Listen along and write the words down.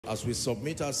As we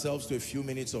submit ourselves to a few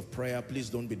minutes of prayer, please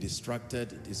don't be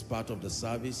distracted. It is part of the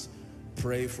service.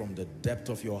 Pray from the depth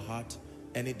of your heart.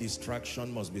 Any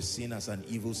distraction must be seen as an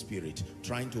evil spirit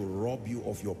trying to rob you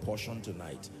of your portion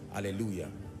tonight.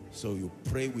 Hallelujah. So you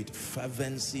pray with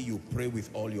fervency, you pray with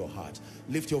all your heart.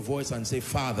 Lift your voice and say,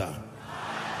 Father.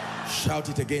 Shout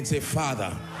it again, say,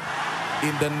 Father.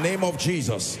 In the name of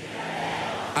Jesus,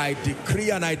 I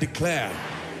decree and I declare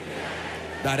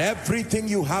that everything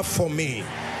you have for me,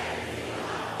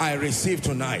 I receive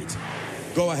tonight.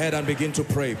 Go ahead and begin to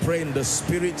pray. Pray in the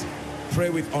spirit.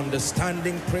 Pray with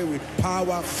understanding. Pray with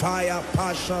power, fire,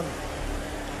 passion.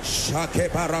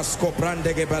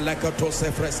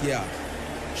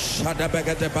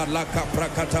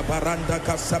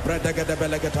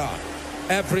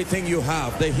 Everything you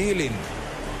have, the healing,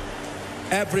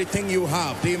 everything you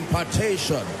have, the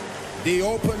impartation, the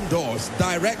open doors,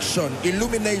 direction,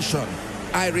 illumination,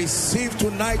 I receive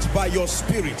tonight by your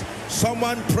spirit.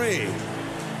 Someone pray.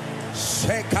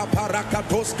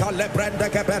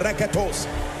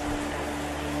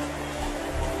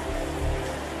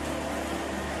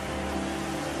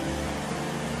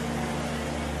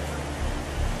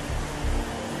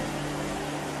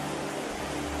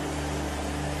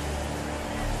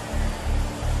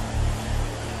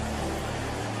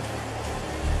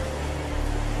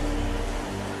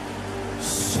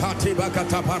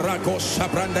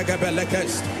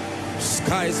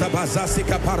 Skies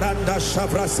abazasika paranda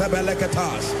shavra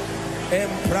sebeleketas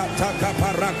emprataka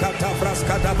parakata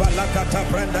fraskada balakata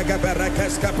prenda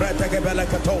geberekeska preta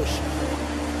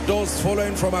gebelekatosh. Those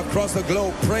following from across the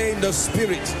globe, pray in the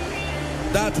spirit.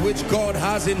 That which God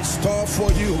has in store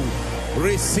for you,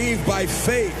 receive by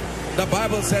faith. The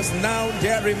Bible says, now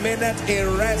there remaineth a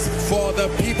rest for the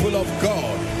people of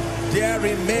God. There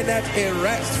remaineth a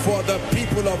rest for the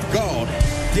people of God.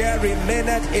 There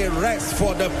remaineth a rest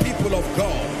for the people of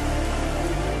God.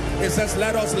 It says,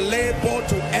 let us labor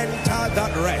to enter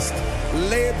that rest.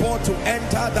 Labor to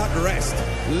enter that rest.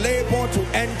 Labor to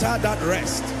enter that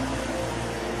rest.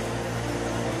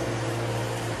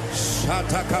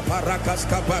 Shataka parakas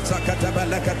kabata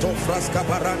katabelekato fraska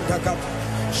paranta kap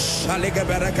shalige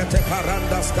berekete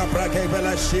parandas kaprake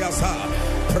belashiasa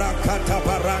prakata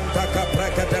paranta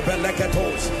kaprakete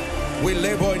beleketos. We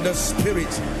labor in the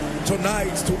spirit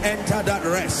tonight to enter that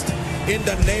rest in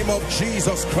the name of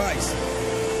Jesus Christ.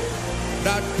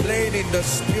 That plane in the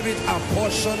spirit, a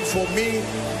portion for me,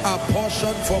 a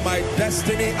portion for my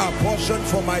destiny, a portion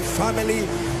for my family.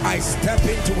 I step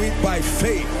into it by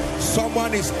faith.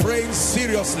 Someone is praying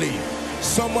seriously.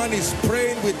 Someone is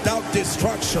praying without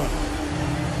distraction.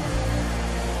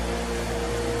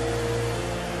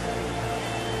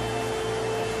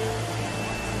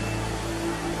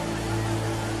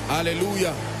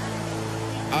 Hallelujah.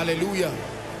 Hallelujah.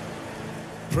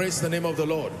 Praise the name of the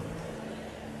Lord.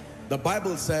 The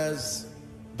Bible says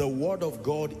the word of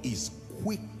God is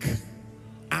quick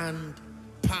and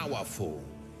powerful.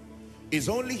 It's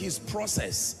only his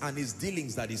process and his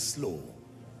dealings that is slow.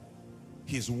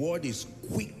 His word is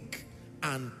quick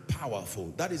and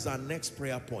powerful. That is our next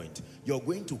prayer point. You're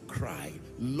going to cry,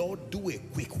 Lord, do a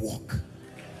quick walk.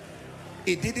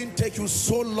 It didn't take you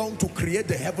so long to create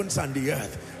the heavens and the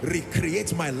earth.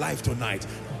 Recreate my life tonight.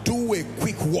 Do a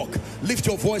quick walk. Lift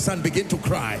your voice and begin to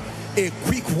cry. A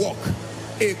quick walk.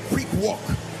 A quick walk.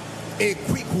 A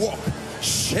quick walk.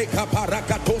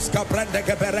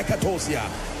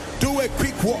 Do a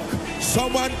quick walk.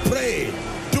 Someone pray.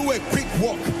 Do a quick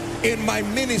walk in my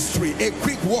ministry. A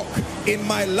quick walk in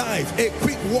my life. A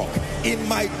quick walk in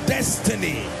my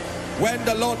destiny. When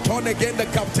the Lord turned again the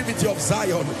captivity of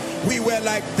Zion, we were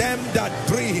like them that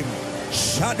dream.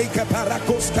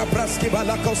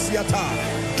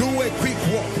 Do a quick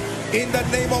walk in the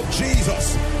name of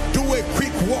Jesus. Do a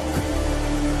quick walk.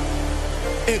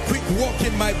 A quick walk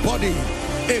in my body.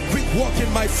 A quick walk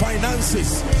in my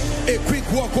finances. A quick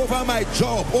walk over my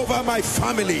job, over my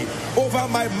family, over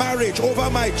my marriage, over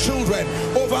my children,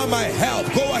 over my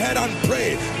health. Go ahead and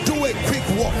pray. Do a quick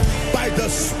walk by the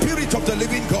Spirit of the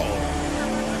living God.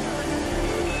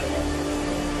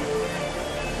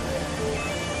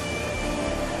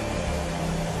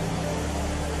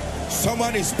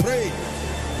 Someone is praying.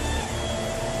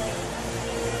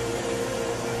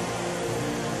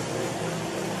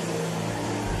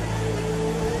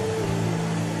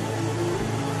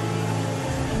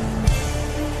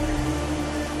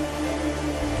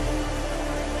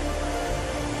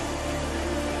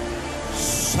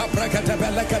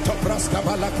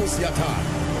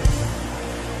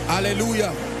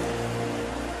 Hallelujah.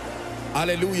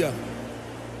 Hallelujah.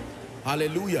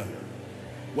 Hallelujah.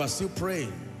 We're still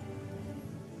praying.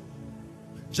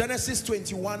 Genesis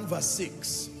 21 verse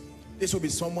 6. This will be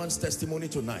someone's testimony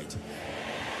tonight.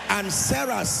 And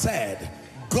Sarah said,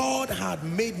 God had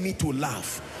made me to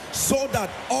laugh, so that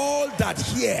all that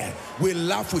hear will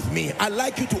laugh with me. I'd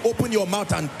like you to open your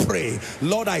mouth and pray.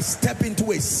 Lord, I step into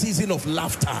a season of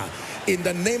laughter. In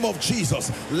the name of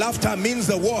Jesus. Laughter means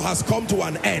the war has come to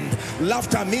an end.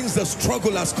 Laughter means the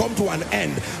struggle has come to an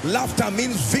end. Laughter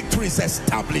means victory is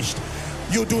established.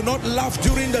 You do not laugh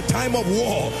during the time of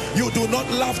war. You do not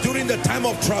laugh during the time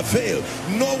of travail.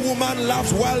 No woman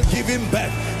laughs while giving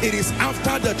birth. It is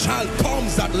after the child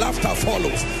comes that laughter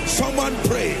follows. Someone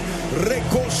pray.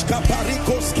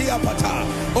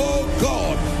 Oh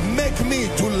God, make me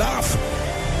to laugh.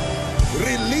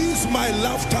 Release my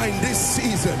laughter in this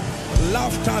season.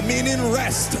 Laughter meaning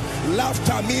rest.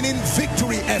 Laughter meaning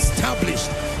victory established.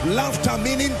 Laughter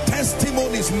meaning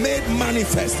testimonies made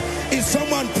manifest. Is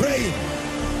someone praying?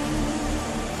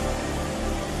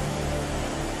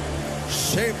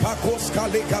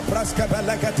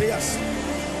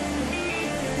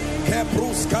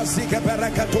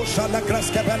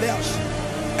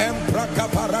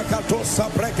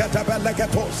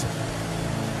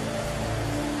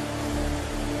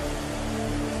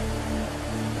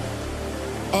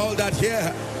 All that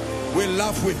hear will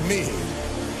laugh with me.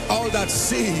 All that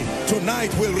see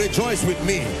tonight will rejoice with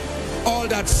me. All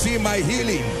that see my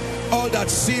healing, all that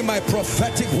see my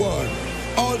prophetic word,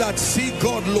 all that see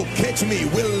God locate me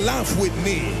will laugh with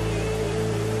me.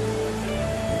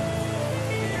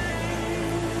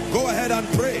 Go ahead and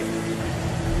pray.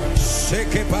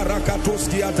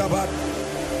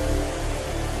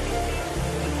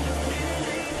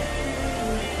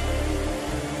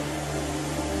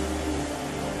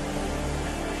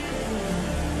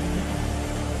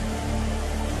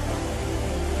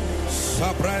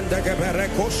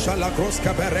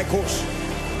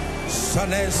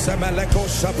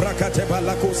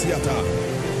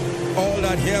 All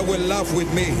that here will laugh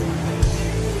with me.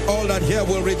 All that here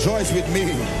will rejoice with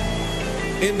me.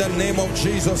 In the name of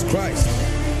Jesus Christ.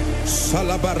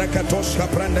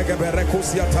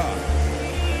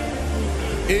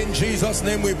 In Jesus'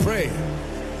 name we pray.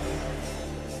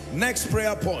 Next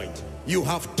prayer point. You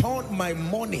have turned my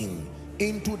mourning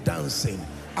into dancing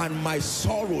and my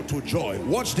sorrow to joy.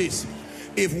 Watch this.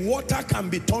 If water can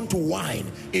be turned to wine,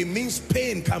 it means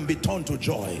pain can be turned to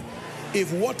joy.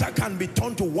 If water can be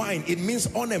turned to wine, it means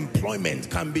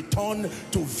unemployment can be turned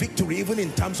to victory, even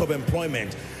in terms of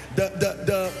employment.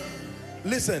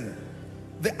 Listen,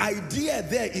 the idea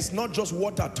there is not just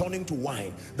water turning to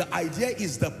wine. The idea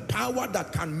is the power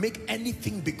that can make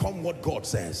anything become what God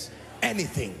says.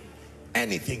 Anything.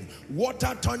 Anything.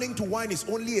 Water turning to wine is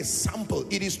only a sample.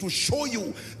 It is to show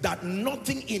you that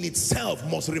nothing in itself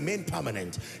must remain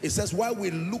permanent. It says, while we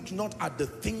look not at the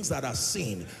things that are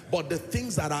seen, but the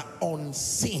things that are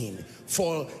unseen.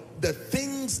 For the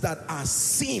things that are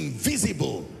seen,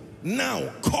 visible,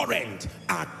 now current,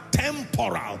 are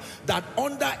temporal, that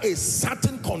under a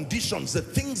certain conditions, the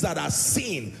things that are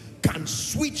seen can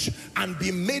switch and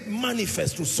be made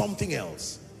manifest to something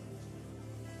else.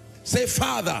 Say,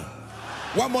 Father.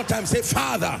 One more time, say,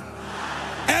 Father,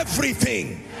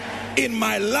 everything in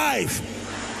my life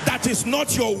that is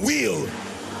not your will,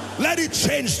 let it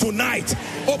change tonight.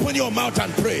 Open your mouth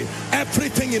and pray.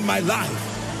 Everything in my life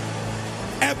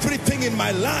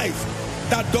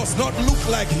that does not look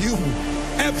like you,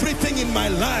 everything in my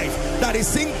life that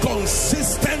is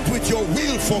inconsistent with your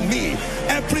will for me,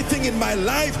 everything in my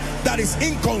life that is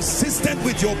inconsistent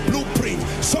with your blueprint,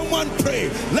 someone pray,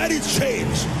 let it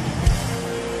change.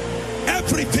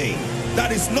 Everything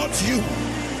that is not you,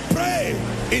 pray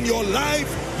in your life,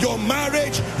 your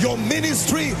marriage, your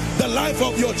ministry, the life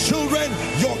of your children,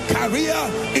 your career.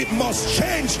 It must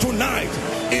change tonight.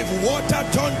 If water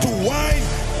turned to wine,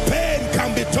 pain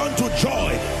can be turned to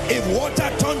joy. If water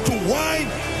turned to wine,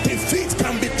 defeat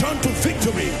can be turned to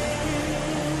victory.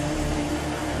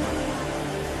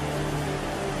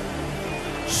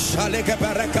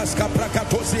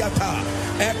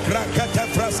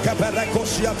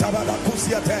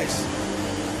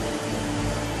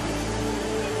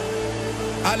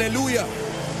 Hallelujah.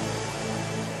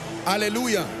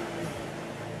 Hallelujah.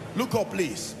 Look up,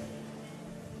 please.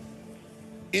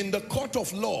 In the court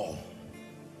of law,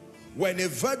 when a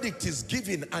verdict is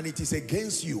given and it is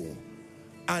against you,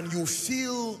 and you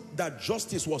feel that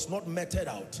justice was not meted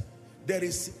out, there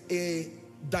is a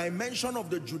dimension of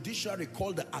the judiciary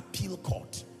called the appeal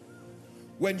court.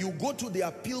 When you go to the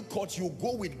appeal court, you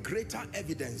go with greater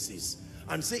evidences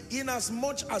and say,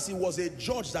 inasmuch as it was a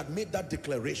judge that made that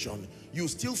declaration, you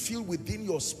still feel within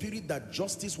your spirit that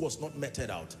justice was not meted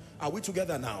out. Are we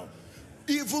together now?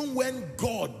 Even when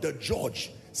God, the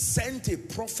judge, sent a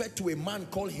prophet to a man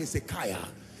called Hezekiah,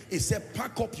 He said,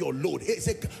 pack up your load. He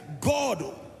said, God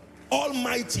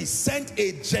Almighty sent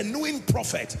a genuine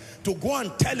prophet to go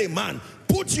and tell a man,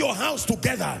 put your house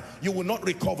together, you will not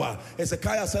recover.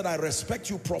 Hezekiah said, I respect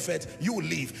you, prophet, you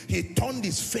leave. He turned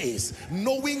his face,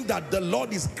 knowing that the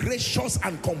Lord is gracious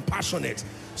and compassionate,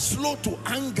 slow to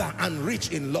anger and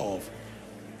rich in love.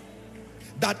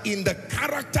 That in the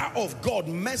character of God,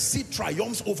 mercy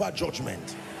triumphs over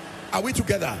judgment. Are we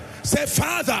together? Say,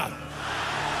 Father,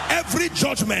 every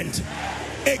judgment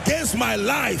against my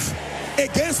life,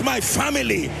 against my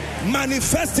family,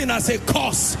 manifesting as a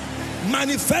curse,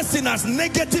 manifesting as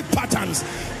negative patterns,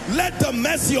 let the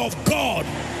mercy of God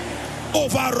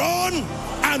overrun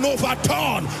and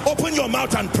overturn. Open your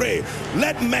mouth and pray.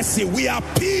 Let mercy, we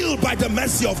appeal by the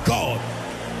mercy of God,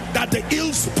 that the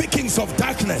ill speakings of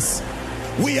darkness,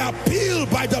 we appeal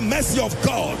by the mercy of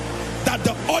God, that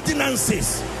the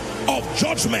ordinances of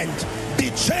judgment be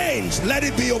changed. Let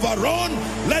it be overrun,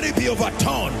 let it be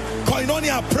overturned.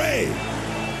 Koinonia, pray.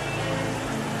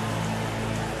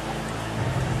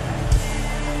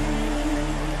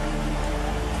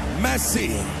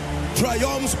 Mercy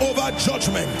triumphs over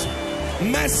judgment.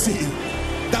 Mercy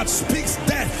that speaks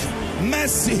death.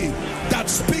 Mercy that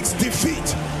speaks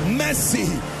defeat. Mercy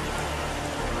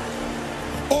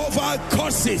over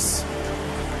curses.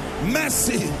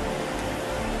 Mercy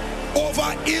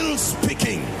over ill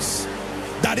speakings,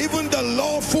 that even the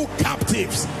lawful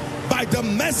captives by the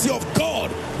mercy of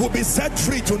God will be set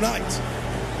free tonight.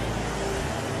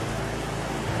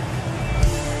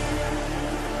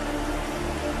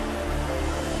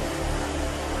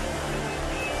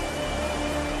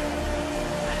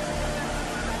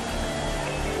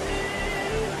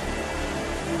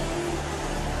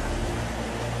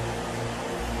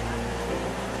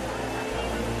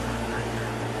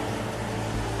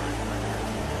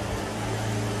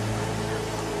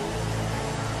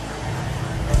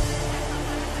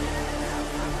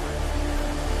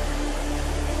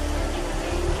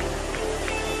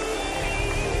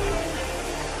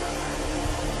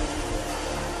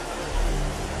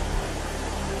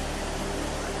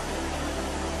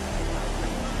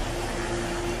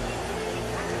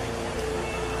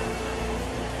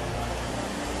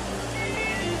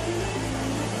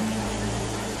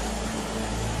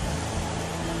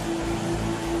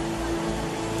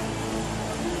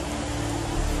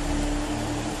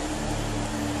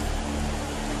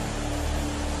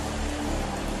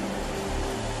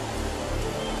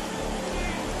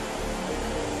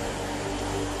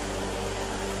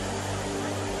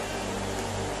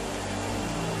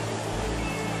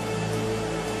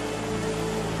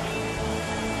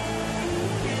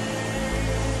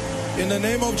 In the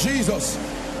name of Jesus.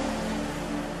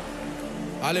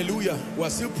 Hallelujah.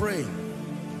 We're still praying.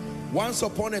 Once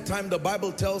upon a time, the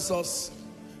Bible tells us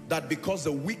that because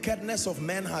the wickedness of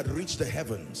men had reached the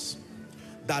heavens,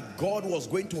 that God was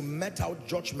going to mete out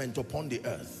judgment upon the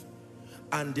earth.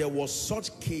 And there was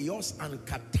such chaos and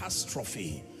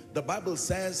catastrophe. The Bible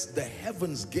says the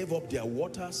heavens gave up their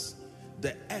waters,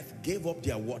 the earth gave up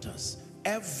their waters.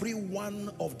 Every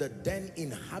one of the then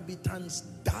inhabitants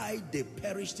died, they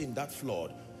perished in that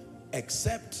flood,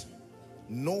 except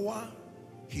Noah,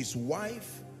 his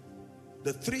wife,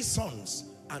 the 3 sons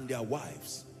and their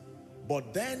wives.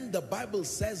 But then the Bible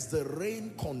says the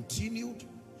rain continued,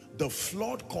 the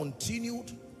flood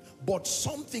continued, but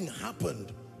something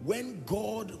happened when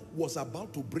God was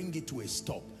about to bring it to a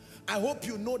stop. I hope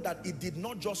you know that it did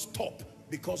not just stop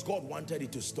because God wanted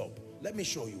it to stop. Let me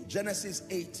show you. Genesis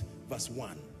 8 verse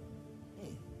 1.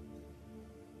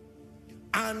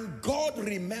 And God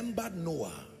remembered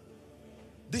Noah.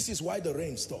 This is why the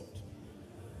rain stopped.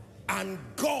 And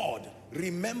God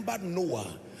remembered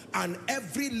Noah and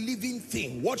every living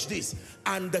thing, watch this,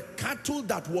 and the cattle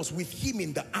that was with him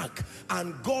in the ark.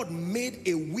 And God made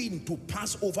a wind to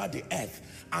pass over the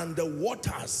earth, and the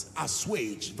waters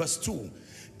assuaged. Verse 2,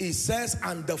 it says,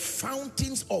 and the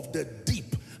fountains of the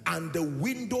deep and the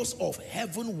windows of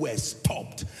heaven were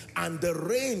stopped, and the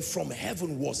rain from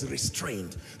heaven was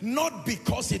restrained. Not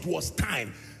because it was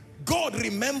time. God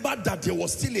remembered that there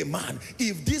was still a man.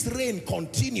 If this rain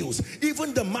continues,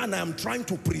 even the man I am trying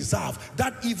to preserve,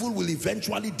 that evil will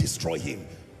eventually destroy him.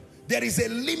 There is a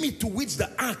limit to which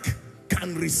the ark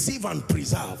can receive and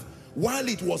preserve. While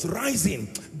it was rising,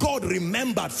 God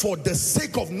remembered, for the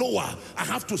sake of Noah, I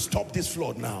have to stop this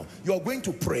flood now. You are going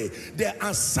to pray. There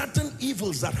are certain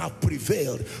evils that have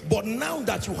prevailed, but now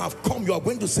that you have come, you are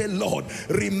going to say, Lord,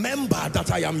 remember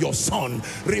that I am your son.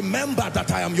 Remember that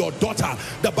I am your daughter.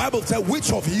 The Bible says,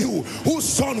 which of you whose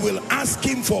son will ask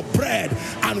him for bread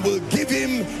and will give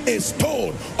him a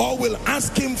stone, or will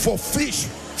ask him for fish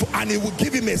and he will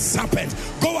give him a serpent.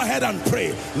 Go ahead and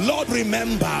pray. Lord,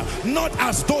 remember, not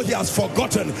as though he has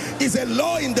forgotten. Is a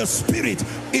law in the spirit.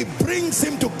 It brings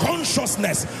him to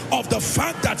consciousness of the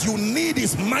fact that you need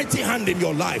his mighty hand in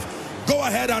your life. Go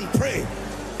ahead and pray.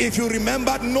 If you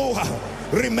remember Noah,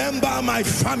 remember my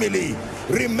family,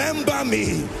 remember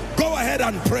me. Go ahead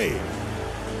and pray.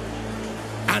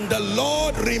 And the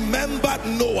Lord remembered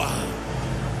Noah,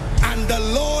 and the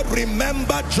Lord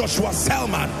remembered Joshua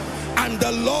Selman, and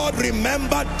the Lord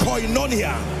remembered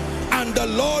Koinonia, and the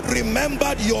Lord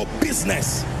remembered your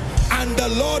business, and the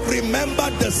Lord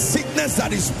remembered the sickness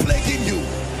that is plaguing you.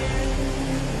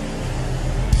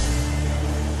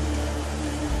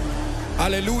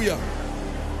 Hallelujah.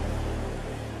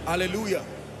 Hallelujah.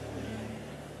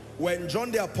 When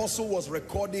John the Apostle was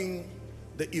recording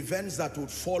the events that would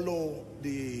follow,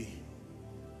 the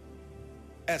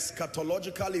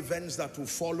eschatological events that will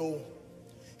follow,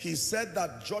 he said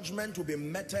that judgment will be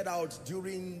meted out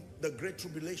during the Great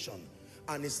Tribulation.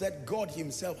 And he said God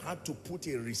himself had to put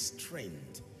a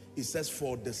restraint. He says,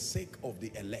 for the sake of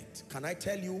the elect. Can I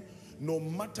tell you, no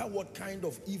matter what kind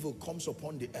of evil comes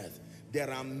upon the earth, there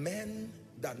are men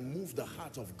that move the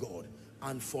heart of God,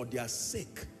 and for their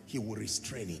sake he will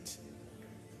restrain it.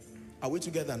 Are we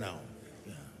together now?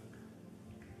 Yeah.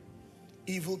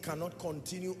 Evil cannot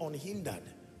continue unhindered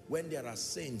when there are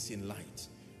saints in light.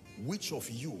 Which of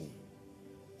you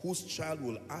whose child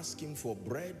will ask him for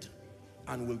bread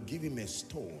and will give him a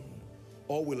stone,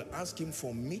 or will ask him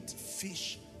for meat,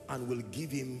 fish, and will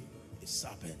give him a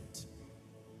serpent?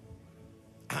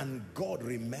 And God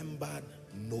remembered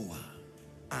Noah.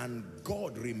 And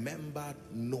God remembered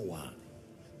Noah.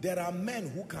 There are men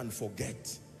who can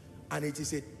forget, and it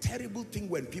is a terrible thing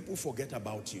when people forget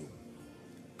about you.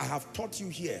 I have taught you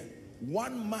here,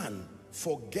 one man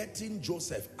forgetting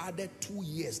Joseph added 2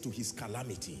 years to his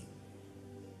calamity.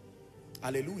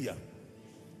 Hallelujah.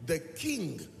 The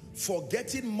king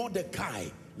forgetting Mordecai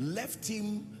left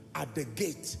him at the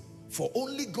gate for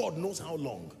only God knows how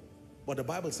long. But the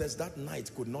Bible says that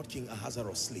night could not King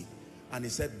Ahasuerus sleep. And he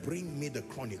said, bring me the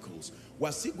chronicles.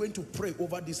 We're still going to pray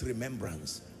over this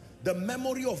remembrance. The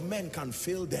memory of men can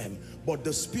fail them, but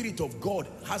the Spirit of God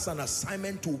has an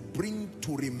assignment to bring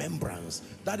to remembrance.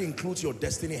 That includes your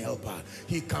destiny helper.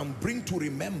 He can bring to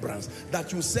remembrance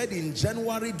that you said in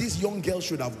January this young girl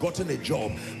should have gotten a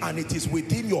job, and it is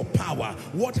within your power.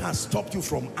 What has stopped you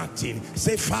from acting?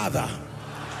 Say, Father.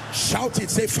 Shout it.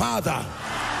 Say, Father,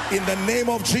 in the name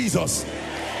of Jesus,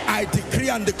 I decree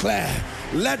and declare,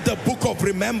 let the book of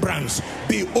remembrance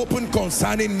be open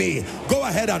concerning me. Go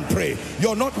ahead and pray.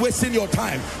 You're not wasting your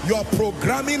time. You're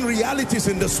programming realities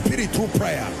in the spirit through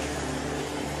prayer.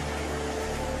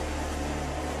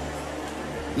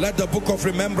 Let the book of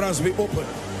remembrance be open.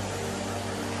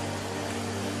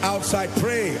 Outside,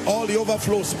 pray. All the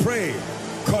overflows, pray.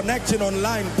 Connecting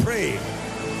online, pray.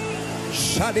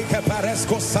 Shadika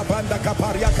paresko sabanda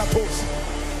kapariakatos.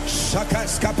 Shaka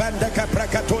skabanda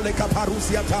kaprakatole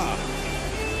kaparusiata.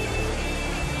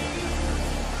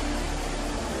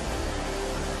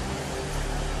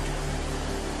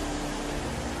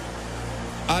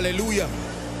 Hallelujah.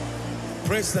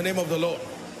 Praise the name of the Lord.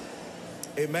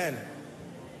 Amen.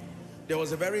 There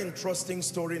was a very interesting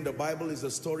story in the Bible. Is the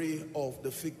story of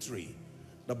the fig tree.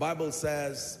 The Bible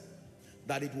says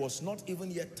that it was not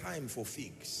even yet time for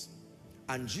figs,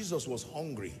 and Jesus was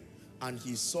hungry, and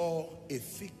he saw a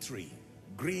fig tree,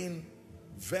 green,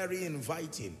 very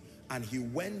inviting, and he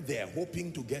went there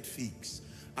hoping to get figs.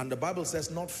 And the Bible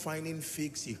says, not finding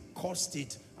figs, he cursed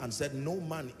it and said, no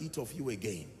man eat of you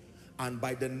again. And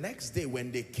by the next day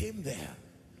when they came there,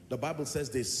 the Bible says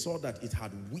they saw that it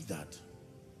had withered.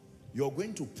 You're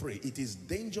going to pray. It is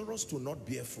dangerous to not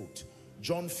bear fruit.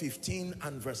 John 15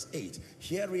 and verse 8.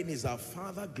 Herein is our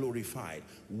Father glorified,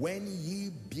 when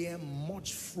ye bear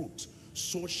much fruit,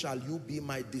 so shall you be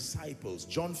my disciples.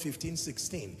 John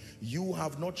 15:16. You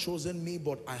have not chosen me,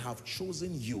 but I have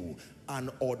chosen you and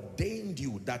ordained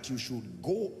you that you should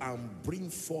go and bring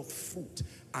forth fruit,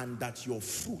 and that your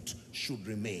fruit should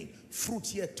remain. Fruit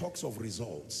here talks of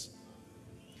results.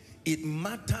 It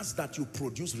matters that you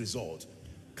produce results.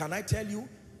 Can I tell you,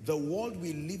 the world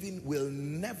we live in will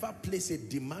never place a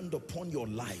demand upon your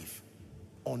life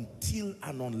until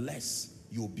and unless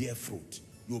you bear fruit.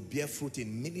 You bear fruit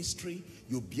in ministry,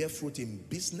 you bear fruit in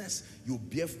business,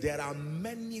 there are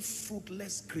many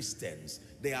fruitless Christians.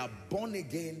 They are born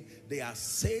again, they are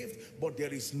saved, but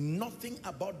there is nothing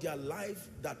about their life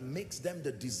that makes them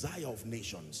the desire of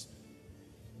nations.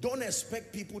 Don't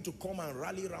expect people to come and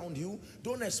rally around you.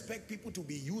 Don't expect people to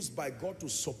be used by God to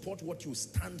support what you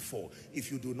stand for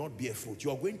if you do not bear fruit.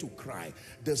 You are going to cry.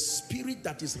 The spirit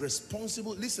that is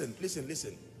responsible, listen.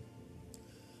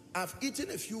 I've eaten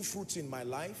a few fruits in my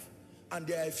life, and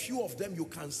there are a few of them you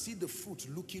can see the fruit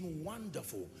looking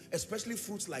wonderful, especially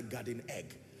fruits like garden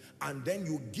egg. And then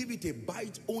you give it a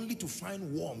bite only to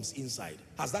find worms inside.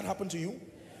 Has that happened to you?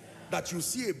 That you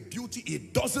see a beauty,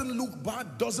 it doesn't look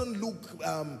bad, doesn't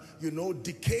look,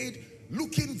 decayed,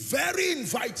 looking very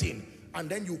inviting. And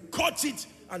then you cut it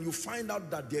and you find out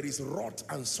that there is rot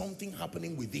and something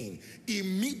happening within.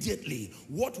 Immediately,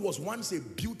 what was once a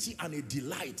beauty and a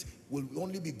delight will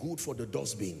only be good for the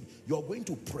dustbin. You're going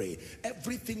to pray,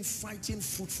 everything fighting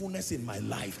fruitfulness in my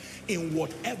life, in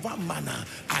whatever manner,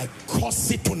 I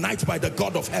curse it tonight by the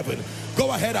God of heaven.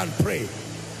 Go ahead and pray.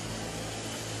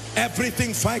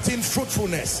 Everything fighting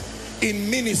fruitfulness in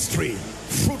ministry,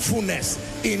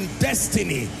 fruitfulness in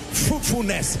destiny,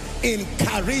 fruitfulness in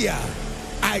career,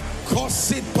 I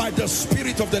curse it by the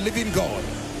Spirit of the living God.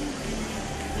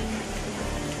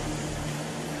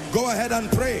 Go ahead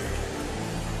and pray.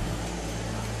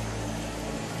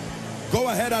 Go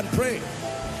ahead and pray.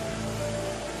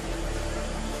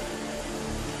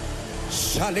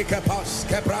 Shalikepas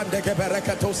kebrande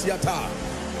keberekatosiata.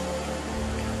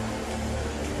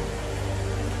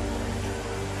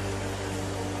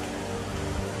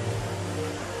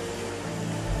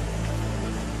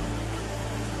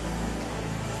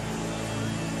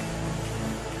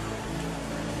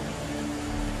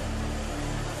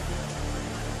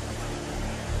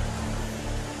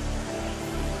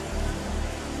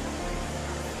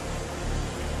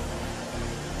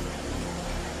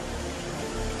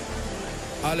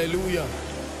 Hallelujah.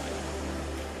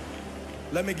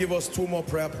 Let me give us 2 more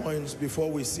prayer points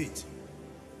before we sit.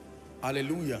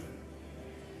 Hallelujah.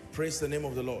 Praise the name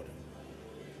of the Lord.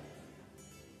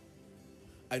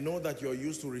 I know that you're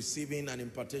used to receiving an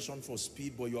impartation for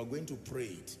speed, but you are going to pray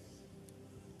it.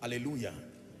 Hallelujah.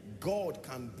 God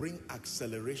can bring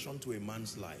acceleration to a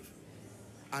man's life.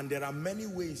 And there are many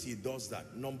ways he does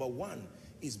that. Number 1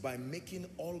 is by making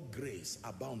all grace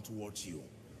abound towards you.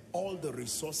 All the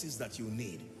resources that you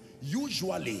need.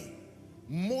 Usually,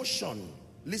 motion,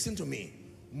 listen to me,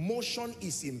 motion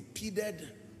is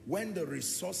impeded when the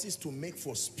resources to make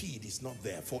for speed is not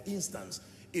there. For instance,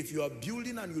 if you are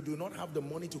building and you do not have the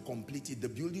money to complete it, the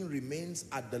building remains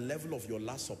at the level of your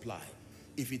last supply.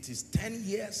 If it is 10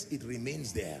 years, it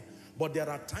remains there. But there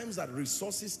are times that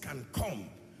resources can come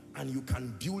and you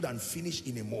can build and finish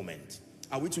in a moment.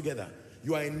 Are we together?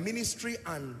 You are in ministry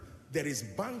and there is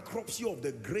bankruptcy of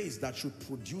the grace that should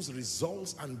produce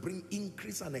results and bring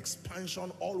increase and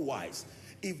expansion all wise.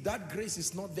 If that grace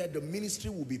is not there, the ministry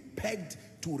will be pegged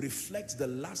to reflect the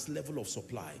last level of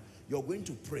supply. You're going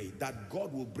to pray that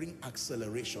God will bring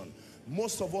acceleration.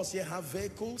 Most of us here have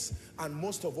vehicles and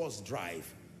most of us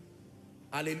drive.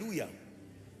 Hallelujah.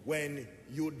 When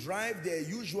you drive, there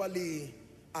usually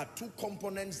are 2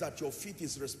 components that your feet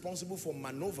is responsible for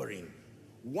maneuvering.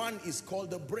 One is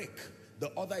called the brake.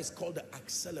 The other is called the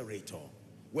accelerator.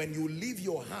 When you leave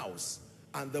your house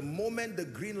and the moment the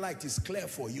green light is clear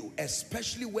for you,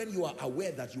 especially when you are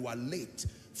aware that you are late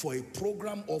for a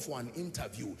program or for an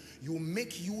interview, you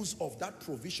make use of that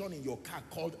provision in your car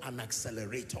called an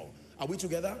accelerator. Are we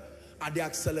together? And the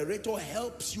accelerator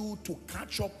helps you to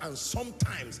catch up, and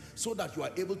sometimes so that you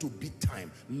are able to beat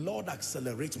time. Lord,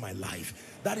 accelerate my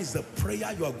life. That is the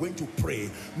prayer you are going to pray.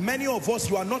 Many of us,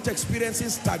 you are not experiencing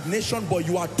stagnation, but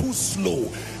you are too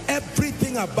slow.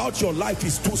 Everything about your life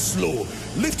is too slow.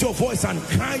 Lift your voice and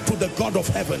cry to the God of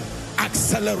heaven.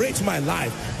 Accelerate my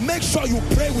life. Make sure you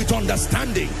pray with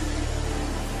understanding.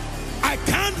 I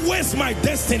can't waste my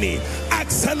destiny.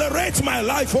 Accelerate my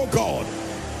life, oh God.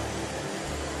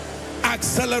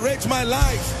 Accelerate my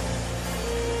life.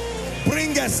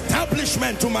 Bring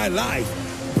establishment to my life.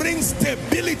 Bring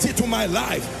stability to my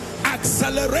life.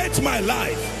 Accelerate my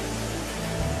life.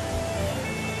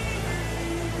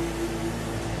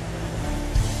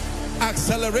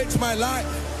 Accelerate my life.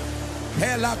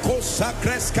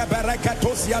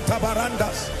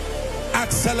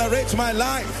 Accelerate my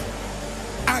life.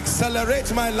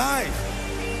 Accelerate my life.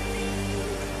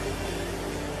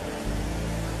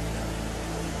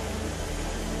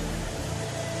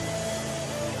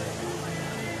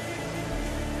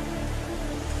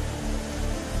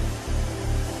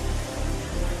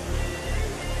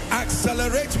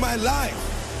 Accelerate my life.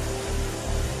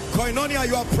 Koinonia,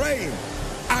 you are praying.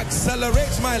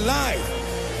 Accelerate my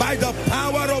life by the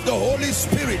power of the Holy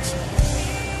Spirit.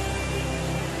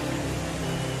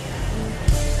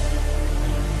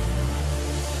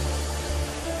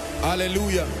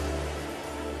 Hallelujah.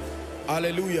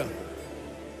 Hallelujah.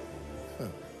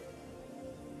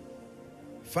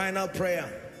 Final prayer.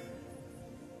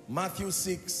 Matthew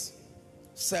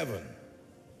 6:7.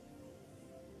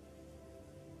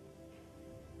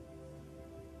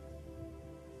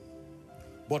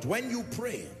 But when you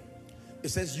pray, it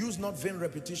says, use not vain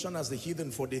repetition as the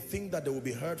heathen, for they think that they will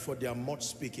be heard for their much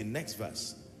speaking. Next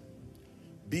verse.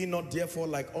 Be not therefore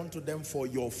like unto them, for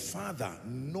your Father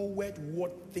knoweth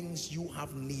what things you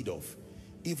have need of,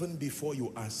 even before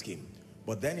you ask him.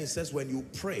 But then it says, when you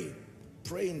pray,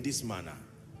 pray in this manner.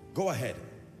 Go ahead.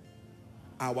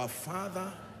 Our Father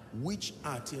which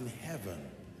art in heaven,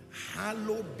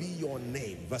 hallowed be your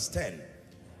name. Verse 10.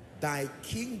 Thy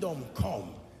kingdom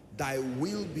come, thy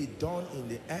will be done in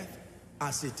the earth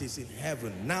as it is in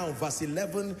heaven. Now verse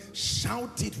 11,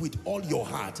 shout it with all your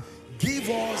heart. Give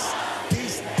us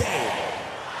this day.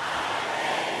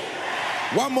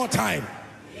 One more time.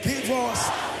 Give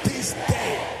us this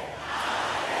day.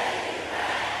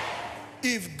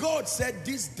 If God said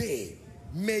this day,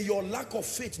 may your lack of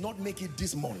faith not make it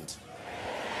this month.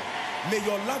 May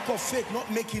your lack of faith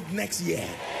not make it next year.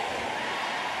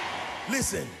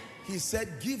 Listen, he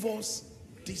said, give us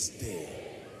this day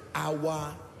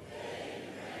our.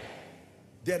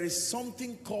 There is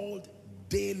something called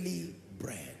daily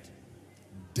bread.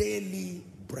 Daily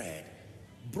bread.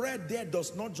 Bread there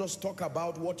does not just talk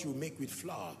about what you make with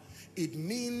flour. It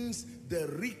means the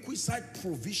requisite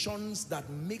provisions that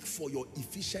make for your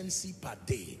efficiency per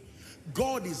day.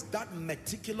 God is that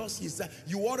meticulous. He's that,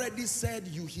 you already said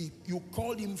you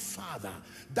called him Father.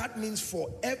 That means for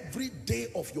every day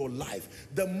of your life,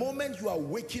 the moment you are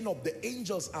waking up, the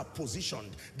angels are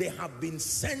positioned. They have been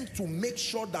sent to make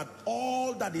sure that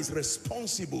all that is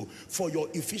responsible for your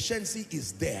efficiency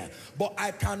is there. But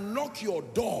I can knock your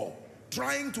door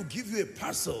trying to give you a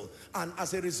parcel, and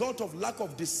as a result of lack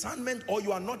of discernment, or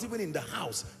you are not even in the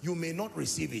house, you may not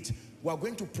receive it. We are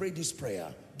going to pray this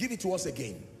prayer. Give it to us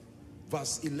again.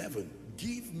 Verse 11,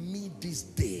 give me this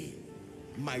day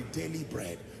my daily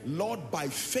bread. Lord, by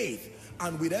faith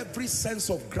and with every sense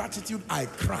of gratitude, I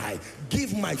cry,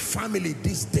 give my family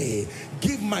this day,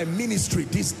 give my ministry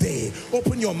this day.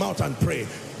 Open your mouth and pray.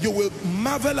 You will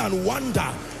marvel and wonder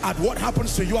at what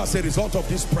happens to you as a result of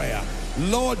this prayer.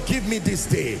 Lord, give me this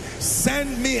day.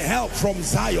 Send me help from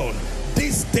Zion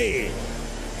this day.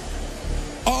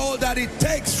 All that it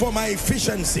takes for my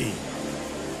efficiency.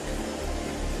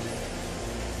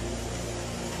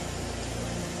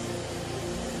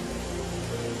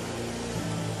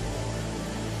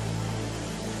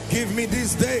 Give me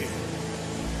this day,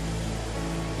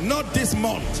 not this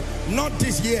month, not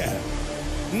this year,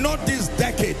 not this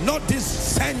decade, not this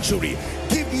century.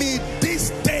 Give me this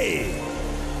day.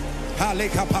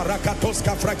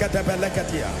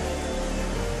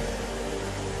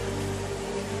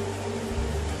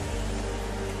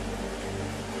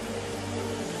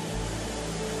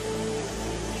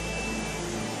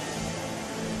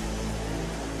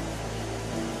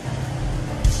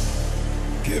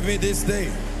 Give me this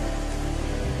day.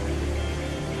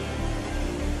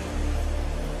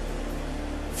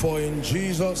 For in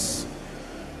Jesus'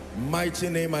 mighty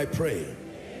name I pray.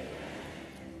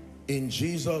 In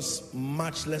Jesus'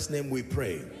 matchless name we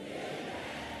pray.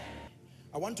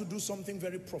 I want to do something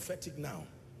very prophetic now,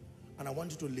 and I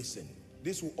want you to listen.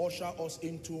 This will usher us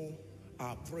into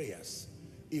our prayers.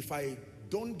 If I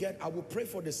don't get, I will pray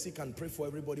for the sick and pray for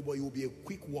everybody, but it will be a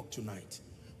quick walk tonight.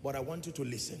 But I want you to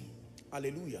listen.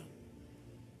 Hallelujah.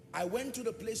 I went to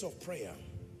the place of prayer.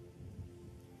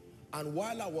 And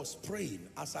while I was praying,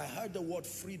 as I heard the word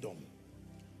freedom,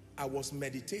 I was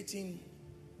meditating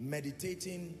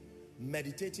in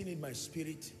my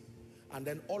spirit. And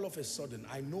then all of a sudden,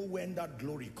 I know when that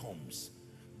glory comes,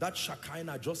 that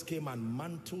Shekinah just came and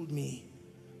mantled me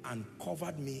and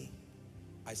covered me.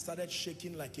 I started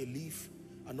shaking like a leaf,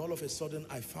 and all of a sudden,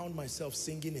 I found myself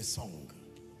singing a song.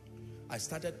 I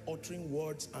started uttering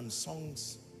words and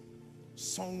songs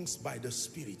by the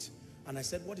Spirit. And I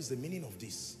said, what is the meaning of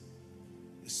this?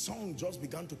 The song just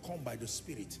began to come by the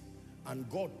Spirit, and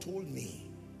God told me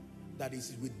that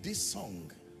it's with this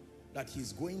song that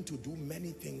he's going to do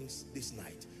many things this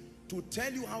night. To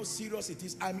tell you how serious it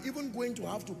is, I'm even going to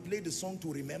have to play the song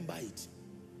to remember it.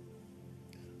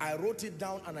 I wrote it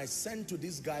down and I sent to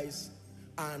these guys,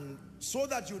 and so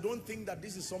that you don't think that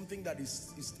this is something that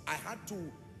is I had to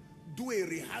do a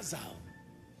rehearsal.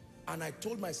 And I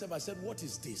told myself, I said, what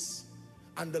is this?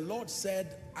 And the Lord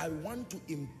said, I want to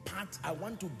impart, I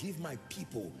want to give my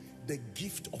people the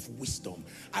gift of wisdom.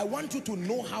 I want you to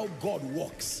know how God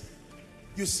works.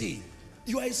 You see,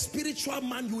 you are a spiritual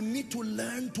man, you need to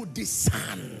learn to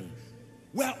discern.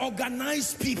 We are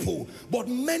organized people, but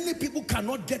many people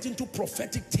cannot get into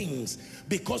prophetic things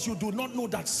because you do not know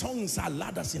that songs are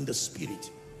ladders in the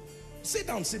spirit. Sit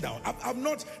down, sit down. I'm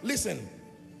not, listen,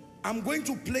 I'm going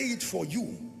to play it for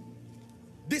you.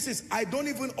 This is, I don't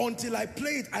even, until I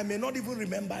play it, I may not even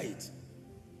remember it.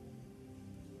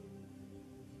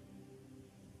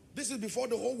 This is before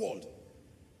the whole world.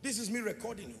 This is me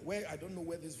recording where I don't know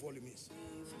where this volume is.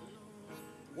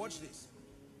 Watch this.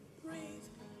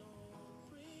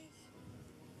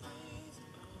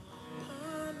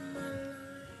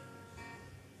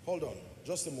 Hold on,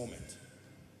 just a moment.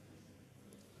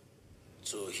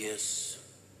 So here's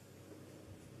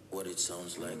what it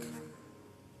sounds like.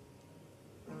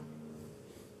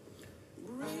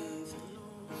 Breathe,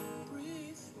 Lord,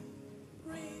 breathe,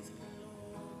 breathe,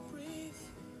 Lord, breathe,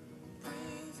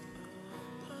 breathe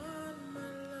upon my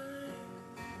life.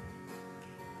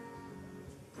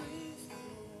 Breathe,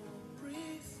 Lord,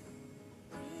 breathe,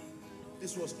 breathe, Lord.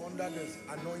 This was under the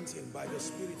anointing by the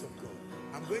Spirit of God.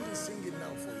 I'm going to sing it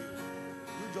now for you.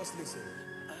 You just listen.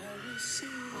 I receive,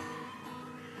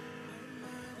 I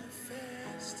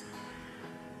manifest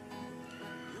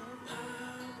your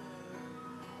power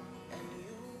and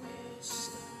your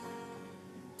wisdom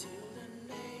till the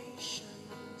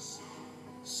nations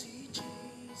see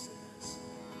Jesus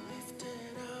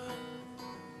lifted up,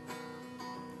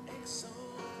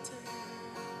 exalted.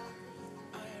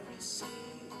 I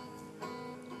receive, I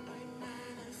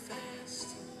manifest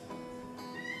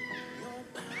your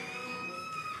power.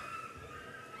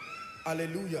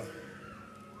 Hallelujah.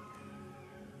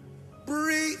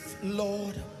 Breathe,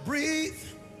 Lord, breathe.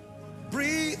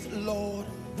 Breathe, Lord,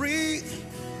 breathe.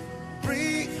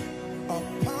 Breathe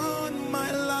upon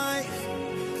my life.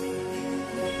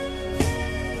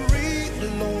 Breathe,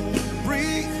 Lord,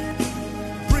 breathe.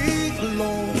 Breathe,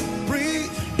 Lord,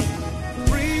 breathe.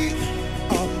 Breathe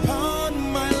upon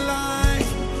my life.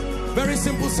 Very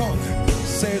simple song.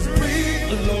 Says,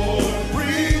 breathe, Lord,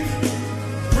 breathe.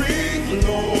 Breathe,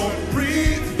 Lord,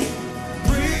 breathe.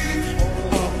 Breathe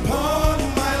upon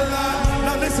my life.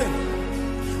 Now listen.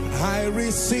 I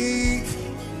receive,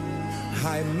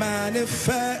 I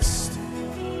manifest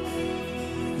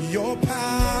your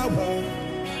power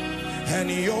and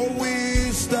your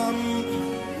wisdom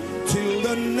till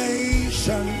the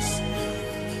nations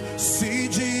see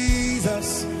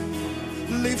Jesus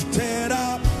lifted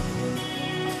up,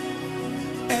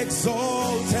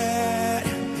 exalted.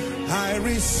 I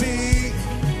receive,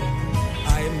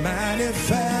 I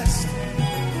manifest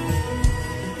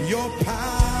your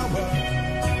power,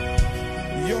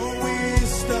 your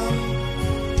wisdom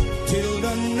till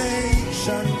the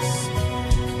nations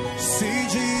see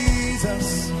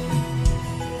Jesus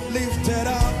lifted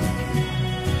up,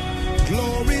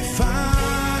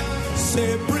 glorified.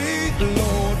 Say, breathe,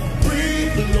 Lord,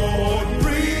 breathe, Lord,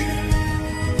 breathe.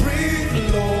 Breathe,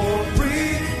 Lord,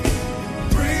 breathe.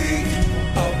 Breathe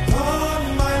upon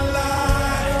my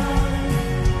life.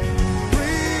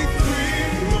 Breathe,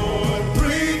 breathe, Lord,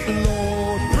 breathe,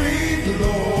 Lord, breathe,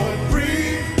 Lord,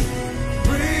 breathe.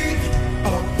 Breathe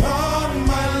upon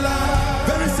my life.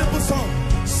 Very simple song.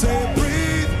 Say,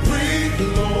 breathe, breathe,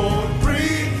 Lord,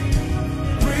 breathe.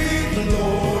 Breathe,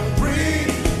 Lord,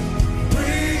 breathe.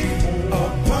 Breathe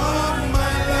upon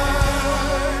my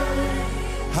life.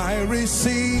 I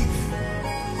receive,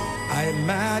 I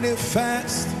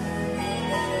manifest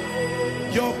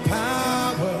your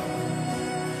power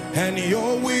and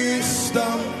your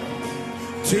wisdom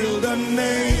till the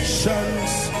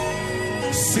nations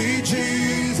see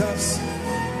Jesus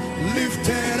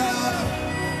lifted up,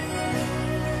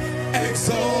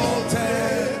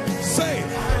 exalted. Say,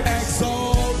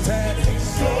 exalted,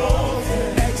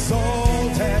 exalted,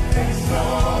 exalted,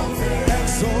 exalted,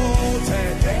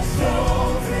 exalted,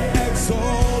 exalted,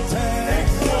 exalted.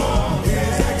 He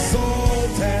is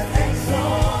exalted,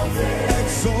 exalted,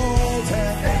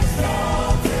 exalted,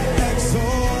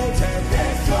 exalted,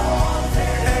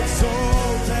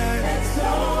 exalted,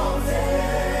 exalted.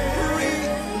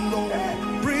 Breathe, Lord,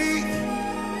 breathe.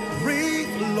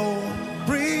 Breathe, Lord,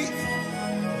 breathe.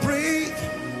 Breathe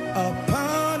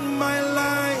upon my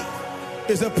life.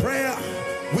 Is a prayer.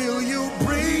 Will you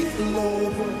breathe,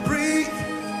 Lord, breathe.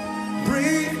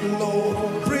 Breathe,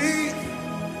 Lord, breathe.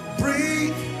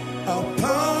 Breathe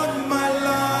upon my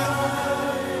life.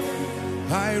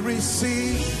 I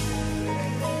receive,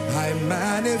 I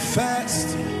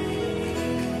manifest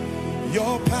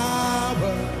your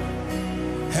power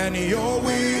and your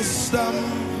wisdom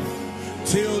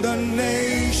till the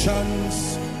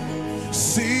nations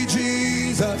see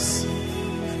Jesus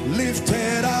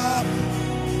lifted up,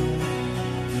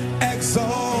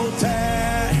 exalted.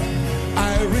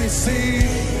 I receive,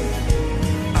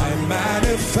 I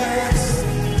manifest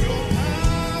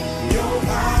your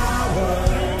power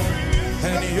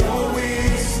and your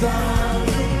wisdom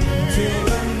till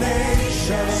the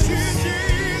nations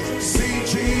see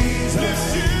Jesus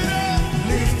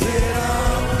lifted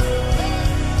up,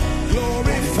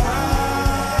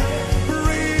 glorified.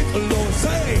 Breathe, Lord,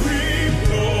 say, breathe,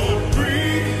 Lord.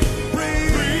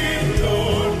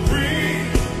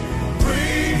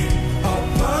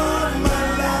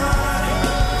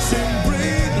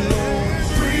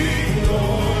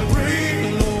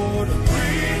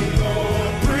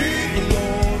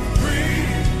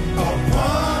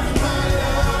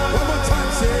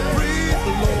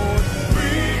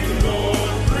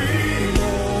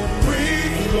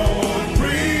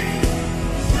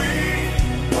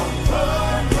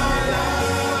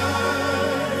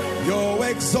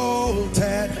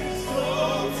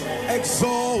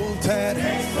 exalted,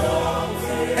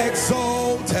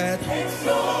 exalted,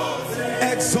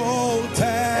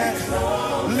 exalted,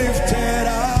 lifted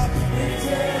up,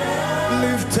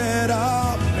 lifted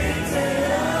up,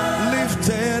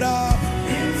 lifted up,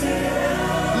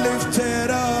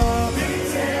 lifted up,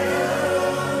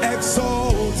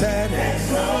 exalted,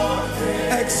 exalted,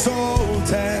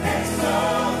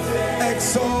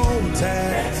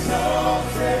 exalted,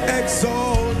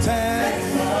 exalted.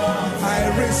 I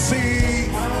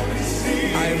receive,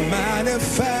 I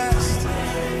manifest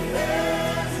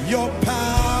your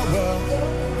power,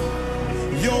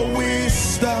 your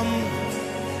wisdom,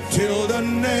 till the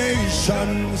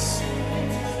nations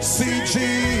see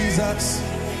Jesus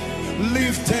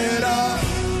lifted up,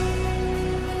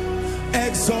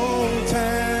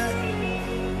 exalted.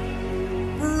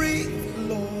 Breathe,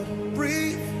 Lord,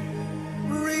 breathe,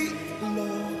 breathe,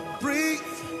 Lord, breathe,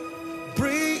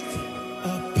 breathe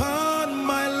upon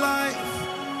my life.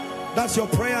 That's your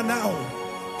prayer now.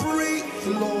 Breathe,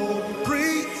 Lord,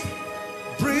 breathe,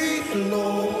 breathe,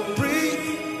 Lord, breathe.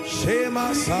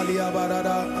 Shema Salia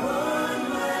Barada.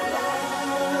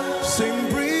 Sing,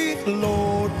 breathe,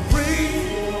 Lord, breathe,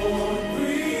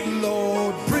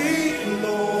 Lord, breathe,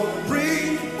 Lord,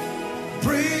 breathe,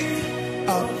 breathe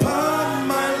upon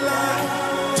my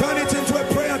life. Turn it into a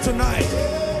prayer tonight.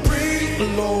 Breathe,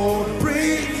 Lord,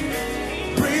 breathe,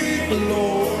 breathe,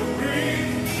 Lord,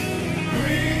 breathe,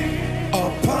 breathe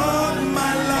upon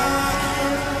my life.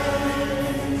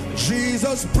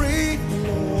 Jesus, breathe,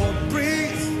 Lord,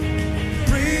 breathe,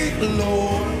 breathe,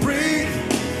 Lord, breathe,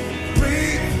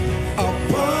 breathe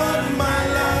upon my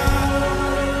life.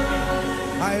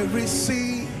 I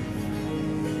receive,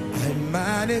 I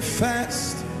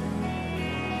manifest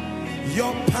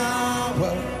your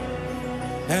power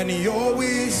and your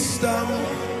wisdom,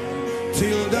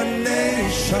 till the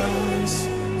nations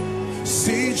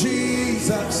see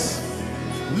Jesus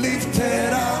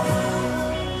lifted up,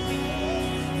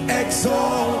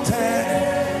 exalted,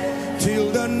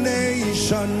 till the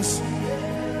nations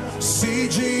see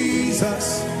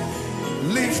Jesus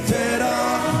lifted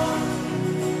up,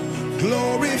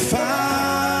 glorified,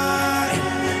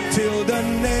 till the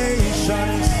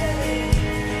nations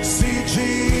see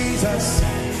Jesus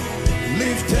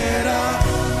lifted up,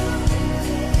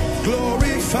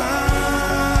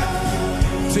 glorified,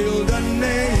 till the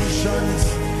nations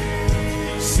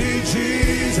see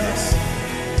Jesus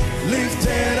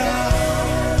lifted up.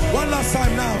 One last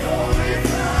time now.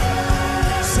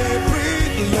 Say,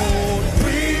 breathe, Lord,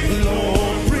 breathe,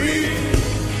 Lord, breathe,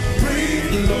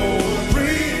 breathe, Lord,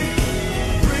 breathe,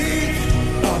 breathe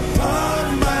upon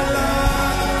my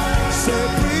life. Say,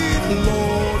 breathe,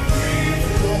 Lord,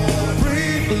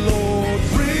 breathe, Lord,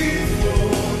 breathe,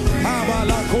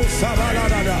 Abalako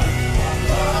Sabaladada.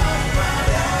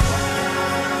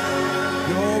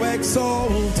 You're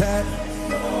exalted,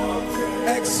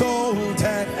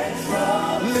 exalted,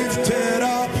 lifted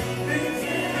up,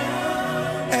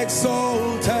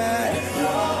 exalted,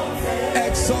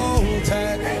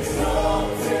 exalted,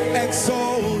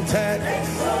 exalted,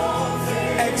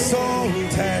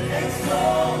 exalted,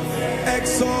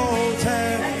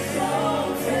 exalted.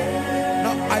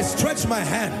 Now I stretch my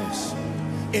hands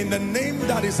in the name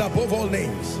that is above all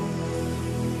names.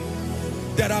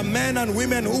 There are men and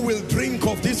women who will drink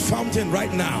of this fountain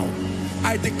right now.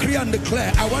 I decree and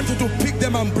declare, I want you to pick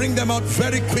them and bring them out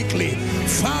very quickly.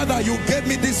 Father, you gave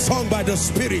me this song by the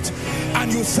Spirit,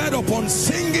 and you said upon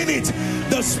singing it,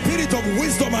 the spirit of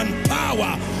wisdom and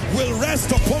power will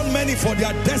rest upon many for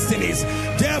their destinies.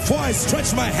 Therefore I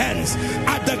stretch my hands.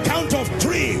 At the count of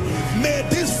 3, may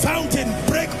this fountain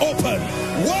break open.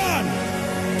 1,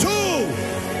 2,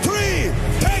 3.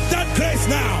 Take that grace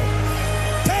now.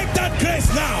 Take that grace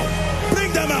now.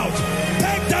 Bring them out.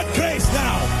 Take that grace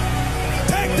now.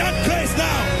 Take that grace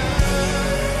now.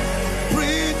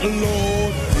 Breathe,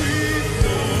 Lord. Breathe,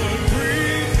 Lord.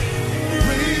 Breathe.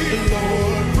 Breathe,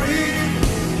 Lord. Breathe.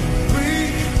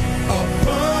 Breathe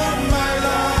upon my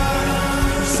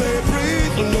life. Say,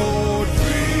 breathe, Lord.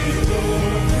 Breathe,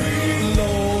 Lord. Breathe,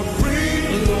 Lord.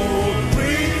 Breathe, Lord.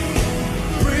 Breathe.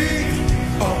 Breathe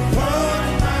upon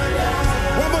my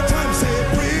life. One more time. Say,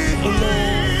 breathe, Lord.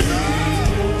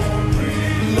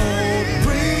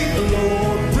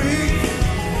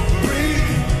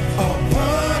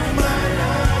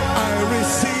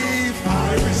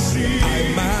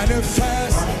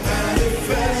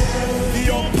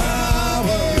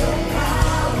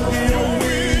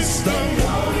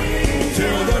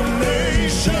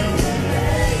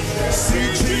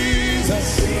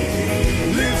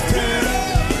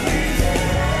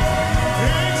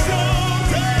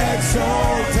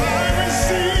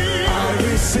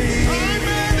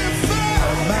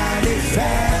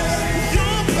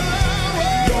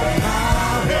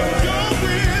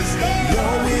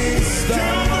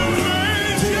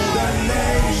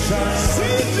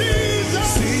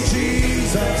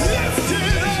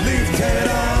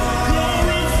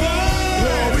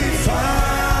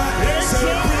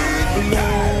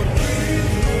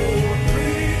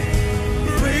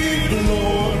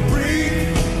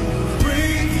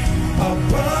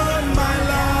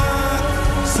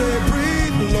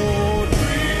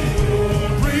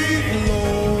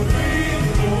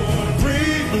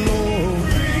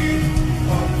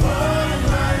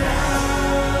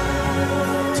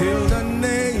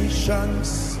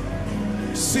 nations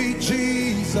see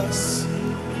Jesus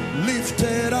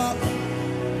lifted up,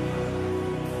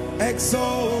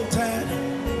 exalted,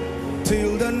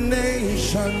 till the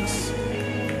nations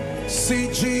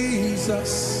see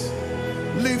Jesus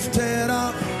lifted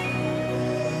up,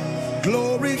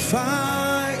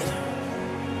 glorified,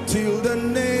 till the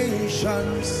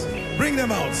nations, bring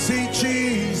them out, see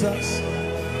Jesus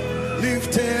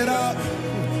lifted up,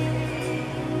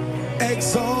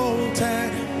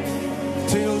 exalted,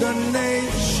 till the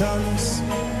nations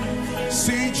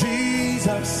see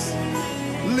Jesus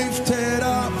lifted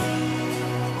up,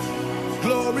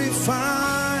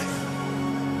 glorified.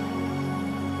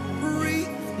 Breathe,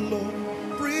 Lord,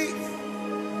 breathe,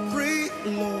 breathe,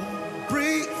 Lord,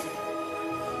 breathe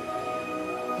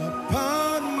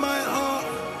upon my heart.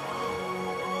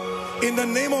 In the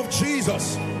name of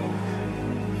Jesus,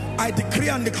 I decree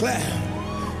and declare,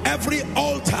 every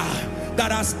altar that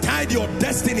has tied your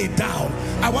destiny down,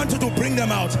 I want you to bring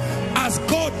them out. As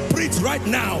God breathes right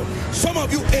now, some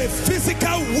of you, a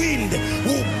physical wind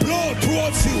will blow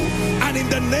towards you, and in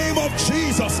the name of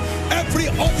Jesus, every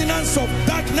ordinance of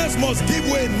darkness must give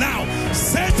way now.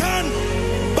 Satan,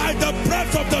 by the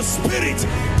breath of the Spirit,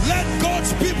 let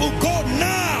God's people go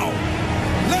now.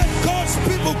 Let God's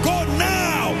people go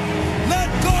now. Let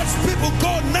God's people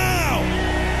go now.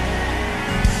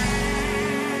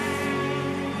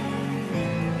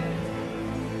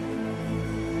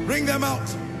 Bring them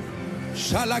out.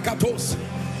 Shalakatos,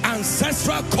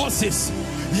 ancestral causes,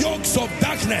 yokes of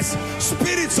darkness,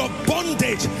 spirits of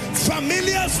bondage,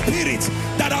 familiar spirits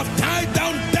that have tied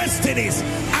down destinies.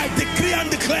 I decree and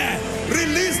declare,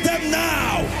 release them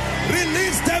now.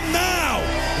 Release them now.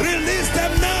 Release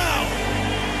them now.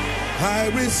 I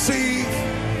receive,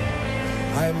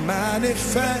 I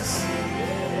manifest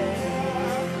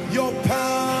your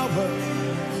power,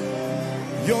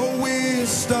 your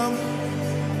wisdom,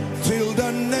 till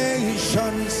the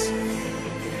nations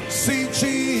see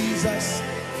Jesus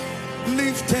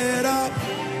lifted up,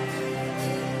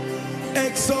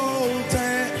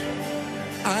 exalted.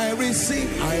 I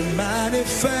receive, I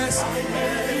manifest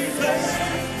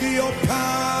your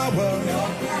power,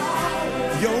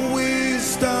 your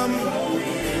wisdom,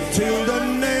 till the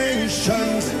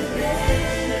nations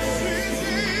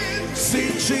see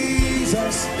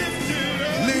Jesus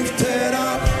lifted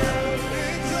up.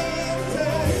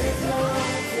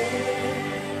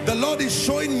 The Lord is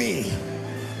showing me,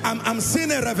 I'm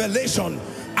seeing a revelation,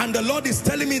 and the Lord is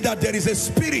telling me that there is a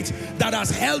spirit that has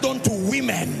held on to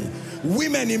women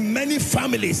in many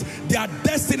families, their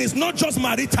destinies, not just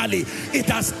maritally. It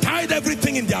has tied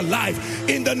everything in their life.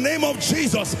 In the name of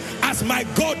Jesus, as my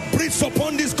God breathes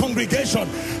upon this congregation,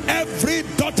 every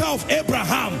daughter of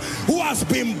Abraham who has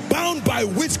been bound by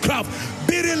witchcraft,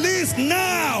 be released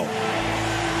now.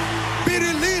 Be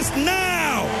released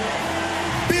now.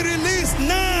 Be released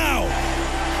now.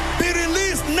 Be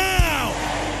released now.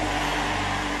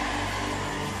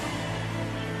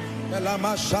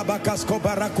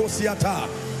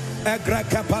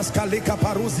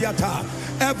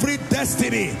 Every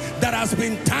destiny that has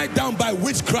been tied down by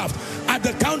witchcraft, at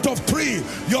the count of 3,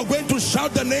 you're going to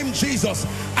shout the name Jesus,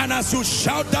 and as you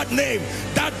shout that name,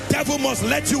 that devil must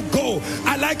let you go.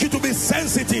 I like you to be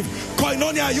sensitive.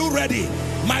 Koinonia, are you ready?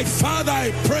 My Father,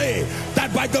 I pray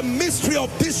that by the mystery of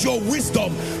this your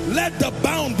wisdom, let the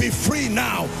bound be free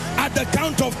now. At the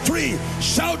count of 3,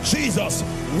 shout Jesus.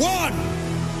 1,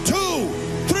 2,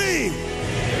 3.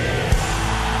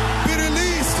 Be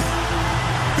released.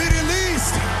 Be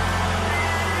released.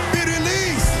 Be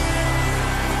released.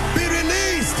 Be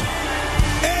released.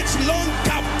 Age-long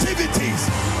captivities.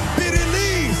 Be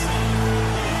released.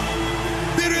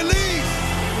 Be released.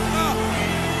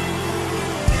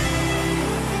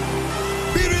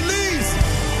 Be released.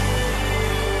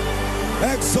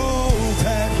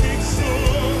 Exalted.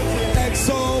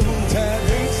 Exalted.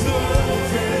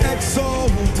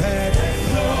 Exalted.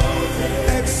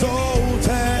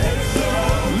 Exalted.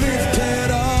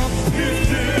 Lifted up.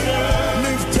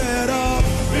 Lifted up.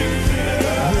 We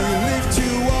lift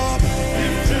you up.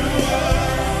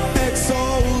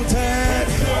 Exalted.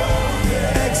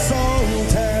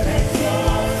 Exalted.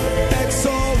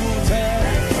 Exalted.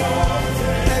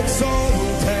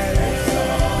 Exalted.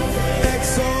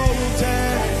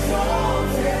 Exalted.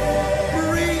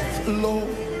 Breathe, Lord.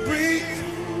 Breathe.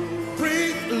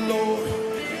 Breathe, Lord.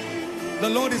 The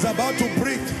Lord is about to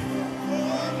breathe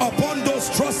upon those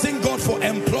trusting God for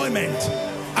employment.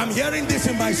 I'm hearing this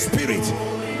in my spirit,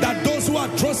 that those who are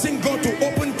trusting God to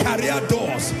open career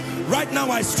doors, right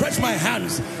now I stretch my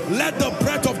hands. Let the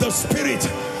breath of the Spirit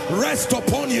rest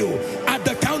upon you. At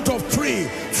the count of 3,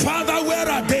 Father, where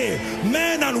are they?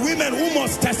 Men and women who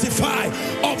must testify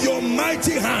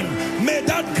mighty hand. May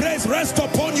that grace rest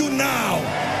upon you now.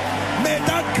 May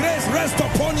that grace rest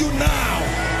upon you now.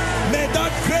 May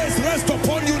that grace rest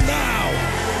upon you now.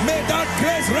 May that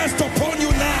grace rest upon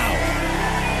you now.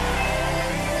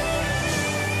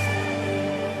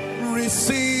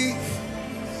 Receive,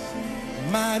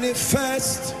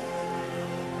 manifest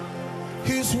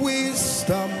His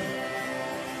wisdom,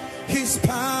 His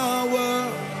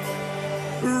power.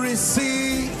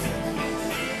 Receive,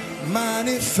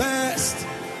 manifest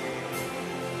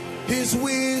His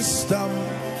wisdom,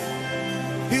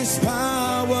 His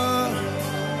power.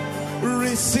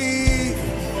 Receive,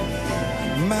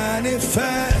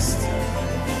 manifest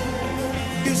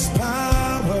His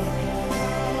power,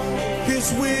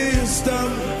 His wisdom,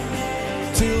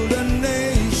 till the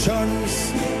nations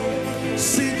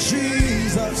see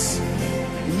Jesus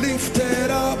lifted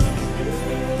up,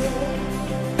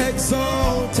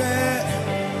 exalted,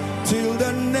 till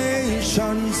the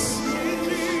nations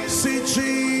see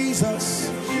Jesus.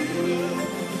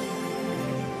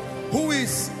 Who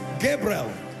is Gabriel?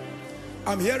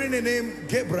 I'm hearing the name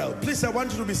Gabriel. Please, I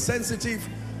want you to be sensitive.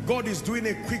 God is doing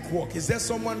a quick walk. Is there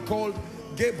someone called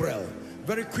Gabriel?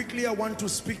 Very quickly, I want to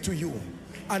speak to you.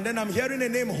 And then I'm hearing the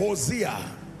name Hosea.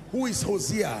 Who is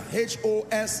Hosea?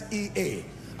 H-O-S-E-A.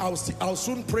 I'll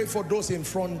soon pray for those in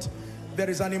front. There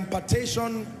is an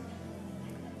impartation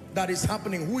that is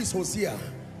happening. Who is Hosea?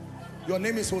 Your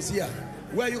name is Hosea.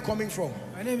 Where are you coming from?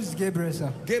 My name is Gabriel,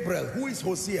 sir. Gabriel. Who is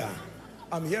Hosea?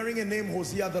 I'm hearing a name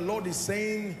Hosea. The Lord is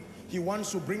saying He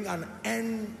wants to bring an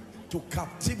end to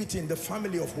captivity in the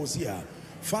family of Hosea.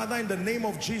 Father, in the name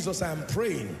of Jesus, I am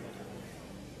praying.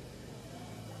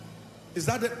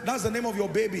 That's the name of your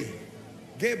baby?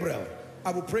 Gabriel.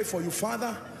 I will pray for you.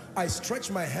 Father, I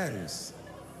stretch my hands.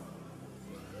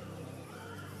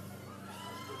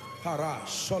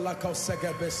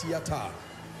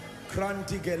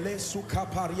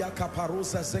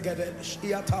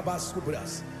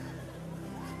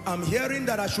 I'm hearing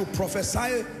that I should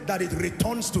prophesy that it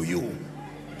returns to you.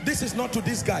 This is not to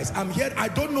these guys. I'm here. I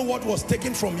don't know what was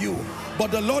taken from you, but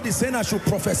the Lord is saying I should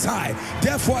prophesy.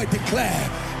 Therefore I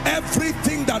declare,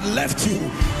 everything that left you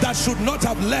that should not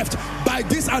have left, by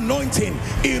this anointing,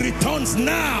 it returns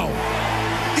now.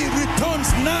 It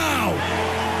returns now.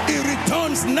 It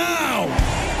returns now.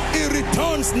 It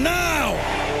returns now.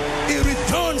 It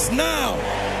returns now.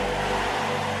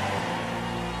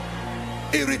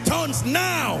 It returns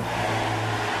now.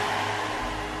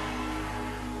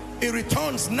 It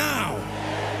returns now.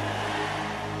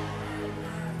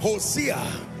 Hosea,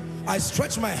 I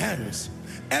stretch my hands.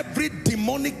 Every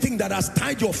demonic thing that has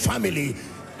tied your family,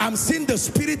 I'm seeing the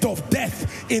spirit of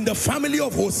death in the family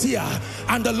of Hosea,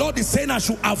 and the Lord is saying I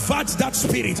should avert that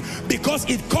spirit, because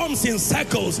it comes in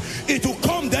cycles. It will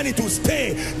come, then it will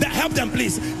stay. Help them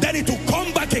please. Then it will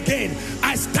come back again.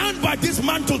 I stand by this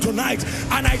mantle tonight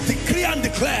and I decree and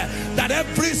declare that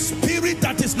every spirit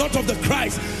that is not of the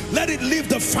Christ, let it leave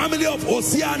the family of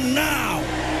Hosea now.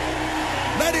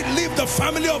 Let it leave the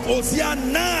family of Hosea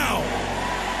now.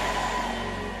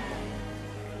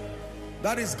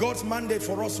 That is God's mandate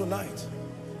for us tonight.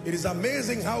 It is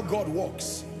amazing how God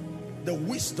works. The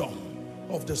wisdom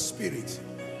of the Spirit.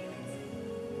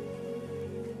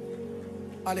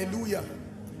 Hallelujah.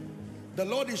 The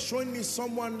Lord is showing me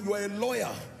someone, you are a lawyer.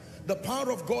 The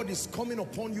power of God is coming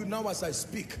upon you now as I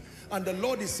speak. And the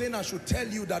Lord is saying I should tell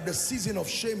you that the season of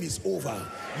shame is over.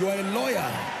 You are a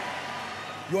lawyer.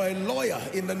 You are a lawyer.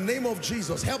 In the name of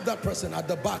Jesus, help that person at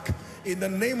the back. In the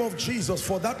name of Jesus,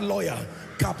 for that lawyer,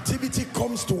 captivity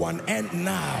comes to an end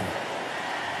now.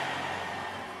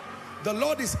 The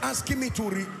Lord is asking me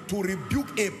to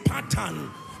rebuke a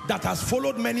pattern that has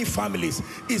followed many families.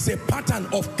 It's a pattern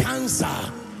of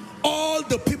cancer. All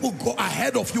the people go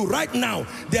ahead of you right now,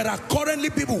 there are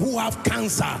currently people who have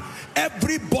cancer.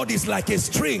 Everybody's like a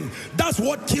string. That's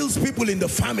what kills people in the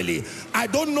family. I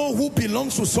don't know who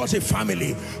belongs to such a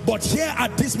family, but here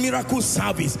at this miracle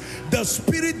service, the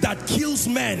spirit that kills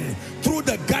men through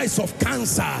the guise of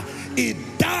cancer, it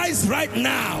dies right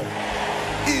now.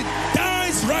 It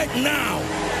dies right now.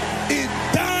 It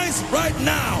dies right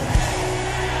now.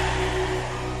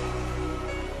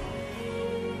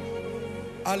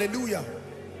 Hallelujah.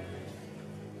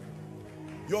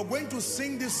 You're going to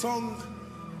sing this song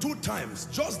 2 times,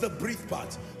 just the brief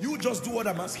part. You just do what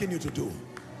I'm asking you to do.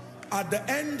 At the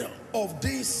end of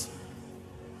this,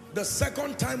 the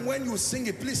second time when you sing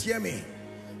it, please hear me.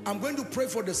 I'm going to pray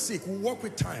for the sick. We'll walk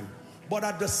with time. But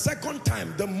at the second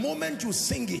time, the moment you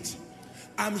sing it,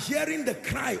 I'm hearing the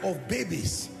cry of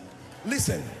babies.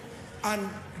 Listen, and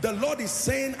the Lord is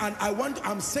saying, and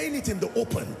I'm saying it in the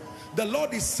open. The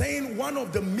Lord is saying one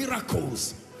of the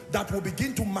miracles that will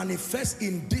begin to manifest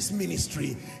in this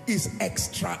ministry is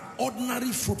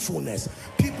extraordinary fruitfulness.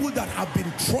 People that have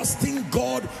been trusting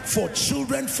God for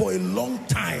children for a long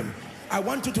time. I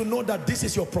want you to know that this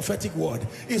is your prophetic word.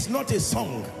 It's not a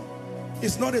song.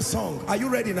 It's not a song. Are you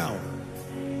ready now?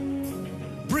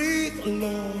 Breathe,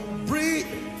 Lord, breathe.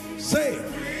 Say,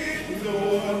 breathe,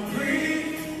 Lord,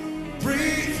 breathe.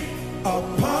 Breathe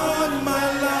upon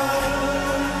my life.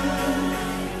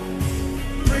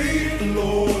 Breathe,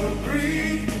 Lord,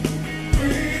 breathe.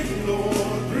 Breathe,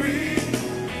 Lord, breathe.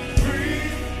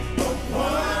 Breathe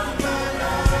upon my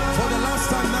life. For the last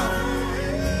time now,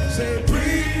 say,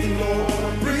 breathe,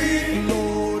 Lord, breathe,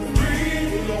 Lord.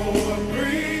 Breathe, Lord,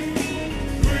 breathe.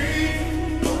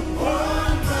 Breathe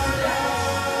upon my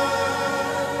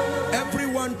life.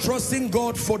 Everyone trusting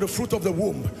God for the fruit of the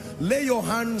womb, lay your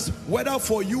hands, whether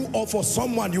for you or for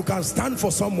someone. You can stand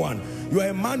for someone. You are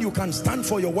a man, you can stand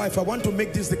for your wife. I want to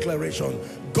make this declaration.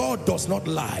 God does not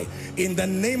lie. In the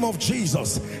name of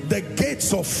Jesus, the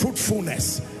gates of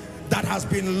fruitfulness that has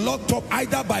been locked up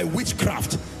either by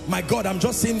witchcraft, my God, I'm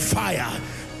just seeing fire,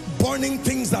 burning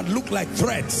things that look like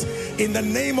threads. In the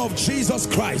name of Jesus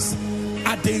Christ,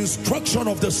 at the instruction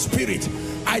of the Spirit,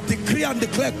 I decree and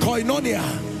declare koinonia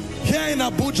here in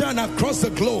Abuja and across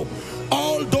the globe.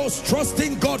 All those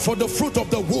trusting God for the fruit of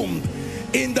the womb,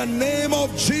 in the name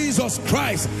of Jesus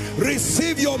Christ,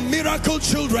 receive your miracle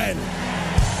children.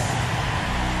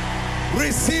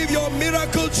 Receive your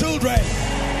miracle children.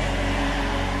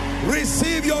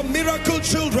 Receive your miracle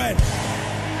children.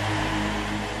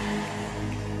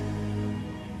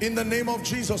 In the name of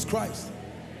Jesus Christ.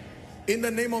 In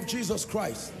the name of Jesus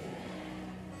Christ.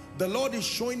 The Lord is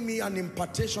showing me an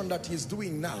impartation that He's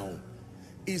doing now.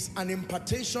 Is an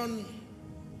impartation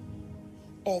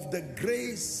of the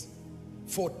grace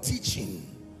for teaching,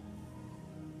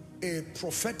 a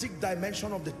prophetic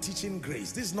dimension of the teaching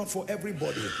grace. This is not for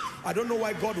everybody. I don't know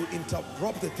why God will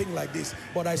interrupt the thing like this,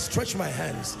 but I stretch my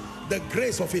hands. The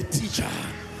grace of a teacher,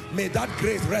 may that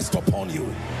grace rest upon you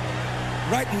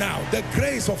right now. The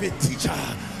grace of a teacher,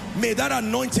 may that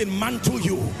anointing mantle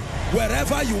you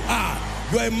wherever you are.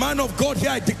 You're a man of God here.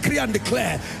 I decree and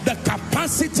declare the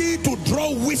capacity to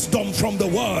draw wisdom from the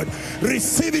word.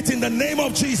 Receive it in the name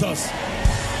of Jesus.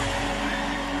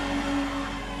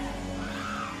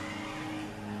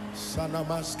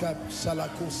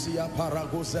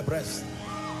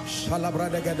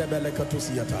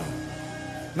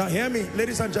 Now hear me,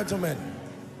 ladies and gentlemen.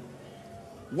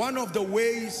 One of the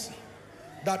ways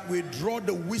that we draw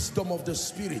the wisdom of the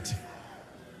Spirit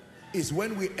is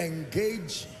when we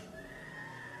engage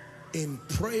in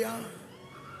prayer,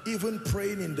 even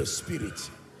praying in the Spirit.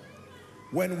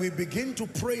 When we begin to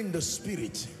pray in the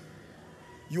Spirit,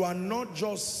 you are not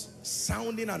just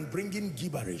sounding and bringing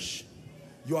gibberish.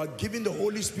 You are giving the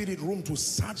Holy Spirit room to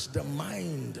search the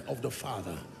mind of the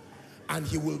Father, and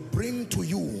He will bring to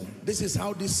you. This is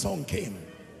how this song came.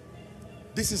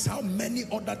 This is how many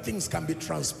other things can be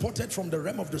transported from the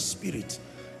realm of the Spirit.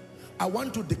 I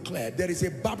want to declare there is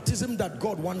a baptism that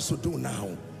God wants to do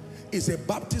now. Is a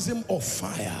baptism of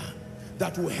fire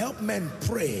that will help men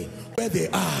pray where they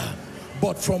are,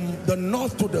 but from the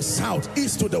north to the south,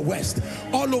 east to the west,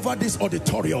 all over this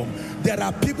auditorium, there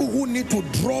are people who need to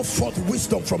draw forth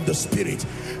wisdom from the Spirit.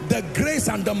 The grace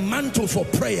and the mantle for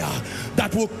prayer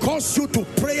that will cause you to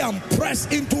pray and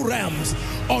press into realms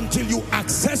until you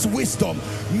access wisdom.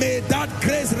 May that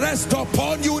grace rest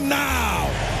upon you now.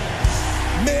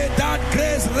 May that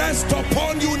grace rest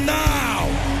upon you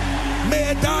now.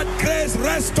 May that grace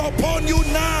rest upon you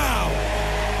now.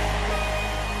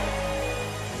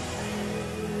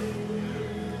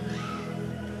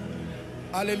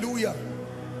 Hallelujah.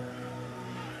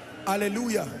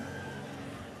 Hallelujah.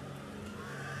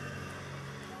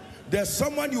 There's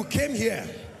someone, you came here,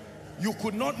 you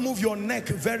could not move your neck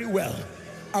very well.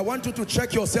 I want you to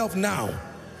check yourself now.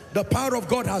 The power of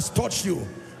God has touched you.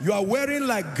 You are wearing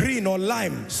like green or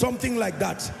lime, something like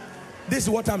that. This is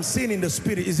what I'm seeing in the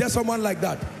Spirit. Is there someone like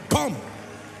that? Come,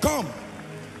 come.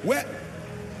 Where?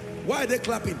 Why are they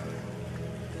clapping?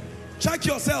 Check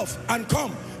yourself and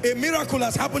come. A miracle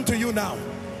has happened to you now.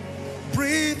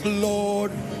 Breathe,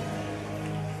 Lord.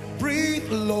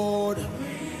 Breathe, Lord.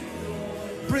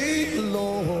 Breathe,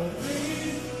 Lord.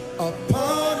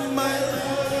 Upon my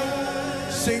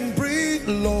life. Sing, breathe,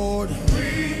 Lord.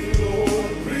 Breathe,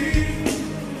 Lord. Breathe.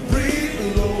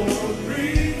 Breathe, Lord.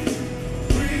 Breathe.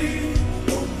 Breathe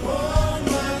upon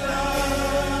my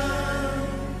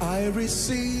life. I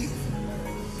receive.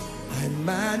 I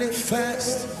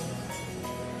manifest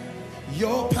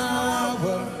your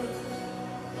power,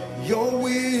 your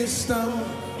wisdom,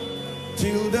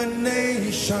 till the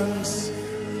nations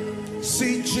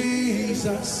See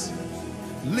Jesus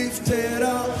lifted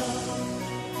up,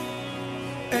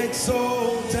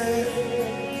 exalted.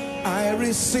 I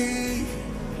receive,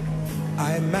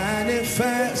 I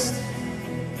manifest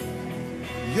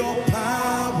your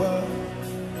power,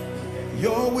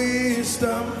 your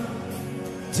wisdom,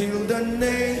 till the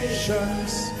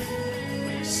nations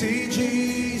see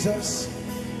Jesus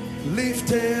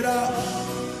lifted up,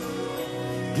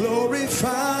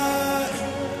 glorified.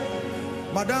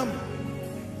 Madam,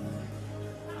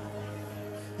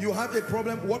 you have a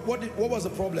problem. What was the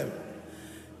problem?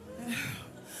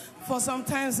 For some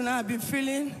times now, I've been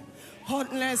feeling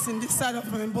hotness in this side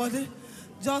of my body.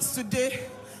 Just today,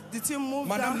 the thing moved.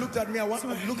 Madam, down. look at me.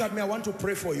 I want to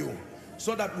pray for you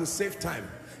so that we'll save time.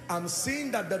 I'm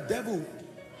seeing that the devil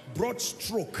brought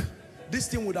stroke. This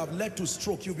thing would have led to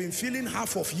stroke. You've been feeling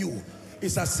half of you.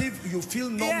 It's as if you feel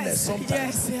numbness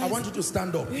sometimes. Yes. I want you to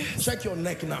stand up. Yes. Check your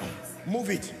neck now.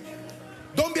 Move it.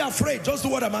 Don't be afraid. Just do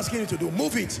what I'm asking you to do.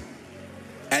 Move it.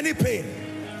 Any pain.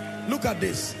 Look at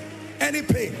this. Any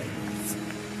pain.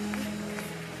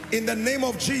 In the name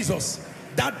of Jesus,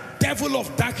 that devil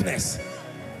of darkness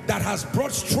that has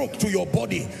brought stroke to your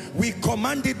body, we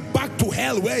command it back to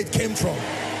hell where it came from.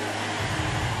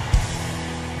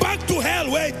 Back to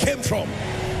hell where it came from.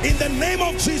 In the name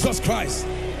of Jesus Christ.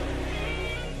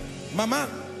 Mama,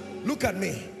 look at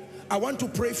me. I want to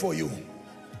pray for you.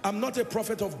 I'm not a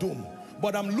prophet of doom,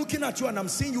 but I'm looking at you and I'm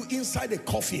seeing you inside a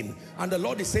coffin, and the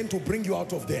Lord is saying to bring you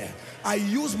out of there. I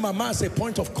use Mama as a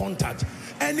point of contact.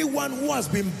 Anyone who has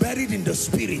been buried in the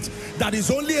spirit, that is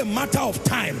only a matter of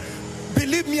time.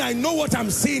 Believe me, I know what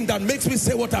I'm seeing that makes me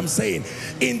say what I'm saying.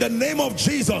 In the name of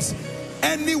Jesus,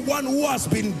 anyone who has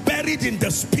been buried in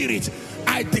the spirit,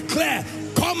 I declare,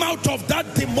 come out of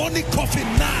that demonic coffin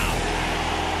now.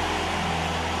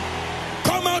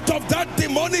 Come out of that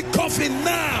demonic coffin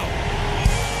now.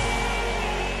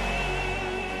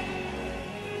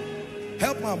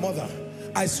 Help my mother.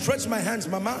 I stretch my hands,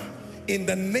 Mama. In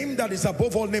the name that is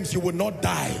above all names, you will not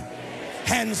die.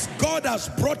 Hence, God has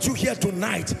brought you here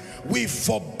tonight. We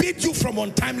forbid you from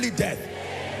untimely death.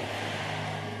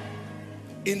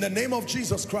 In the name of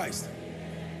Jesus Christ.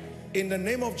 In the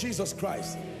name of Jesus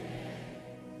Christ.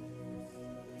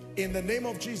 In the name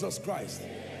of Jesus Christ.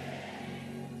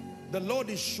 The Lord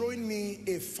is showing me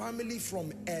a family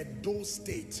from Edo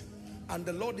State. And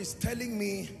the Lord is telling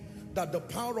me that the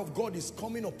power of God is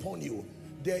coming upon you.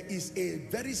 There is a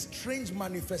very strange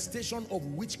manifestation of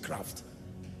witchcraft.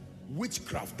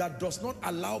 Witchcraft that does not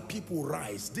allow people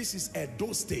rise. This is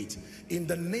Edo State. In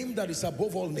the name that is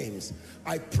above all names,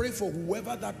 I pray for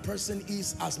whoever that person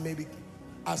is, as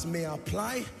may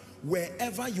apply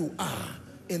wherever you are.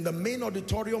 In the main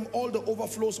auditorium, all the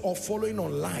overflows are following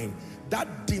online.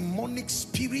 That demonic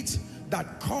spirit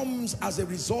that comes as a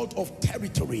result of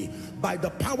territory, by the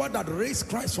power that raised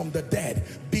Christ from the dead,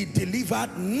 be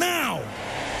delivered now.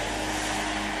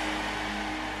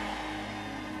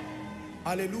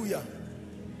 Hallelujah.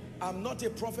 I'm not a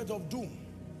prophet of doom,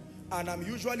 and I'm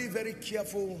usually very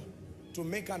careful to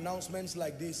make announcements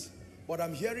like this, but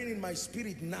I'm hearing in my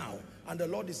spirit now, and the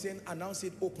Lord is saying, announce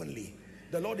it openly.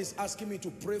 The Lord is asking me to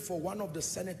pray for one of the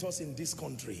senators in this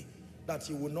country, that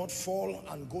he will not fall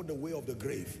and go the way of the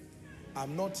grave.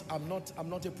 I'm not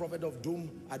a prophet of doom.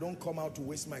 I don't come out to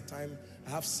waste my time.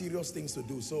 I have serious things to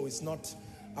do. So it's not,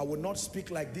 I would not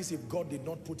speak like this if God did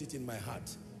not put it in my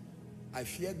heart. I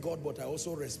fear God, but I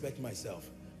also respect myself.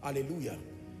 Hallelujah.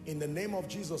 In the name of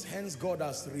Jesus, hence God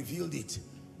has revealed it.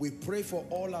 We pray for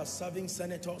all our serving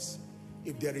senators.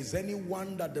 If there is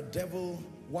anyone that the devil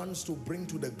wants to bring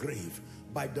to the grave,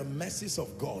 by the mercies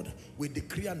of God, we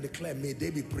decree and declare, may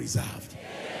they be preserved.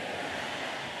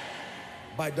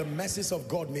 By the mercies of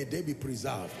God, may they be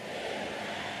preserved.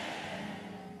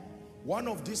 One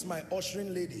of these, my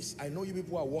ushering ladies, I know you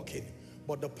people are walking,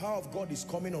 but the power of God is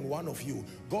coming on one of you.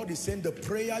 God is saying the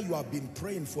prayer you have been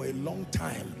praying for a long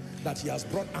time, that he has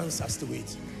brought answers to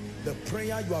it. The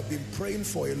prayer you have been praying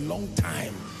for a long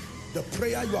time, the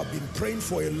prayer you have been praying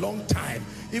for a long time,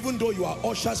 even though you are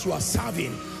ushers, you are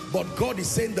serving, but God is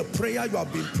saying the prayer you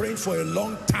have been praying for a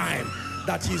long time,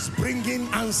 that he's bringing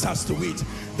answers to it.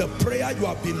 The prayer you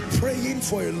have been praying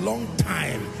for a long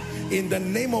time, in the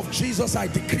name of Jesus, I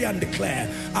decree and declare,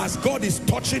 as God is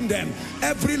touching them,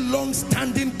 every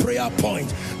long-standing prayer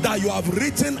point that you have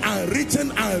written and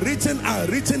written and written and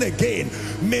written again,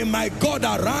 may my God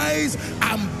arise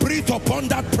and breathe upon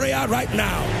that prayer right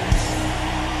now.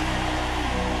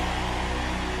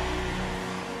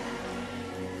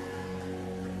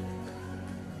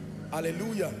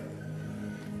 Hallelujah.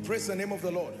 Praise the name of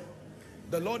the Lord.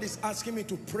 The Lord is asking me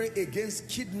to pray against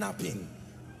kidnapping.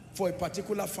 for a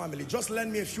particular family. Just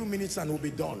lend me a few minutes and we'll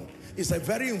be done. It's a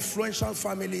very influential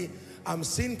family. I'm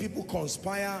seeing people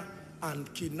conspire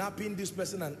and kidnapping this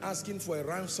person and asking for a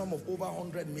ransom of over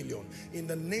 100 million in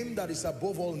the name that is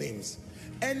above all names.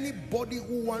 Anybody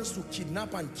who wants to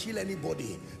kidnap and kill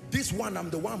anybody, this one,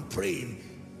 I'm the one praying,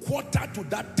 quarter to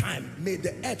that time, may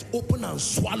the earth open and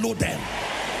swallow them.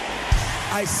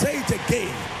 I say it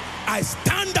again, I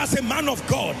stand as a man of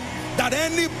God, that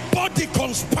anybody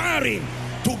conspiring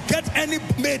to get any,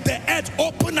 may the earth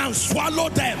open and swallow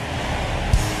them.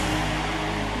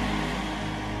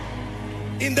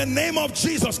 In the name of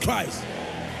Jesus Christ,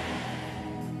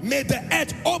 may the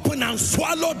earth open and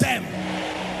swallow them.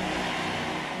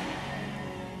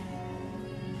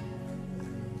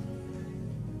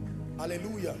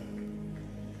 Hallelujah.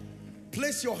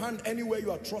 Place your hand anywhere you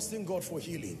are trusting God for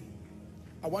healing.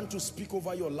 I want to speak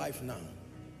over your life now.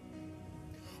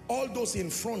 All those in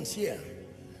front here,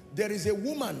 there is a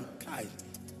woman.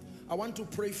 I want to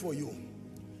pray for you.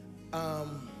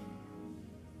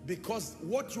 Because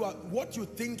what you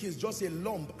think is just a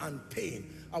lump and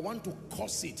pain, I want to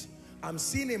curse it. I'm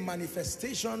seeing a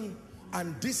manifestation,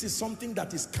 and this is something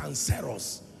that is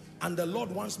cancerous, and the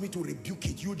Lord wants me to rebuke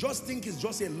it. You just think it's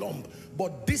just a lump,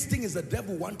 but this thing is the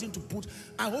devil wanting to put.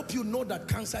 I hope you know that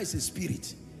cancer is a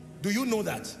spirit. Do you know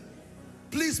that?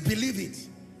 Please believe it.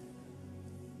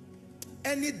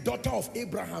 Any daughter of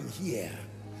Abraham here,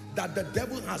 that the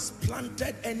devil has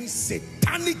planted any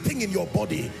satanic thing in your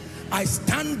body, I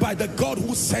stand by the God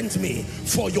who sent me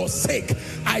for your sake.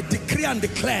 I decree and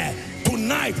declare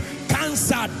tonight,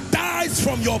 cancer dies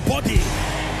from your body.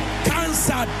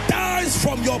 Cancer dies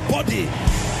from your body.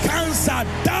 Cancer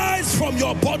dies from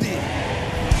your body.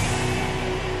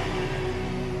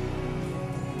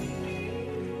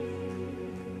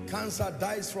 Cancer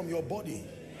dies from your body.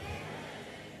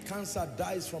 Cancer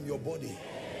dies from your body.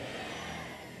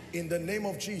 In the name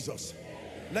of Jesus,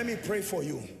 let me pray for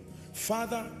you.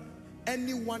 Father,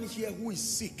 anyone here who is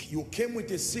sick, you came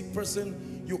with a sick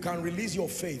person, you can release your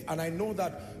faith. And I know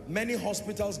that many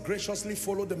hospitals graciously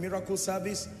follow the miracle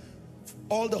service.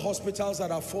 All the hospitals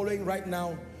that are following right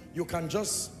now, you can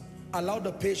just allow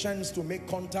the patients to make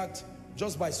contact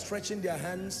just by stretching their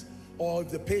hands, or if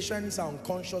the patients are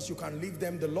unconscious, you can leave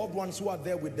them. The loved ones who are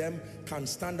there with them can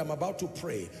stand. I'm about to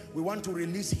pray. We want to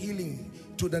release healing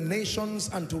to the nations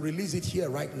and to release it here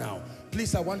right now.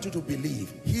 Please, I want you to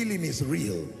believe healing is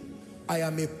real. I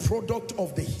am a product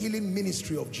of the healing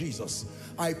ministry of Jesus.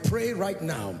 I pray right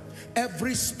now,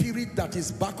 every spirit that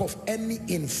is back of any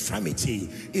infirmity,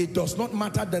 it does not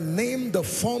matter the name, the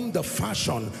form, the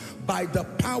fashion, by the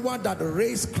power that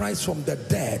raised Christ from the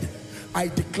dead, I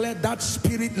declare that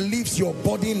spirit leaves your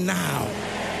body now.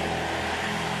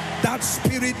 That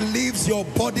spirit leaves your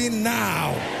body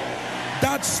now.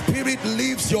 That spirit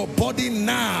leaves your body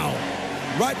now.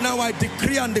 Right now I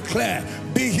decree and declare,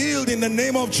 be healed in the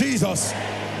name of Jesus.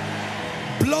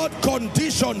 Blood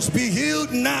conditions, be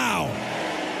healed now.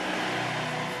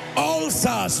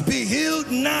 Ulcers, be healed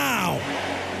now.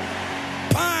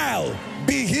 Bile,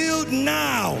 be healed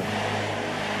now.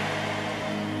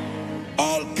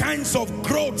 All kinds of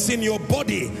growths in your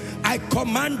body, I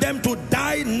command them to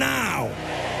die now.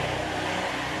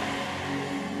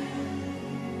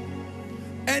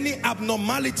 Any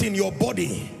abnormality in your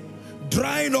body,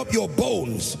 drying up your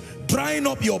bones, drying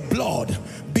up your blood,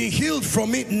 be healed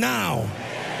from it now.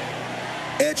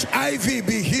 HIV,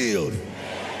 be healed.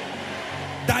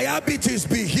 Diabetes,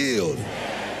 be healed.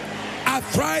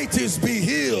 Arthritis, be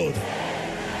healed.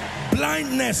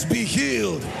 Blindness, be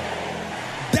healed.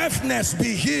 Deafness,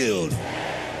 be healed.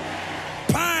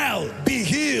 Bile, be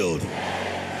healed.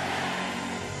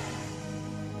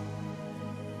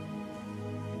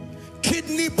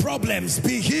 Kidney problems,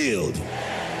 be healed.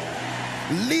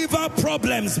 Liver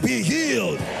problems, be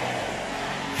healed.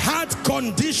 Heart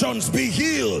conditions, be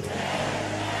healed.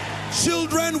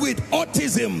 Children with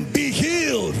autism, be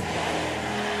healed.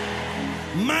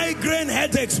 Migraine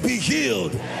headaches, be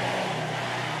healed.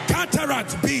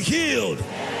 Cataract, be healed.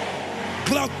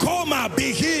 Glaucoma,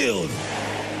 be healed.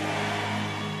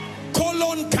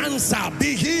 Colon cancer,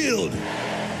 be healed.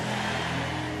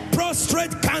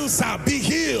 Prostate cancer, be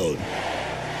healed.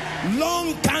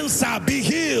 Lung cancer, be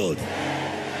healed.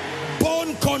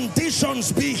 Bone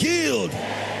conditions, be healed.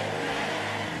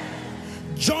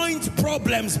 Joint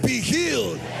problems, be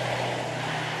healed.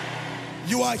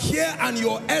 You are here and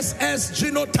your SS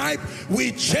genotype,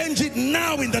 we change it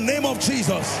now in the name of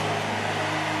Jesus.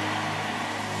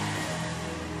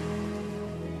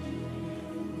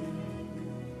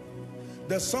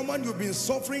 There's someone, you've been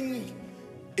suffering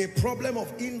a problem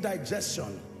of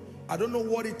indigestion. I don't know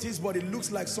what it is, but it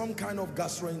looks like some kind of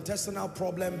gastrointestinal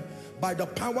problem. By the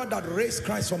power that raised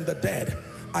Christ from the dead,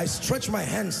 I stretch my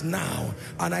hands now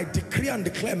and I decree and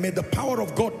declare, may the power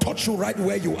of God touch you right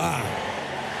where you are.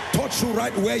 Touch you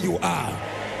right where you are.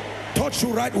 Touch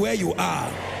you right where you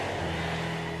are.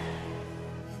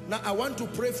 Now I want to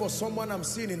pray for someone I'm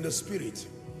seeing in the spirit.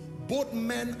 Both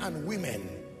men and women.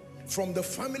 From the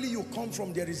family you come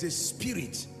from, there is a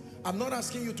spirit. I'm not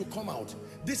asking you to come out.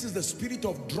 This is the spirit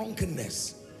of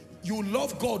drunkenness. You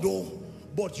love God, oh,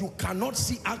 but you cannot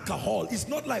see alcohol. It's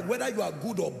not like whether you are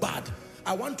good or bad.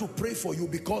 I want to pray for you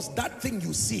because that thing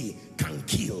you see can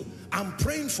kill. I'm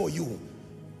praying for you.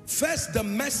 First, the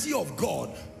mercy of God,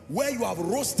 where you have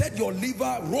roasted your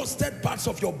liver, roasted parts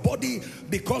of your body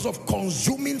because of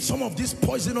consuming some of these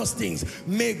poisonous things.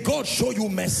 May God show you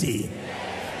mercy.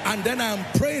 And then I am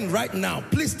praying right now.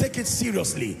 Please take it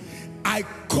seriously. I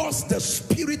curse the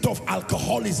spirit of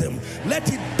alcoholism.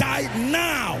 Let it die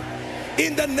now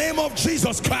in the name of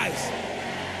Jesus Christ.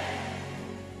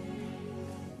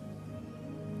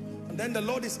 And then the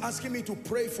Lord is asking me to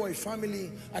pray for a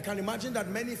family. I can imagine that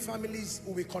many families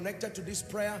will be connected to this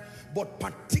prayer, but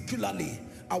particularly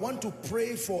I want to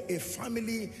pray for a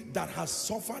family that has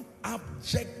suffered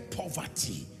abject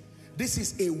poverty. This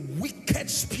is a wicked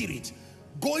spirit.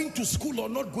 Going to school or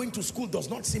not going to school does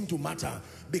not seem to matter,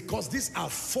 because these are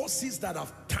forces that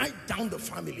have tied down the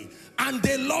family and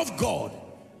they love God.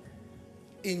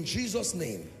 In Jesus'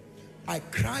 name, I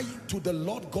cry to the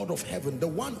Lord God of heaven, the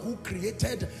one who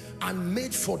created and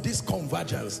made for this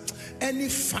convergence. Any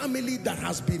family that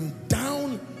has been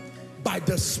down by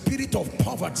the spirit of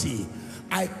poverty,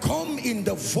 I come in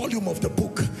the volume of the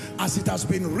book as it has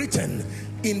been written,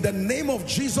 in the name of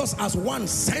Jesus, as one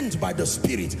sent by the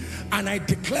Spirit, and I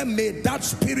declare, may that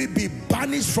spirit be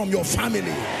banished from your family.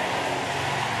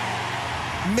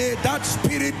 May that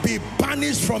spirit be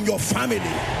banished from your family.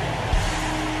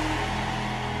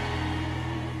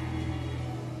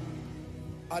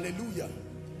 Hallelujah.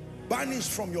 Banished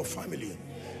from your family.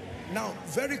 Now,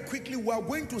 very quickly, we are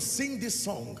going to sing this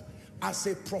song as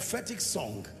a prophetic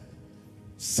song.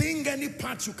 Sing any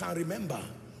part you can remember.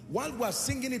 While we are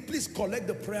singing it, please collect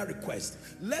the prayer request.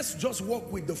 Let's just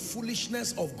walk with the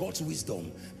foolishness of God's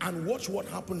wisdom and watch what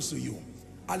happens to you.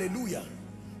 Hallelujah.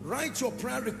 Write your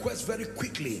prayer request very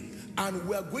quickly, and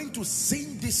we are going to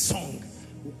sing this song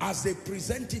as they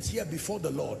present it here before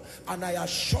the Lord. And I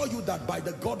assure you that by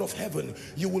the God of heaven,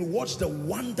 you will watch the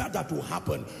wonder that will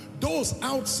happen. Those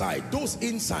outside, those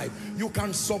inside, you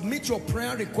can submit your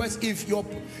prayer request. If your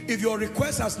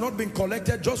request has not been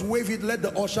collected, just wave it, let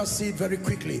the usher see it very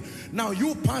quickly. Now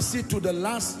you pass it to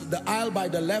the aisle by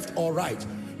the left or right.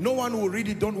 No one will read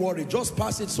it, don't worry. Just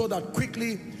pass it so that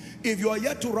quickly, if you are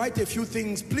yet to write a few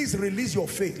things, please release your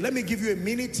faith. Let me give you a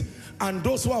minute, and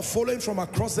those who are following from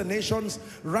across the nations,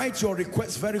 write your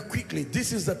requests very quickly.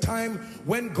 This is the time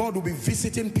when God will be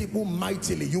visiting people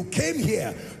mightily. You came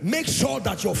here, make sure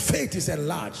that your faith is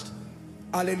enlarged.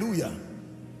 Hallelujah.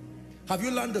 Have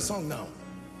you learned the song now?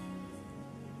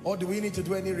 Or do we need to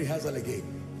do any rehearsal again?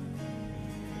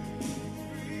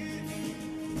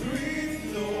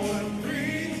 Breathe, Lord,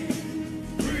 breathe,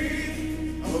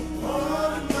 breathe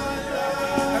upon my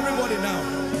life. Everybody now.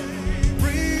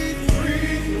 Breathe,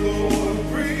 breathe, Lord,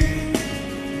 breathe,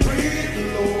 breathe,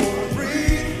 Lord,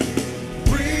 breathe,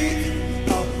 breathe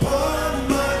upon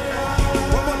my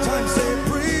life. One more time, say,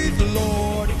 breathe,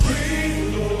 Lord, breathe,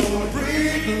 Lord,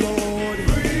 breathe, Lord,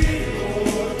 breathe,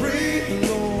 Lord, breathe,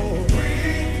 Lord,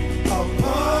 breathe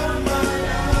upon my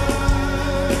life.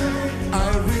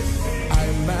 I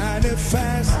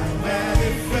manifest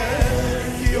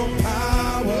your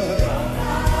power,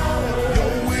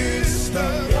 your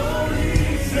wisdom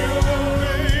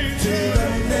to the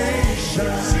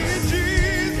nations.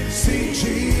 See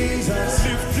Jesus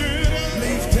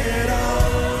lifted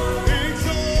up,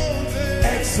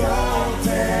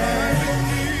 exalted.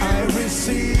 I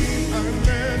receive,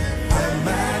 I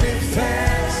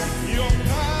manifest your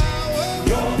power,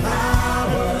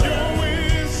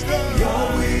 your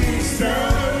wisdom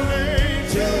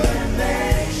to the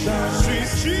nations.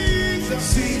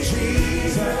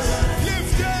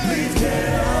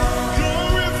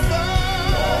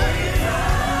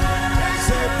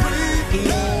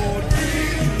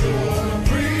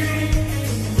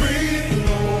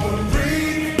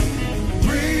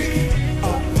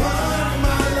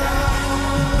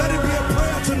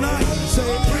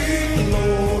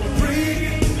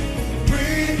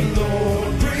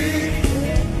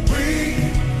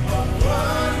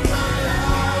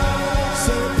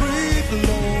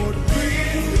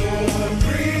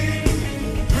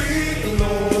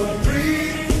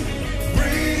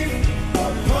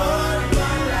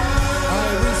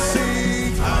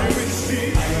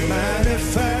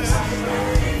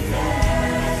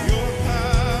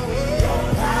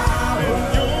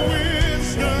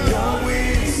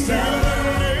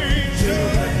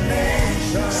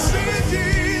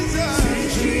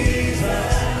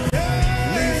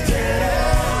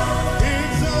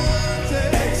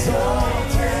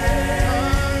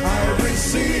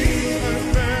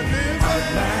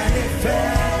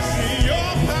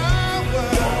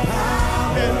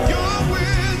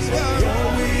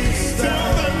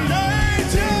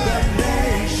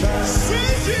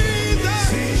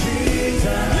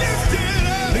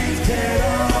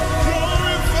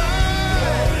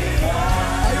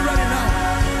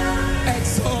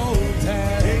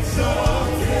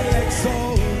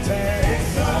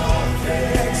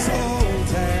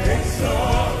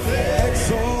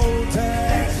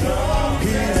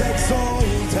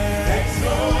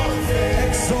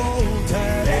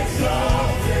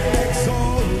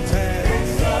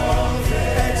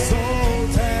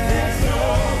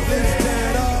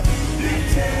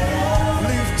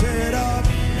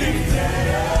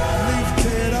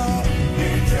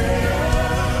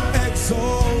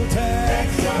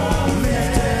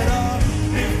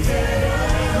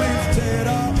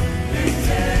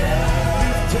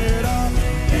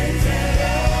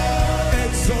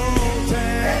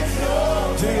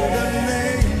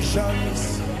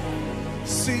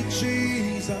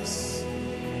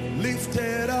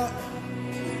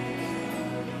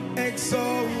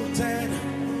 exalted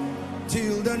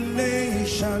till the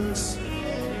nations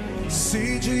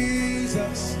see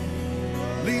Jesus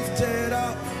lifted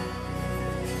up.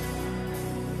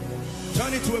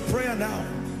 Turn it to a prayer now.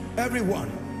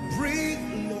 Everyone, breathe,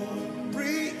 Lord,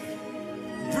 breathe.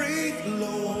 Breathe,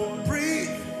 Lord, breathe.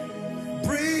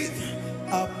 Breathe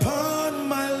upon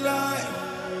my life.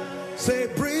 Say,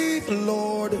 breathe,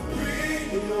 Lord.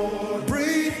 Breathe, Lord.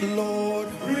 Breathe, Lord.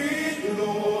 Breathe,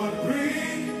 Lord.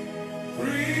 Breathe.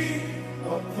 Breathe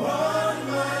upon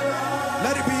my life.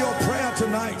 Let it be your prayer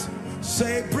tonight.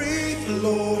 Say, breathe,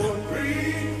 Lord.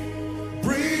 Breathe.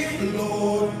 Breathe,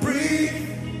 Lord. Breathe.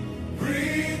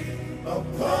 Breathe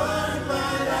upon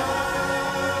my life.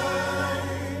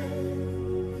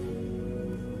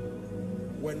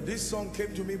 When this song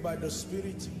came to me by the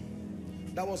Spirit,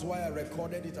 that was why I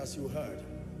recorded it as you heard.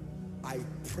 I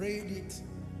prayed it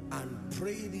and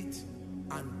prayed it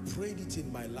and prayed it in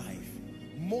my life.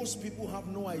 Most people have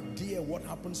no idea what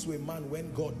happens to a man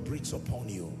when God breathes upon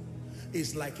you.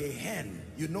 It's like a hen.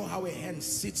 You know how a hen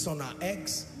sits on her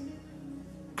eggs,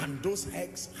 and those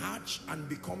eggs hatch and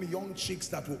become young chicks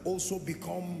that will also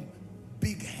become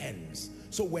big hens.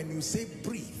 So when you say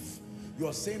breathe, you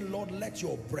are saying, Lord, let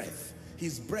your breath.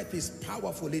 His breath is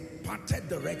powerful. It parted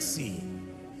the Red Sea.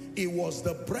 It was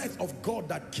the breath of God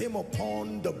that came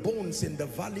upon the bones in the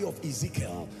valley of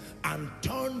Ezekiel and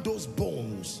turned those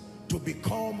bones to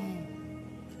become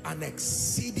an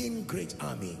exceeding great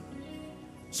army.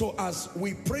 So as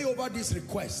we pray over these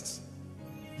requests,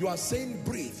 you are saying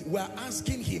breathe. We are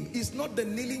asking him. It's not the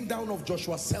kneeling down of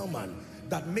Joshua Selman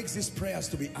that makes these prayers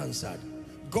to be answered.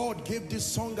 God gave this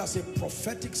song as a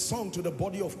prophetic song to the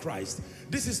body of Christ.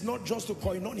 This is not just to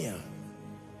koinonia.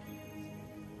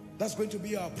 That's going to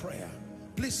be our prayer.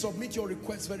 Please submit your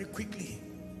requests very quickly.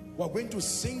 We're going to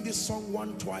sing this song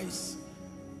once,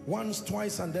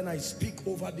 twice, and then I speak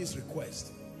over this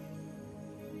request.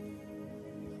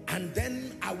 And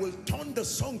then I will turn the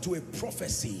song to a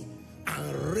prophecy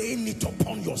and rain it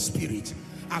upon your spirit.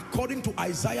 According to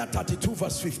Isaiah 32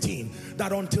 verse 15,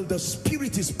 that until the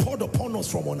Spirit is poured upon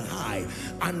us from on high,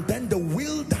 and then the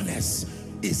wilderness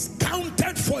is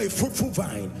counted for a fruitful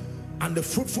vine, and the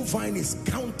fruitful vine is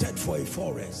counted for a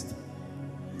forest.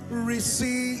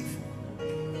 Receive,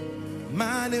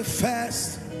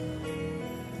 manifest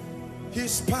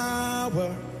his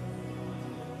power,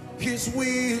 his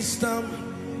wisdom.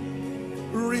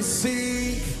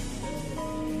 Receive,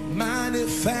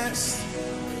 manifest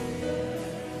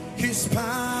his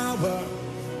power,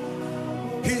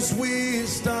 his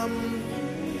wisdom.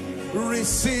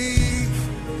 Receive,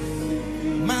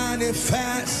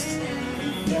 manifest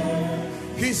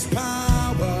his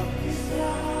power,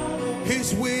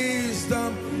 his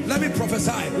wisdom. Let me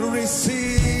prophesy.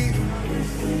 Receive,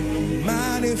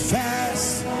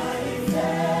 manifest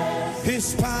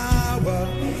his power,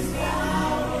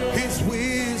 his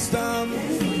wisdom,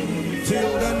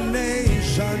 till the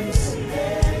nations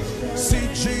see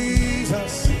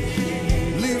Jesus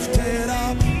lifted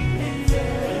up,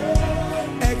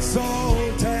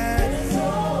 exalted.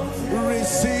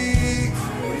 Receive,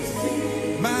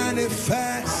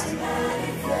 manifest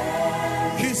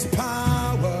his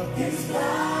power,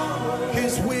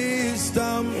 his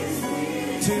wisdom,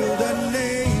 till the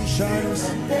nations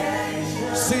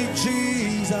see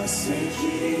Jesus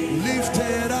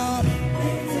lifted up,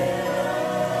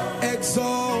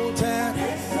 exalted.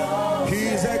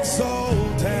 He's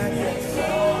exalted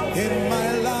in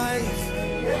my life.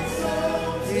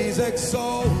 He's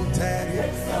exalted,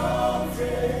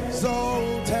 exalted.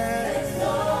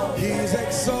 He's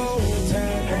exalted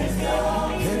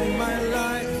in my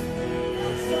life.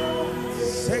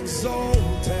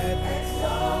 Exalted,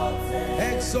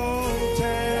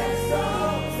 exalted.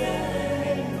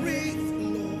 Breathe,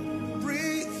 Lord,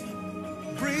 breathe.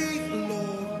 Breathe,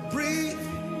 Lord, breathe.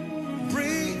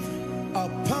 Breathe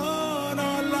upon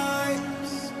our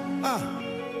lives.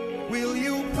 Will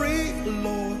you breathe,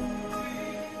 Lord?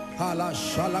 Hala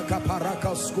shalaka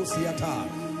parakas kusiata.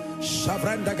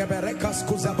 Shavranda geberekas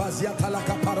kuzabaziata la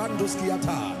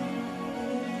kaparanduskiata.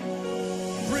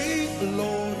 Breathe,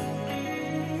 Lord.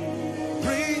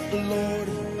 Breathe, Lord.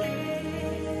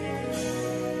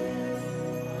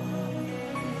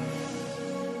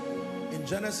 In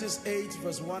Genesis 8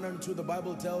 verse 1 and 2, the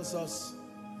Bible tells us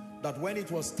that when it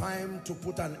was time to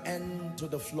put an end to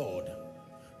the flood,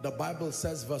 the Bible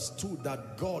says, verse 2,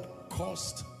 that God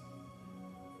caused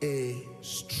a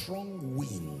strong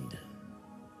wind.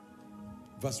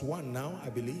 Verse 1 now, I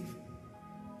believe,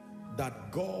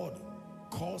 that God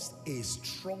caused a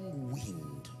strong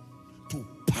wind to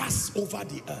pass over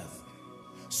the earth.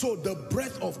 So the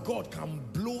breath of God can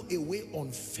blow away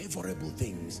unfavorable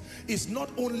things. It's not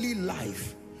only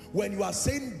life. When you are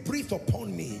saying breathe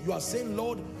upon me, you are saying,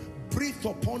 Lord, breathe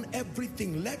upon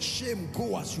everything. Let shame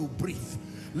go as you breathe.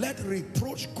 Let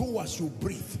reproach go as you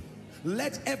breathe.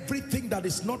 Let everything that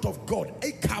is not of God,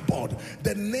 a cupboard,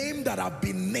 the name that have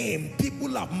been named, people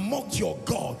have mocked your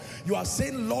God. You are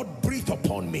saying, Lord, breathe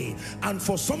upon me. And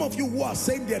for some of you who are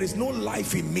saying there is no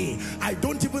life in me, I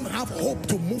don't even have hope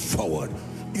to move forward,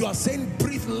 you are saying,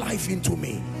 breathe life into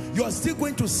me. You are still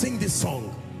going to sing this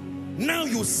song. Now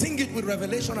you sing it with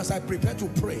revelation as I prepare to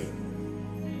pray.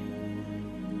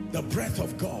 The breath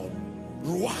of God,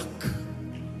 Ruach,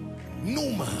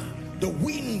 Numa, the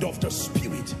wind of the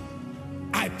Spirit.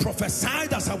 I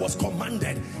prophesied as I was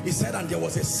commanded. He said, and there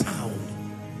was a sound.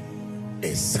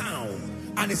 A sound.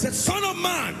 And he said, Son of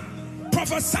man,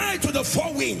 prophesy to the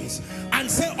four winds and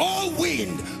say, all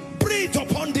wind, breathe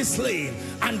upon this land.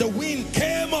 And the wind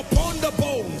came upon the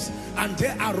bones, and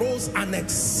there arose an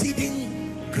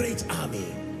exceeding great army.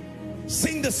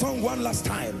 Sing the song one last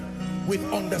time with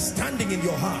understanding in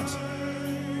your heart.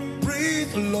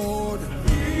 Breathe, Lord.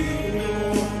 Breathe,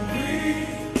 Lord.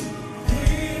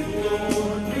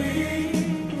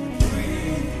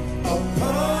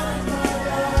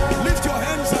 Lift your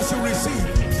hands as you receive.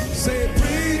 Say,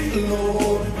 breathe,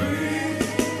 Lord. Breathe,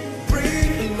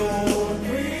 breathe, Lord.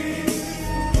 Breathe,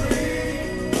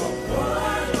 breathe upon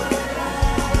my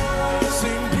life.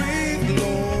 Sing, breathe,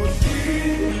 Lord.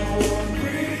 Breathe, Lord.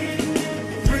 Breathe,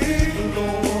 breathe,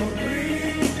 Lord.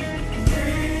 Breathe,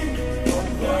 breathe upon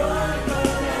my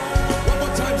life. One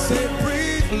more time, say,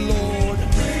 breathe, Lord.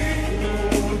 Breathe,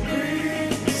 Lord.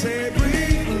 Breathe. Say,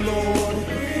 breathe, Lord.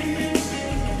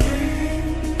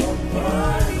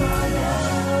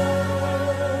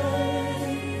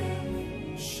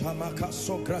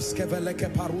 Sokraskeveleke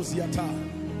paruziata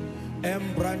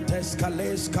embrantes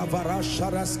kales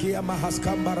kavarasharaskia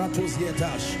mahaskambaratus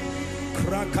yetash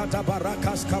krakata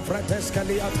barakas kavretes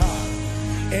kaliata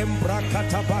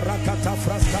embrakata barakata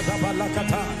fraskata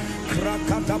balakata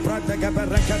krakata brandega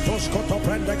bereketos koto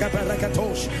brandega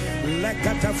bereketos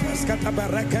lekata fraskata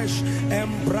berekesh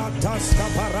embratas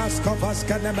kaparaska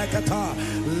vaskenemekata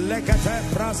lekate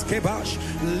praskebash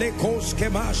lekos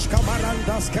kemash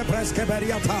kamarandas kepreske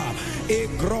beriata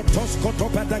igrotos koto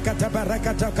bedekate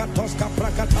berekata katoska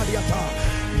prakataliata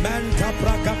menta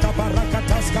prakata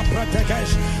barakatas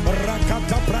kapratekesh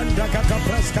rakata brandega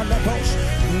preska letos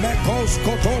lekos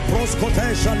koto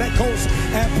proskotesh lekos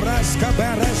epreska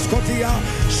bereskotia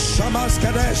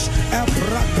shamaskedesh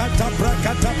eprakata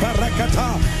brakata berekata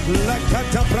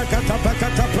lekata brakata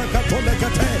bekata brakato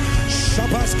lekate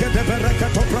shabaske de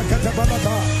berekato brakata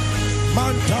balata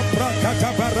manta brakata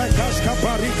berekas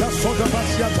kabarika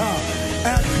sodabasiata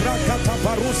ekrakata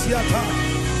barusiata.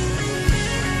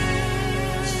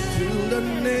 Till the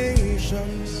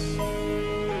nations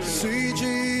see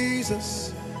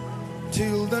Jesus,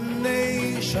 till the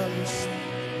nations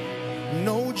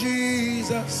know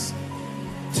Jesus,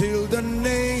 till the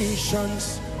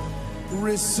nations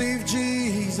receive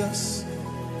Jesus,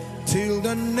 till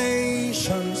the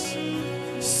nations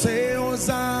say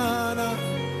Hosanna,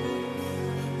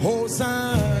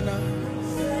 Hosanna,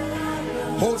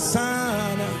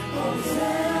 Hosanna,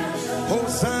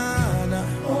 Hosanna,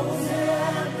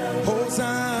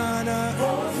 Hosanna,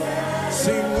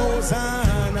 sing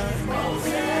Hosanna,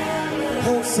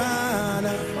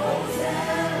 Hosanna,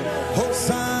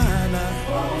 Hosanna,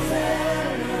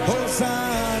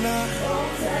 Hosanna,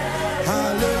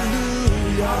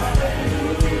 hallelujah,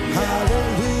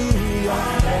 hallelujah,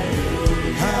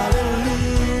 hallelujah,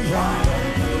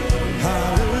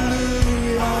 hallelujah,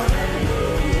 hallelujah,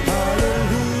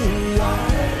 hallelujah,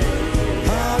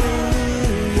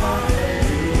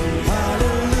 hallelujah,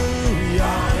 hallelujah,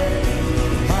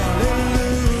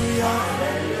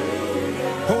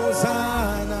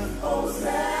 Hosanna,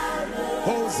 Hosanna,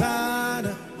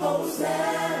 Hosanna,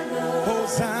 Hosanna,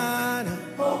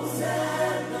 Hosanna,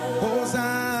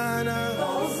 Hosanna,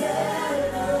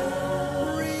 Hosanna.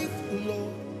 Breathe,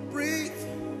 Lord, breathe,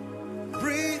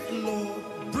 breathe, Lord,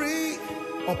 breathe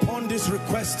upon this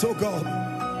request, oh God.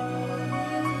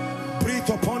 Breathe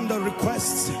upon the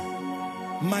requests,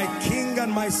 my King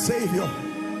and my Savior,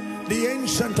 the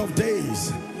Ancient of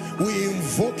Days. We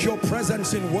invoke your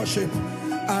presence in worship.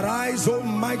 Arise,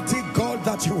 Almighty God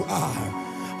that you are,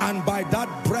 and by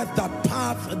that breath that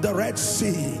parted the Red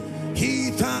Sea,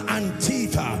 hither and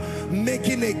thither,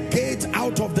 making a gate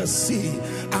out of the sea.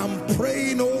 I'm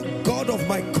praying, oh God, God of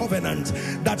my covenant,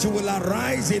 that you will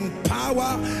arise in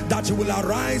power, that you will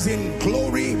arise in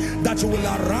glory, that you will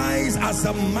arise as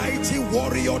the mighty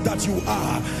warrior that you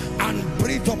are, and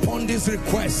breathe upon this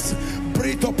request.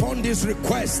 Breathe upon this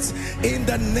request in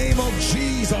the name of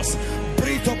Jesus.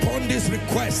 Breathe upon this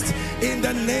request in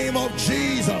the name of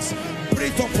Jesus.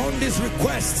 Breathe upon this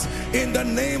request in the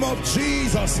name of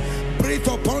Jesus. Breathe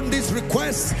upon this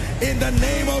request in the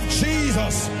name of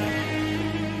Jesus.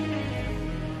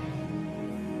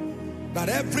 That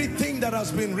everything that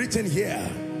has been written here,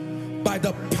 by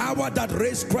the power that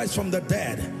raised Christ from the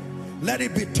dead, let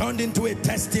it be turned into a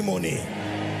testimony.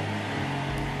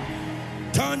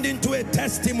 Turned into a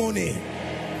testimony.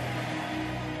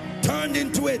 Turned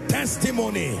into a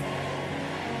testimony.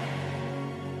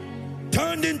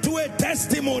 Turned into a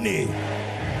testimony.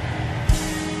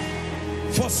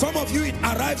 For some of you it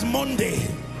arrives Monday,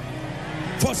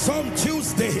 for some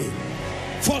Tuesday,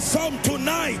 for some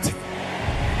tonight.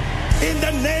 In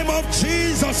the name of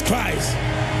Jesus Christ,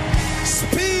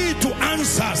 speed to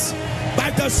answers by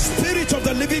the Spirit of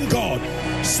the living God.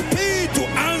 Speed to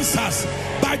answers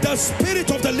by the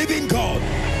Spirit of the living God.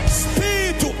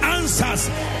 Speed to answers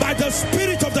by the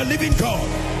Spirit of the living God.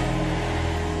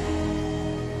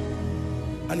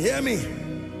 And hear me,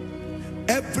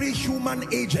 every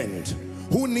human agent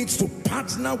who needs to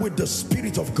partner with the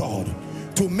Spirit of God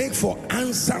to make for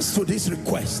answers to this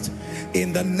request,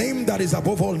 in the name that is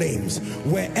above all names,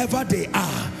 wherever they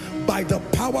are, by the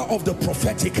power of the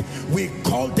prophetic, we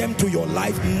call them to your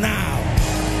life now.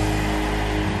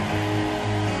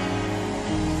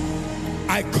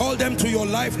 I call them to your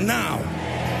life now.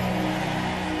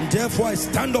 Therefore I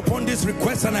stand upon this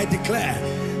request and I declare,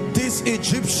 these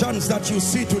Egyptians that you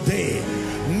see today,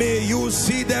 may you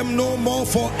see them no more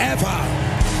forever.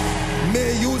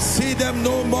 May you see them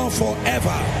no more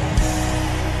forever.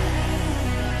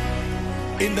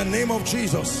 In the name of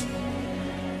Jesus.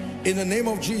 In the name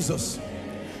of Jesus.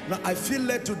 Now I feel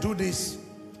led to do this.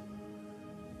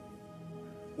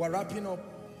 We're wrapping up.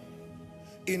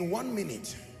 In 1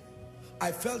 minute,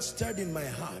 I felt stirred in my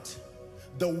heart.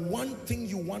 The one thing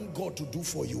you want God to do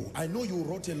for you. I know you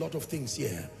wrote a lot of things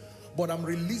here, but I'm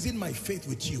releasing my faith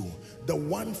with you. The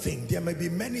one thing, there may be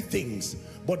many things,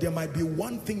 but there might be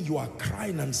one thing you are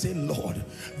crying and saying, Lord,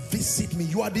 visit me.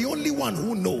 You are the only one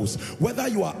who knows. Whether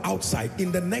you are outside,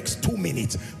 in the next 2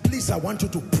 minutes, please, I want you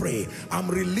to pray. I'm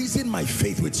releasing my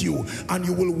faith with you, and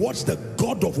you will watch the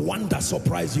God of wonder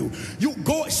surprise you. You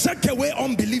go, shake away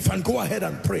unbelief and go ahead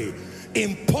and pray.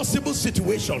 Impossible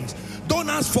situations, don't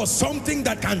ask for something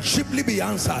that can cheaply be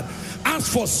answered.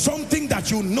 Ask for something that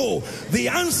you know the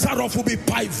answer of will be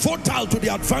pivotal to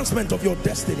the advancement of your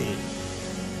destiny.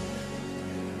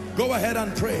 Go ahead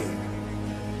and pray.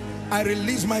 I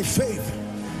release my faith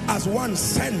as one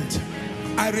sent.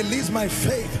 I release my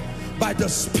faith by the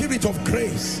Spirit of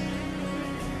grace.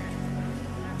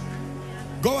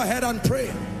 Go ahead and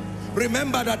pray.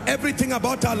 Remember that everything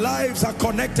about our lives are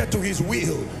connected to His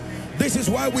will. This is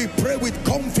why we pray with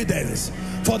confidence.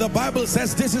 For the Bible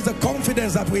says this is the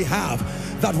confidence that we have,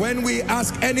 that when we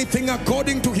ask anything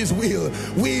according to His will,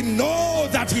 we know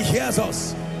that He hears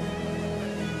us.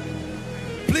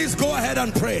 Please go ahead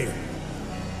and pray.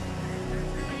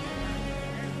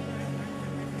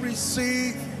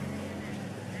 Receive,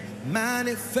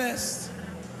 manifest,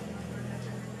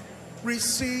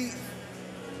 receive,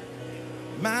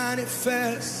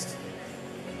 manifest,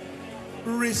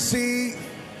 receive,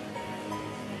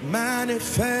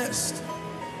 manifest,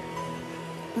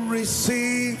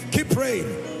 receive. Keep praying.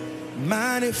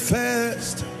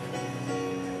 Manifest,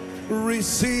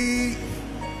 receive,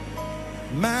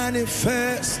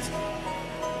 manifest,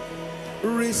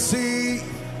 receive,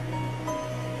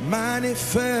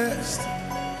 manifest.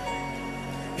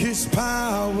 His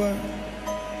power,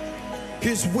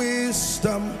 His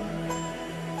wisdom,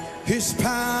 His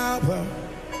power,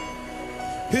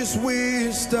 His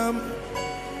wisdom,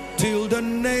 till the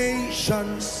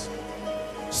nations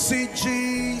see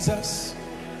Jesus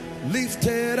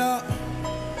lifted up,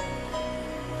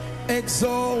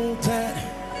 exalted,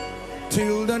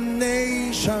 till the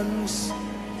nations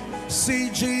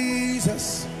see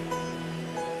Jesus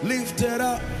lifted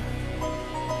up,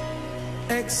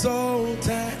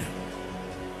 exalted.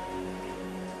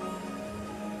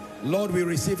 Lord, we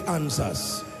receive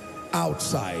answers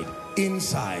outside,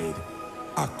 inside,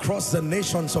 across the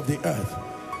nations of the earth.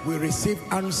 We receive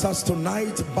answers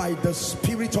tonight by the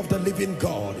Spirit of the living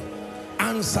God.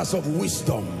 Answers of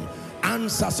wisdom,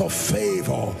 answers of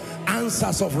favor,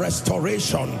 answers of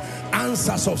restoration,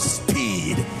 answers of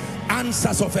speed,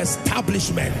 answers of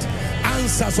establishment,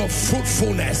 answers of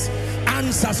fruitfulness,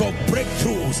 answers of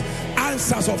breakthroughs,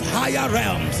 answers of higher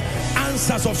realms,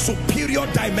 answers of superior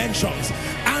dimensions,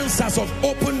 answers of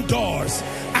open doors,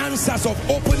 answers of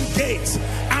open gates,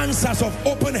 answers of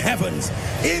open heavens,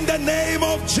 in the name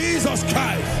of Jesus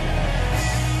Christ.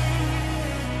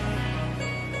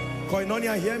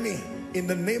 Koinonia, hear me. In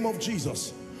the name of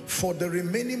Jesus, for the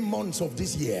remaining months of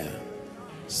this year,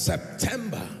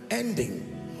 September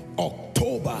ending,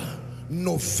 October,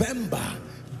 November,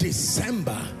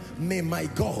 December, may my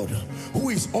God, who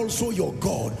is also your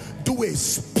God, do a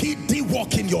speedy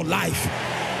walk in your life.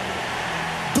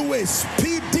 Do a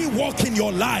speedy walk in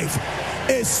your life,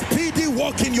 a speedy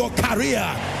walk in your career,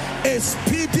 a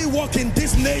speedy walk in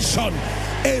this nation,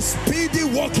 a speedy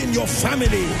walk in your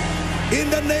family, in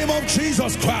the name of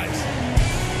Jesus Christ.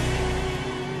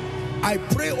 I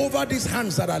pray over these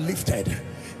hands that are lifted.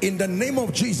 In the name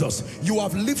of Jesus, you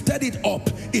have lifted it up,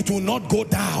 it will not go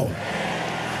down.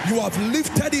 You have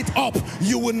lifted it up,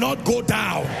 you will not go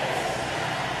down.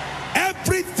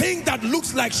 Everything that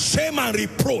looks like shame and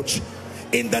reproach,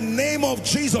 in the name of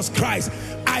Jesus Christ,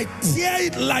 I tear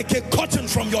it like a curtain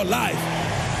from your life.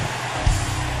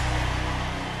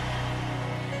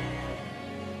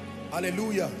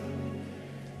 Hallelujah.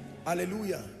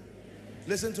 Hallelujah.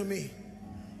 Listen to me.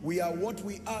 We are what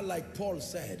we are, like Paul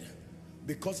said,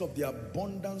 because of the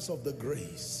abundance of the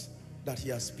grace that he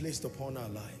has placed upon our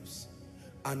lives.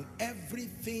 And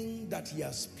everything that he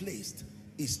has placed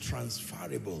is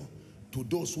transferable to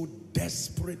those who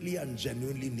desperately and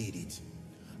genuinely need it.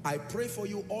 I pray for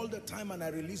you all the time and I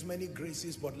release many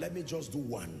graces, but let me just do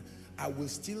one. I will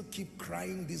still keep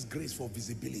crying this grace for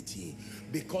visibility,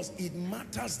 because it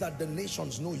matters that the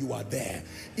nations know you are there.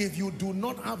 If you do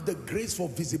not have the grace for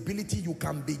visibility, you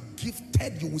can be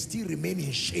gifted, you will still remain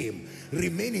in shame,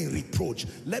 remain in reproach.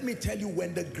 Let me tell you,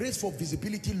 when the grace for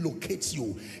visibility locates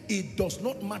you, it does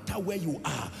not matter where you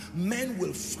are. Men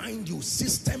will find you,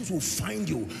 systems will find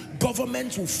you,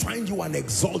 governments will find you and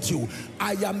exalt you.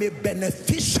 I am a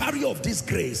beneficiary of this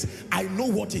grace. I know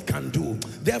what it can do.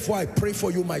 Therefore, I pray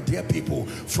for you, my dear people,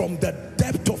 from the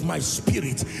depth of my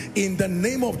spirit, in the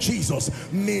name of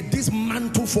Jesus, may this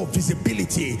mantle for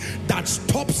visibility that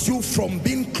stops you from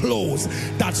being closed,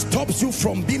 that stops you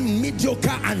from being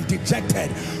mediocre and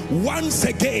dejected, once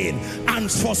again,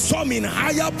 and for some in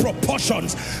higher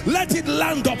proportions, let it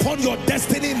land upon your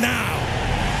destiny now.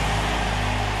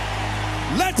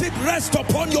 Let it rest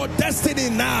upon your destiny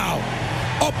now,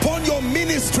 upon your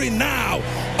ministry now,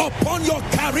 upon your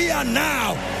career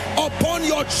now, upon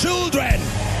your children,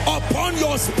 upon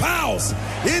your spouse,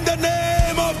 in the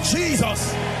name of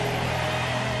Jesus.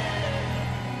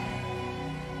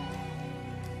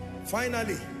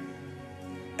 Finally,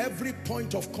 every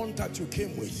point of contact you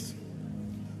came with,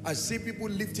 I see people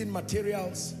lifting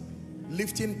materials,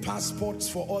 lifting passports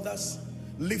for others,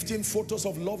 lifting photos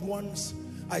of loved ones.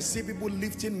 I see people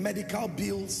lifting medical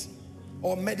bills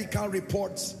or medical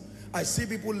reports. I see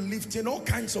people lifting all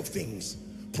kinds of things,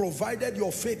 provided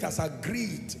your faith has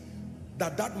agreed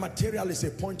that that material is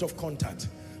a point of contact.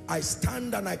 I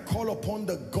stand and I call upon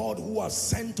the God who has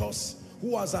sent us,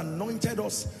 who has anointed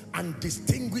us and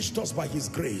distinguished us by his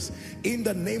grace. In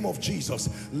the name of Jesus,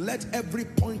 let every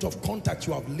point of contact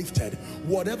you have lifted,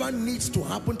 whatever needs to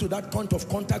happen to that point of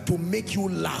contact to make you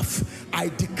laugh, I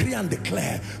decree and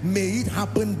declare, may it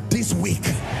happen this week.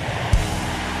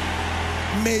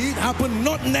 May it happen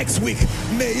not next week.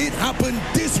 May it happen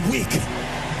this week.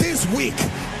 This week.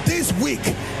 This week.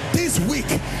 This week.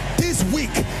 This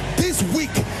week. This week.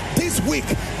 This week.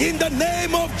 In the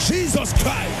name of Jesus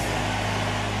Christ.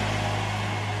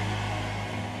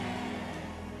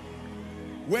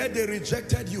 Where they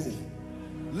rejected you,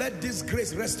 let this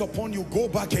grace rest upon you. Go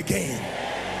back again.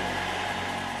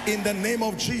 In the name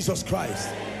of Jesus Christ.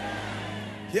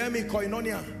 Hear me,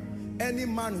 Koinonia. Any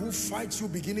man who fights you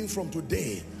beginning from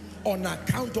today on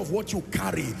account of what you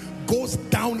carry goes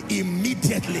down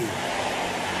immediately.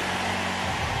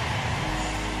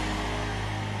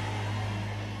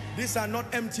 These are not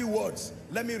empty words.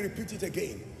 Let me repeat it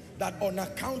again. That on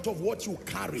account of what you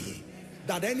carry,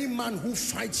 that any man who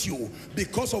fights you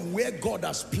because of where God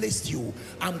has placed you,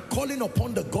 I'm calling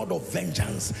upon the God of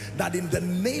vengeance, that in the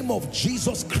name of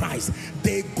Jesus Christ,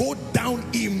 they go down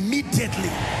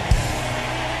immediately.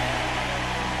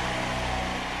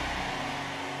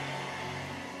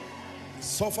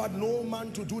 Suffered no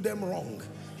man to do them wrong.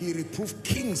 He reproved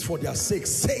kings for their sake,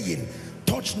 saying,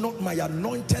 touch not my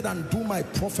anointed and do my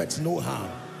prophets no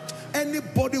harm.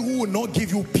 Anybody who will not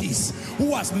give you peace,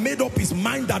 who has made up his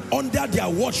mind that under their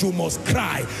watch you must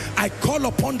cry, I call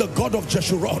upon the God of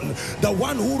Jeshurun, the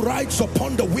one who rides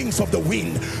upon the wings of the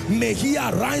wind. May he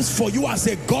arise for you as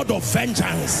a God of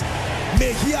vengeance.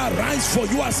 may he arise for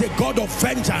you as a God of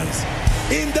vengeance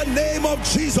in the name of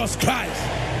Jesus Christ.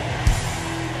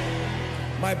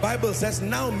 My Bible says,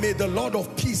 now may the Lord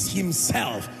of peace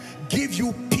himself give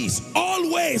you peace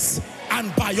always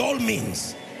and by all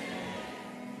means,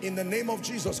 in the name of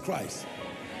Jesus Christ.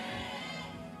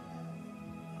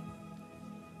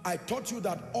 I taught you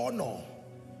that honor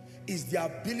is the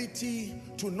ability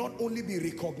to not only be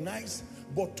recognized,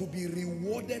 but to be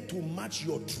rewarded to match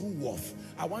your true worth.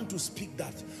 I want to speak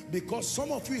that, because some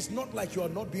of you, it's not like you are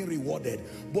not being rewarded,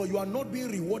 but you are not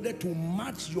being rewarded to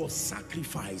match your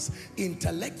sacrifice,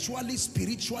 intellectually,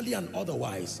 spiritually, and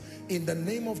otherwise. In the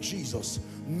name of Jesus,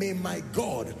 may my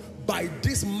God, by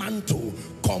this mantle,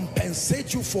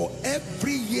 compensate you for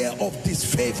every year of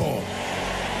disfavor.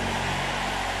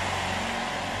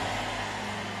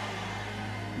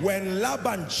 When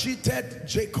Laban cheated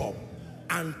Jacob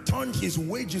and turned his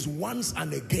wages once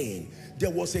and again, there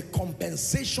was a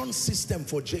compensation system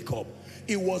for Jacob.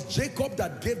 It was Jacob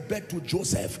that gave birth to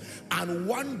Joseph, and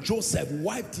one Joseph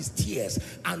wiped his tears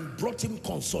and brought him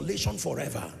consolation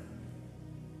forever.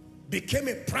 Became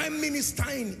a prime minister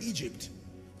in Egypt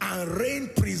and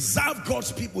reigned, preserved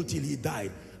God's people till he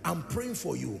died. I'm praying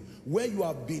for you, where you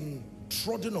have been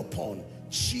trodden upon,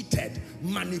 cheated,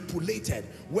 manipulated,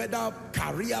 whether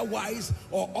career-wise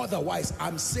or otherwise.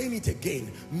 I'm saying it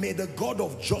again. May the God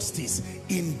of justice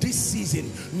in this season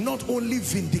not only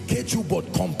vindicate you, but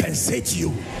compensate you.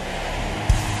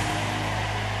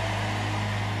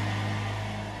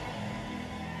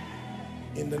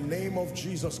 In the name of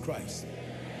Jesus Christ.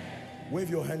 Wave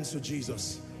your hands to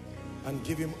Jesus and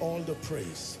give him all the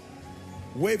praise.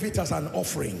 Wave it as an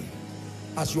offering.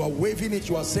 As you are waving it,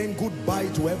 you are saying goodbye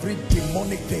to every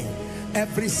demonic thing,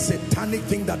 every satanic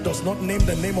thing that does not name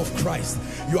the name of Christ.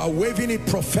 You are waving it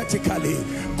prophetically.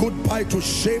 Goodbye to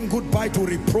shame, goodbye to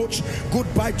reproach,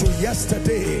 goodbye to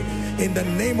yesterday, in the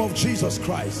name of Jesus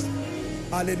Christ.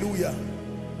 Hallelujah.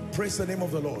 Praise the name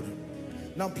of the Lord.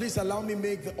 Now please allow me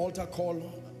make the altar call.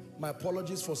 My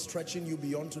apologies for stretching you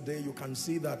beyond today. You can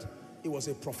see that it was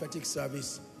a prophetic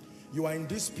service. You are in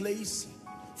this place.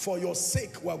 For your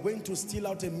sake, we're going to steal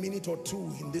out a minute or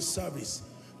two in this service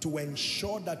to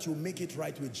ensure that you make it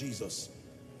right with Jesus.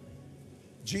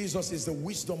 Jesus is the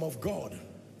wisdom of God.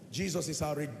 Jesus is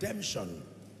our redemption.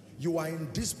 You are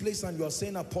in this place and you are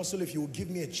saying, Apostle, if you will give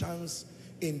me a chance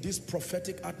in this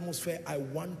prophetic atmosphere, I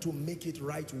want to make it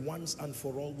right once and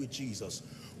for all with Jesus.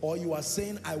 Or you are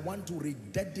saying, I want to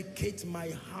rededicate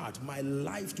my heart, my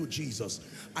life to Jesus.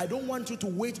 I don't want you to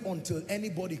wait until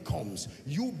anybody comes.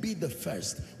 You be the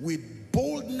first. With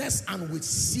boldness and with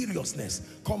seriousness,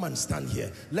 come and stand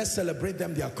here. Let's celebrate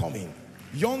them. They are coming.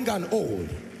 Young and old,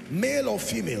 male or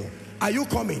female. Are you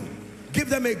coming? Give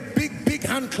them a big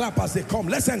hand clap as they come.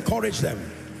 Let's encourage them.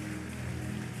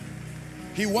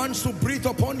 He wants to breathe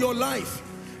upon your life.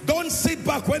 Don't sit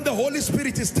back when the Holy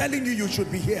Spirit is telling you you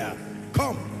should be here.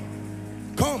 Come,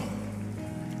 come,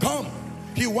 come.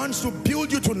 He wants to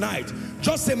build you tonight.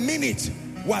 Just a minute.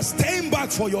 We're staying back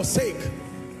for your sake.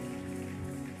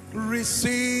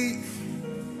 Receive,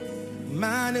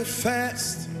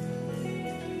 manifest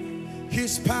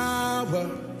His power,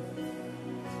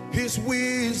 His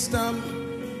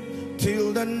wisdom,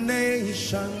 till the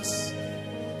nations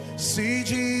see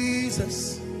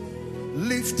Jesus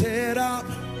lifted up,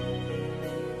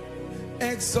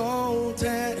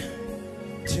 exalted,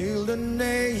 till the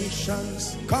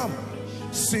nations come.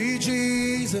 See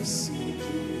Jesus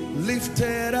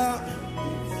lifted up,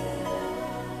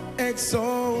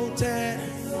 exalted.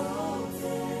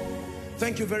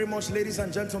 Thank you very much, ladies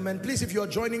and gentlemen. Please, if you're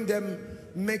joining them,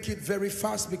 make it very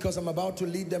fast, because I'm about to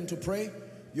lead them to pray.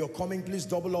 You're coming, please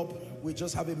double up. We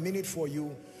just have a minute for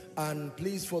you. And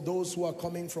please, for those who are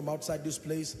coming from outside this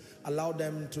place, allow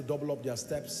them to double up their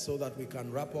steps so that we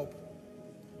can wrap up.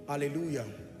 Hallelujah.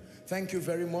 Thank you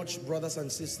very much, brothers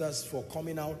and sisters, for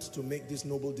coming out to make this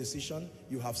noble decision.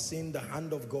 You have seen the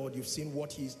hand of God. You've seen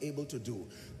what He is able to do.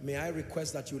 May I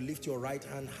request that you lift your right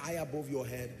hand high above your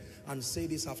head and say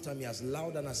this after me as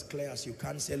loud and as clear as you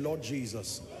can. Say, Lord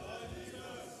Jesus,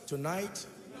 tonight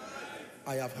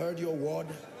I have heard your word.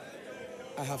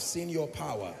 I have seen your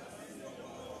power.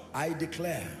 I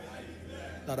declare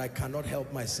that I cannot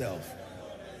help myself,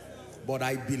 but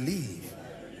I believe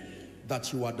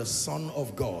that you are the Son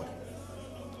of God.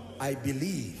 I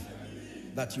believe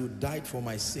that you died for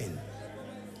my sin.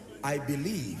 I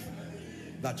believe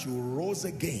that you rose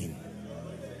again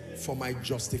for my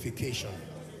justification.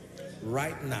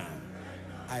 Right now,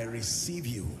 I receive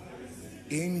you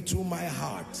into my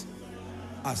heart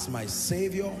as my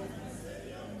Savior,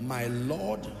 my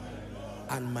Lord,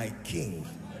 and my King.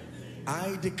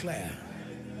 I declare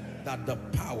that the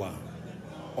power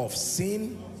of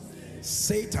sin,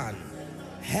 Satan,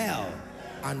 hell,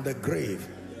 and the grave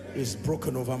is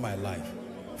broken over my life.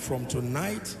 From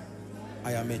tonight,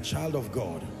 I am a child of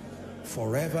God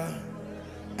forever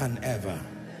and ever.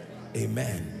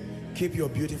 Amen. Keep your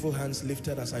beautiful hands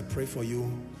lifted as I pray for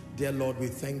you. Dear Lord, we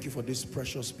thank you for these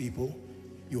precious people.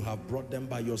 You have brought them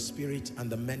by your Spirit, and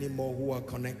the many more who are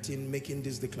connecting, making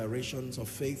these declarations of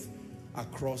faith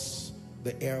across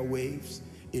the airwaves.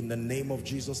 In the name of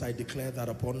Jesus, I declare that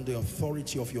upon the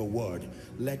authority of your word,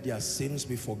 let their sins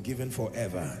be forgiven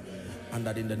forever. And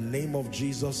that in the name of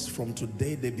Jesus, from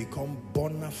today, they become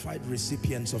bona fide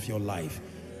recipients of your life.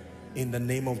 In the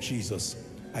name of Jesus,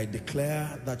 I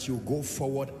declare that you go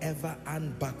forward ever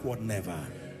and backward never.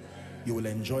 You will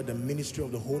enjoy the ministry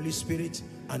of the Holy Spirit,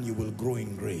 and you will grow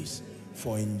in grace.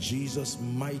 For in Jesus'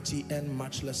 mighty and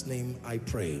matchless name I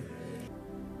pray.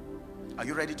 Are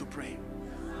you ready to pray?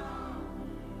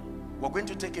 We're going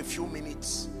to take a few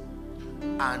minutes,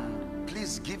 and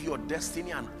please give your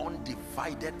destiny an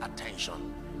undivided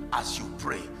attention as you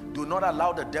pray. Do not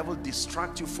allow the devil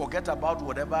distract you. Forget about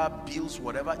whatever bills,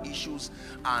 whatever issues,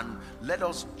 and let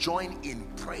us join in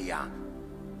prayer.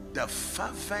 The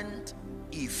fervent,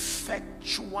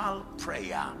 effectual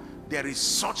prayer. There is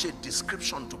such a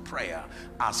description to prayer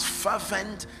as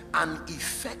fervent and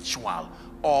effectual.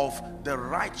 Of the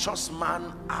righteous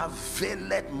man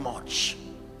availeth much.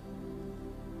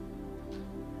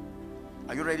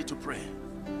 Are you ready to pray?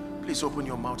 Please open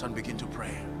your mouth and begin to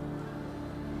pray.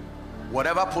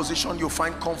 Whatever position you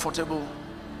find comfortable,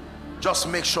 just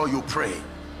make sure you pray.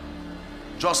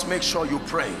 Just make sure you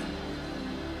pray.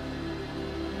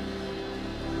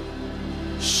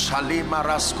 Shalima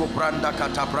rasko branda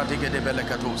kata pratige de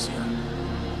belekatosia.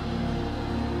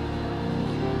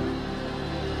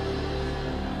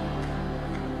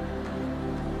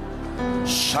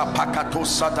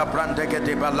 Shapakatosa da brandege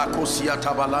de balakosia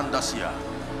tabalandasia.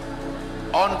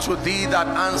 Unto thee that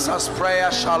answers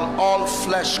prayer shall all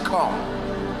flesh come.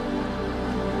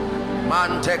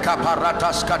 Mante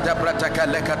kaparatas kadebreteke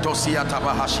lekatosia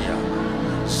tabahashia.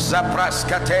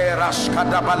 Zapraskaterash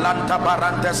kadabalanta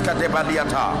barantes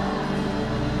kadebaliata.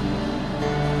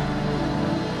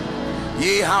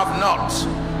 Ye have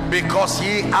not, because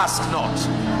ye ask not.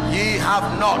 Ye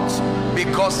have not,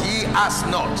 because ye ask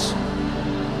not.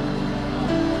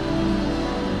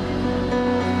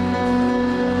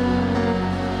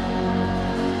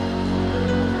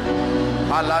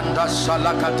 Alanda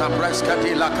salakata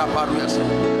breskati la kaparuas.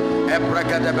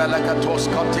 Ebreka de belakatos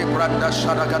koti branda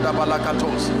sharagada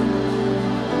balakatos.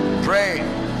 Pray.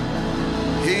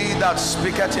 He that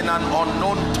speaketh in an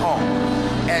unknown tongue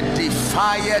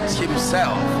edifieth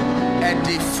himself.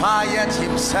 Edifieth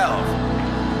himself.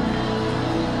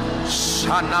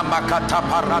 Shana makata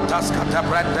paratas kata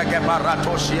brenda ge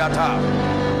baratoshiata.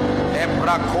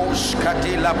 Ebrakosh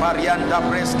kadila varianda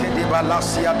breske di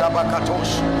balasia da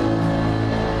bakatosh.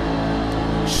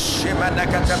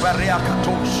 Shimenekate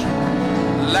bariakatosh.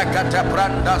 Lekate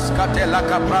brandas kate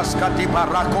lakapras kati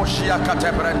barakoshia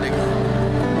kate brending.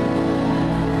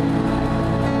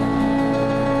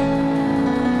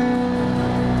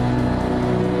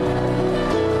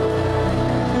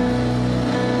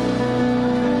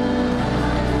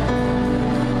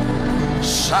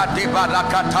 Shadi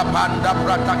barakata panda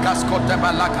bratakas kote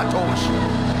balakatosh.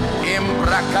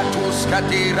 Imbrakatus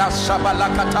kadira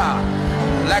shabalakata.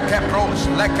 Leke pros,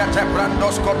 lekete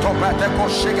brandos kotopete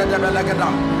koshige de belegeda.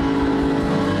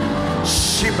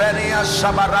 Shibenia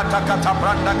shabarata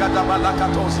katabranda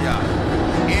gadabalakatosia.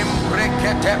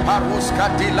 Imbrekete parus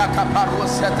kadila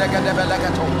kaparus setege de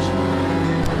belegatos.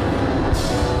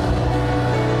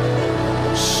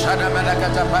 Shana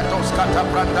belegata patos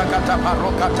katabranda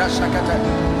kataparokata shakete.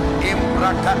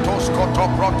 Imbrakatos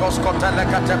kotoprotos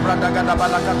kotelekate branda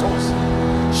gadabalakatos.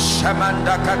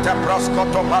 Shamanda kata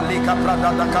proskoto balika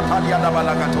prada da katalia da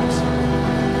balagatos.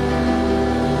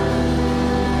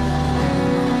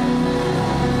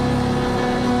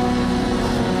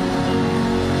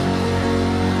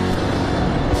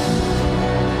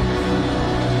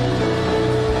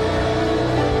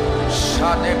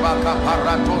 Shade baka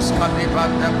paratos kadiba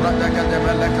de prada de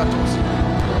belekatos.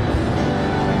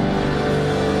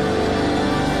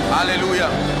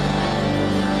 Hallelujah.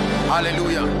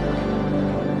 Hallelujah.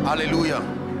 Hallelujah.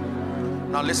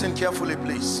 Now listen carefully,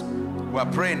 please. We're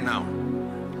praying now.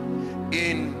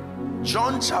 In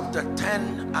John chapter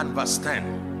 10 and verse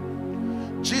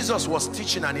 10, Jesus was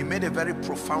teaching and he made a very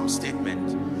profound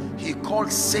statement. He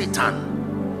called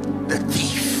Satan the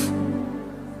thief.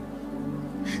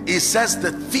 He says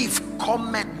the thief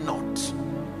cometh not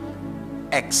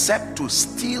except to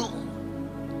steal,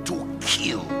 to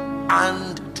kill,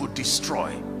 and to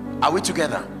destroy. Are we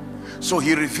together? So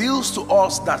he reveals to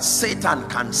us that Satan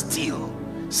can steal,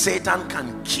 Satan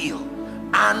can kill,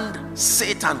 and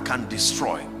Satan can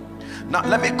destroy. Now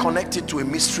let me connect it to a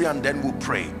mystery and then we'll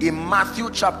pray. In Matthew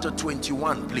chapter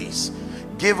 21, please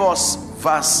give us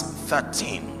verse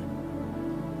 13.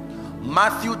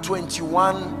 Matthew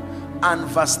 21 and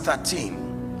verse 13.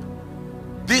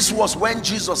 This was when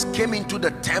Jesus came into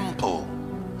the temple.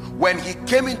 When he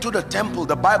came into the temple,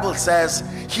 the Bible says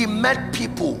he met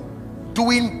people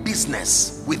doing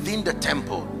business within the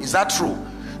temple. Is that true?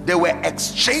 They were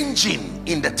exchanging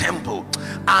in the temple,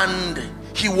 and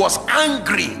he was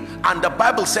angry, and the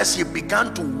Bible says he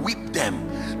began to whip them.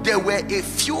 There were a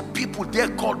few people there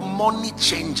called money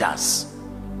changers.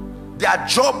 Their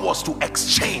job was to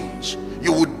exchange.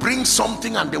 You would bring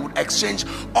something and they would exchange.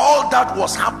 All that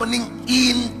was happening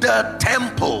in the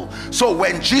temple. So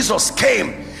when Jesus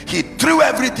came, he threw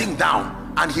everything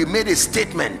down and he made a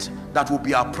statement that will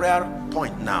be our prayer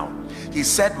point now. He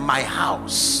said, my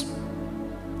house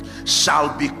shall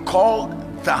be called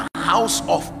the house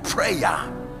of prayer,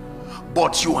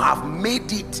 but you have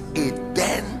made it a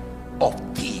den of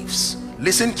thieves.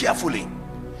 Listen carefully.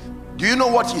 Do you know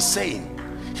what he's saying?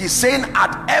 He's saying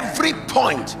at every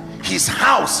point his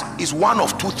house is one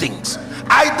of two things: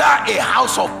 either a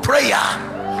house of prayer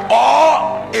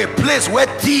or a place where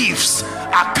thieves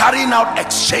are carrying out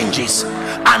exchanges.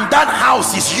 And that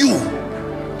house is you,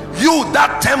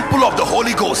 that temple of the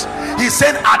Holy Ghost. He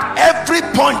said at every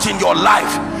point in your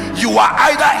life you are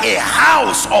either a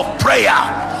house of prayer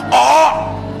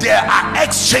or there are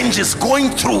exchanges going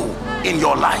through in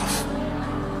your life.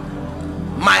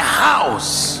 My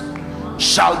house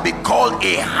shall be called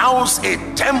a house, a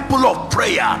temple of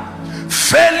prayer.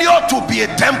 Failure to be a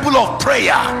temple of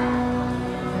prayer,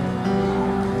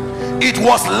 it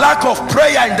was lack of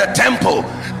prayer in the temple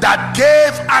that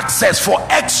gave access for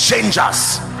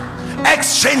exchangers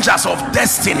of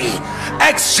destiny,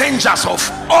 exchangers of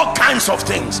all kinds of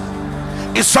things.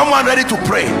 Is someone ready to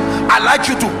pray? I'd like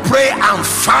you to pray and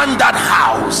fan that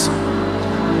house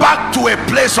back to a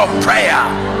place of prayer.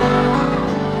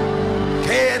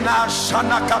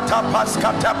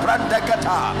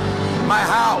 My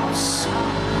house,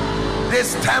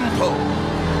 this temple,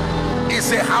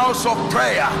 is a house of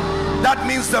prayer. That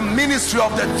means the ministry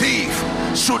of the thief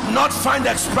should not find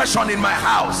expression in my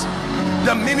house.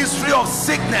 The ministry of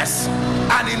sickness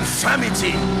and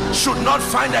infirmity should not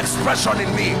find expression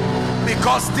in me,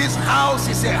 because this house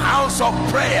is a house of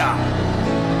prayer.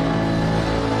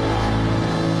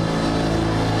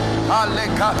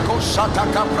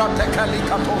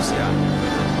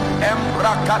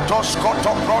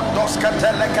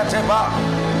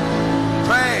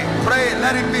 Pray,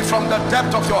 let it be from the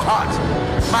depth of your heart.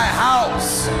 My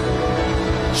house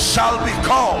shall be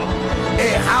called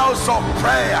a house of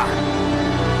prayer.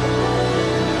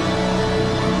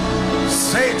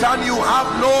 Satan, you have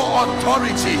no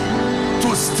authority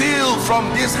to steal from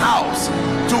this house,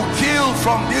 to kill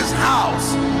from this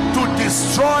house, to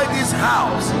destroy this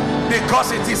house,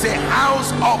 because it is a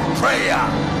house of prayer.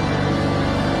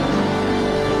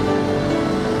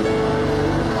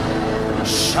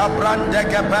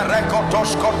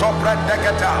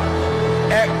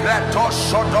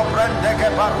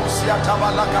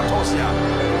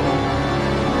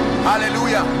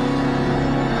 Hallelujah.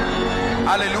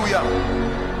 Hallelujah.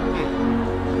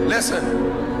 Listen,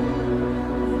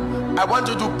 I want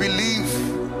you to believe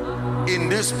in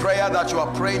this prayer that you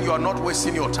are praying. You are not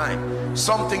wasting your time.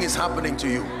 Something is happening to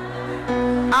you.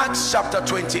 Acts chapter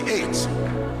 28.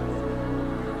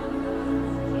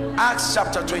 Acts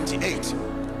chapter 28.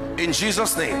 In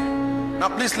Jesus' name. Now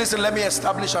please listen, let me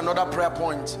establish another prayer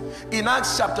point. In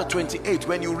Acts chapter 28,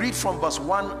 when you read from verse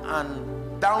 1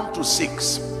 and down to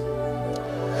 6,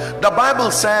 the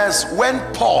Bible says when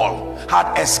Paul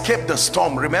had escaped the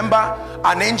storm, remember,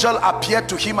 an angel appeared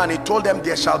to him and he told them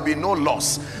there shall be no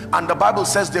loss. And the Bible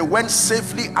says they went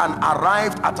safely and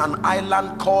arrived at an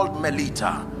island called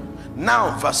Melita.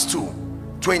 Now verse 2,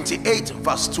 28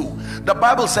 verse 2, the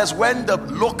Bible says when the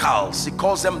locals, he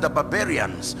calls them the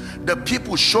barbarians, the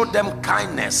people showed them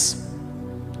kindness.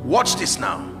 Watch this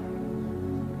now.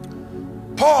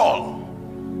 Paul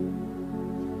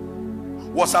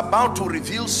was about to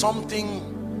reveal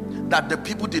something that the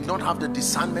people did not have the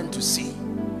discernment to see.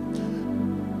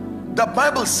 The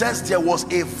Bible says there was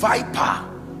a viper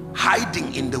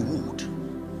hiding in the wood.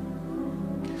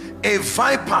 A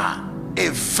viper, a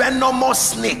venomous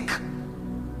snake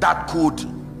that could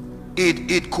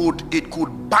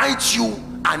bite you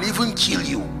and even kill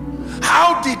you.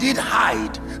 How did it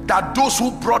hide that those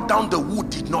who brought down the wood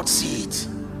did not see it?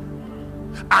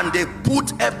 and they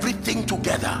put everything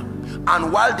together.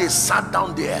 And while they sat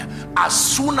down there, as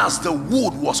soon as the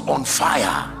wood was on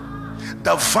fire,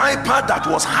 the viper that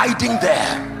was hiding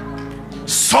there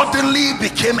suddenly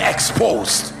became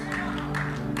exposed.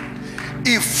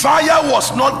 If fire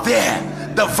was not there,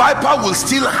 the viper will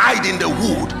still hide in the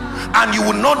wood, and you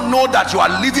will not know that you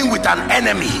are living with an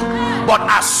enemy. But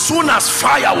as soon as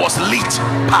fire was lit,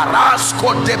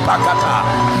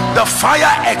 the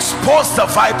fire exposed the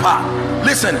viper.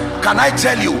 Listen, can I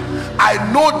tell you, I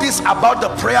know this about the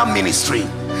prayer ministry.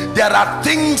 There are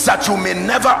things that you may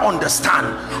never understand,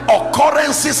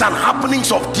 occurrences and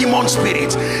happenings of demon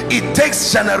spirits. It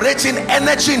takes generating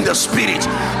energy in the spirit,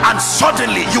 and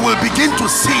suddenly you will begin to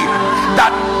see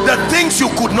that the things you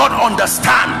could not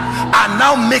understand are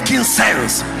now making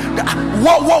sense.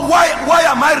 Why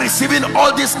am I receiving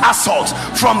all these assaults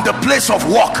from the place of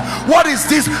work? What is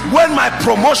this? When my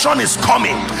promotion is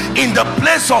coming, in the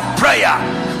place of prayer,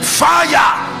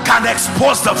 fire can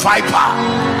expose the viper.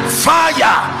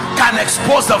 Fire can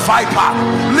expose the viper.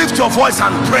 Lift your voice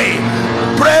and pray.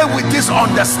 Pray with this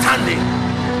understanding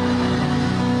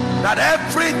that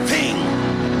everything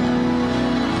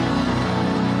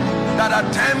that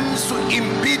attempts to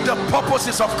impede the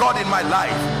purposes of God in my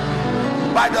life,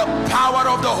 by the power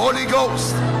of the Holy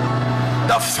Ghost,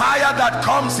 the fire that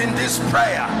comes in this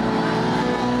prayer,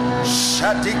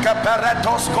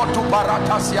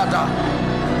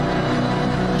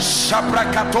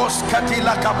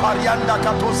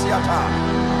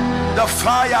 the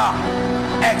fire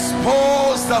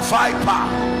expose the viper.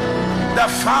 The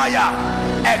fire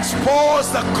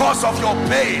expose the cause of your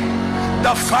pain.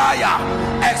 The fire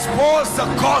expose the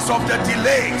cause of the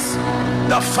delays.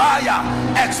 The fire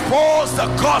expose the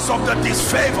cause of the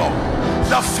disfavor.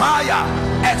 The fire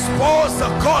expose the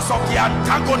cause of the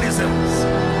antagonisms.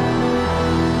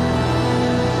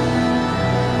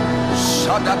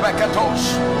 Shadabekatosh,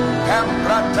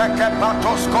 Emprateke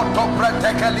Patoskoto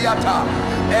Pretekeliata,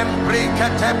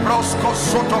 Embrikete Brosko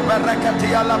Soto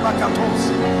Bereketia Labakatos.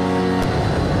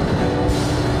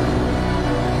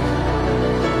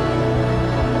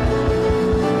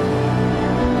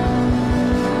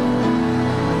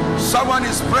 Someone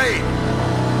is praying.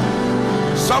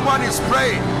 Someone is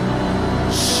praying.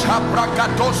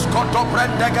 Shabrakatos Koto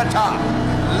Pretekata.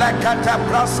 Lekata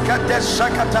praska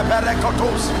deshakata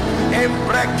berekotos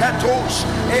embrekatos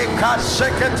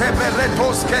ekashekete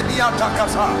beretos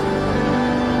keniatakasa.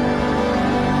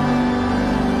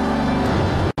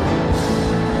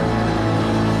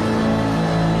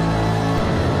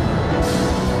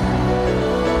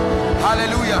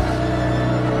 Hallelujah.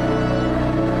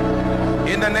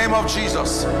 In the name of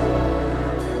Jesus.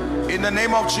 In the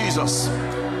name of Jesus.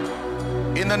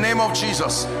 In the name of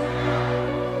Jesus.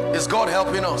 Is God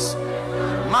helping us?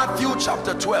 Matthew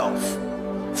chapter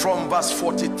 12 from verse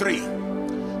 43.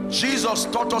 Jesus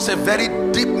taught us a very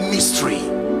deep mystery.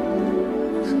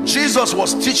 Jesus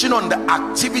was teaching on the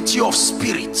activity of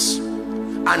spirits,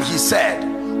 and he said,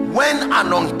 when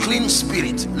an unclean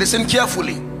spirit, listen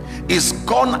carefully, is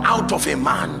gone out of a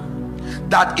man,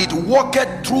 that it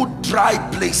walketh through dry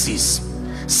places,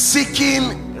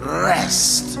 seeking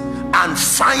rest and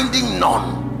finding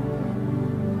none.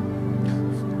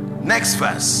 Next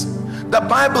verse, the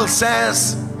Bible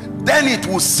says, then it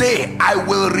will say, I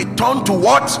will return to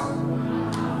what?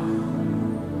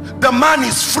 The man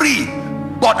is free,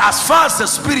 but as far as the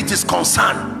spirit is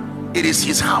concerned, it is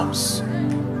his house.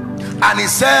 And he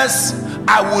says,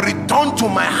 I will return to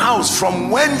my house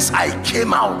from whence I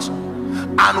came out,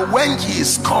 and when he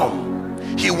is come,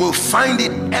 he will find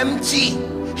it empty,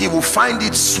 he will find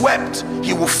it swept,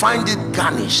 he will find it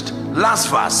garnished. Last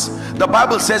verse, the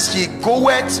Bible says, he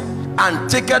goeth and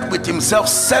taketh with himself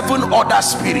 7 other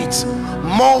spirits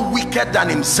more wicked than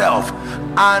himself,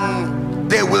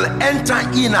 and they will enter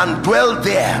in and dwell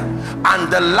there, and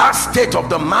the last state of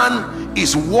the man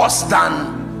is worse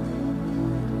than.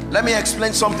 Let me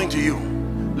explain something to you.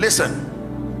 Listen,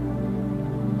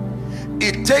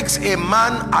 it takes a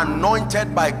man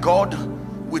anointed by God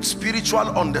with spiritual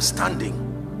understanding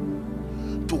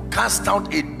to cast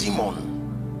out a demon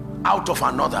out of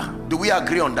another. Do we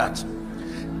agree on that?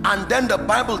 And then the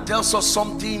Bible tells us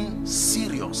something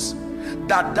serious,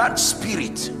 that that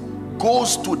spirit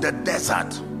goes to the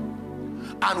desert,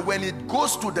 and when it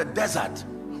goes to the desert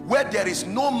where there is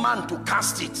no man to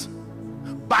cast it,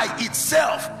 by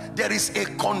itself there is a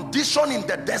condition in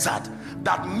the desert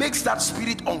that makes that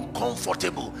spirit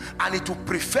uncomfortable, and it will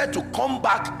prefer to come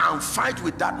back and fight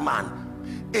with that man.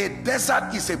 A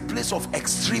desert is a place of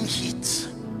extreme heat,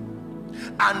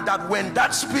 and that when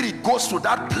that spirit goes to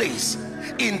that place,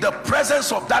 in the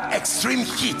presence of that extreme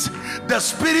heat, the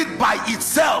spirit by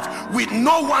itself with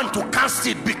no one to cast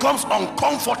it becomes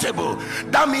uncomfortable.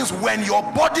 That means when your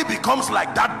body becomes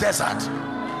like that desert,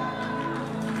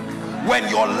 when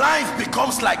your life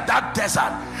becomes like that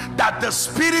desert, that the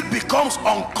spirit becomes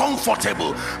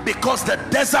uncomfortable, because the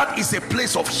desert is a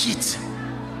place of heat.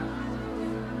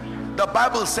 The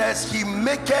Bible says he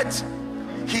maketh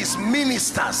his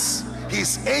ministers,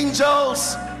 his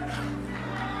angels,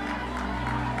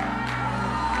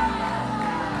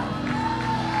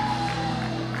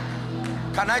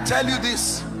 can I tell you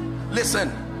this?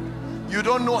 Listen, you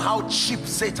don't know how cheap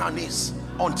Satan is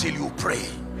until you pray.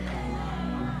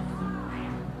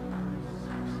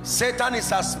 Satan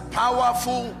is as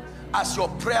powerful as your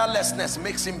prayerlessness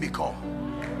makes him become.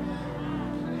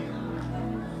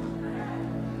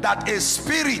 That a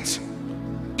spirit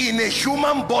in a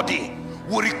human body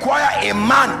will require a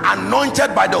man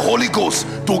anointed by the Holy Ghost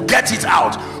to get it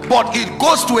out, but it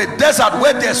goes to a desert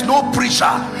where there's no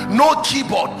preacher, no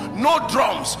keyboard, no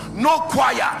drums, no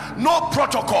choir, no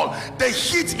protocol. The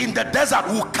heat in the desert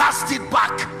will cast it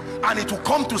back and it will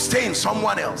come to stay in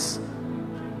someone else.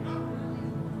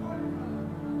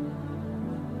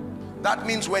 That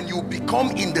means when you become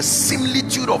in the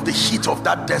similitude of the heat of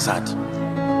that desert,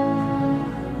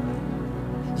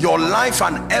 your life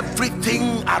and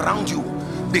everything around you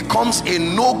becomes a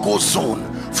no-go zone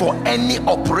for any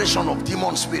operation of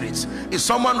demon spirits. Is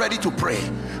someone ready to pray?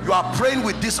 You are praying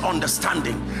with this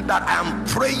understanding that I am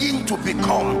praying to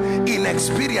become, in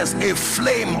experience, a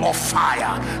flame of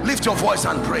fire. Lift your voice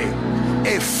and pray.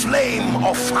 A flame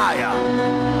of fire.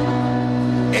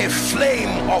 A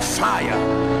flame of fire.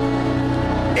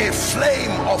 A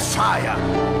flame of fire.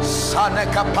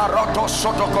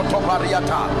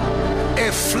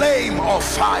 A flame of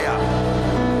fire.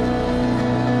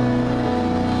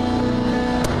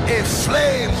 A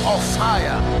flame of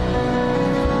fire.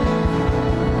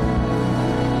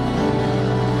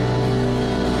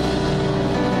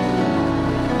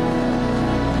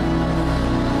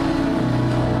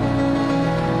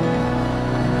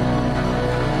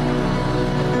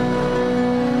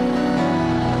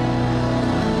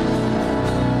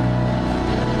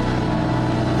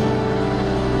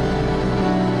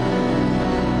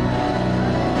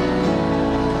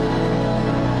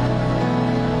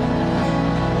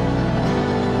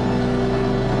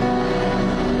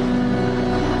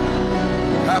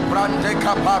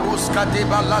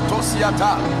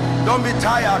 Don't be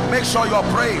tired, make sure you're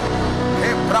praying.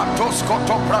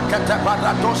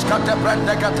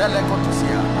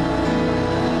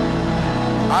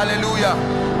 Hallelujah.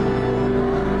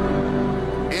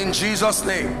 In Jesus'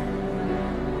 name.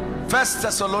 1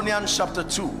 Thessalonians chapter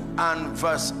 2 and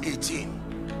verse 18.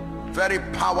 Very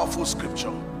powerful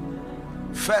scripture. 1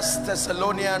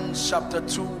 Thessalonians chapter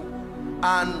 2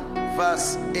 and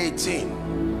verse 18.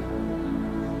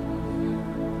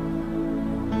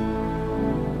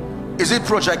 Is it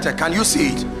projected? Can you see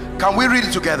it? Can we read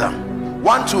it together?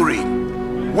 1, 2, read.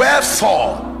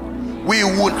 Wherefore we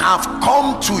would have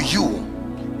come to you,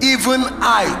 even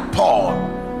I, Paul,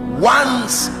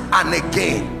 once and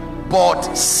again,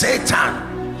 but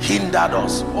Satan hindered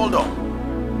us. Hold on.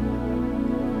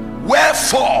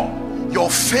 Wherefore your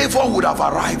favor would have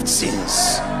arrived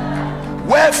since.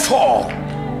 Wherefore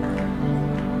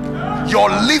your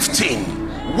lifting,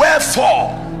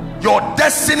 wherefore your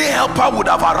destiny helper would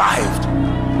have arrived.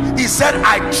 He said,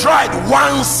 I tried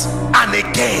once and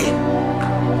again.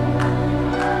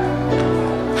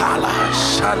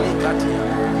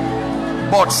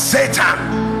 But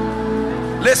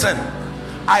Satan, listen,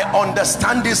 I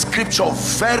understand this scripture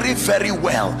very, very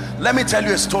well. Let me tell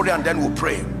you a story and then we'll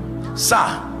pray. Sir,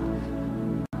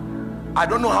 I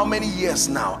don't know how many years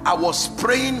now, I was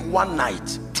praying one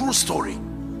night, true story,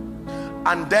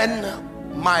 and then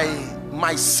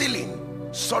my ceiling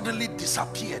suddenly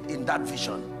disappeared in that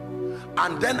vision,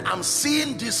 and then I'm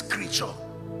seeing this creature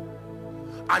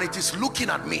and it is looking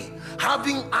at me,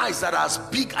 having eyes that are as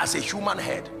big as a human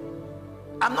head.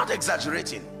 I'm not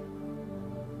exaggerating.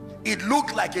 It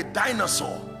looked like a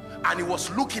dinosaur and it was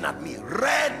looking at me,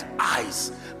 red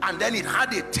eyes, and then it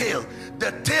had a tail.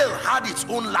 The tail had its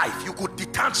own life. You could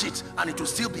detach it and it would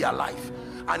still be alive.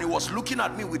 And he was looking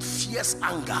at me with fierce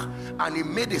anger, and he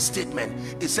made a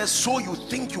statement. It says, so you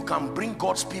think you can bring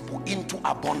God's people into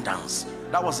abundance?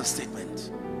 That was the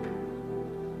statement.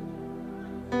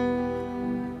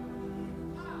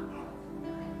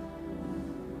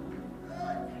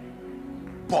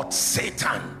 But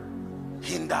Satan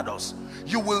hindered us.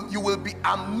 You will be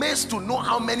amazed to know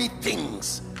how many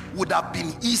things would have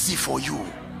been easy for you,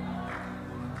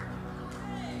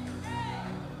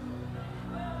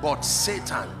 but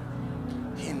Satan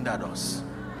hindered us.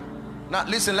 Now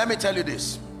listen, let me tell you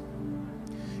this.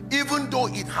 Even though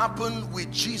it happened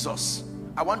with Jesus,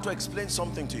 I want to explain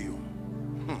something to you.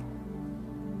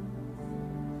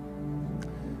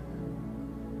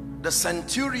 The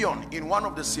centurion in one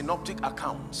of the synoptic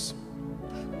accounts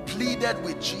pleaded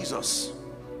with Jesus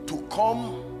to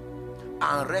come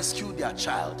and rescue their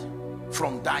child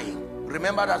from dying.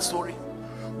 Remember that story?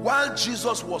 While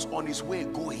Jesus was on his way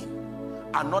going,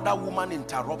 another woman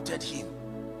interrupted him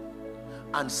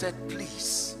and said,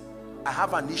 please, I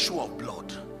have an issue of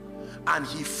blood. And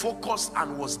he focused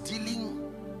and was dealing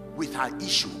with her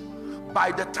issue.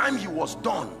 By the time he was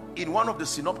done, in one of the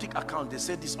synoptic accounts, they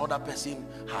said this other person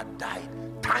had died.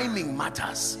 Timing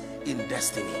matters in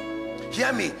destiny.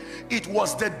 Hear me, it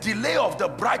was the delay of the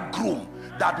bridegroom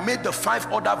that made the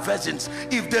 5 other virgins.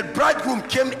 If the bridegroom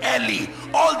came early,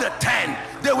 all the 10,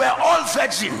 they were all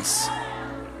virgins.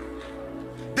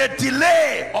 The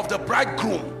delay of the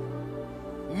bridegroom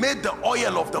made the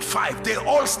oil of the 5. They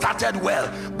all started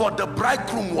well, but the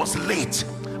bridegroom was late.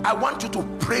 I want you to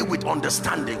pray with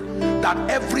understanding that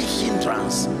every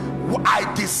hindrance,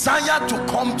 I desire to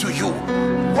come to you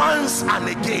once and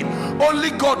again.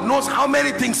 Only God knows how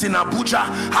many things in Abuja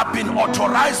have been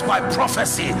authorized by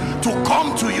prophecy to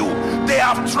come to you. They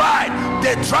have tried.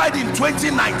 They tried in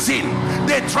 2019.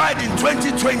 They tried in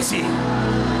 2020.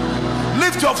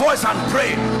 Lift your voice and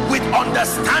pray with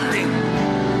understanding.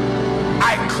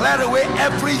 I clear away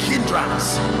every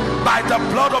hindrance by the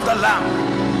blood of the Lamb.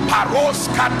 Paros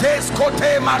kates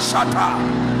kote mashata.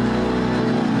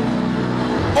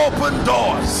 Open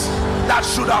doors that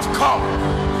should have come.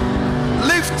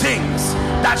 Liftings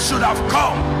that should have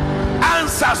come.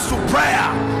 Answers to prayer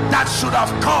that should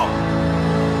have come.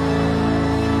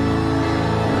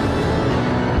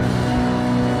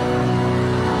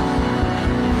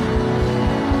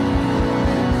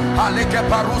 Alike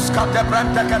paruska de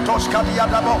brente katoska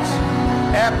diadabos.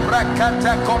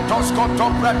 Ebrekete kotos koto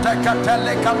brente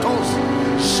katele katos.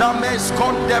 James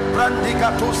konde brandi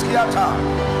katoskiata.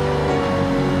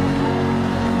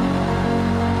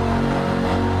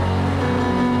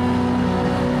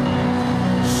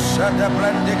 Shade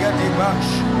brandi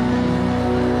gadibash.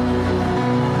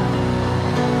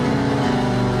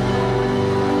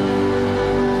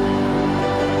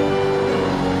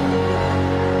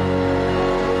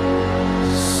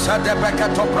 De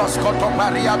brekato proskoto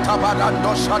maria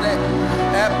tabarando shade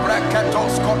ebrekato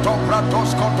skoto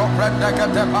pratos koto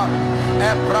prendekateba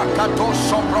ebrakato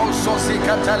sobroso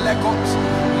sikatelekos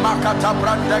makata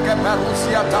brandeke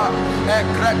perusiata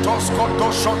ekretos koto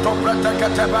shoto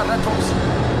prendekatebaretos.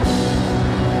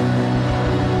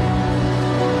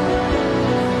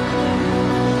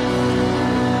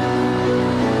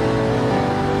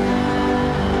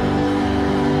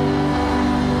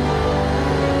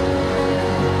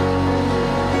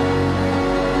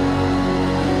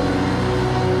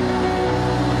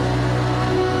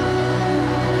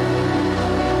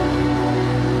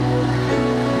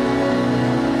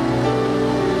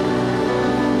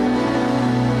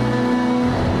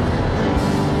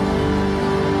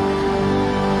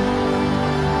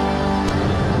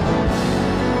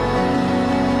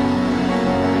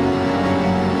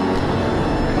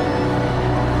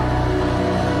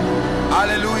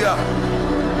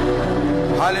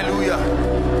 Hallelujah.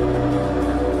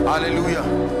 Hallelujah.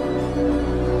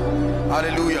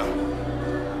 Hallelujah.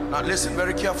 Now listen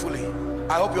very carefully.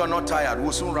 I hope you are not tired.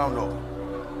 We'll soon round up.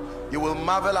 You will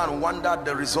marvel and wonder at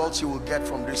the results you will get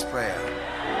from this prayer.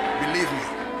 Believe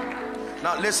me.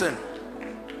 Now listen.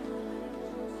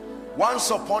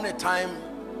 Once upon a time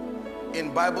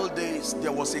in Bible days,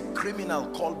 there was a criminal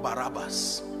called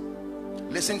Barabbas.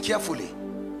 Listen carefully.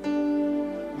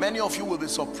 Many of you will be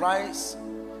surprised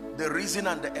the reason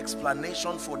and the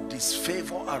explanation for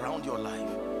disfavor around your life.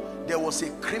 There was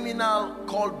a criminal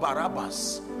called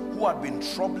Barabbas who had been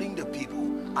troubling the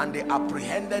people, and they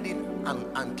apprehended him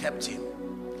and kept him.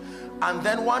 And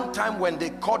then one time when they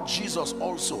caught Jesus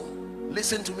also,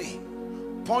 listen to me,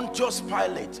 Pontius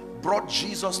Pilate brought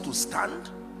Jesus to stand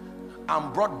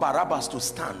and brought Barabbas to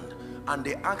stand, and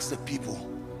they asked the people,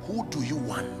 who do you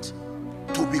want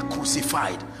to be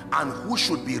crucified and who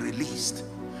should be released?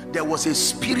 There was a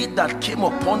spirit that came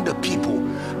upon the people,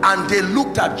 and they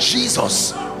looked at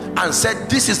Jesus and said,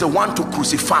 this is the one to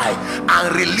crucify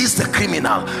and release the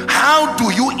criminal. How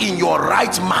do you in your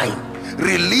right mind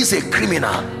release a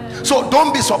criminal? So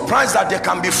don't be surprised that there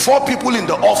can be 4 people in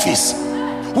the office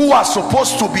who are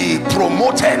supposed to be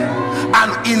promoted,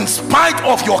 and in spite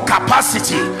of your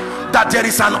capacity, that there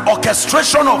is an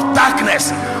orchestration of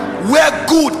darkness where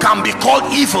good can be called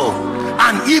evil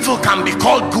and evil can be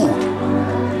called good.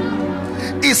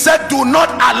 He said, do not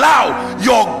allow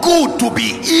your good to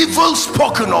be evil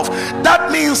spoken of.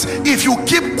 That means if you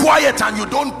keep quiet and you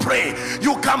don't pray,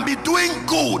 you can be doing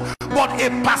good, but a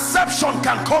perception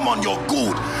can come on your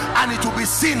good and it will be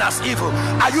seen as evil.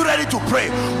 Are you ready to pray?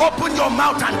 Open your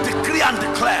mouth and decree and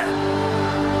declare,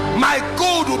 my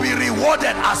good will be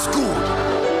rewarded as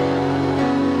good.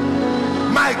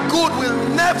 My good will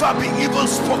never be evil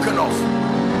spoken of.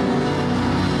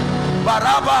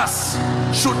 Barabbas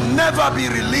should never be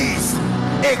released,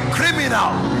 a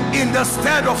criminal in the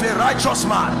stead of a righteous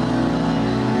man.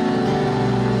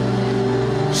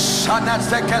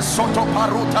 Shanazeke soto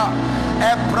paruta,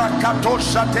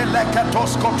 ebrakatosha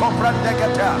telekatos koto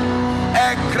brandegeta,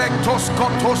 ekrektos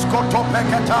kotos koto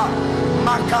peketa,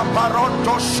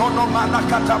 makabaronto shono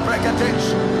manakata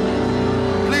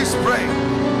breketesh. Please pray.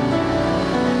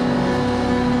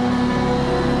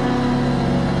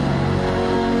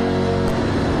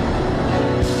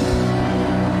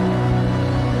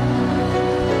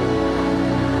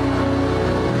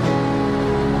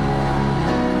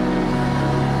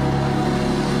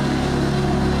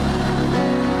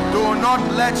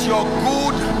 Let your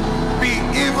good be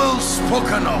evil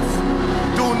spoken of.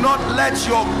 Do not let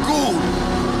your good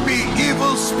be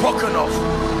evil spoken of.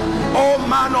 Oh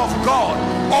man of God,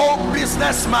 oh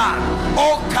businessman,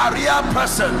 oh career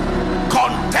person,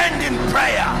 contend in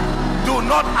prayer. Do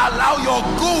not allow your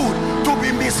good to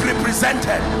be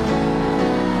misrepresented.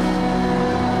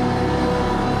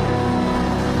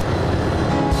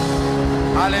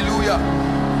 Hallelujah.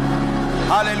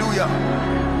 Hallelujah.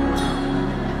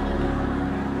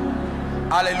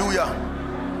 Hallelujah.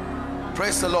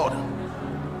 Praise the Lord.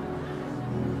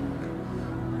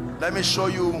 Let me show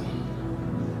you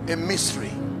a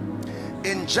mystery.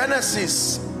 In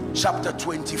Genesis chapter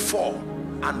 24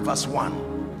 and verse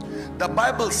 1, the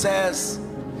Bible says,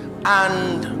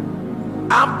 and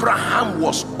Abraham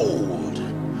was old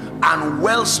and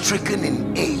well stricken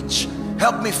in age.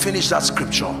 Help me finish that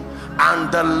scripture.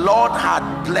 And the Lord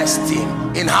had blessed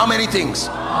him in how many things?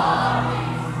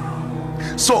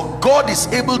 So God is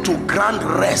able to grant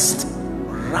rest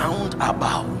round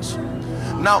about.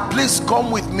 Now please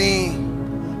come with me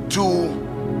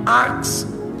to Acts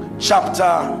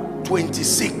chapter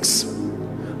 26.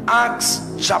 Acts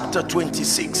chapter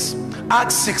 26.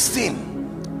 Acts 16.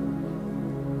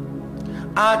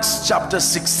 Acts chapter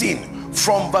 16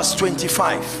 from verse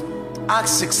 25.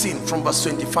 Acts 16 from verse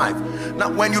 25.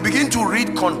 Now when you begin to read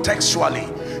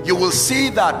contextually, you will see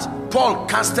that Paul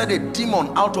casted a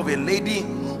demon out of a lady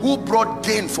who brought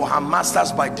gain for her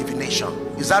masters by divination.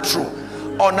 Is that true?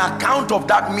 On account of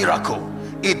that miracle,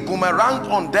 it boomeranged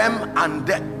on them, and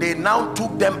they now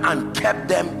took them and kept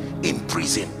them in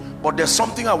prison. But there's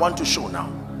something I want to show now.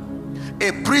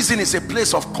 A prison is a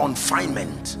place of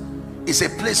confinement. It's a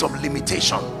place of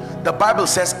limitation. The Bible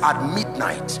says at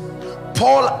midnight,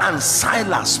 Paul and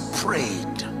Silas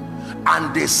prayed,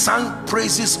 and they sang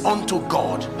praises unto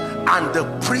God, and the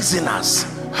prisoners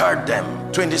heard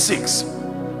them. 26.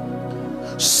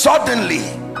 Suddenly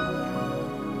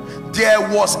there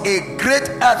was a great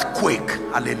earthquake,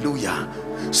 hallelujah,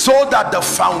 so that the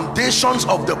foundations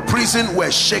of the prison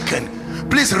were shaken.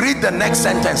 Please read the next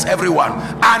sentence, everyone.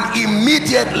 And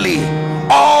immediately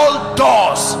all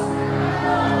doors,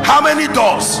 how many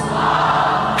doors?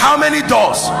 How many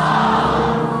doors?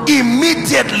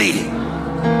 Immediately,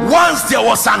 once there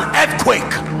was an earthquake,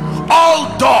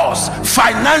 all doors,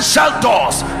 financial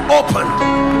doors opened.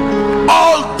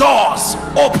 All doors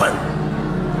open.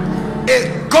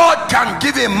 God can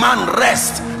give a man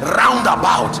rest round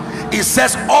about. It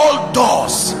says all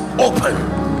doors open.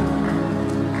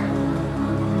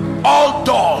 All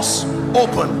doors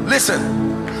open.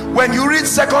 Listen, when you read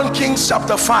 2 Kings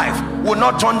chapter 5, we'll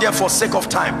not turn there for sake of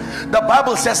time. The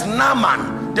Bible says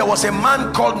Naaman, there was a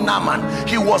man called Naaman.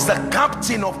 He was the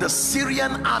captain of the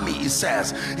Syrian army. He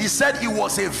said he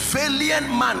was a valiant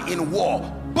man in war,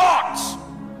 but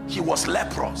he was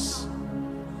leprous.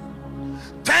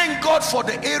 Thank God for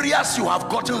the areas you have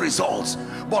gotten results,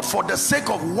 but for the sake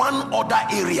of one other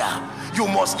area, you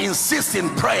must insist in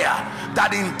prayer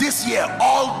that in this year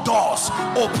all doors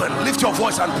open. Lift your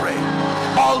voice and pray.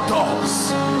 All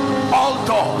doors, all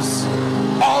doors,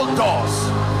 all doors,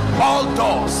 all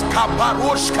doors.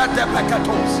 Kabaroshka de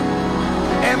pekatos,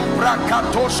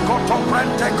 embrakatosh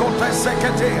kotombrente kote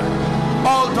seketea.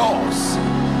 All doors.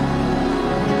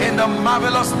 In the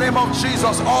marvelous name of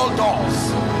Jesus, all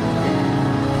doors,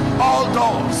 all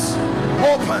doors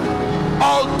open.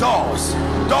 All doors,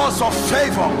 doors of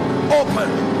favor open.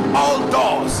 All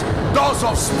doors, doors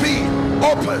of speed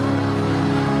open.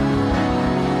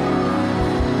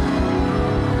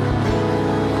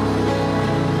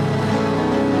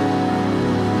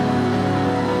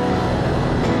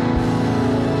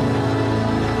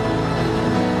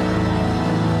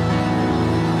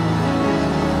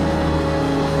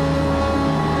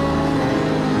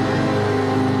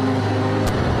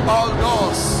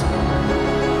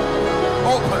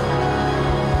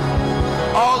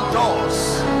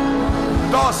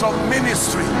 Doors of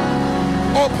ministry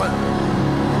open.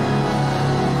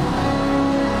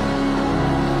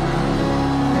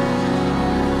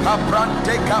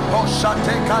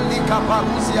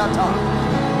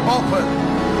 Open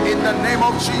in the name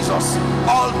of Jesus.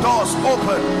 All doors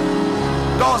open.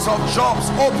 Doors of jobs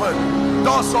open.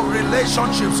 Doors of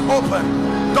relationships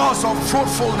open. Doors of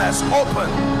fruitfulness open.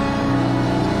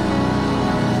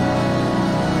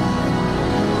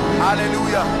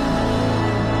 Hallelujah.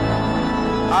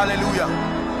 Hallelujah.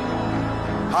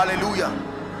 Hallelujah.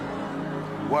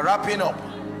 We're wrapping up.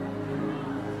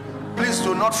 Please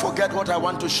do not forget what I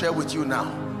want to share with you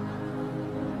now.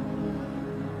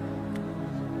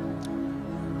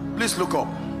 Please look up.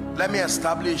 Let me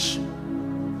establish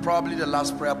probably the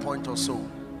last prayer point or so.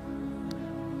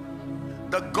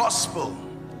 The gospel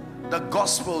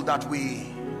that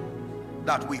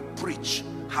we preach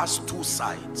has two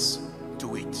sides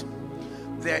to it.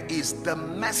 There is the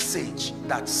message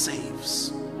that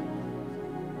saves.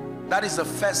 That is the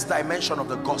first dimension of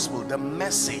the gospel, the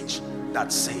message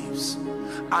that saves.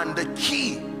 And the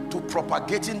key to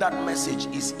propagating that message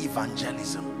is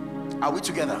evangelism. Are we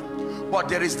together? But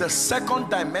there is the second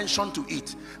dimension to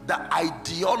it, the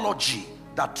ideology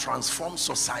that transforms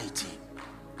society.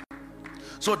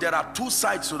 So there are two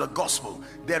sides to the gospel.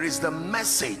 There is the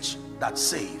message that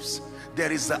saves.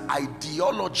 There is the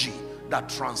ideology that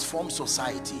transforms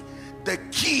society. The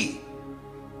key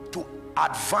to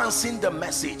advancing the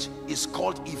message is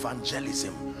called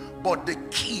evangelism. But the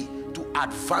key to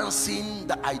advancing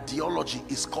the ideology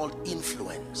is called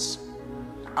influence.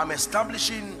 I'm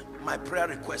establishing my prayer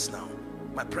request now,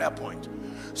 my prayer point.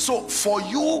 So for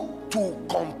you to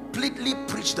completely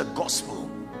preach the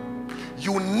gospel,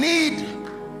 you need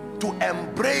to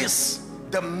embrace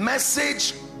the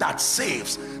message that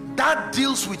saves. That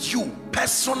deals with you,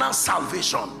 personal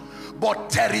salvation. But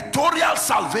territorial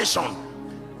salvation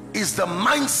is the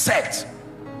mindset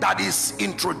that is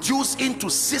introduced into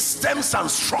systems and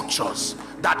structures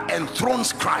that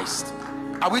enthrones Christ.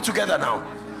 Are we together now?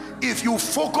 If you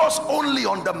focus only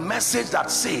on the message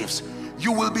that saves,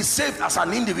 you will be saved as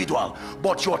an individual,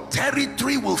 but your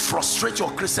territory will frustrate your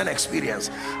Christian experience.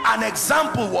 An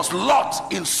example was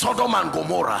Lot in Sodom and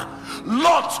Gomorrah.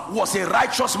 Lot was a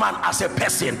righteous man as a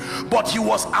person, but he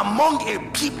was among a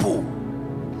people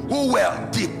who were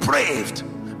depraved,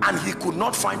 and he could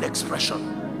not find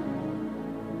expression.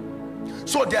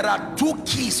 So there are two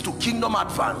keys to kingdom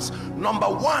advance. Number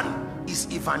one is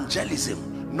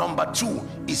evangelism. Number two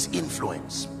is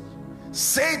influence.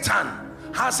 Satan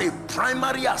has a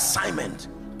primary assignment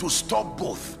to stop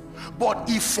both. But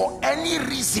if for any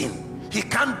reason he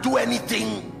can't do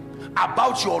anything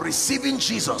about your receiving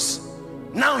Jesus,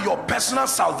 now your personal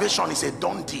salvation is a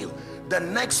done deal. The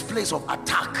next place of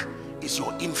attack is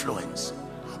your influence.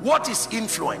 What is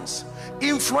influence?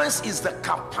 Influence is the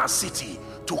capacity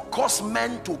to cause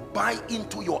men to buy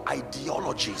into your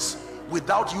ideologies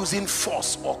without using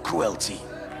force or cruelty.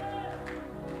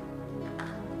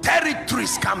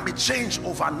 Territories can be changed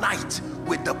overnight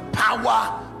with the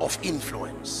power of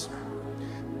influence.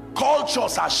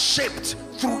 Cultures are shaped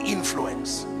through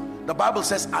influence. The Bible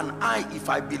says, and I, if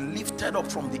I be lifted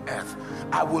up from the earth,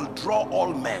 I will draw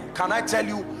all men. Can I tell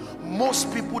you,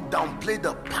 most people downplay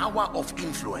the power of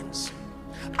influence.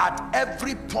 At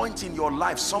every point in your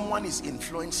life, someone is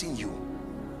influencing you,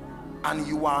 and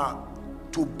you are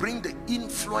to bring the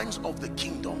influence of the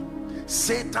kingdom.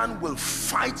 Satan will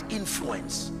fight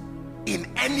influence in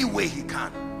any way he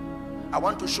can. I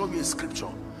want to show you a scripture,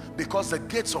 because the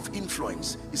gates of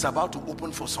influence is about to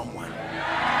open for someone.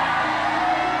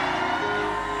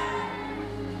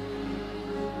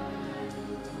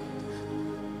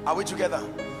 Are we together?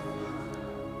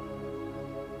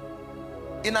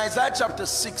 In Isaiah chapter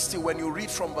 60, when you read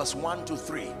from verse 1 to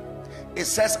 3, it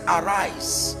says,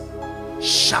 arise,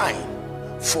 shine,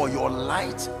 for your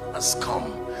light has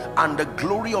come, and the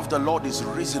glory of the Lord is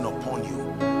risen upon you.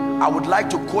 I would like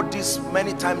to quote this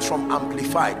many times from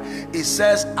Amplified. It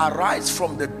says, arise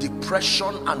from the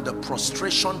depression and the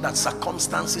prostration that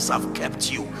circumstances have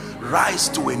kept you. Rise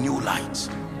to a new light.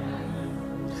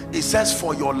 It says,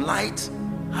 for your light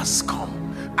has come,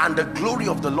 and the glory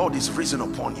of the Lord is risen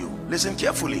upon you. Listen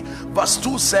carefully. Verse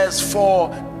 2 says,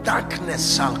 for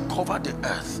darkness shall cover the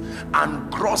earth, and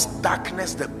gross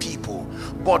darkness the people,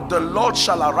 but the Lord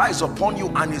shall arise upon you,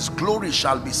 and his glory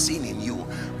shall be seen in you.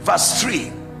 Verse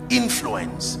 3,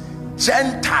 influence.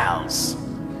 Gentiles,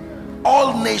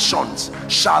 all nations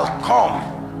shall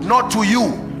come, not to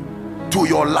you, to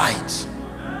your light.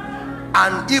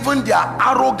 And even their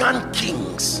arrogant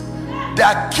kings,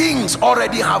 their kings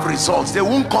already have results. They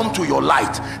won't come to your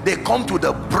light, they come to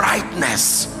the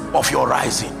brightness of your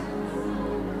rising.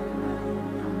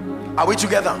 Are we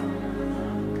together?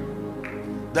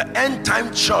 The end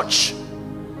time church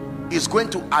is going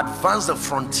to advance the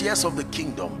frontiers of the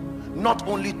kingdom, not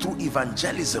only through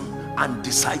evangelism and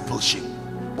discipleship,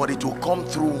 but it will come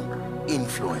through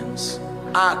influence.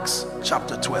 Acts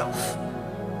chapter 12.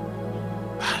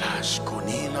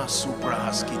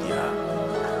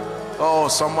 Oh,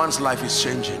 someone's life is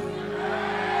changing.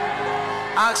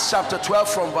 Acts chapter 12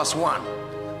 from verse 1.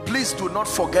 Please do not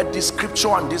forget this scripture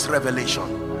and this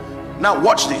revelation. Now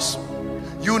watch this.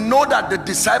 You know that the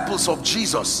disciples of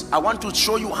Jesus, I want to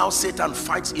show you how Satan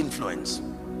fights influence.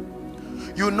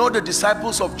 You know the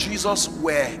disciples of Jesus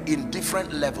were in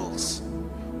different levels.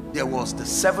 There was the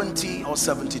 70 or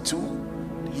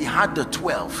 72. He had the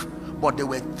 12, but there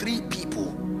were 3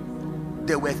 people.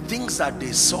 There were things that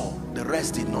they saw, the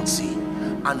rest did not see,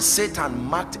 and Satan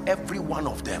marked every one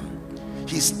of them.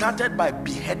 He started by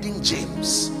beheading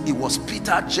James. It was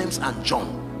Peter, James and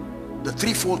John, the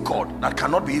threefold cord that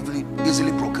cannot be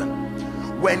easily broken.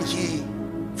 When he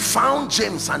found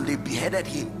James and they beheaded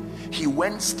him, he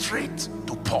went straight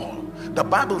to Paul. The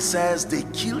Bible says they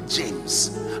killed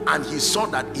James and he saw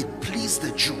that it pleased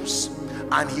the Jews,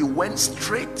 and he went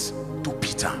straight to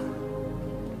Peter.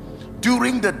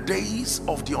 During the days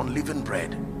of the unleavened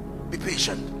bread, be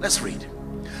patient, let's read.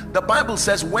 The Bible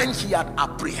says when he had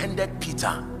apprehended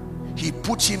Peter, he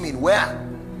put him in where?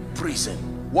 Prison.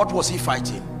 What was he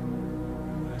fighting?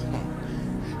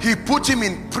 He put him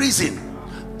in prison.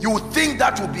 You would think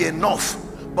that would be enough,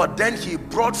 but then he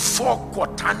brought 4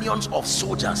 quaternions of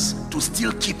soldiers to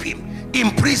still keep him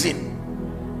in prison.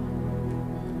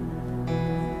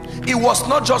 It was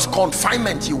not just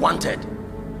confinement he wanted.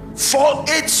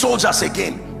 8 soldiers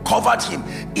again covered him,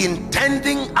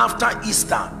 intending after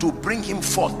Easter to bring him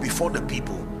forth before the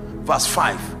people. Verse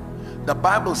 5, the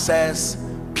Bible says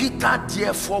Peter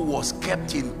therefore was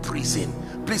kept in prison.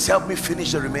 Please help me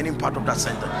finish the remaining part of that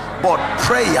sentence. But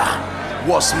prayer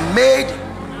was made.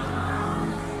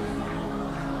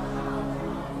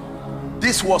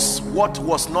 This was what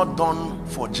was not done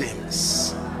for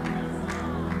James.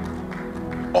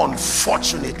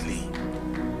 Unfortunately,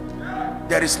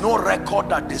 there is no record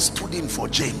that they stood in for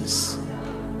James,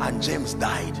 and James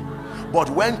died. But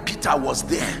when Peter was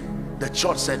there, the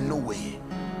church said, no way,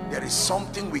 there is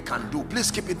something we can do.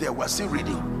 Please keep it there, we're still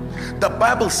reading. The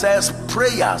Bible says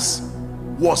prayers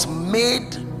was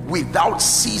made without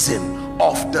ceasing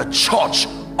of the church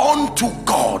unto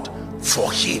God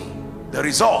for him. The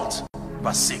result,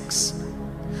 verse 6,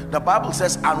 the Bible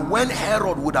says, and when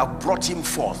Herod would have brought him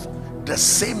forth the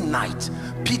same night,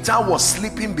 Peter was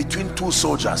sleeping between 2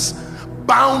 soldiers,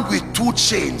 bound with 2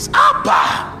 chains.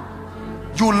 Abba!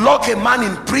 You lock a man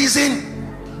in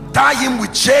prison, tie him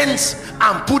with chains,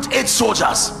 and put 8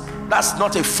 soldiers. That's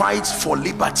not a fight for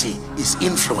liberty, it's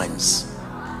influence.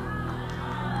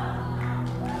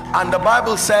 And the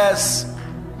Bible says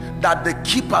that the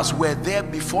keepers were there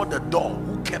before the door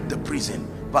who kept the prison.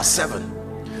 Verse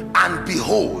 7, and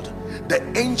behold, the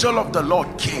angel of the Lord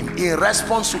came in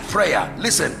response to prayer.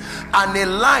 Listen, and a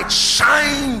light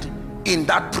shined in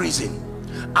that prison,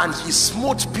 and he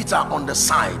smote Peter on the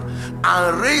side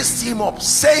and raised him up,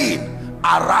 saying,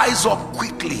 arise up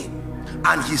quickly.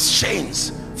 And his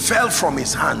chains fell from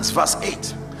his hands. Verse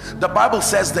 8, the Bible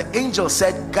says the angel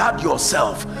said, guard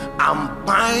yourself and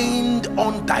bind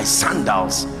on thy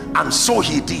sandals. And so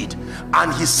he did.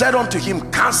 And he said unto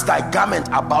him, cast thy garment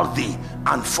about thee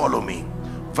and follow me.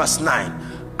 Verse 9,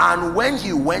 and when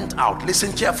he went out,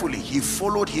 listen carefully, he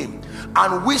followed him,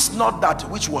 and wist not that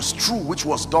which was true, which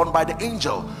was done by the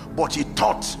angel, but he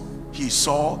thought he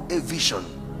saw a vision.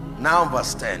 Now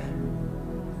verse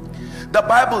 10, the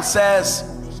Bible says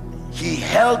he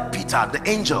held Peter, the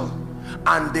angel,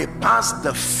 and they passed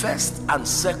the first and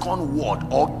second ward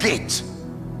or gate.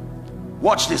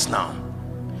 Watch this now.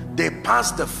 They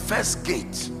passed the first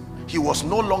gate. He was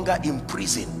no longer in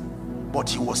prison, but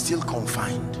he was still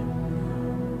confined.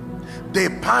 They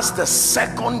passed the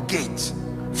second gate,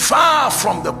 far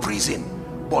from the prison,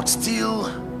 but still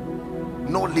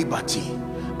no liberty.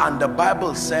 And the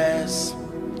Bible says,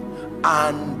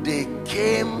 and they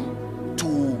came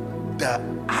to the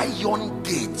iron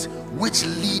gate which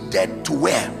leaded to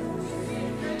where?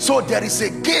 So there is a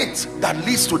gate that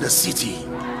leads to the city.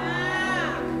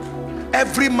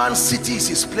 Every man's city is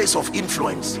his place of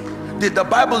influence. Did the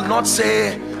Bible not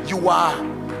say you are?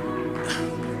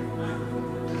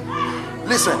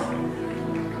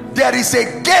 Listen, there is a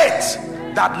gate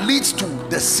that leads to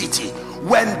the city.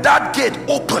 When that gate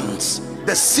opens,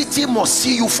 the city must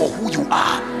see you for who you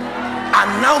are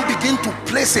and now begin to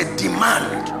place a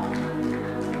demand.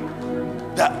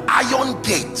 The iron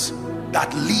gate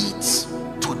that leads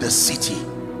to the city.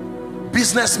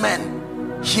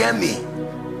 Businessmen, hear me.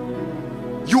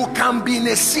 You can be in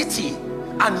a city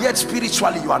and yet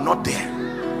spiritually you are not there,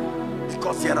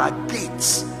 because there are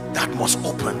gates that must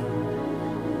open.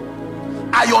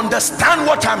 I understand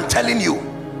what I'm telling you.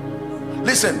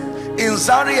 Listen, in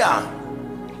Zaria,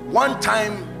 one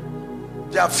time,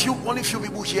 there are only few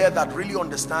people here that really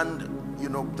understand, you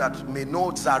know, that may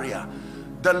know Zaria.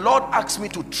 The Lord asked me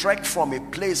to trek from a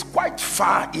place quite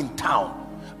far in town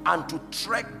and to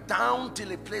trek down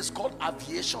till a place called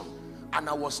Aviation, and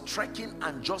I was trekking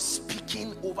and just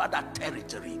speaking over that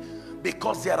territory,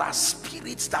 because there are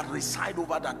spirits that reside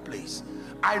over that place.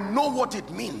 I know what it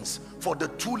means for the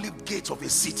two-leaf gates of a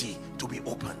city to be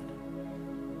opened.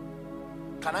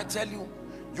 Can I tell you,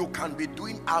 you can be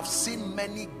doing, I've seen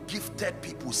many gifted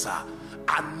people, sir,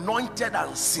 anointed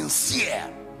and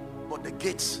sincere, but the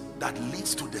gates that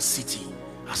leads to the city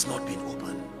has not been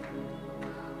opened.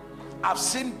 I've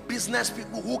seen business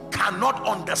people who cannot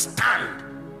understand.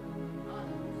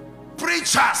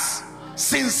 Preachers,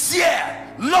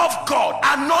 sincere, love God,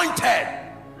 anointed,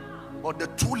 but the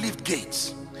two-leaf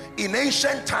gates. In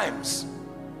ancient times,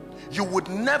 you would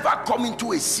never come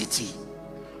into a city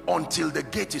until the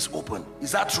gate is open.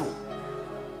 Is that true?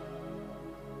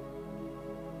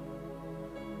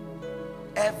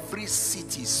 Every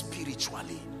city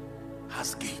spiritually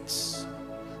has gates.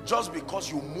 Just because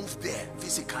you move there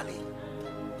physically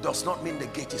does not mean the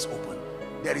gate is open.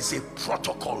 There is a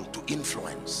protocol to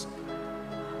influence.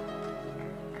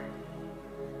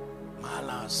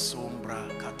 Mala sombra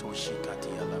katoshi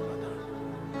katia labada.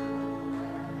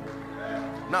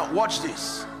 Now watch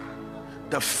this.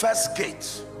 The first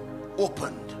gate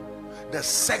opened, the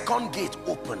second gate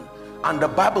opened, and the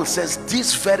Bible says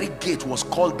this very gate was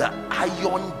called the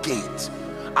iron gate.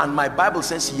 And my Bible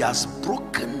says he has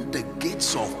broken the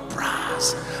gates of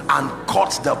brass and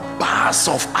cut the bars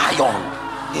of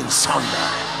iron in sunder.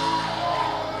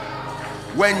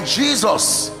 When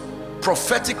Jesus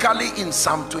prophetically in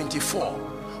Psalm 24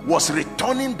 was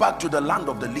returning back to the land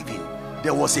of the living,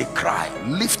 there was a cry,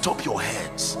 lift up your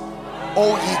heads,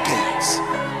 O ye gates,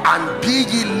 and be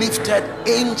ye lifted,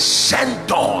 ancient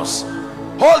doors.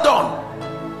 Hold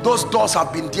on, those doors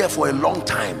have been there for a long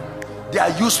time. They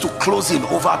are used to closing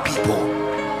over people.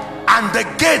 And the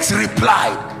gates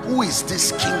replied, who is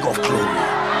this King of glory?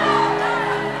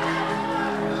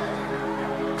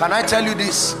 Can I tell you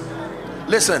this?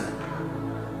 Listen,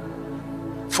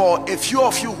 for a few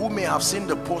of you who may have seen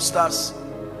the posters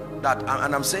that,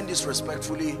 and I'm saying this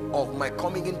respectfully, of my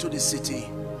coming into the city,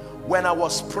 when I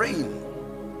was praying,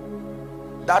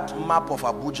 that map of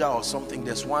Abuja or something,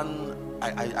 there's one,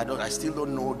 I still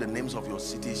don't know the names of your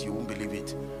cities, you won't believe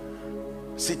it.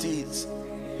 Cities,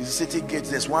 city gates,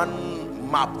 there's one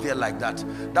map there like that.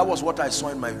 That was what I saw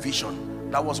in my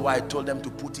vision. That was why I told them to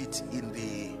put it in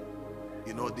the,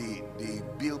 you know, the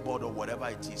billboard or whatever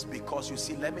it is. Because you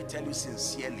see, let me tell you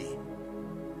sincerely,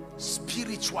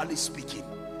 spiritually speaking,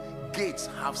 gates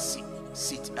have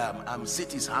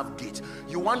cities have gates.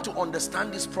 You want to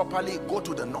understand this properly, go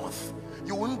to the north.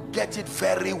 You won't get it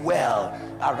very well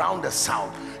around the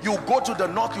south. You go to the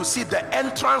north, you see the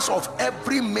entrance of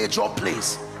every major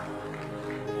place.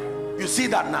 You see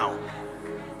that now.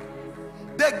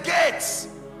 The gates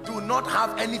do not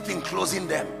have anything closing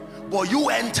them, but you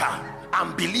enter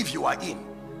and believe you are in.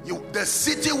 The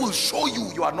city will show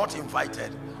you you are not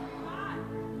invited.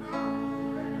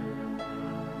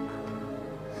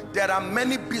 There are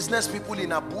many business people in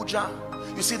Abuja.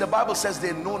 You see, the Bible says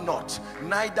they know not,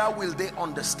 neither will they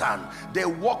understand. They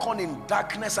walk on in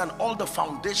darkness, and all the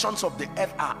foundations of the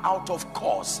earth are out of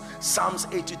course. Psalms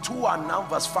 82 and now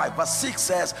verse 5. Verse 6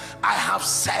 says, I have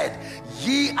said,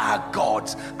 ye are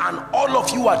gods, and all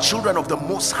of you are children of the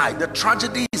Most High. The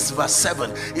tragedy is verse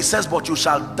 7. It says, but you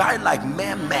shall die like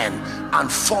mere men and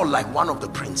fall like one of the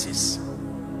princes.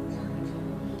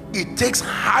 It takes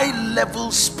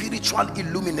high-level spiritual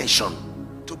illumination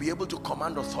to be able to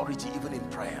command authority even in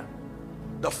prayer.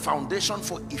 The foundation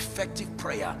for effective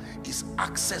prayer is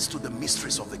access to the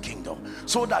mysteries of the kingdom,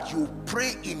 so that you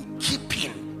pray in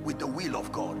keeping with the will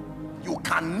of God. You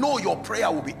can know your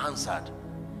prayer will be answered.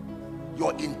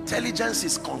 Your intelligence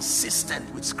is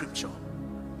consistent with scripture.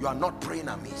 You are not praying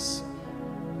amiss.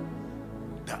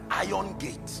 The iron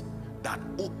gate that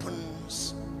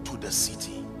opens to the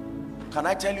city. Can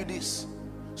I tell you this?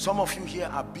 Some of you here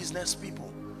are business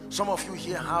people. Some of you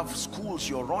here have schools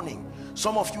you're running.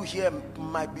 Some of you here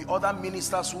might be other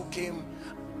ministers who came.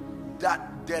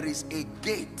 That there is a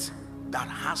gate that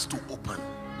has to open.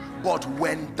 But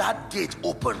when that gate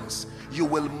opens, you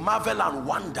will marvel and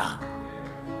wonder.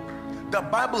 The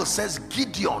Bible says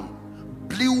Gideon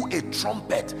blew a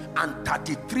trumpet and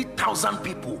 33,000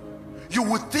 people. You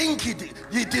would think he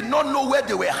did not know where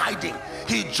they were hiding.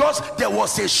 There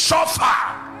was a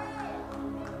shofar.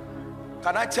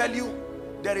 Can I tell you,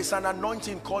 there is an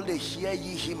anointing called the hear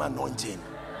ye him anointing.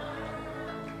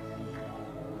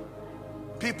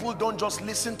 People don't just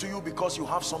listen to you because you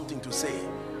have something to say.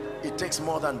 It takes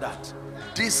more than that.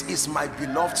 This is my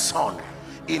beloved son,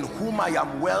 in whom I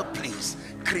am well pleased.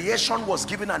 Creation was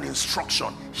given an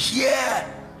instruction. Hear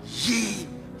ye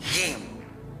him.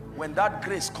 When that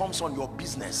grace comes on your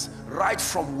business, right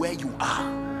from where you are,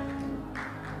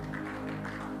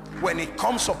 when it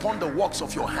comes upon the works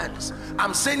of your hands,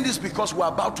 I'm saying this because we're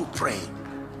about to pray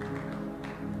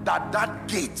that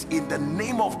gate in the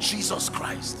name of Jesus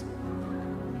Christ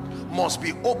must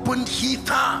be opened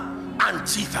hither and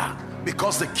thither,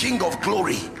 because the King of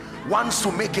Glory wants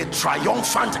to make a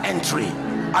triumphant entry.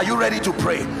 Are you ready to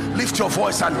pray? Lift your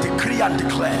voice and decree and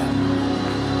declare.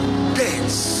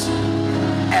 Gates,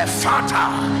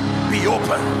 Ephata, be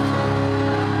open.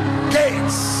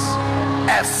 Gates,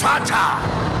 Ephata,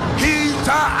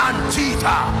 hither and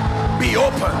thither, be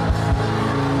open.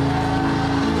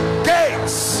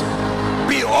 Gates,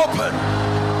 be open.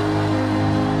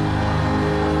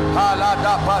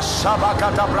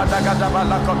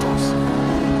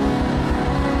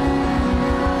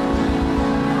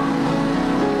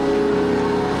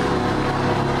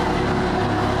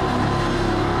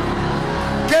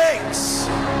 Gates,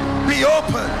 be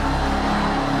open.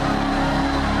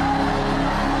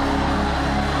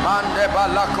 Mande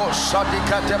balako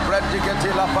sadikate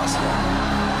predicate la pasta.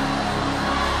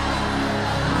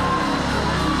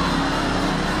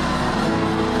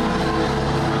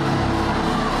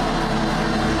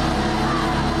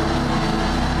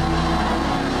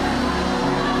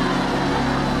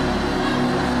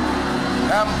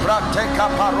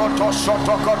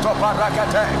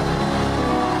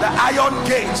 The iron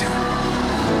gate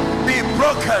be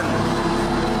broken,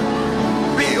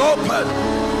 be open.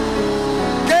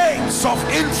 Gates of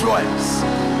influence,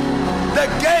 the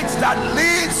gates that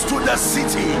leads to the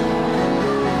city,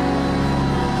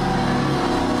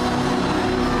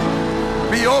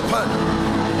 be open,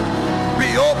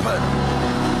 be open.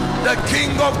 The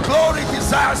King of Glory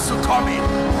desires to come in.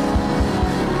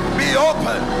 Be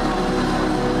open.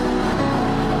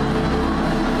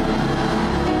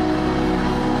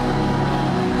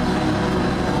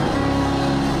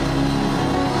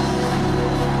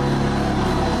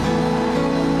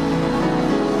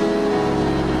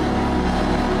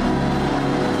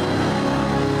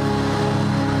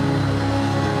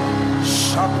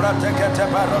 Tekete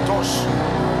paratos,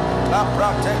 la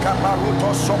pratica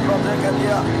parutos sopra de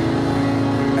galia,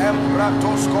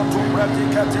 embratos cotumbra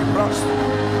dicate brast,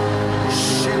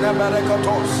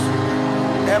 shinemerekotos,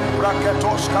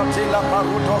 embraketos catila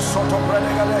parutos sotopra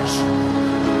de galesh,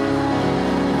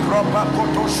 roba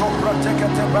coto sopra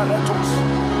tekete paratos,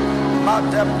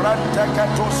 mate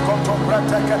brantecatos cotumbra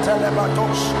tekete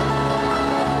lebatos.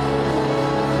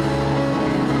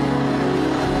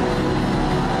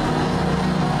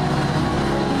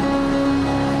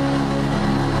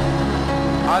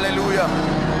 Hallelujah.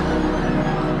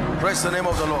 Praise the name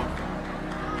of the Lord.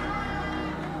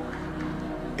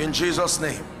 In Jesus'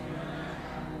 name.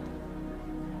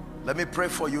 Let me pray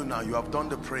for you now. You have done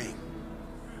the praying.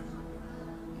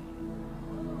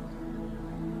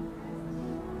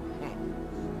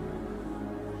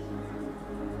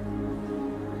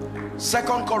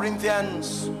 Second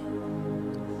Corinthians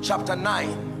chapter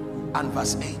 9 and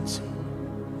verse 8.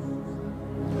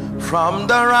 From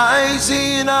the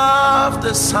rising of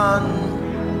the sun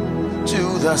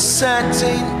to the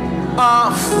setting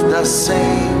of the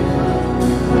same,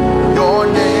 your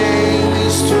name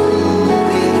is to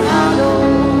be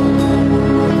hallowed.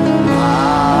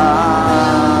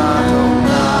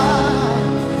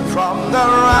 From the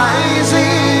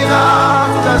rising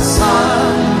of the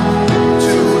sun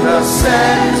to the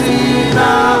setting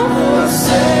of the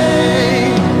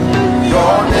same,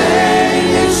 your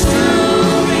name is to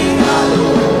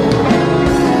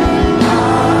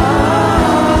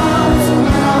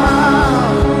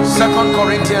 2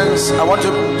 Corinthians, I want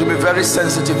you to be very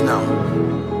sensitive now.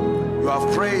 You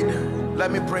have prayed.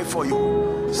 Let me pray for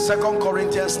you. 2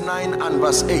 Corinthians 9 and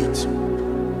verse 8.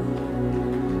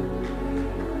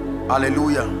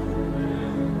 Hallelujah.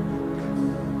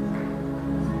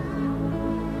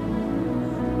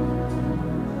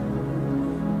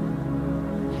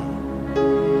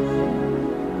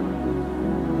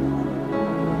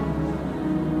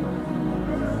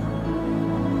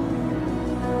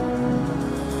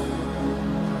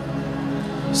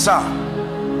 Sir,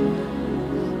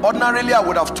 ordinarily I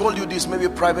would have told you this maybe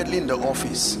privately in the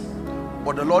office,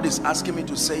 but the Lord is asking me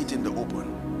to say it in the open.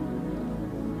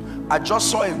 I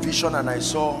just saw a vision, and I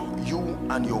saw you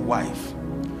and your wife,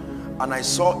 and I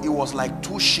saw it was like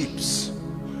two ships,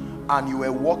 and you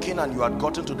were walking and you had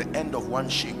gotten to the end of one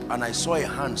ship, and I saw a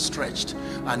hand stretched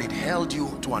and it held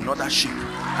you to another ship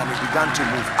and it began to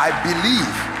move. I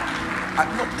believe,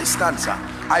 not this answer,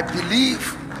 I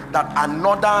believe that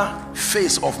another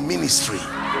phase of ministry,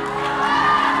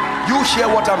 you hear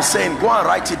what I'm saying, go and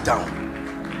write it down.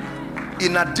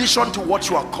 In addition to what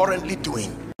you are currently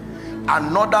doing,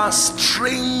 another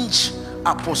strange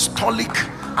apostolic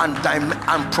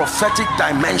and prophetic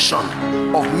dimension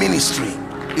of ministry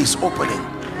is opening,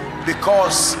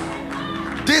 because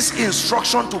this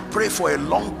instruction to pray for a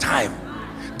long time,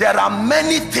 there are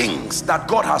many things that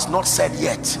God has not said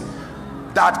yet,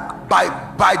 that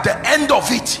by the end of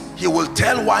it he will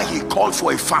tell why he called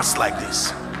for a fast like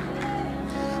this.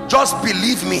 Just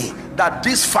believe me that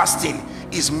this fasting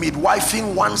is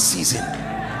midwifing one season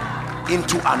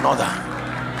into another.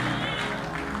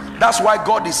 That's why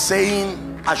God is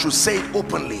saying I should say it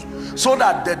openly, so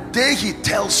that the day he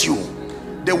tells you,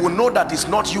 they will know that it's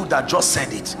not you that just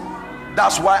said it.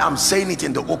 That's why I'm saying it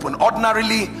in the open.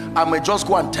 Ordinarily, I may just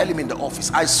go and tell him in the office.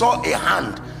 I saw a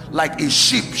hand like a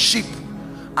sheep,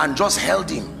 and just held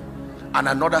him, and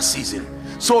another season.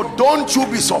 So don't you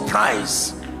be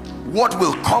surprised what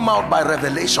will come out by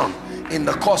revelation in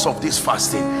the course of this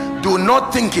fasting. Do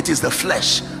not think it is the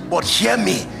flesh, but hear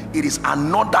me, it is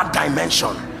another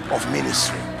dimension of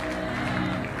ministry.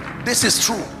 This is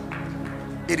true.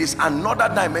 It is another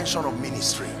dimension of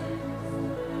ministry.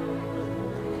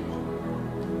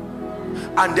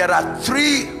 And there are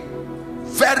three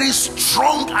very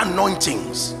strong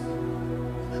anointings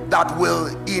that will,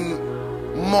 in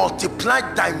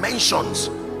multiplied dimensions,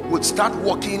 would start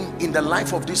working in the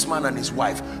life of this man and his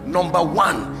wife. Number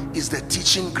one is the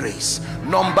teaching grace.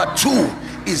 Number two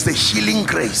is the healing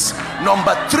grace.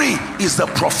 Number three is the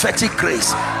prophetic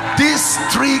grace. These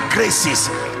three graces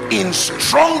in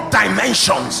strong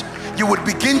dimensions, you would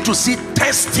begin to see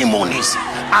testimonies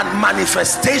and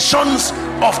manifestations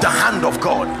of the hand of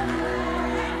God.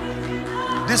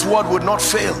 This word would not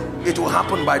fail. It will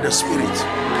happen by the Spirit.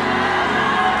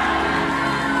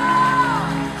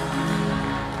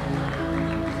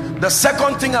 The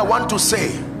second thing I want to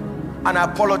say, and I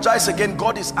apologize again,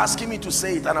 God is asking me to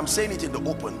say it, and I'm saying it in the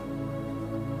open.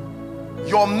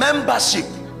 Your membership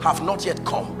have not yet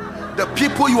come. The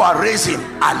people you are raising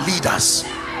are leaders.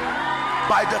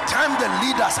 By the time the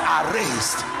leaders are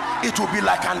raised, it will be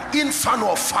like an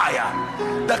inferno of fire.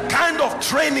 The kind of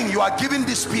training you are giving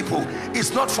these people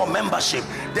is not for membership.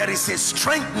 There is a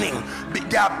strengthening.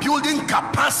 They are building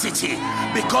capacity,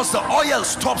 because the oil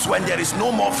stops when there is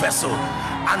no more vessel.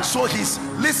 And so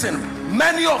listen,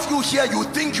 many of you here, you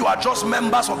think you are just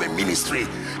members of a ministry.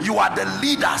 You are the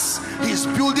leaders. He's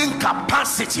building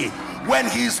capacity. When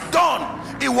he's done,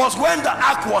 it was when the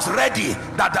ark was ready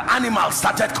that the animals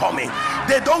started coming.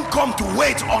 They don't come to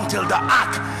wait until the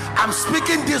ark. I'm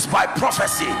speaking this by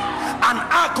prophecy. An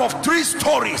ark of 3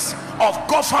 stories of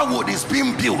gopher wood is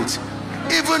being built,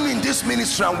 even in this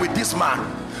ministry and with this man.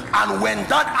 And when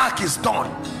that ark is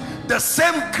done, the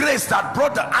same grace that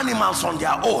brought the animals on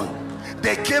their own,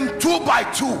 they came 2 by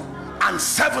 2 and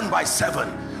 7 by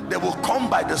 7. They will come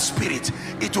by the Spirit.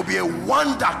 It will be a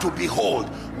wonder to behold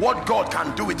what God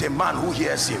can do with a man who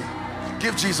hears him.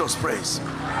 Give Jesus praise.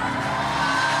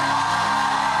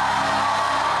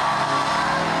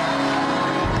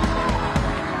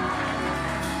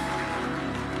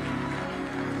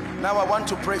 Now I want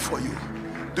to pray for you.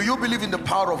 Do you believe in the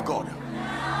power of God?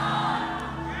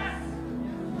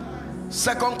 2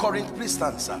 Corinthians, please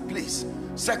stand, sir, please.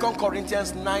 2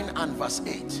 Corinthians 9 and verse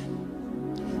 8.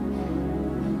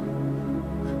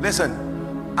 Listen,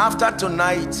 after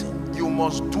tonight, you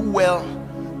must do well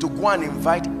to go and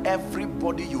invite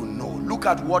everybody you know. Look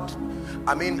at what,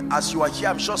 I mean, as you are here,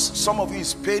 I'm sure some of you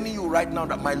is paining you right now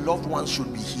that my loved ones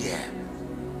should be here.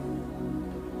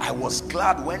 I was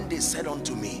glad when they said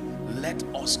unto me, let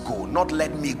us go, not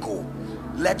let me go.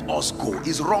 Let us go.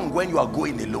 It's wrong when you are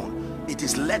going alone. It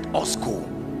is let us go.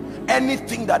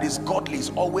 Anything that is godly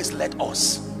is always let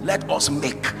us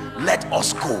make, let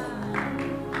us go.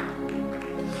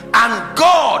 And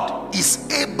God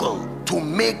is able to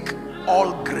make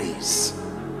all grace,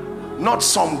 not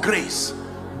some grace.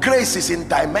 Grace is in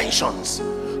dimensions.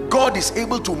 God is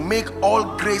able to make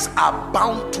all grace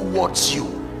abound towards you,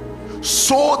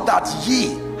 so that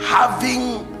ye,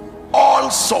 having all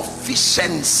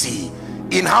sufficiency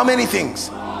in how many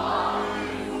things?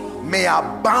 May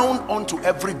abound unto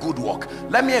every good work.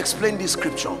 Let me explain this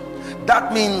scripture.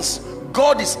 That means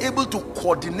God is able to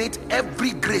coordinate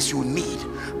every grace you need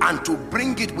and to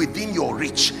bring it within your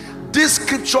reach. This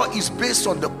scripture is based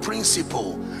on the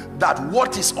principle that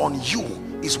what is on you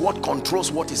is what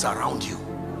controls what is around you.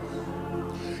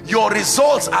 Your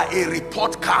results are a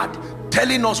report card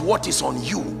telling us what is on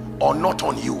you or not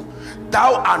on you.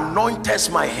 Thou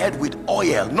anointest my head with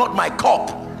oil, not my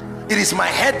cup. It is my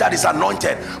head that is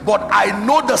anointed, but I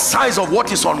know the size of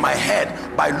what is on my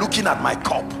head by looking at my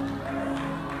cup.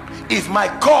 If my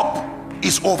cup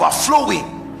is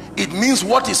overflowing, it means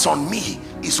what is on me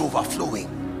is overflowing.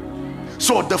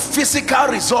 So the physical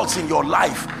results in your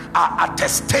life are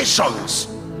attestations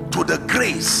to the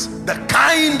grace, the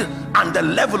kind and the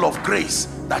level of grace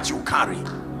that you carry.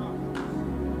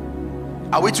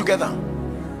 Are we together?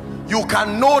 You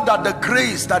can know that the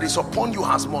grace that is upon you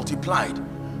has multiplied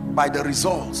by the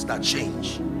results that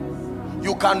change.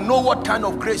 You can know what kind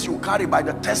of grace you carry by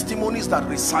the testimonies that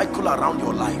recycle around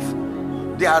your life.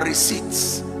 They are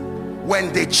receipts.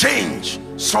 When they change,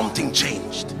 something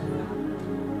changed.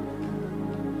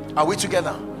 Are we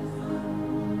together?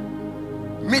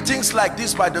 Meetings like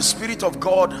this by the Spirit of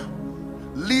God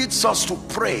leads us to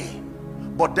pray,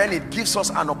 but then it gives us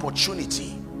an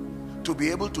opportunity to be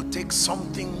able to take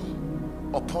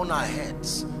something upon our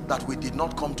heads that we did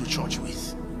not come to church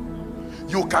with.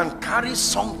 You can carry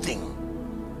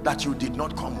something that you did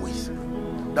not come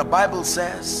with. The Bible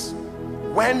says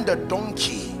when the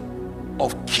donkey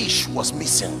of Kish was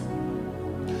missing,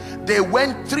 they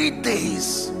went 3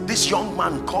 days, this young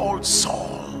man called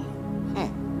Saul,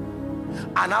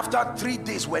 and after 3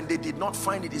 days when they did not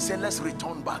find it, he said, let's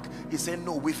return back. He said,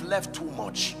 no, we've left too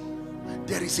much.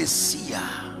 There is a seer.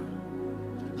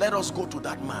 Let us go to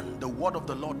that man. The word of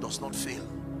the Lord does not fail.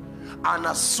 And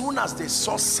as soon as they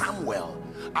saw Samuel,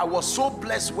 I was so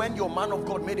blessed when your man of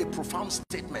God made a profound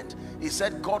statement. He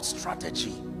said God's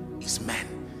strategy is men.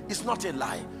 It's not a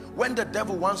lie. When the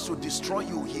devil wants to destroy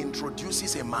you, he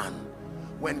introduces a man.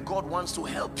 When God wants to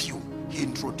help you, he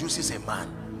introduces a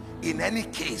man. In any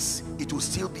case, it will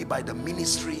still be by the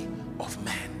ministry of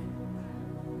men.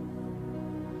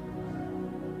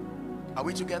 Are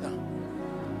we together?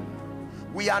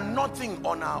 We are nothing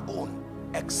on our own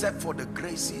except for the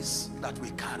graces that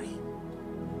we carry.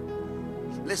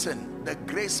 Listen, the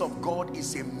grace of God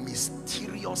is a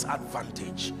mysterious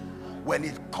advantage. When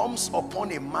it comes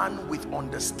upon a man with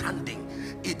understanding,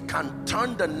 it can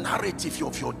turn the narrative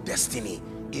of your destiny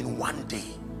in one day.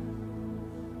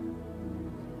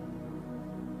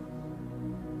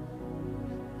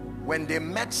 When they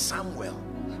met Samuel,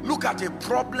 look at a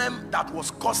problem that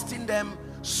was costing them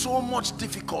so much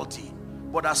difficulty,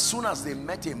 but as soon as they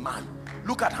met a man,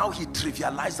 look at how he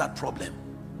trivialized that problem.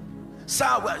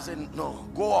 Samuel said, no,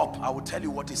 go up, I will tell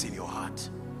you what is in your heart.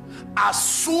 As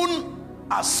soon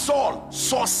as Saul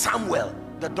saw Samuel,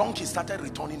 the donkey started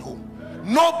returning home.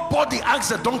 Nobody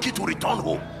asked the donkey to return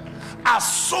home.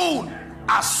 As soon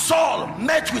as Saul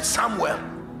met with Samuel,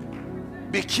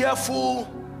 be careful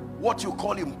what you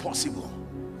call impossible.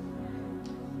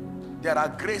 There are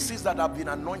graces that have been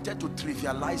anointed to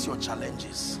trivialize your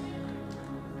challenges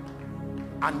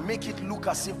and make it look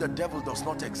as if the devil does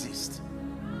not exist.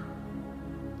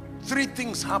 3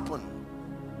 things happen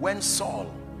when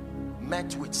Saul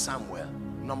met with Samuel.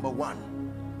 Number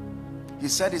 1, he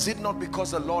said, is it not because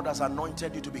the Lord has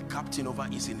anointed you to be captain over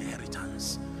his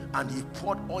inheritance? And he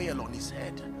poured oil on his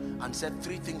head and said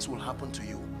 3 things will happen to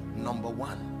you. Number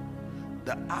 1,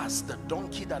 the ass, the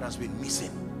donkey that has been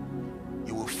missing,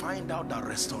 you will find out that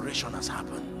restoration has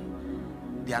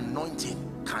happened. The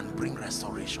anointing can bring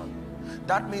restoration.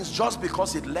 That means just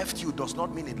because it left you does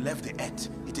not mean it left the earth.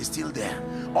 It is still there.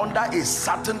 Under a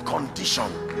certain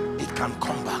condition, it can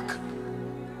come back.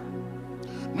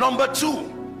 Number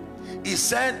 2, he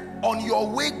said, on your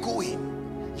way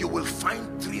going, you will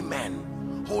find 3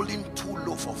 men holding 2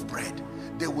 loaves of bread.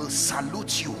 They will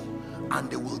salute you and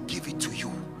they will give it to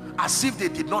you, as if they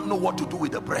did not know what to do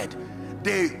with the bread.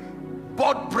 They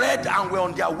bought bread and were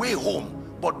on their way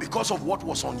home, but because of what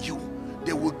was on you,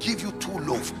 they will give you 2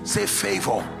 loaves. Say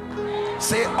favor,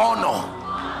 say honor.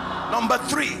 Number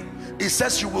 3, it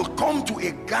says you will come to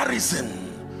a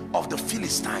garrison of the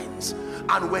Philistines,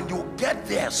 and when you get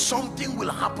there, something will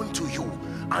happen to you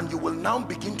and you will now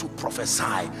begin to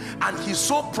prophesy. And he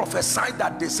so prophesied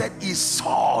that they said, is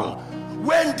Saul.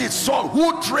 When did Saul,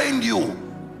 who trained you?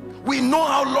 We know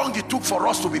how long it took for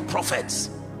us to be prophets.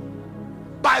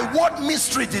 By what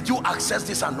mystery did you access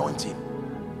this anointing?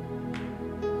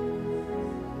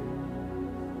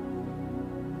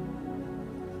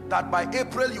 That by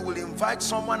April you will invite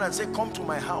someone and say, come to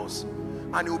my house,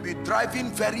 and he will be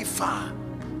driving very far,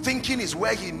 thinking is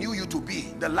where he knew you to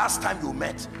be the last time you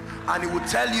met, and he will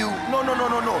tell you, no,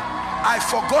 I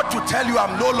forgot to tell you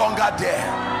I'm no longer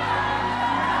there.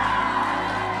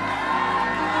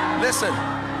 Listen,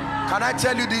 can I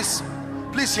tell you this?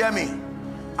 Please hear me.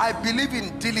 I believe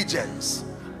in diligence.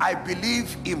 I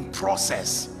believe in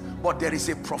process. But there is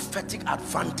a prophetic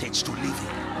advantage to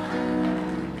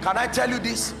living. Can I tell you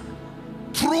this?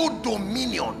 True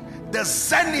dominion, the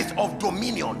zenith of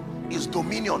dominion is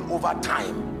dominion over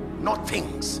time, not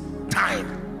things,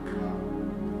 time.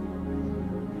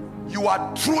 You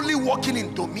are truly walking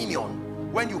in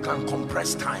dominion when you can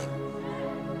compress time.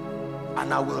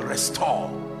 And I will restore,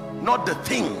 not the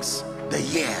things, the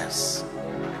years.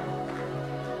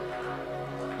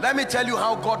 Let me tell you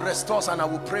how God restores, and I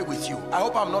will pray with you. I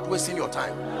hope I'm not wasting your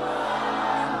time.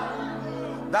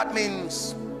 That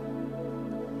means,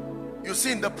 you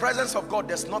see, in the presence of God,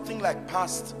 there's nothing like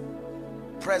past,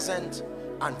 present,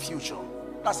 and future.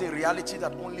 That's a reality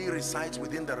that only resides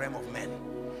within the realm of men.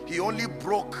 He only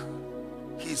broke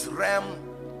his realm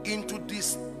into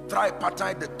this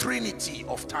tripartite, the trinity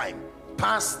of time,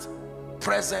 past,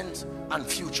 present, and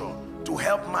future, to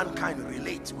help mankind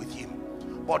relate with him.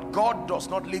 But God does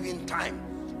not live in time.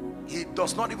 He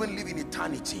does not even live in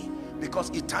eternity, because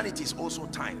eternity is also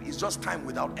time. It's just time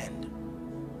without end.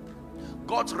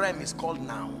 God's realm is called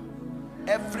now.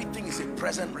 Everything is a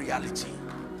present reality,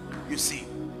 you see,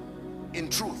 in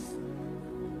truth.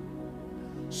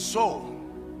 So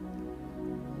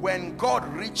when God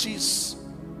reaches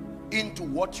into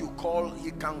what you call,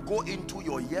 he can go into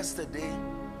your yesterday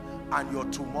and your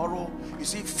tomorrow. You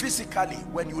see, physically,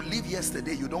 when you leave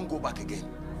yesterday, you don't go back again.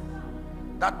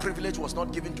 That privilege was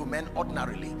not given to men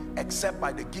ordinarily, except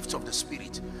by the gifts of the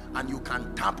Spirit. And you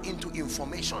can tap into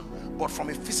information, but from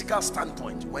a physical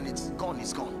standpoint, when it's gone,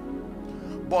 it's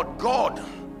gone. But God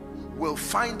will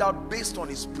find out, based on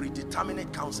his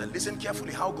predeterminate counsel. Listen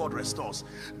carefully how God restores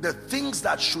the things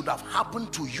that should have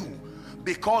happened to you,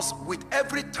 because with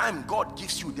every time God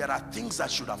gives you, there are things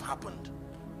that should have happened.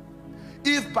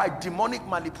 If by demonic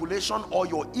manipulation or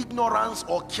your ignorance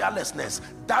or carelessness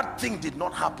that thing did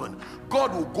not happen,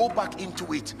 God will go back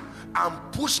into it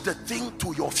and push the thing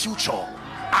to your future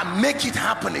and make it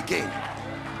happen again.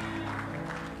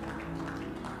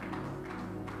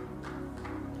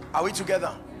 Are we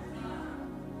together?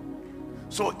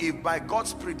 So if by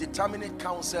God's predeterminate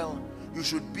counsel you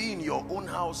should be in your own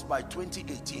house by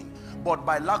 2018, but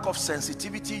by lack of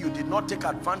sensitivity you did not take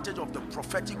advantage of the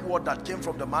prophetic word that came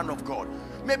from the man of God,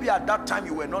 maybe at that time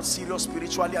you were not serious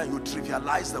spiritually and you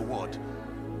trivialized the word.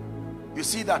 You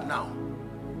see that now?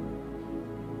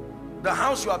 The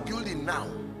house you are building now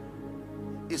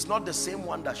is not the same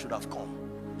one that should have come.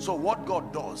 So what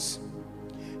God does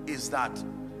is that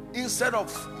instead of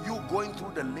you going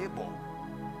through the labor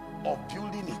of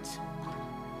building it,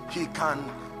 he can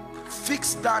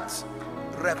fix that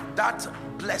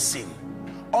blessing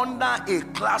under a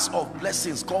class of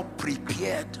blessings called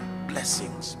prepared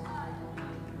blessings.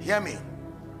 Hear me.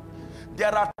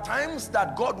 There are times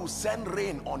that God will send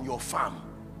rain on your farm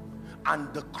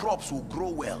and the crops will grow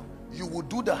well. You will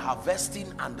do the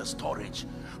harvesting and the storage.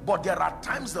 But there are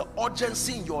times the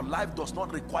urgency in your life does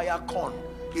not require corn.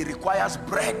 It requires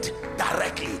bread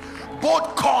directly.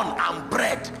 Both corn and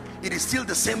bread, it is still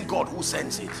the same God who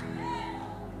sends it.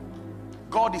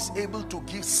 God is able to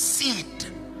give seed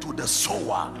to the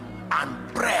sower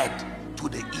and bread to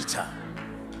the eater.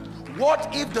 What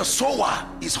if the sower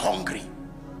is hungry?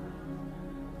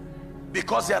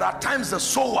 Because there are times the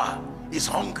sower is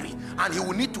hungry and he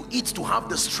will need to eat to have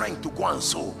the strength to go and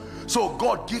sow. So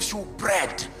God gives you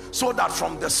bread so that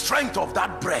from the strength of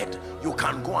that bread you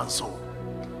can go and sow.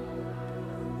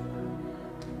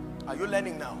 Are you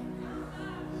learning now?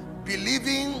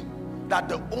 Believing that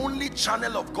the only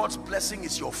channel of God's blessing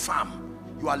is your farm,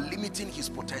 you are limiting his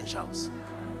potentials.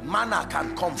 Manna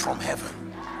can come from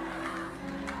heaven.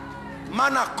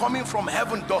 Manna coming from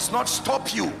heaven does not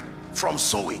stop you from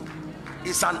sowing.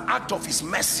 It's an act of his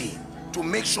mercy to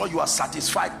make sure you are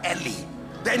satisfied early.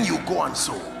 Then you go and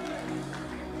sow.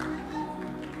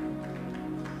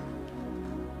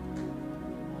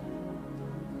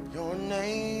 Your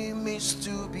name is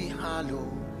to be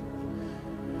hallowed.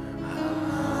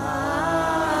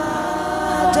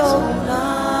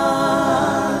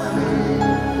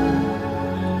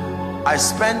 I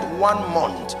spent 1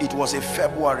 month, it was a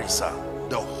February, sir.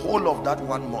 The whole of that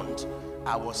 1 month,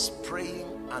 I was praying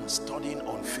and studying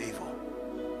on favor.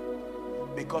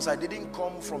 Because I didn't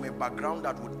come from a background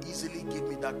that would easily give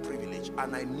me that privilege.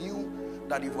 And I knew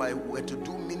that if I were to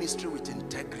do ministry with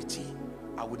integrity,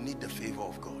 I would need the favor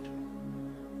of God.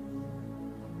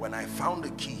 When I found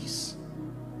the keys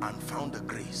and found the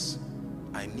grace,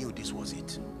 I knew this was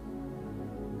it.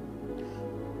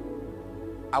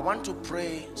 I want to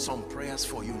pray some prayers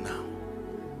for you now,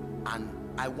 and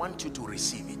I want you to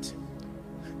receive it.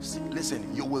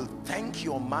 Listen, you will thank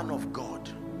your man of God,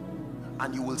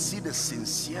 and you will see the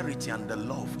sincerity and the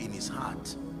love in his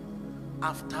heart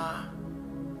after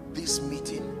this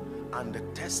meeting and the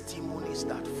testimonies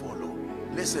that follow.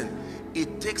 Listen,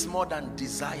 it takes more than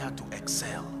desire to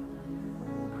excel.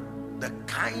 The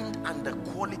kind and the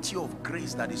quality of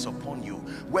grace that is upon you.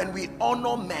 When we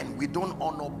honor men, we don't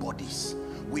honor bodies.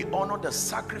 We honor the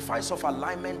sacrifice of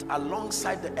alignment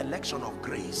alongside the election of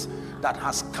grace that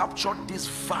has captured this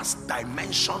vast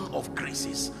dimension of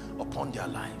graces upon their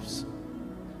lives.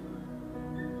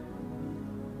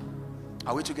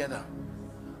 Are we together?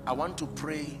 I want to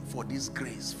pray for this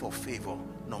grace for favor.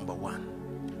 Number one,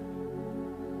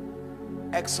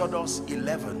 Exodus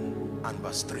 11 and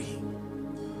verse 3.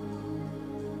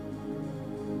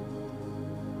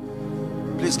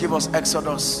 Please give us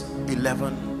Exodus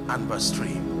 11 and verse 3.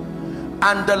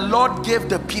 And the Lord gave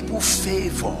the people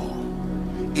favor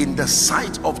in the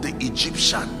sight of the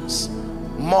Egyptians.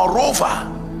 Moreover,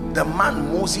 the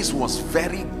man Moses was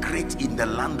very great in the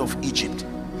land of Egypt,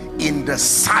 in the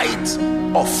sight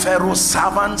of Pharaoh's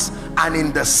servants and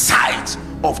in the sight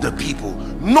of the people.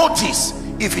 Notice,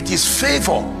 if it is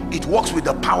favor, it works with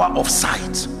the power of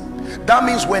sight. That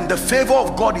means when the favor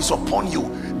of God is upon you,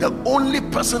 the only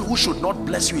person who should not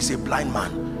bless you is a blind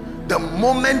man. The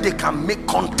moment they can make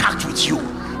contact with you,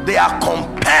 they are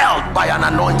compelled by an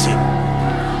anointing.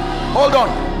 Hold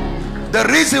on. The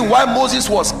reason why Moses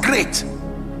was great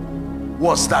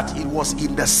was that it was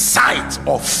in the sight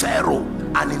of Pharaoh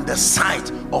and in the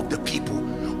sight of the people.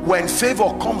 When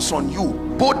favor comes on you,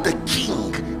 both the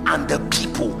king and the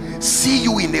people see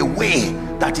you in a way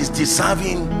that is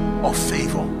deserving of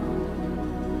favor.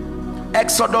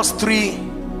 Exodus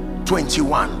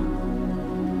 3:21.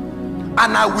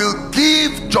 And I will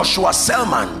give Joshua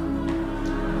Selman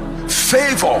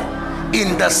favor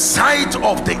in the sight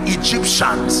of the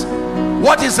Egyptians.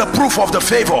 What is the proof of the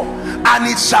favor? And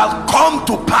it shall come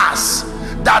to pass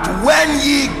that when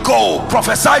ye go,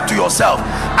 prophesy to yourself,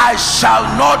 I shall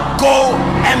not go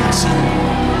empty.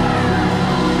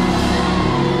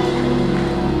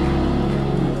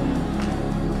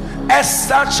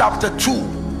 Esther chapter 2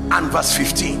 and verse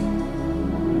 15.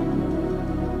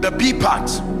 The B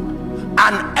part.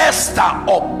 And Esther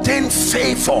obtained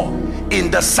favor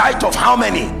in the sight of how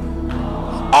many?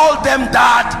 All them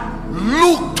that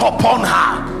looked upon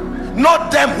her,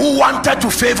 not them who wanted to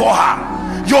favor her.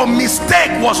 Your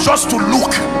mistake was just to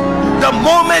look. The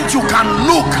moment you can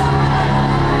look,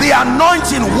 the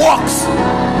anointing works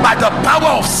by the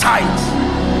power of sight.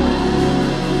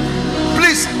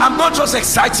 Please, I'm not just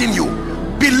exciting you.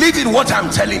 Believe in what I'm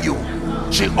telling you.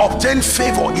 She obtained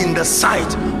favor in the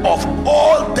sight of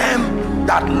all them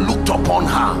that looked upon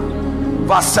her.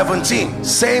 Verse 17,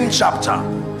 same chapter.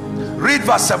 Read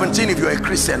verse 17 if you're a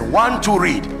Christian. 1, 2,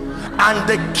 read. And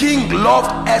the king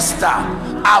loved Esther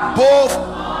above,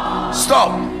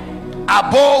 stop,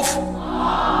 above,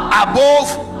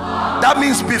 that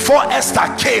means before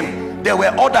Esther came, there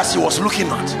were others he was looking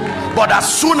at. But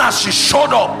as soon as she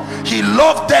showed up, he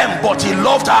loved them, but he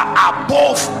loved her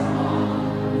above.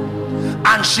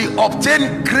 And she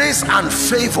obtained grace and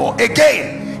favor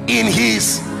again in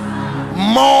his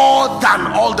more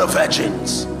than all the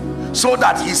virgins, so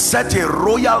that he set a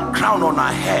royal crown on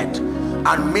her head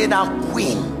and made her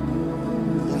queen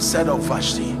instead of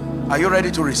Vashti. Are you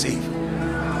ready to receive?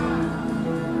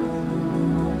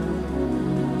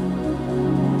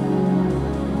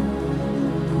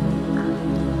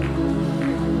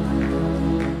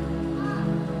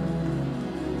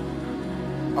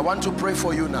 I want to pray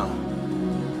for you now.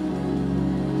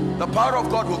 The power of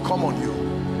God will come on you.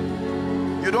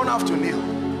 You don't have to kneel.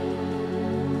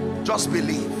 Just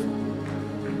believe.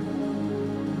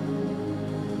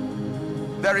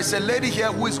 There is a lady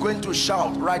here who is going to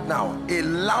shout right now, a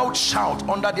loud shout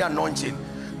under the anointing.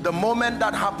 The moment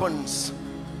that happens,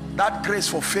 that grace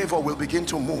for favor will begin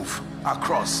to move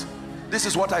across. This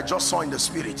is what I just saw in the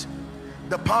spirit.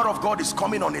 The power of God is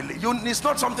coming on it. It's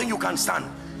not something you can stand.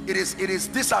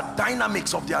 These are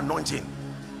dynamics of the anointing.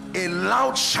 A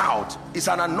loud shout is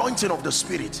an anointing of the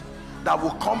spirit that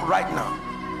will come right now.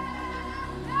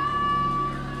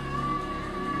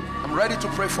 I'm ready to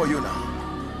pray for you now.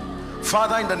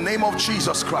 Father, in the name of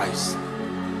Jesus Christ,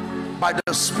 by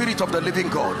the Spirit of the living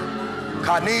God,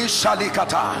 help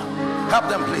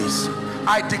them please.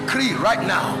 I decree right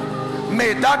now,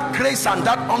 may that grace and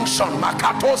that unction, my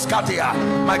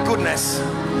goodness,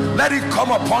 let it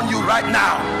come upon you right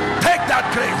now. Take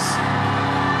that grace,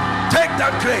 take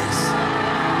that grace,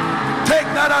 take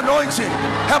that anointing.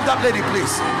 Help that lady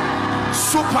please.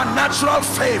 Supernatural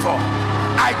favor,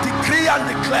 I decree and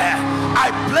declare,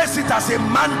 I place it as a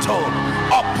mantle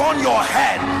upon your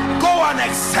head. Go and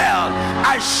excel.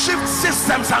 I shift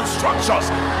systems and structures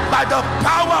by the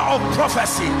power of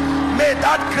prophecy. May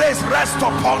that grace rest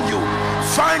upon you.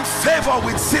 Find favor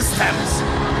with systems.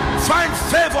 Find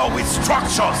favor with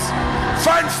structures.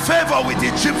 Find favor with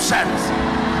Egyptians.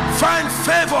 Find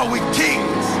favor with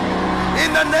kings.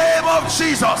 In the name of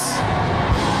Jesus.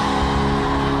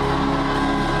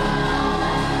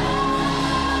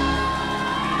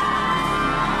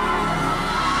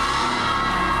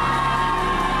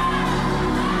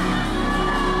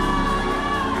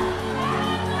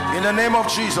 In the name of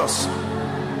Jesus.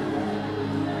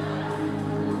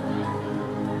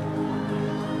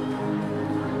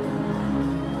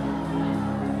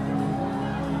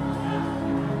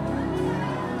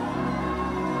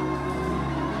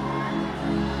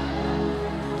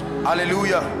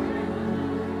 Hallelujah.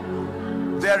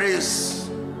 There is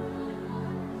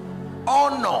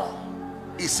honor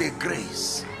is a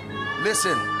grace.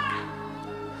 Listen,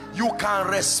 you can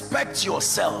respect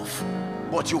yourself,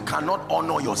 but you cannot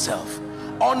honor yourself.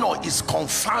 Honor is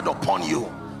conferred upon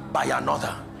you by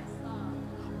another.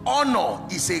 Honor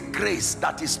is a grace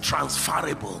that is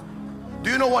transferable. Do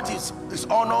you know what is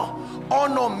honor?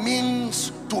 Honor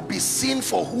means to be seen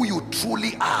for who you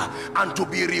truly are and to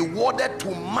be rewarded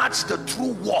to match the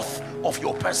true worth of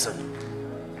your person.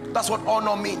 That's what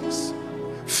honor means.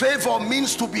 Favor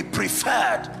means to be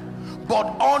preferred, but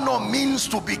honor means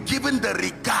to be given the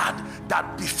regard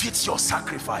that befits your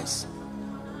sacrifice.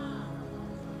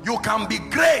 You can be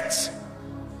great,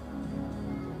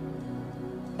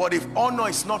 but if honor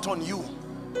is not on you,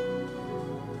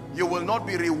 you will not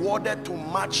be rewarded to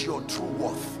match your true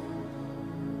worth.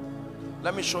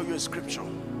 Let me show you a scripture.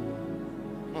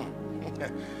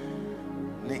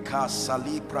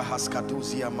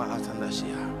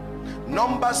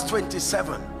 Numbers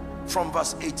 27 from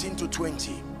verse 18 to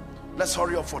 20. Let's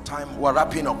hurry up for time. We're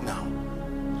wrapping up now.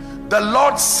 The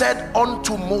Lord said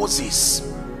unto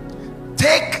Moses,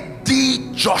 take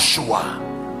thee Joshua,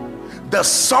 the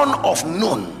son of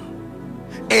Nun,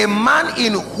 a man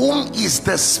in whom is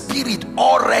the Spirit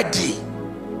already,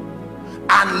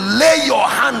 and lay your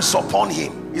hands upon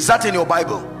him. Is that in your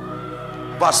Bible?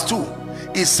 Verse 2,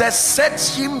 it says, set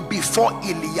him before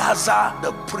Eleazar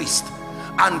the priest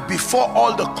and before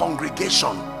all the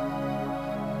congregation,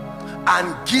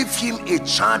 and give him a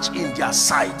charge in their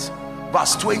sight.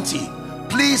 Verse 20,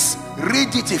 please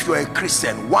read it if you're a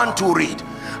Christian. 1 to read.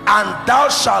 And thou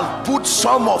shalt put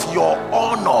some of your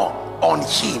honor on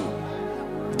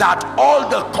him, that all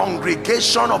the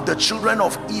congregation of the children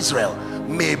of Israel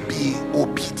may be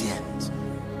obedient.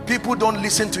 People don't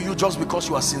listen to you just because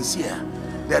you are sincere.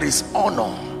 There is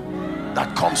honor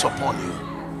that comes upon you.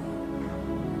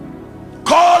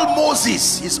 Call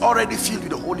Moses, he's already filled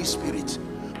with the Holy Spirit,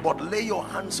 but lay your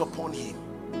hands upon him,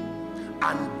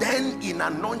 and then in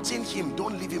anointing him,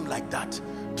 don't leave him like that.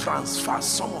 Transfer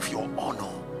some of your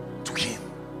honor to him.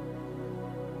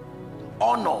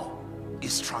 Honor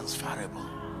is transferable.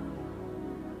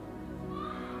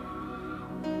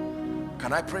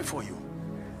 Can I pray for you?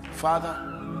 Father,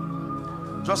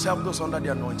 just help those under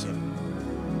the anointing.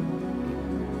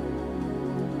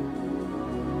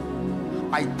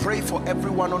 I pray for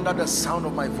everyone under the sound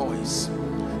of my voice,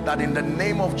 that in the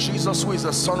name of Jesus, who is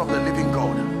the Son of the living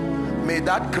God, may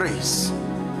that grace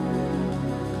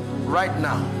right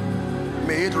now,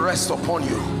 may it rest upon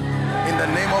you in the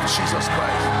name of Jesus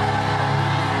Christ.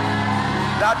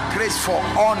 That grace for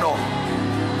honor.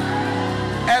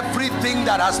 Everything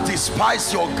that has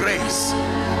despised your grace,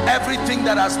 everything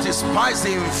that has despised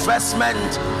the investment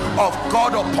of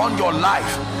God upon your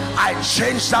life, I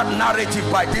change that narrative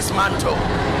by this mantle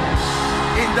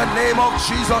in the name of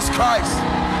Jesus Christ.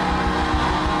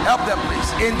 Help them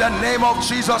please. In the name of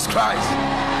Jesus Christ.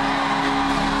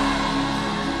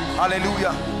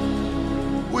 Hallelujah.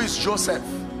 Who is Joseph?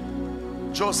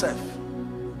 Joseph.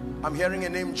 I'm hearing a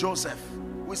name, Joseph.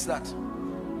 Who is that?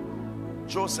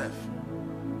 Joseph.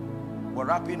 We're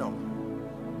wrapping up.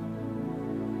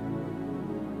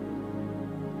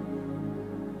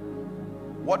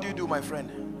 What do you do, my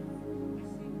friend?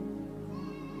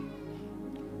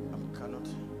 I cannot.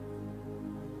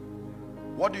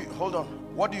 What do you, hold on.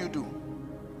 What do you do?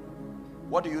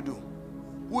 What do you do?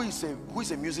 Who is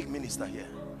a music minister here?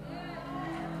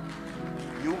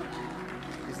 You?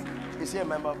 Is he a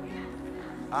member?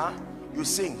 Huh? You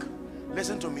sing.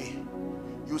 Listen to me.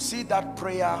 You see that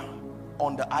prayer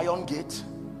on the iron gate?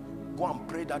 Go and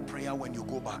pray that prayer when you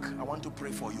go back. I want to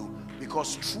pray for you,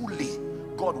 because truly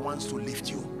God wants to lift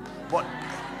you. But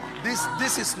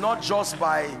this is not just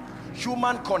by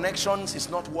human connections. It's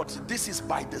not what, this is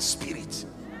by the Spirit.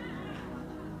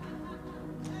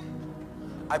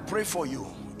 I pray for you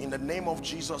in the name of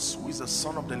Jesus, who is the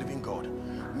Son of the living God.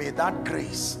 May that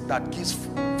grace that gives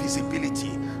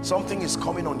visibility, something is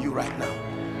coming on you right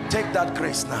now. Take that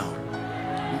grace now.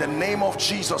 In the name of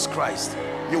Jesus Christ,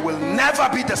 you will never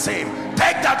be the same.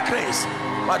 Take that grace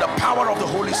by the power of the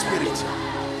Holy Spirit.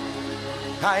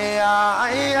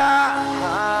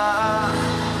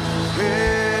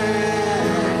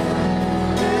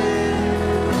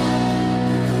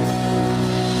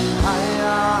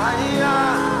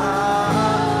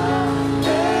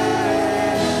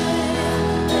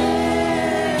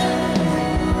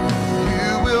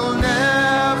 You will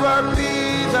never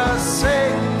be the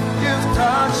same. You've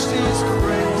touched His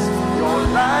grace. Your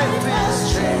life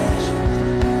is changed.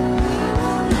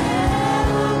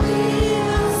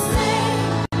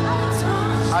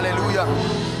 Hallelujah.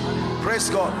 Praise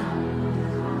God.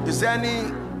 Is there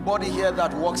anybody here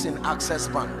that works in Access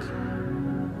Bank?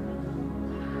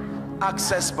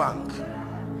 Access Bank.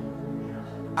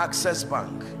 Access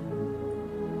Bank.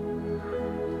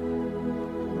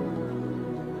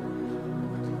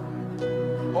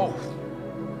 Oh,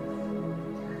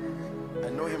 I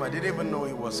know him. I didn't even know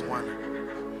he was one.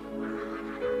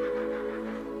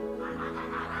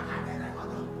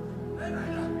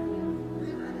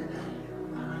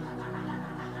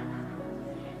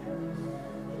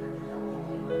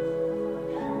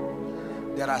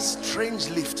 There are strange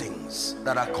liftings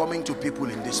that are coming to people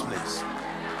in this place.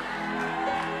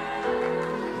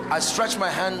 I stretch my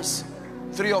hands,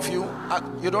 three of you,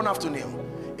 you don't have to kneel.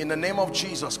 In the name of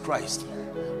Jesus Christ,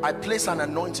 I place an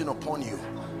anointing upon you,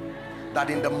 that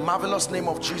in the marvelous name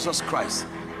of Jesus Christ,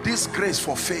 this grace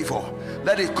for favor,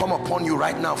 let it come upon you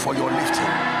right now for your lifting.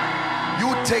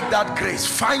 You take that grace,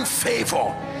 find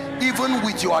favor even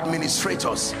with your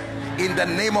administrators in the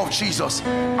name of Jesus,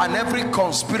 and every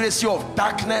conspiracy of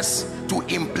darkness to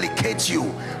implicate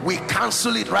you, we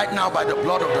cancel it right now by the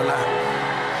blood of the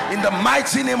Lamb. In the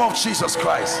mighty name of Jesus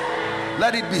Christ,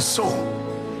 let it be so.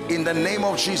 In the name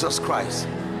of Jesus Christ,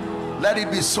 let it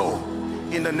be so.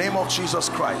 In the name of Jesus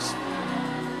Christ.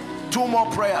 Two more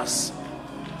prayers.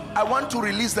 I want to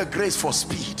release the grace for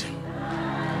speed.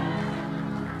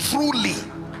 Truly,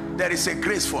 there is a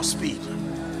grace for speed.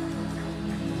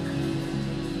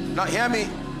 Now hear me.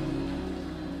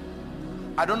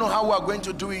 I don't know how we are going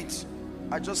to do it.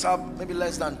 I just have maybe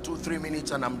less than 2-3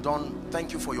 minutes and I'm done.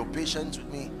 Thank you for your patience with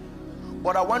me.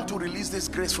 But I want to release this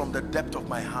grace from the depth of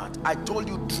my heart. I told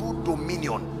you true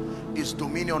dominion is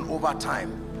dominion over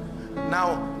time.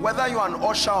 Now, whether you are an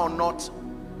usher or not,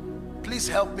 please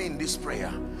help me in this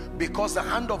prayer, because the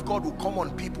hand of God will come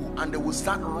on people and they will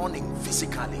start running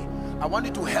physically. I want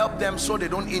you to help them so they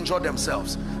don't injure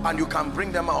themselves, and you can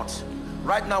bring them out.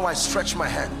 Right now I stretch my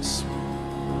hands.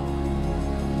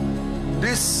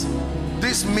 This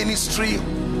ministry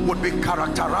would be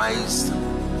characterized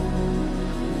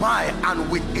by and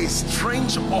with a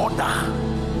strange order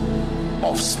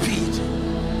of speed.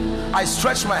 I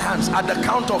stretch my hands at the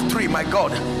count of 3. My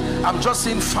God, I'm just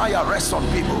seeing fire rest on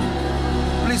people.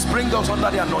 Please bring those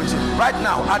under the anointing right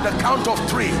now at the count of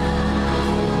 3.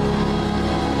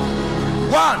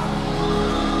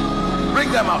 1,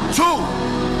 bring them out. 2,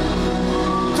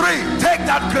 3, take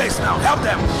that grace now, help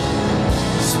them.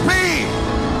 Speed,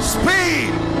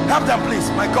 speed, help them please.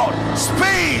 My God,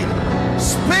 speed,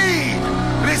 speed.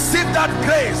 Receive that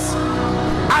grace.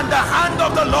 And the hand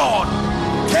of the Lord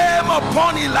came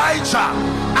upon Elijah,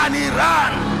 and he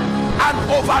ran and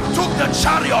overtook the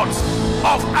chariots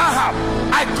of Ahab.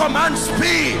 I command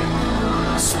speed,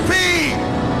 speed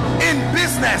in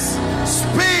business,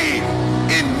 speed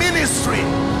in ministry,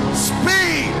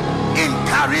 speed in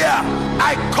career.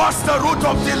 I curse the root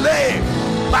of delay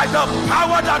by the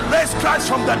power that raised Christ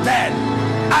from the dead.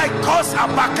 I curse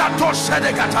Abakato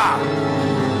Shedegata,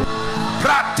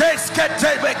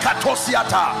 Pratesketebe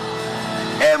Katosiata,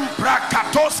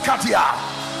 Embrakatoskatia.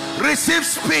 Receive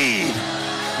speed,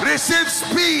 receive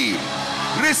speed,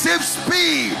 receive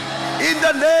speed in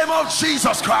the name of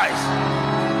Jesus Christ.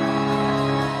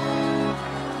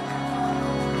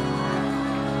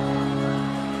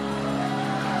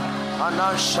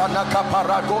 Anashanaka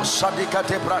paragosa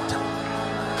dikatebrata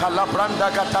kalabranda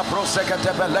gata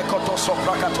prosekete belekoto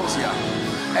soprakatosia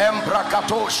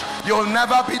embrakatosh. You'll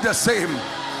never be the same.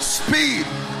 Speed.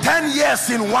 10 years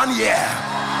in 1 year.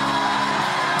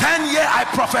 10 years, I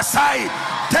prophesy.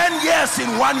 10 years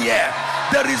in 1 year.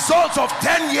 The results of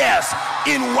 10 years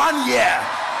in 1 year.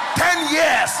 10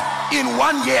 years in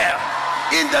 1 year.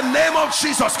 In the name of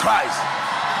Jesus Christ.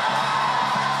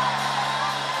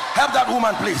 Help that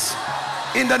woman please.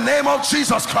 In the name of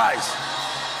Jesus Christ.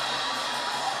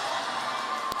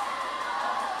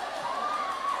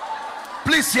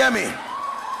 Please hear me.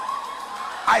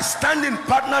 I stand in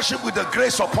partnership with the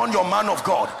grace upon your man of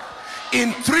God.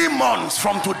 In 3 months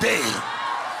from today,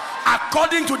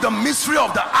 according to the mystery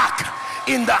of the ark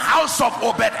in the house of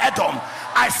Obed-Edom,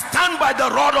 I stand by the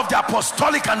rod of the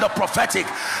apostolic and the prophetic,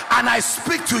 and I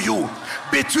speak to you.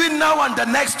 Between now and the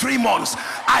next 3 months,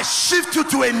 I shift you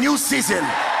to a new season.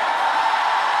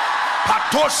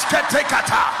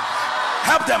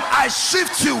 Help them. I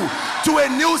shift you to a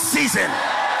new season.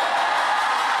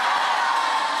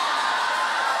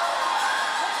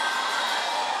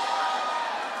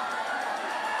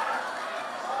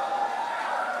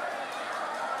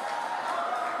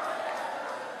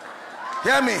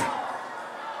 Hear me.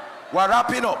 We're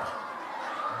wrapping up.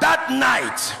 That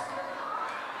night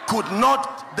could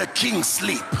not the king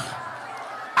sleep,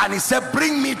 and he said,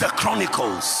 bring me the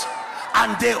chronicles.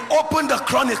 And they opened the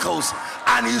chronicles,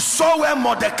 and he saw where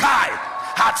Mordecai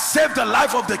had saved the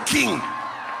life of the king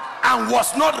and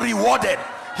was not rewarded.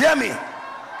 Hear me.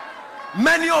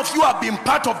 Many of you have been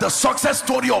part of the success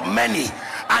story of many,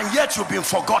 and yet you've been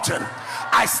forgotten.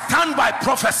 I stand by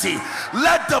prophecy.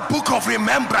 Let the book of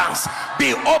remembrance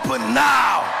be open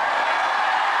now.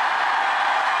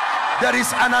 There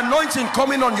is an anointing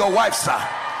coming on your wife, sir.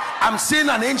 I'm seeing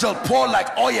an angel pour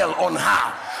like oil on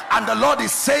her, and the Lord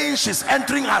is saying she's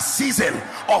entering a season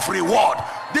of reward.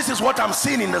 This is what I'm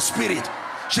seeing in the spirit.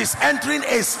 She's entering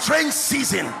a strange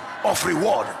season of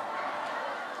reward.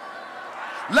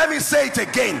 Let me say it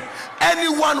again.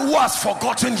 Anyone who has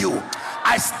forgotten you,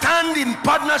 I stand in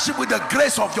partnership with the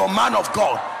grace of your man of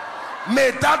God.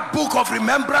 May that book of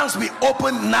remembrance be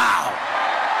opened now.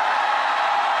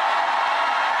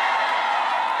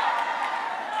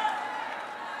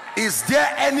 Is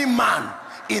there any man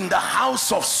in the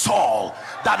house of Saul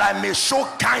that I may show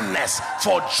kindness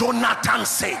for Jonathan's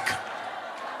sake?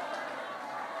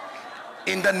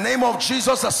 In the name of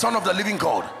Jesus, the Son of the living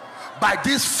God, by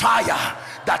this fire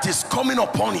that is coming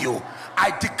upon you,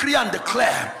 I decree and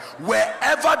declare,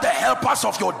 wherever the helpers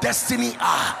of your destiny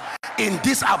are in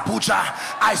this Abuja,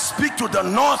 I speak to the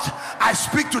north, I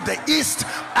speak to the east,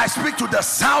 I speak to the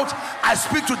south, I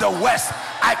speak to the west.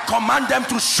 I command them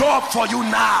to show up for you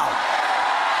now.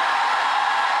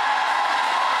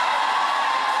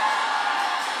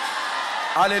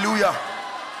 Hallelujah.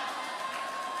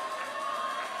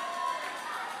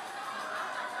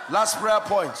 Last prayer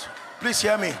point. Please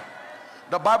hear me.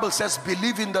 The Bible says,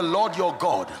 believe in the Lord your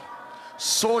God,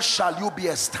 so shall you be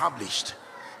established.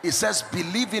 It says,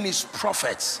 believe in his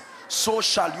prophets, so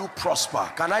shall you prosper.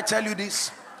 Can I tell you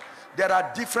this? There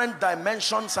are different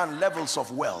dimensions and levels of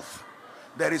wealth.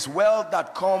 There is wealth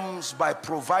that comes by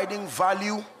providing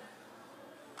value.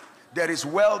 There is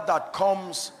wealth that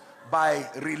comes by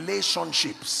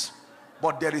relationships.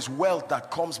 But there is wealth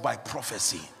that comes by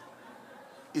prophecy.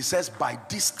 It says, by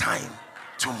this time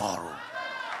tomorrow.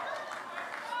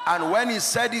 And when he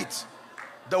said it,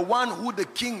 the one who the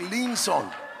king leans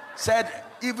on said,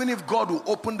 even if God will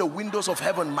open the windows of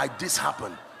heaven, might this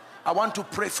happen? I want to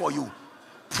pray for you.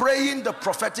 Praying the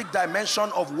prophetic dimension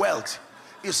of wealth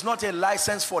is not a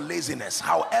license for laziness.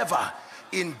 However,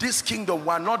 in this kingdom,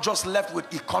 we are not just left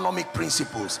with economic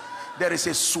principles. There is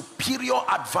a superior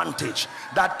advantage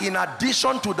that in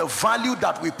addition to the value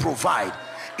that we provide,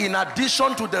 in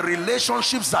addition to the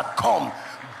relationships that come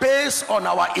based on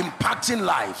our impacting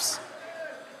lives,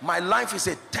 my life is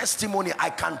a testimony.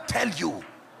 I can tell you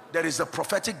there is a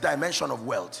prophetic dimension of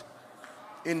wealth.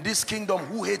 In this kingdom,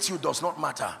 who hates you does not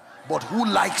matter, but who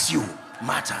likes you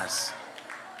matters.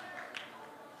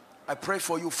 I pray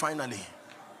for you finally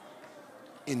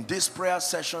in this prayer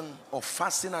session of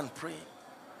fasting and praying,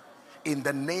 in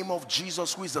the name of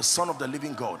Jesus, who is the Son of the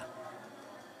living God.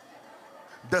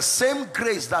 The same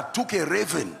grace that took a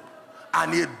raven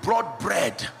and it brought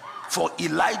bread for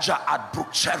Elijah at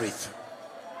Brook Cherith,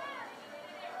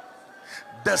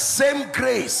 the same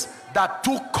grace that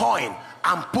took coin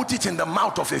and put it in the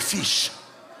mouth of a fish,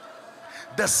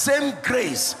 the same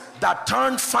grace that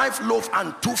turned 5 loaves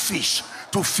and 2 fish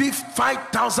to feed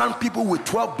 5,000 people with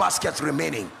 12 baskets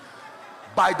remaining,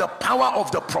 by the power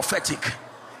of the prophetic,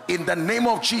 in the name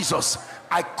of Jesus,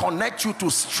 I connect you to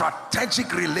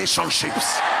strategic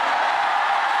relationships.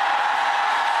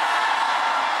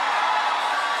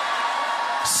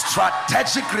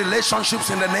 Strategic relationships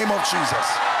in the name of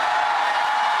Jesus.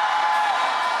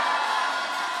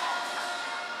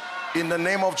 In the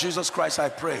name of Jesus Christ, I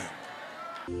pray.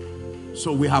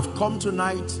 So we have come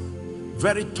tonight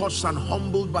very touched and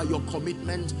humbled by your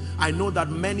commitment. I know that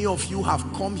many of you have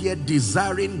come here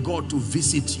desiring God to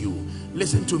visit you.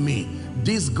 Listen to me.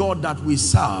 This God that we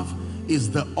serve is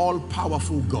the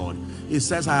all-powerful God. It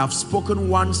says, I have spoken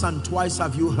once and twice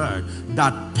have you heard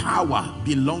that power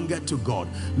belongeth to God.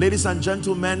 Ladies and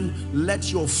gentlemen,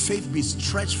 let your faith be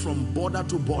stretched from border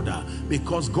to border,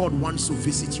 because God wants to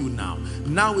visit you now.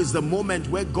 Now is the moment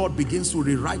where God begins to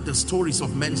rewrite the stories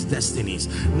of men's destinies.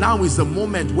 Now is the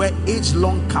moment where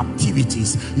age-long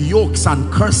captivities, yokes and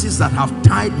curses that have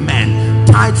tied men,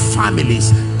 tied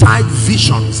families, tied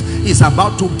visions is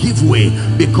about to give way,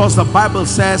 because the Bible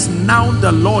says, now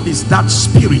the Lord is that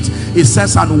Spirit. It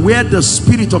says, and where the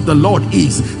Spirit of the Lord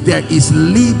is, there is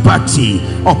liberty.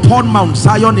 Upon Mount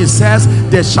Zion, it says,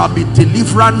 there shall be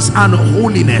deliverance and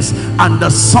holiness, and the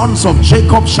sons of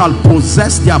Jacob shall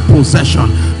possess their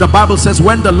possession. The Bible says,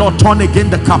 when the Lord turned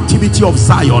again the captivity of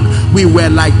Zion, we were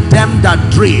like them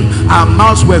that dream. Our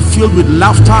mouths were filled with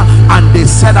laughter, and they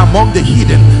said among the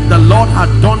heathen, the Lord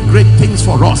had done great things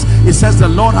for us. It says the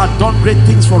Lord had done great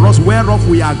things for us, whereof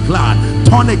we are glad.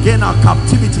 Turn again our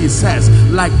captivity, it says,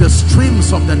 like the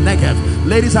streams of the Negev.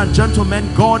 Ladies and gentlemen,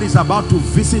 God is about to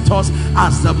visit us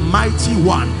as the mighty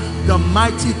one, the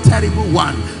mighty terrible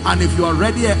one. And if you are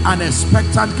ready and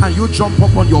expectant, can you jump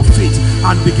up on your feet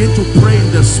and begin to pray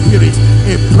in the Spirit,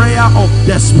 a prayer of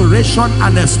desperation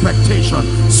and expectation?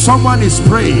 Someone is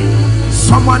praying.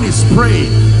 Someone is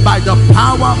praying by the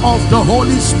power of the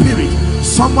Holy Spirit.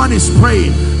 Someone is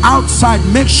praying outside.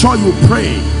 Make sure you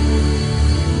pray.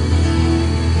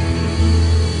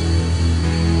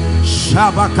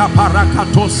 Shabaka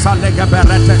parakato salega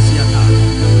beretesiata.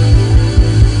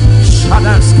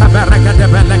 Shadas kaberega de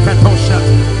belekatoshat.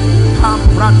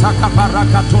 Hambrata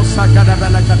kaparakato sagada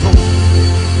belekato.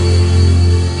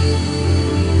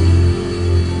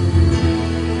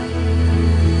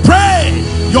 Pray.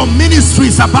 Your ministry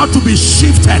is about to be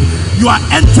shifted. You are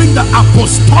entering the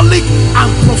apostolic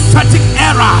and prophetic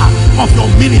era of your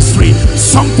ministry.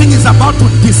 Something is about to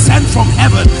descend from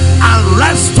heaven and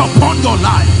rest upon your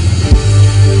life.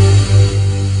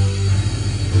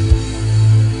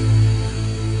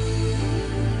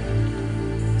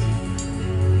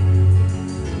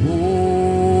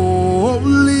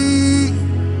 Holy,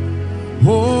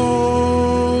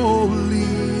 holy,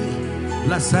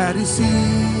 blessed is he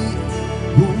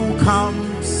who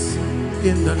comes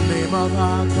in the name of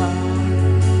our God.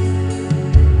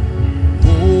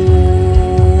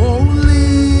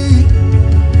 Holy,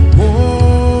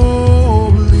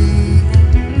 holy,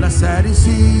 blessed is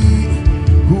he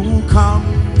who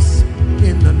comes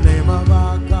in the name of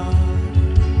our God.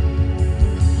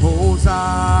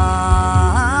 Hosanna,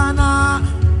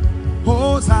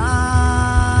 Hosanna,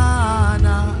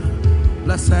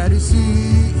 blessed is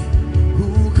he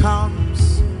who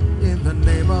comes in the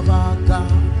name of our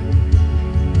God.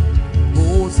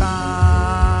 Hosanna,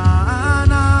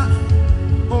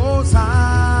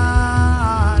 Hosanna,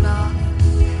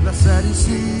 blessed is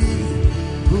he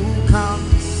who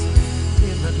comes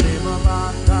in the name of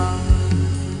our God.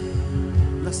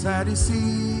 Blessed is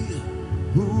he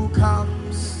who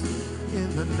comes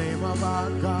in the name of our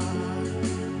God.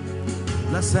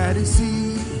 Blessed is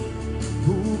he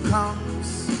who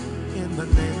comes in the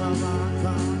name of our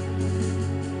God.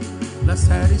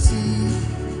 Blessed is he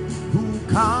who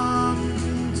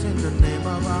comes in the name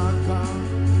of our God.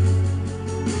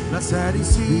 Blessed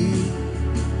is he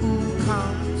who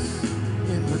comes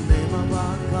in the name of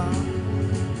our God.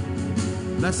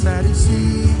 Blessed is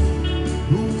he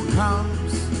who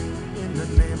comes in the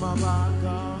name of our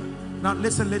God. Now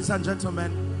listen, ladies and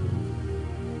gentlemen,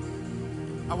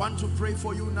 I want to pray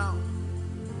for you now.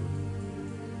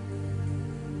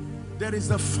 There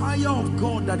is a fire of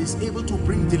God that is able to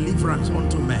bring deliverance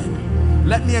unto men.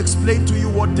 Let me explain to you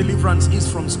what deliverance is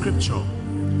from scripture.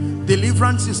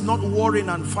 Deliverance is not warring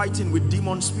and fighting with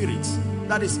demon spirits.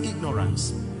 That is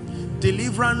ignorance.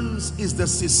 Deliverance is the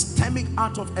systemic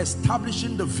art of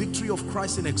establishing the victory of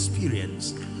Christ in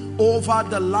experience over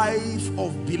the life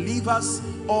of believers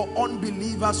or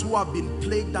unbelievers who have been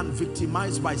plagued and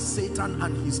victimized by Satan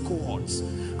and his cohorts.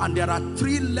 And there are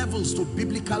three levels to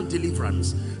biblical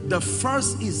deliverance. The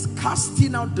first is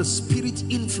casting out the spirit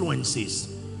influences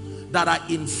that are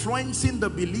influencing the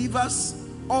believers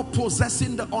or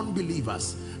possessing the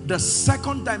unbelievers. The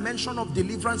second dimension of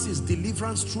deliverance is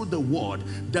deliverance through the word,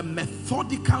 the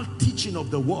methodical teaching of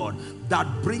the word that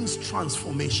brings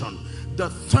transformation. The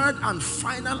third and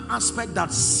final aspect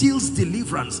that seals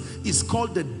deliverance is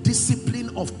called the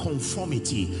discipline of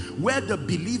conformity, where the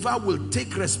believer will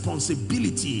take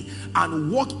responsibility and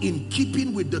walk in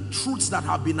keeping with the truths that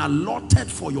have been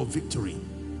allotted for your victory.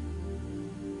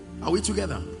 Are we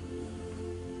together?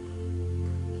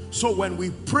 So when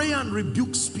we pray and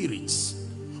rebuke spirits,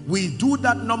 we do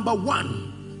that, number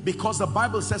one, Because the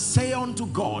Bible says, say unto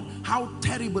God, how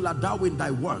terrible art thou in thy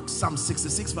works. Psalm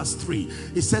 66 verse 3.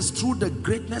 It says, through the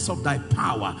greatness of thy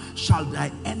power shall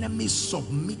thy enemies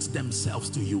submit themselves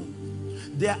to you.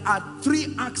 There are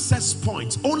 3 access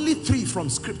points, only 3 from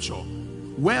scripture,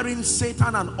 wherein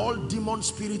Satan and all demon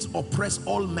spirits oppress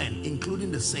all men,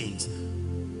 including the saints.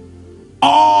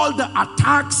 All the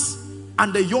attacks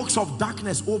and the yokes of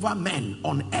darkness over men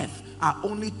on earth are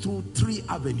only through 3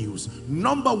 avenues.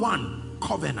 Number 1,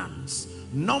 covenants.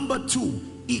 Number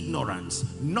 2, ignorance.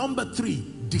 Number 3,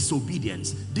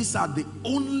 disobedience. These are the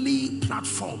only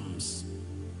platforms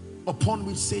upon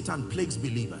which Satan plagues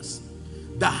believers.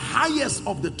 The highest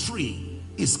of the 3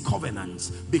 is covenants,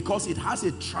 because it has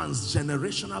a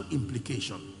transgenerational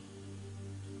implication.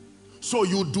 So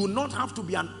you do not have to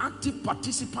be an active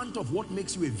participant of what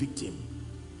makes you a victim.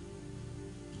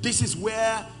 This is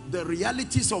where the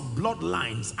realities of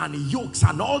bloodlines and yokes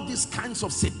and all these kinds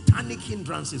of satanic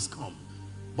hindrances come.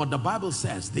 But the Bible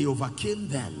says they overcame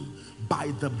them by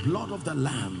the blood of the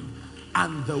Lamb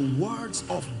and the words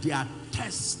of their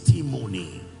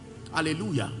testimony.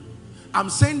 Hallelujah. I'm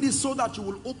saying this so that you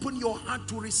will open your heart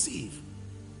to receive.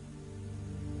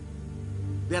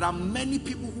 There are many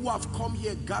people who have come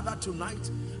here gathered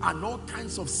tonight and all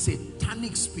kinds of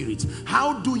satanic spirits.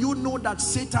 How do you know that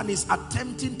Satan is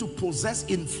attempting to possess,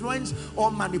 influence, or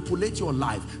manipulate your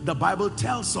life? The Bible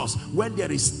tells us, when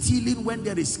there is stealing, when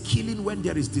there is killing, when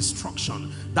there is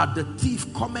destruction, that the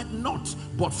thief cometh not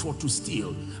but for to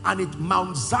steal. And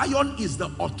Mount Zion is the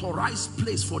authorized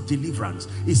place for deliverance.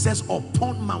 It says,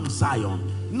 upon Mount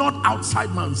Zion, not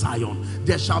outside Mount Zion,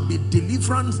 there shall be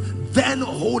deliverance, then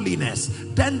holiness.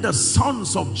 Then the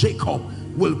sons of Jacob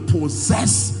will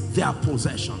possess their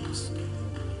possessions.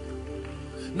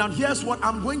 Now here's what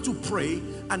I'm going to pray,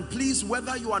 and please,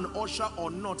 whether you're an usher or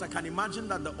not, I can imagine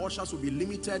that the ushers will be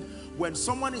limited. When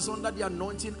someone is under the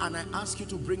anointing and I ask you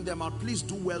to bring them out, please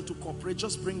do well to cooperate.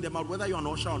 Just bring them out, whether you're an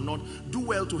usher or not. Do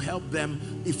well to help them.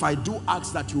 If I do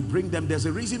ask that you bring them, there's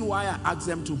a reason why I ask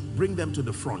them to bring them to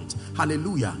the front.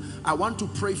 Hallelujah. I want to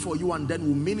pray for you, and then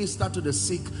we'll minister to the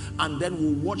sick, and then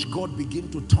we'll watch God begin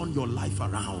to turn your life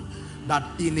around. That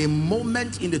in a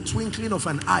moment, in the twinkling of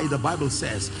an eye, the Bible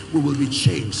says, we will be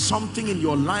changed. Something in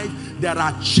your life, there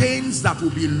are chains that will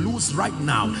be loose right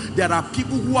now. There are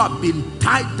people who have been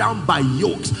tied down by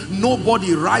yokes.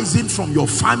 Nobody rising from your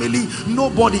family,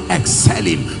 nobody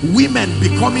excelling. Women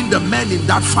becoming the men in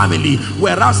that family,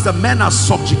 whereas the men are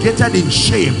subjugated in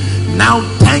shame. Now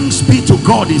thanks be to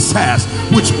God, he says,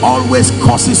 which always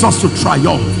causes us to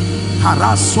triumph.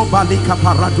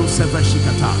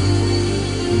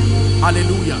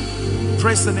 Hallelujah.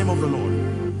 Praise the name of the Lord.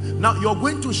 Now you're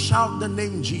going to shout the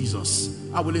name Jesus.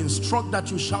 I will instruct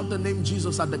that you shout the name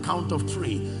Jesus at the count of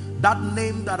 3. That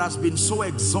name that has been so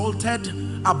exalted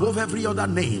above every other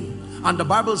name. And the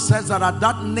Bible says that at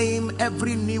that name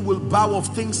every knee will bow, of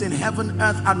things in heaven,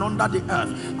 earth, and under the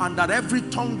earth, and that every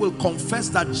tongue will confess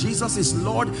that Jesus is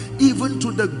Lord, even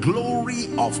to the glory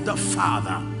of the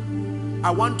Father. I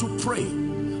want to pray.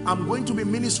 I'm going to be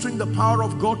ministering the power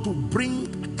of God to bring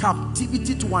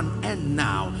captivity to an end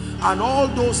now. And all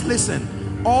those, listen,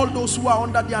 all those who are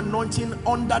under the anointing,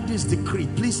 under this decree,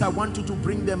 please, I want you to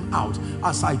bring them out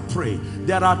as I pray.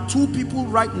 There are 2 people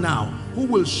right now who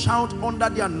will shout under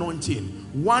the anointing.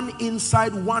 One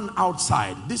inside, one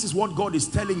outside. This is what God is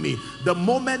telling me. The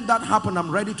moment that happened,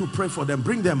 I'm ready to pray for them.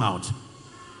 Bring them out.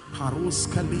 That's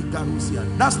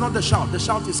not the shout. The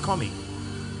shout is coming.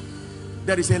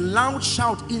 There is a loud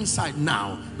shout inside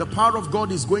now. The power of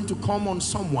God is going to come on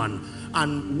someone.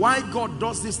 And why God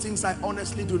does these things, I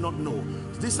honestly do not know.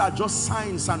 These are just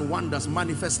signs and wonders,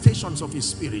 manifestations of his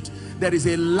spirit. There is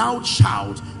a loud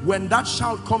shout. When that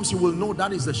shout comes, you will know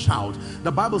that is the shout.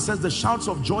 The Bible says the shouts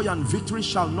of joy and victory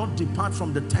shall not depart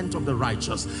from the tent of the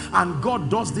righteous. And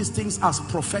God does these things as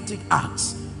prophetic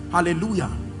acts. Hallelujah.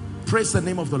 Praise the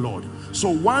name of the Lord. So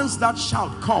once that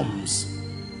shout comes,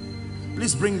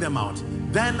 please bring them out.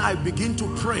 Then I begin to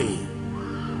pray.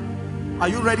 Are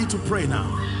you ready to pray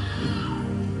now?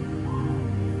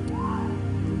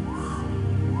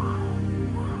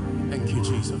 Thank you,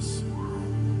 Jesus.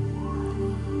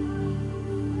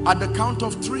 At the count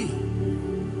of 3,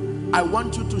 I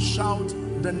want you to shout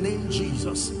the name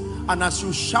Jesus. And as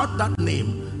you shout that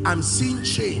name, I'm seeing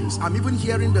chains. I'm even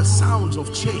hearing the sounds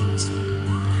of chains.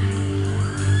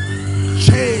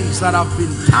 Chains that have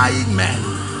been tying men.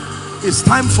 It's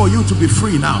time for you to be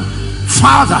free now.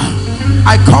 Father,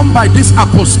 I come by this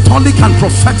apostolic and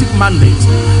prophetic mandate,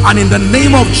 and in the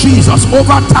name of Jesus,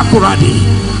 over Takoradi,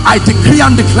 I decree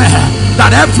and declare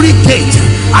that every gate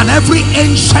and every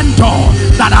ancient door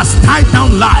that has tied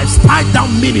down lives, tied down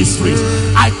ministries,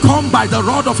 I come by the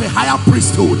rod of a higher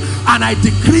priesthood and I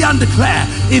decree and declare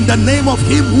in the name of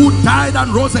him who died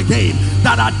and rose again,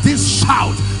 that at this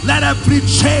shout, let every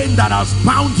chain that has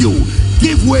bound you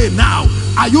give way now.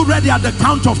 Are you ready? At the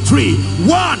count of 3?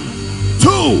 1,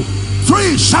 2,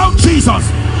 3. Shout Jesus.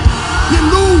 Be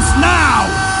loose now.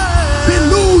 Be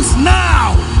loose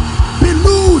now. Be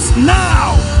loose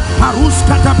now.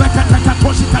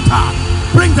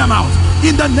 Bring them out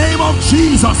in the name of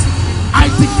Jesus. I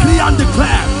decree and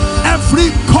declare every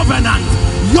covenant,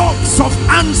 yokes of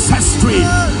ancestry,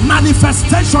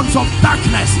 manifestations of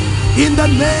darkness, in the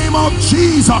name of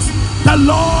Jesus. The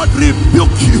Lord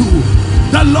rebuke you.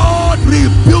 The Lord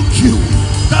rebuke you.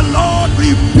 The Lord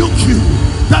rebuke you.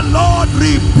 The Lord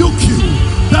rebuke you.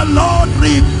 The Lord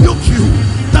rebuke you.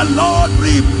 The Lord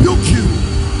rebuke you.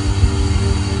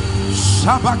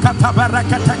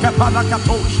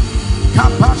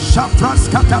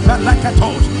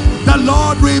 The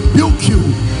Lord rebuke you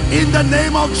in the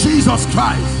name of Jesus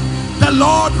Christ. The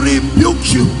Lord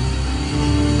rebuke you.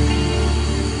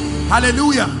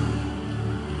 Hallelujah.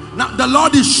 Now the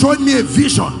Lord is showing me a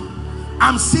vision.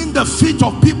 I'm seeing the feet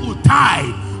of people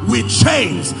tied with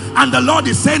chains, and the Lord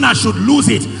is saying I should lose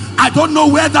it. I don't know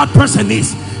where that person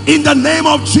is. In the name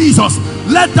of Jesus,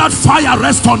 let that fire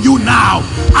rest on you now.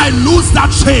 I lose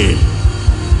that chain.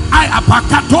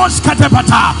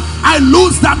 I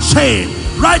lose that chain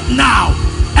right now.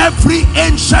 Every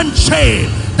ancient chain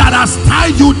that has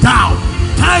tied you down,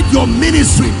 tied your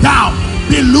ministry down,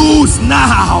 be loose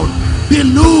now. Be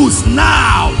loose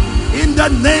now in the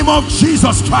name of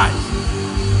Jesus Christ.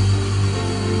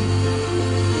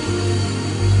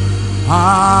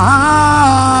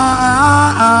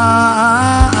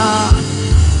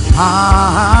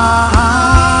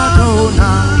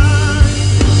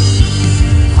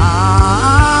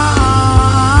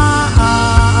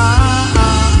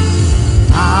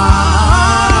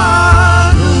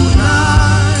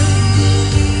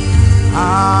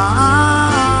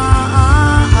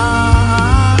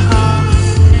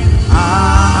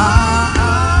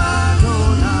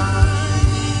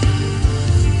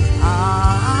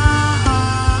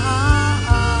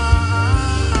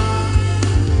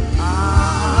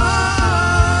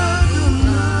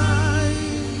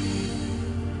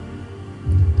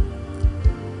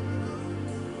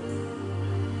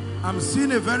 I'm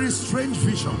seeing a very strange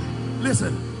vision.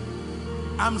 Listen,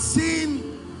 I'm seeing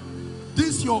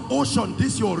this your ocean,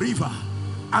 this your river.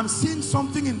 I'm seeing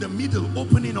something in the middle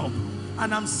opening up,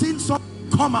 and I'm seeing something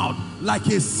come out like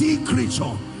a sea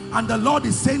creature, and the Lord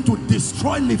is saying to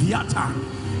destroy Leviathan.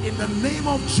 In the name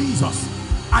of Jesus,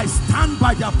 I stand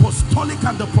by the apostolic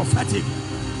and the prophetic,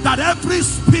 that every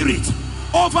spirit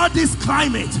over this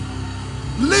climate,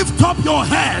 lift up your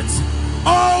heads,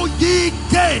 all ye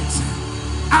gates,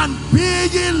 and be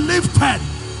ye lifted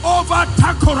over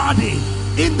Takoradi.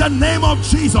 In the name of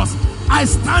Jesus, I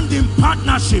stand in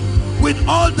partnership with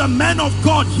all the men of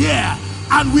God here,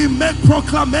 and we make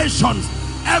proclamations.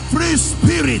 Every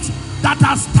spirit that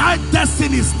has tied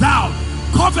destinies down,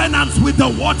 covenants with the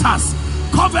waters,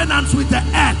 covenants with the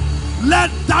earth, let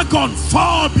Dagon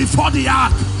fall before the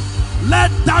ark.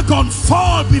 Let Dagon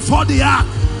fall before the ark.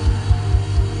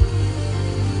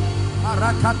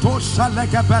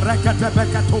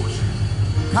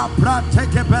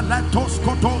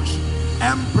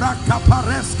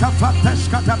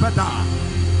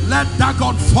 Let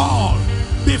Dagon fall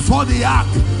before the ark.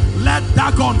 Let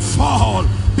Dagon fall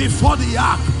before the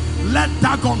ark. Let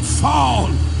Dagon fall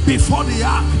before the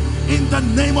ark in the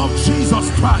name of Jesus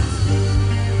Christ.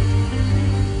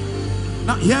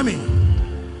 Now hear me.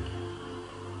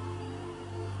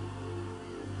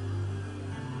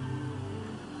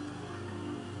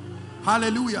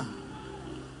 Hallelujah.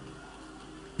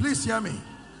 Please hear me.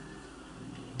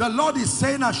 The Lord is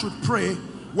saying I should pray.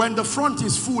 When the front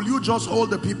is full, you just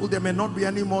hold the people. There may not be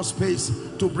any more space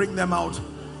to bring them out.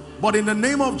 But in the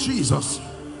name of Jesus,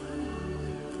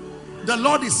 the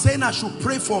Lord is saying I should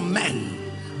pray for men.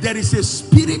 There is a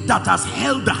spirit that has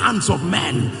held the hands of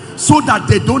men so that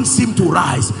they don't seem to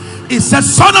rise. He said,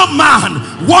 son of man,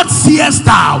 what seest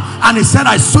thou? And he said,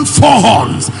 I saw 4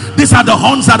 horns. These are the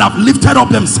horns that have lifted up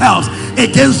themselves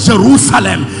against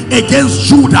Jerusalem, against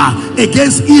Judah,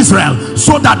 against Israel,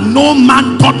 so that no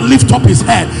man doth lift up his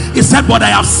head. He said, but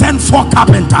I have sent 4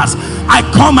 carpenters. I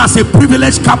come as a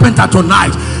privileged carpenter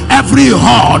tonight. Every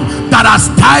horn that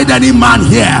has tied any man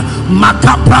here,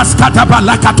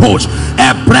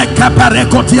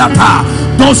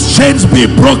 those chains be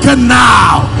broken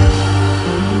now.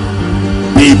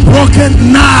 Be broken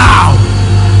now.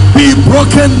 Be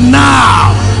broken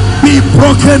now. be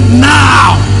broken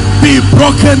now, be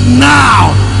broken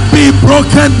now, be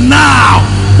broken now,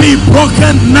 be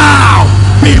broken now,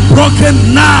 be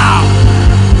broken now.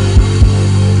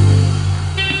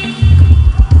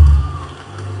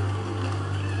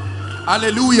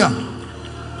 Hallelujah.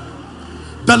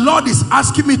 The Lord is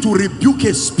asking me to rebuke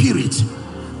a spirit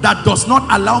that does not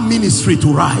allow ministry to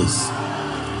rise.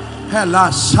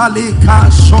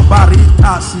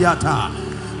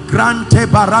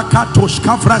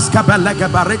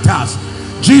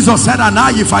 Jesus said, and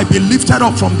I, if I be lifted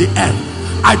up from the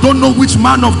earth. I don't know which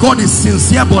man of God is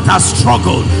sincere but has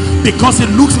struggled, because it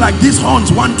looks like these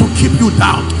horns want to keep you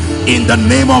down. In the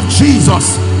name of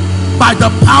Jesus, by the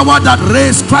power that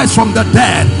raised Christ from the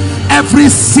dead, every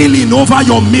ceiling over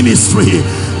your ministry,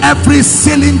 every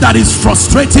ceiling that is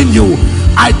frustrating you,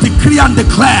 I decree and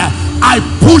declare, I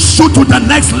push you to the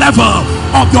next level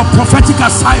of your prophetic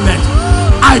assignment.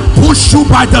 I push you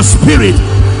by the Spirit,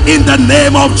 in the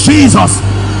name of Jesus,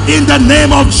 in the name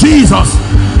of Jesus,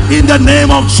 in the name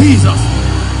of Jesus.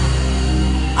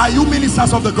 Are you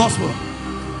ministers of the gospel?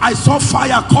 I saw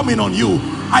fire coming on you.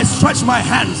 I stretch my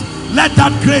hands. Let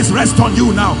that grace rest on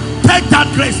you now. Take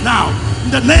that grace now,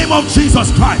 in the name of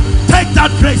Jesus Christ. Take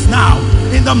that grace now,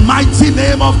 in the mighty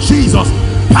name of Jesus.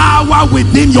 Power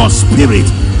within your spirit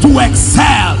to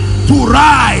excel, to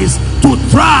rise, to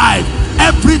thrive.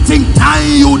 Everything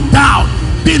tying you down,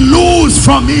 be loose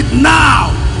from it now.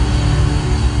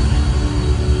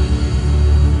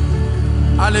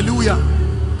 Hallelujah.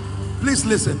 Please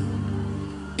listen.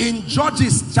 In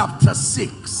Judges chapter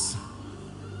 6,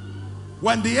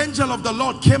 when the angel of the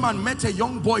Lord came and met a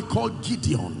young boy called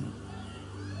Gideon,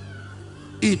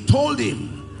 he told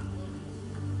him,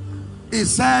 he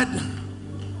said,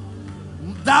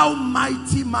 thou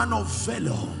mighty man of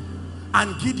valor.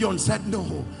 And Gideon said,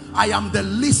 no, I am the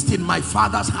least in my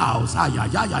father's house.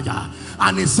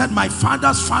 And he said, my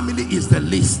father's family is the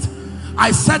least.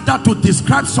 I said that to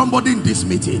describe somebody in this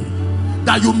meeting,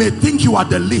 that you may think you are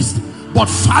the least, but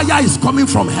fire is coming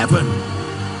from heaven.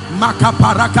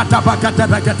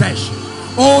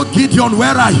 Oh Gideon,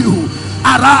 where are you?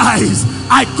 Arise.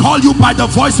 I call you by the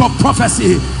voice of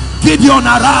prophecy. Gideon,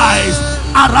 arise.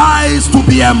 Arise to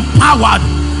be empowered.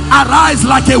 Arise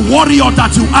like a warrior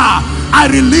that you are. I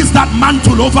release that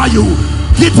mantle over you.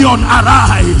 Gideon,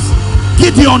 arise.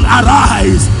 Gideon,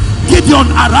 arise. Gideon,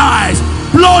 arise.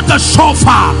 Blow the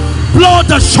shofar. Blow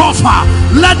the shofar.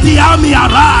 Let the army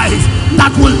arise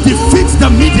that will defeat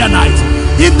the Midianites,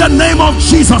 in the name of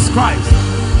Jesus Christ.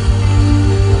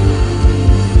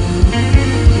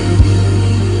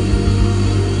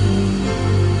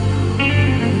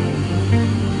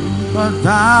 But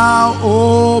thou,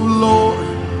 O Lord,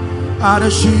 art a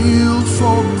shield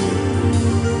for me.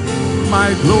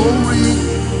 My glory,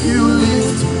 you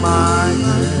lift my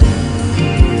head.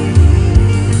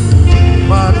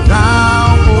 But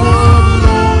thou, O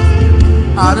Lord,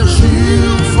 art a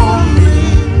shield for me.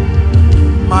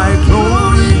 My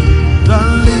glory, the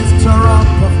lifter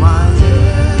up of my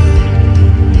head.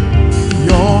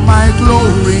 You're my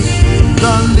glory,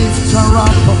 the lifter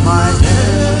up of my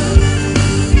head.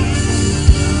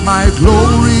 My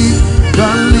glory, the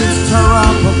lifter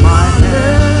up of my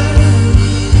head.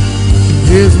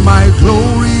 Is my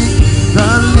glory, the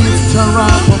lifter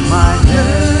up of my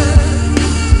head.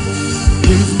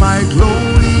 Is my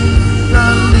glory, the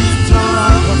lifter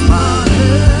up of my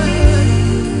head.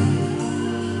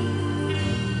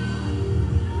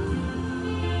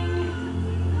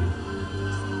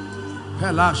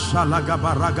 Hela shalaga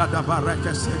baraga da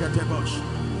bareke segete bosh.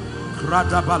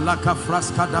 Krada balaka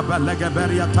fraska da belega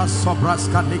beriata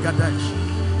sobraska ligadesh.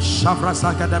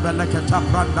 Shavrasaka da beleka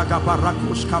tapranda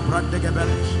gabarakush kabrande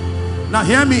gebelesh. Now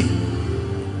hear me.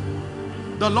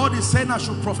 The Lord is saying I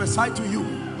should prophesy to you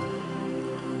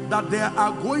that there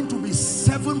are going to be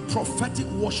 7 prophetic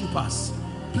worshippers.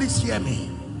 Please hear me.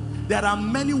 There are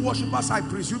many worshippers, I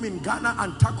presume, in Ghana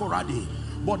and Takoradi,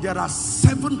 but there are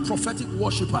 7 prophetic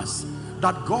worshippers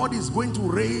that God is going to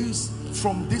raise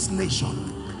from this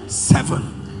nation. 7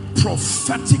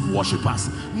 prophetic worshippers,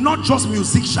 not just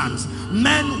musicians,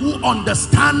 men who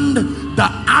understand the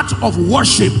art of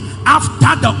worship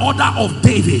after the order of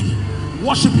David.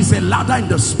 Worship is a ladder in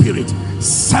the spirit.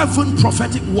 7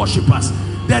 prophetic worshippers.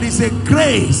 There is a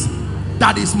grace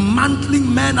that is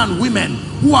mantling men and women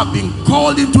who have been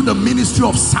called into the ministry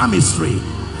of psalmistry.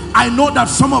 I know that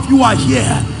some of you are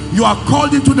here, you are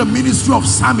called into the ministry of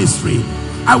psalmistry.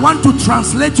 I want to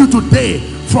translate you today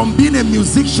from being a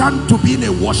musician to being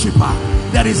a worshiper.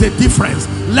 There is a difference.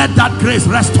 Let that grace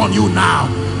rest on you now.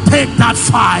 Take that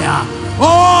fire.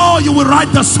 Oh, you will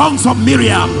write the songs of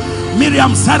Miriam.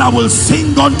 Miriam said, I will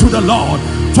sing unto the Lord,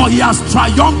 for he has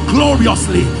triumphed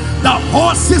gloriously. The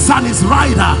horses and his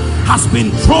rider has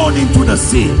been thrown into the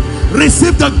sea.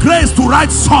 Receive the grace to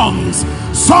write songs,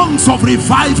 songs of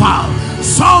revival,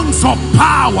 songs of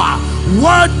power,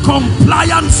 word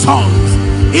compliant songs,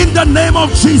 in the name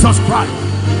of Jesus Christ.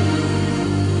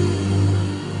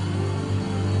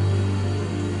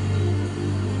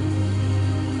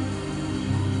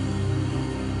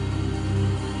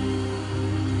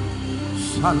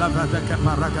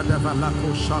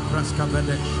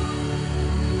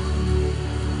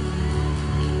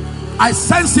 I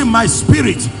sense in my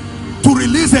spirit to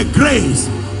release a grace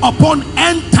upon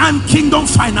end-time kingdom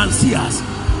financiers.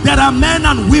 There are men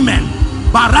and women,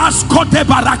 after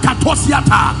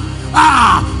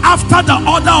the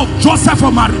order of Joseph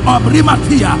of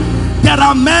Arimathea, there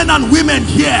are men and women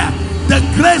here. The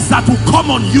grace that will come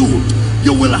on you,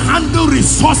 you will handle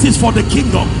resources for the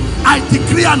kingdom. I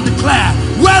decree and declare,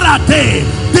 where are they?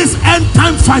 These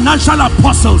end-time financial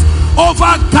apostles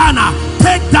over Ghana.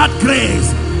 Take that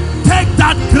grace. Take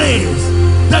that grace.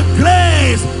 The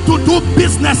grace to do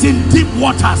business in deep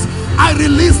waters. I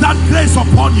release that grace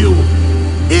upon you.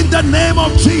 In the name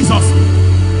of Jesus.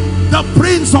 The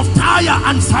prince of Tyre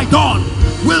and Sidon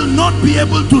will not be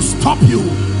able to stop you.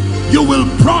 You will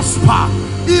prosper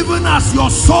even as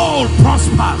your soul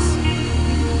prospers.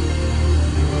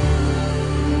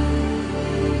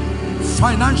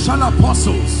 Financial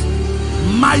apostles,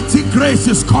 mighty grace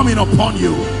is coming upon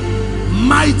you.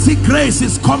 Mighty grace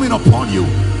is coming upon you.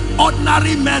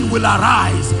 Ordinary men will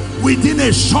arise within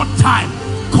a short time,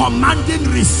 commanding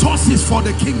resources for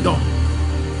the kingdom.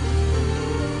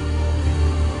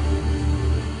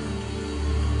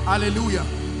 Hallelujah.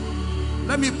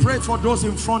 Let me pray for those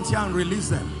in front here and release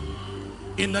them.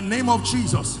 In the name of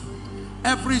Jesus,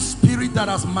 every spirit that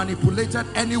has manipulated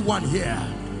anyone here,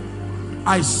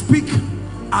 I speak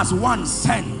as one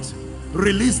sent.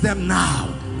 Release them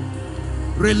now.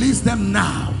 Release them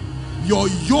now. Your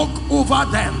yoke over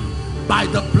them by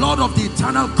the blood of the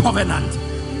eternal covenant,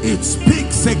 it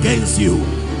speaks against you.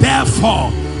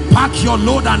 Therefore, pack your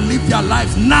load and live their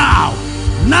lives now.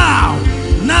 Now.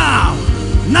 Now.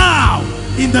 Now.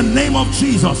 In the name of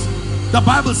Jesus. The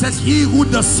Bible says, he who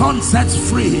the Son sets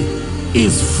free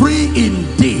is free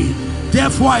indeed.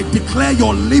 Therefore, I declare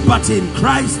your liberty in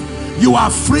Christ. You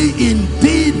are free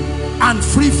indeed and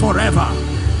free forever.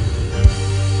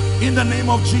 In the name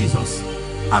of Jesus.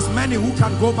 As many who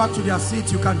can go back to their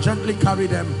seats, you can gently carry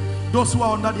them. Those who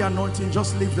are under the anointing,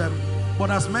 just leave them.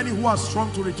 But as many who are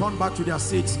strong to return back to their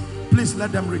seats, please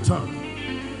let them return.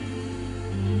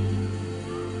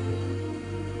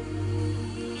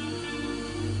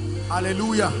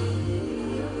 Hallelujah.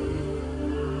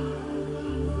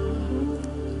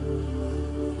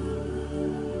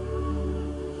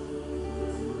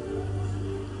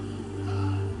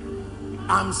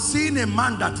 I'm seeing a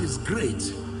man that is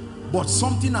great, but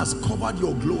something has covered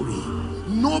your glory.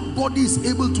 Nobody is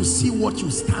able to see what you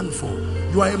stand for.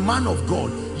 You are a man of God.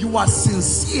 You are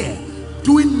sincere,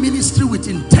 doing ministry with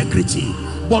integrity.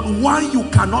 But why you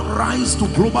cannot rise to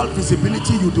global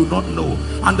visibility, you do not know.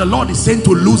 And the Lord is saying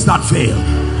to lose that veil.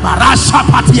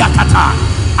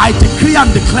 I decree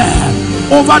and declare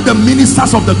over the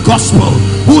ministers of the gospel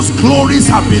whose glories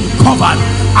have been covered.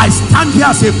 I stand here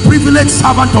as a privileged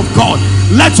servant of God.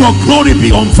 Let your glory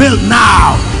be unveiled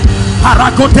now.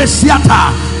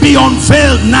 Be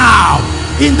unveiled now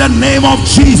in the name of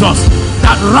Jesus.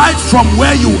 That right from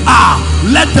where you are,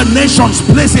 let the nations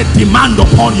place a demand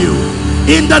upon you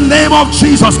in the name of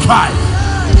Jesus Christ.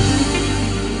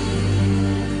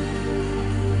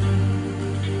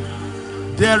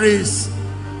 There is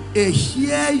a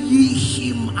hear ye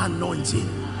him anointing.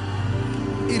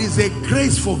 It is a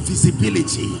grace for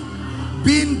visibility.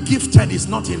 Being gifted is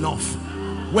not enough.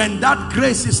 When that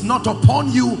grace is not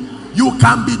upon you, you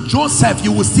can be Joseph,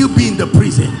 you will still be in the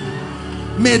prison.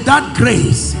 May that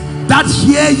grace, that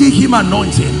hear ye him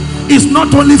anointing, is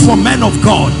not only for men of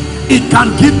God. It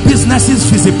can give businesses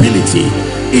visibility.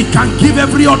 It can give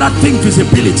every other thing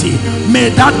visibility. May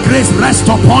that grace rest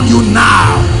upon you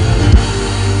now.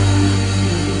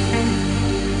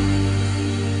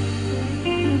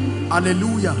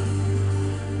 Hallelujah.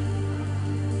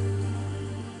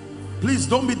 Please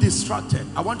don't be distracted.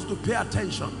 I want you to pay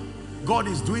attention. God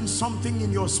is doing something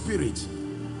in your spirit.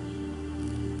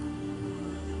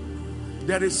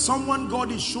 There is someone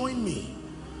God is showing me.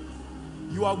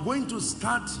 You are going to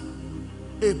start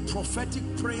a prophetic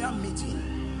prayer meeting.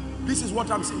 This is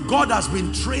what I'm saying. God has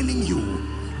been training you,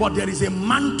 but there is a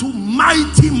mantle,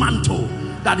 mighty mantle,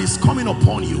 that is coming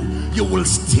upon you, you will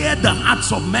stir the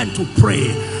hearts of men to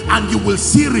pray, and you will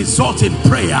see results in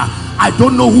prayer. I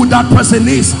don't know who that person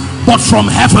is, but from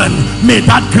heaven, may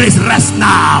that grace rest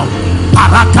now.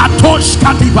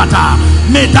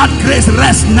 May that grace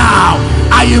rest now.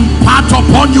 I impart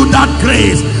upon you that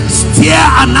grace. Steer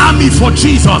an army for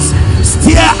Jesus.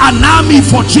 Steer an army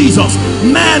for Jesus.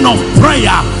 Men of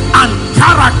prayer and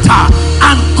character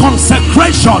and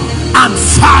consecration and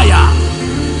fire,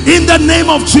 in the name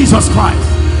of Jesus Christ.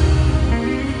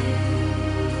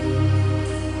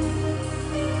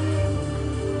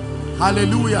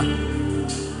 Hallelujah.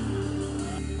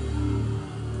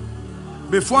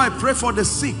 Before I pray for the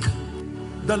sick,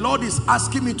 the Lord is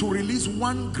asking me to release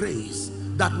one grace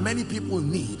that many people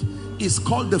need. It's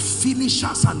called the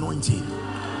finisher's anointing.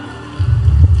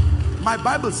 My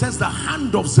Bible says the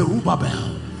hand of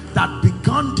Zerubbabel that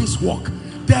began this work.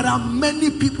 There are many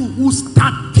people who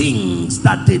start things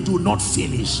that they do not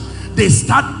finish. They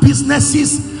start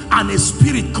businesses and a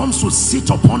spirit comes to sit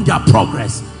upon their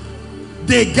progress.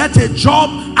 They get a job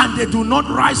and they do not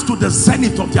rise to the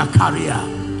zenith of their career.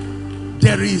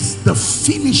 There is the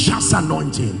finisher's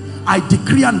anointing. I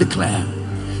decree and declare,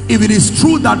 if it is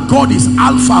true that God is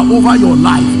Alpha over your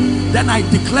life, then I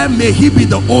declare, may he be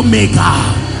the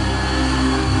Omega.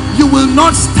 You will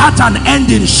not start and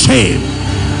end in shame.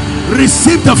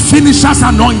 Receive the finisher's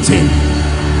anointing.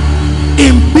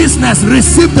 In business,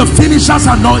 receive the finisher's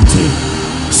anointing.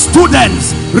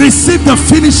 Students, receive the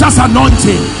finisher's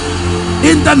anointing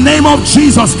in the name of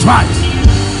Jesus Christ.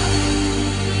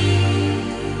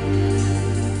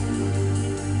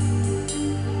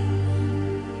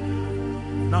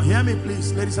 Now hear me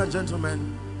please, ladies and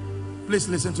gentlemen. Please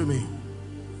listen to me.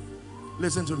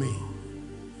 Listen to me.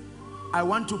 I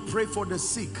want to pray for the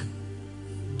sick.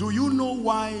 Do you know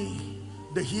why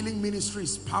the healing ministry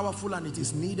is powerful and it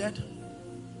is needed?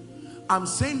 I'm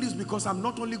saying this because I'm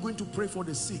not only going to pray for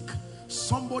the sick.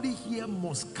 Somebody here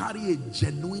must carry a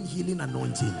genuine healing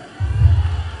anointing.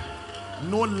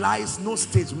 No lies, no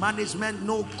stage management,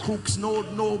 no crooks, no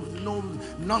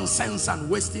nonsense and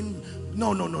wasting.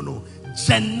 No.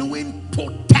 Genuine,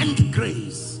 potent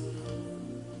grace.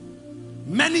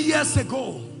 Many years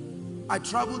ago, I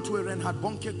traveled to a Reinhard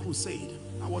Bonnke crusade.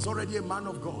 I was already a man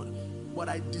of God, but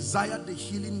I desired the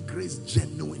healing grace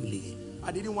genuinely.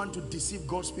 I didn't want to deceive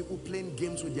God's people playing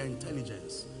games with their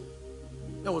intelligence.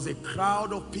 There was a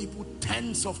crowd of people,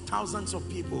 tens of thousands of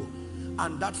people,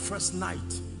 and that first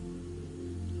night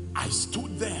I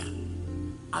stood there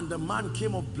and the man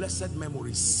came of blessed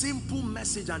memory, simple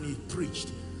message, and he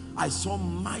preached. I saw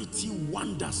mighty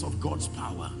wonders of God's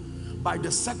power. By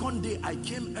the second day I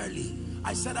came early.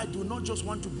 I said, I do not just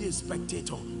want to be a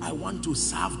spectator, I want to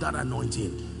serve that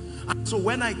anointing. And so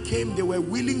when I came, they were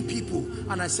willing people,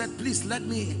 and I said, please let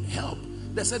me help.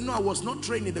 They said, no, I was not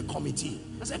trained in the committee.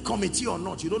 I said, committee or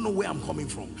not, you don't know where I'm coming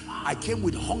from. I came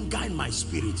with hunger in my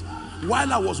spirit.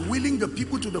 While I was willing the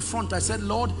people to the front, I said,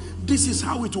 Lord, this is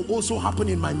how it will also happen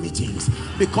in my meetings.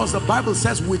 Because the Bible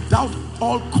says, without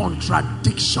all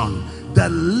contradiction, the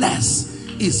less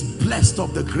is blessed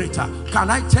of the greater. Can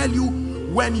I tell you,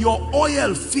 when your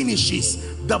oil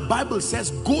finishes, the Bible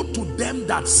says, go to them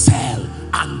that sell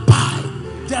and buy.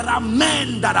 There are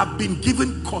men that have been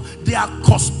given, they are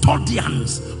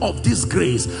custodians of this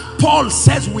grace. Paul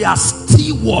says we are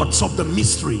stewards of the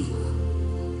mystery.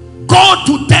 Go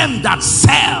to them that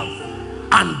sell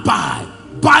and buy.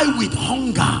 Buy with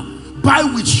hunger, buy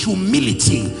with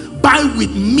humility, buy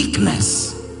with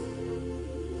meekness.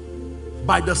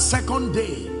 By the second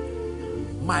day,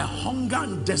 my hunger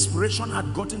and desperation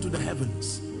had gotten to the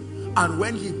heavens. And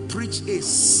when he preached a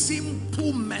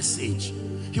simple message,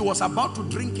 he was about to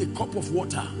drink a cup of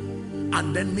water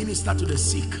and then minister to the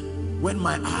sick, when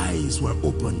my eyes were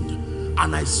opened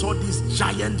and I saw this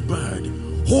giant bird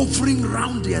hovering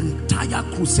around the entire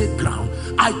crusade ground.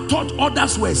 I thought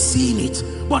others were seeing it,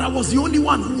 but I was the only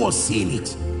one who was seeing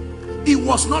it. It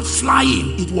was not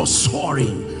flying, it was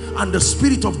soaring. And the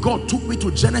Spirit of God took me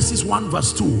to Genesis 1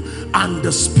 verse 2. And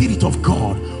the Spirit of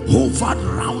God hovered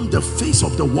around the face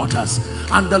of the waters.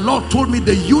 And the Lord told me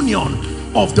the union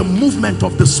of the movement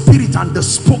of the Spirit and the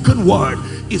spoken word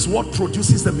is what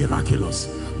produces the miraculous.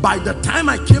 By the time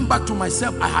I came back to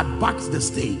myself, I had backed the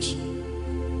stage.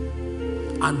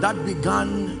 And that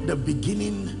began the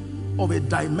beginning of a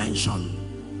dimension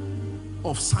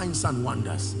of signs and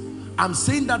wonders. I'm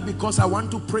saying that because I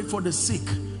want to pray for the sick.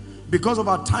 Because of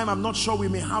our time, I'm not sure we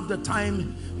may have the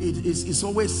time. It's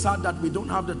always sad that we don't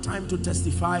have the time to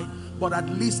testify, but at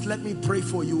least let me pray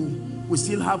for you. We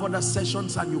still have other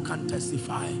sessions and you can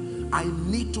testify. I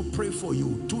need to pray for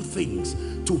you. Two things: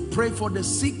 to pray for the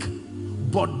sick,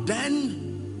 but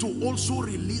then to also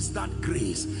release that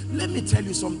grace. Let me tell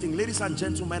you something, ladies and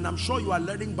gentlemen, I'm sure you are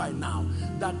learning by now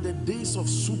that the days of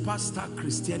superstar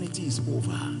Christianity is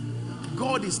over.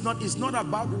 God is not, it's not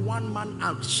about one man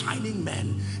outshining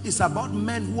men. It's about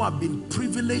men who have been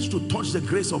privileged to touch the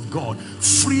grace of God,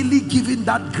 freely giving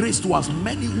that grace to as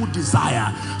many who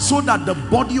desire, so that the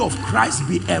body of Christ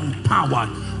be empowered.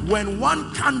 When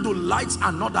one candle lights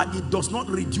another, it does not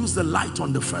reduce the light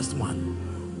on the first one.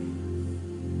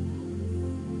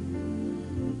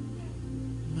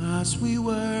 As we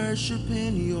worship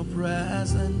in your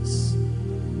presence,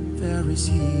 there is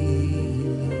healing.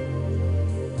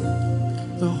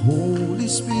 The Holy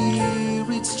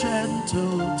Spirit's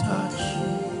gentle touch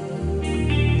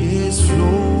is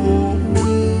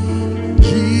flowing.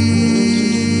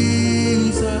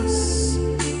 Jesus,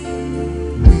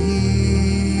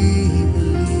 we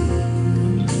believe.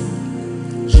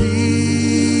 Jesus,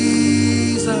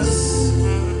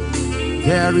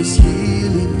 there is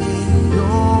healing in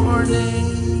your name.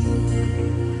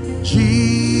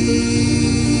 Jesus,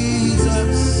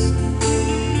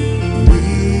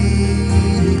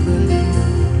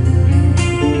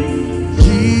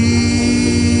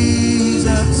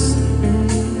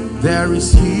 there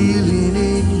is healing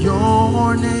in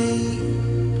your name.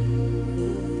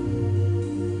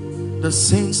 The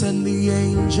saints and the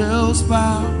angels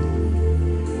bow.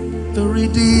 The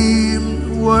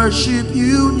redeemed worship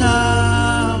you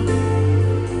now.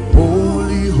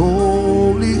 Holy,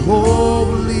 holy,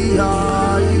 holy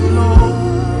are you, Lord.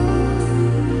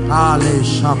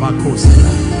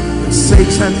 The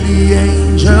saints and the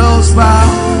angels bow.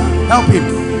 Help him.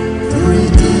 The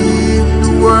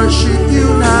redeemed worship you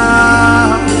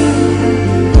now.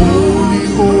 Holy,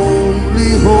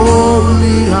 holy,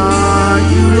 holy are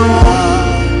you, Lord.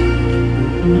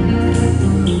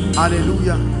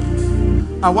 Hallelujah.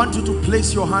 I want you to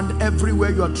place your hand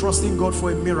everywhere you are trusting God for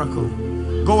a miracle.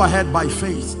 Go ahead by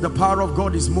faith. The power of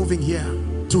God is moving here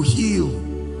to heal.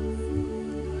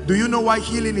 Do you know why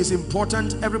healing is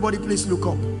important? Everybody please look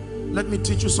up. Let me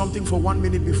teach you something for 1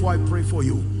 minute before I pray for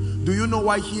you. Do you know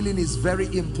why healing is very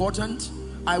important?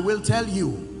 I will tell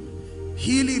you.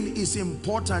 Healing is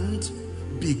important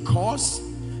because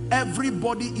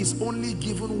everybody is only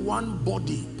given one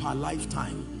body per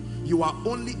lifetime. You are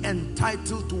only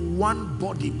entitled to one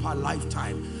body per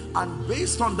lifetime. And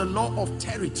based on the law of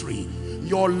territory,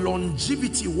 your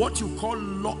longevity, what you call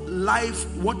life,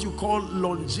 what you call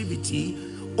longevity,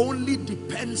 only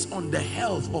depends on the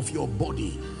health of your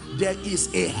body. There is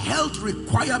a health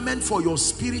requirement for your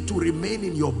spirit to remain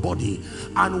in your body,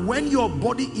 and when your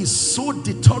body is so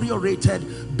deteriorated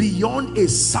beyond a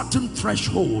certain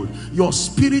threshold, your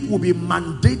spirit will be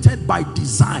mandated by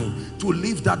design to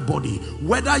leave that body,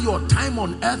 whether your time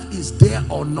on earth is there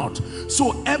or not.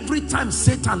 So every time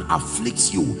Satan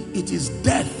afflicts you, it is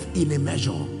death in a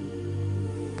measure.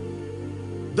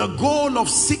 The goal of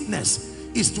sickness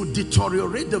is to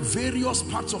deteriorate the various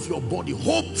parts of your body,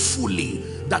 hopefully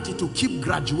that it will keep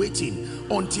graduating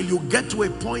until you get to a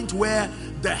point where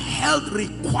the health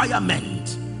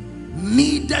requirement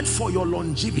needed for your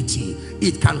longevity,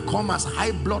 it can come as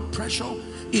high blood pressure,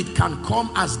 it can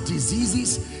come as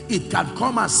diseases, it can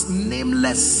come as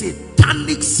nameless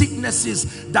satanic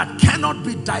sicknesses that cannot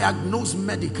be diagnosed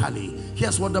medically.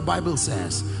 Here's what the Bible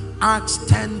says, Acts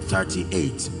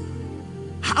 10:38.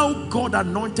 How God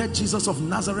anointed Jesus of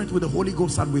Nazareth with the Holy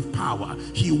Ghost and with power.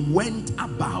 He went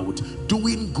about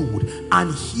doing good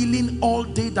and healing all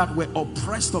they that were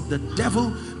oppressed of the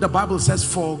devil. The Bible says,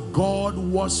 for God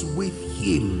was with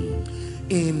him.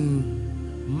 In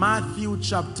Matthew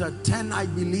chapter 10, I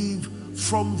believe,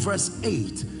 from verse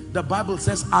 8, the Bible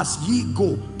says, as ye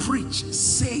go, preach,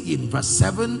 saying, verse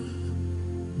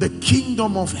 7, the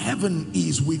kingdom of heaven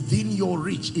is within your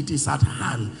reach, it is at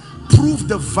hand. Prove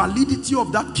the validity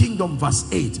of that kingdom, verse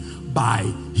 8, by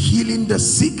healing the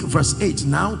sick, verse 8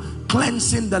 now,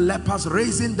 cleansing the lepers,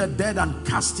 raising the dead, and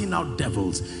casting out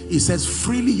devils. He says,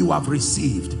 freely you have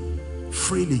received,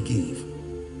 freely give.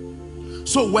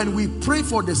 So when we pray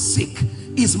for the sick,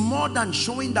 it's more than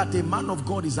showing that a man of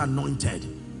God is anointed.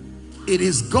 It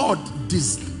is God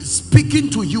speaking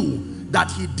to you that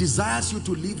he desires you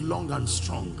to live long and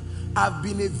strong. I've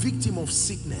been a victim of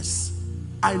sickness.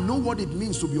 I know what it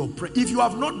means to be oppressed. If you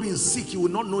have not been sick, you will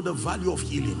not know the value of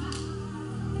healing.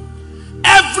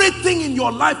 Everything in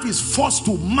your life is forced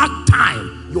to mark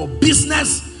time, your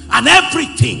business and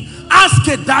everything. Ask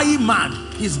a dying man,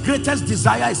 his greatest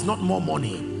desire is not more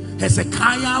money.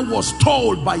 Hezekiah was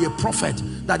told by a prophet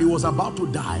that he was about to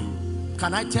die.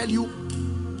 Can I tell you,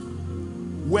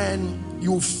 when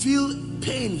you feel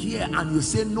pain here and you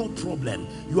say no problem,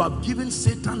 you have given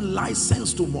Satan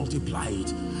license to multiply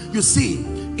it. You see,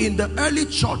 In the early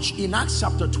church, in Acts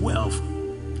chapter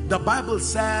 12, the Bible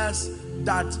says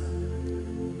that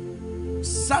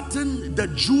the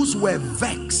Jews were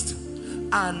vexed,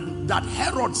 and that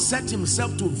Herod set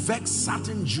himself to vex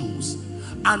certain Jews.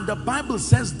 And the Bible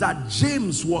says that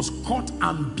James was caught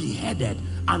and beheaded,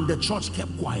 and the church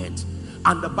kept quiet.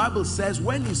 And the Bible says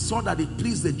when he saw that it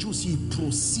pleased the Jews, he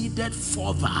proceeded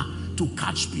further to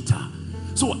catch Peter.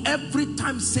 So every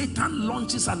time Satan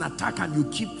launches an attack and you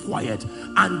keep quiet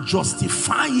and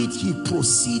justify it, he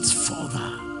proceeds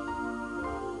further.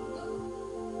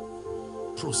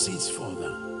 Proceeds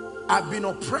further. I've been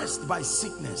oppressed by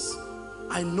sickness.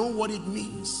 I know what it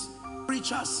means.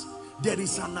 Preachers, there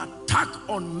is an attack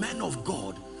on men of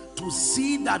God to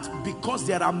see that because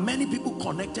there are many people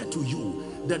connected to you,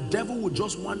 the devil will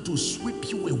just want to sweep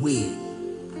you away.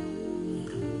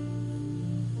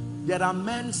 There are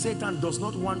men Satan does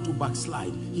not want to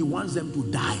backslide. He wants them to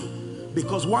die,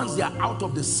 because once they are out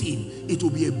of the scene, it will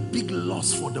be a big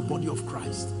loss for the body of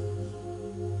Christ.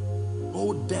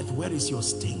 Oh death, where is your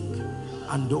sting?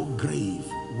 And oh grave,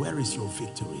 where is your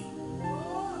victory?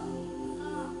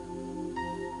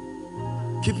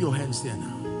 Keep your hands there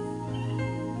now.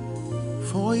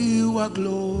 For you are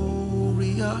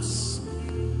glorious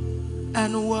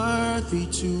and worthy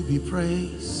to be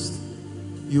praised.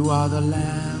 You are the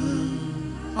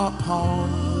Lamb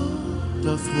upon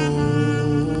the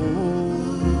throne,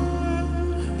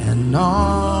 and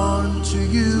unto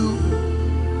you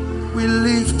we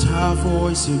lift our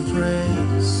voice in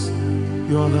praise.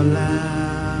 You're the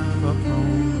Lamb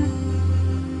upon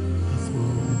the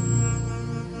throne.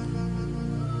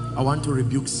 I want to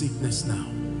rebuke sickness now,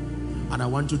 and I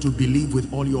want you to believe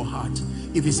with all your heart.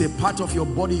 If it's a part of your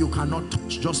body you cannot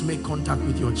touch, just make contact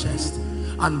with your chest.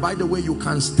 And by the way, you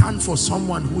can stand for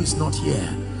someone who is not here.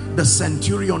 The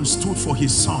centurion stood for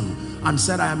his son and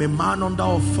said, I am a man under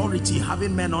authority,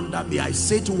 having men under me. I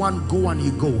say to one, go, and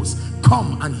he goes.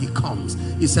 Come, and he comes.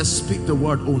 He says, speak the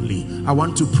word only. I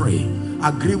want to pray.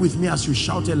 Agree with me as you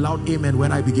shout a loud amen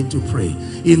when I begin to pray.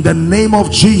 In the name of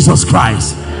Jesus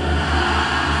Christ.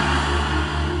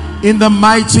 In the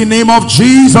mighty name of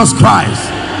Jesus Christ.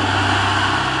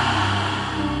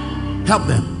 Help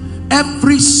them.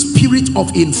 Every spirit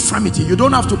of infirmity, you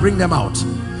don't have to bring them out.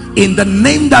 In the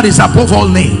name that is above all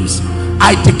names,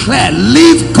 I declare,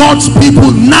 leave God's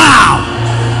people now.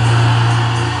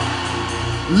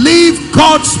 Leave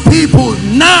God's people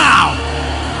now.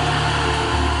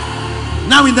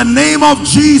 Now in the name of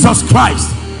Jesus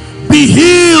Christ, be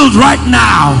healed right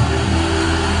now.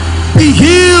 Be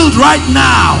healed right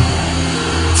now.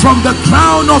 From the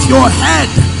crown of your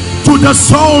head to the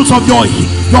soles of your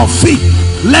feet.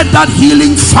 Let that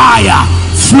healing fire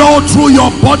flow through your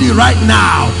body right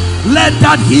now. Let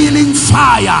that healing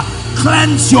fire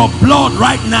cleanse your blood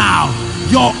right now,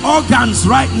 your organs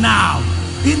right now,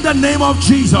 in the name of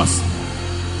Jesus.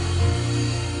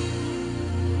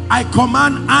 I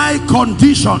command eye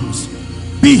conditions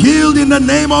be healed in the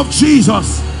name of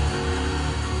Jesus.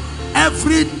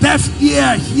 Every deaf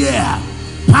ear here,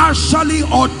 partially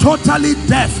or totally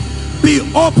deaf, be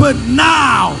opened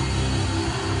now.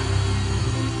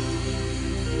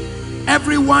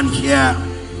 Everyone here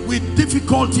with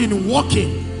difficulty in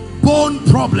walking, bone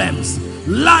problems,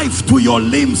 life to your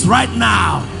limbs right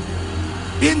now,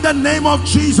 in the name of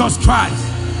Jesus Christ.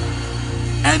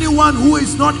 Anyone who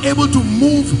is not able to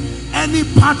move any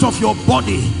part of your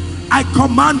body, I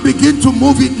command, begin to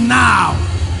move it now.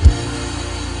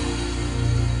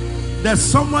 There's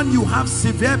someone, you have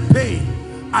severe pain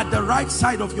at the right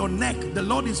side of your neck. The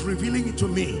Lord is revealing it to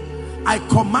me. I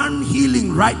command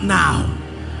healing right now.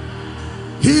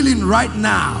 Healing right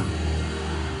now.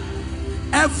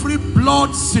 Every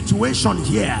blood situation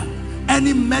here,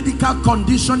 any medical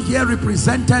condition here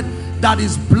represented that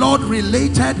is blood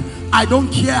related, I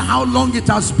don't care how long it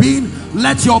has been,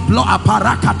 let your blood,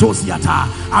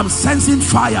 I'm sensing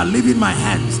fire leaving my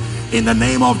hands in the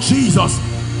name of Jesus.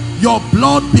 Your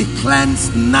blood be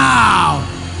cleansed now.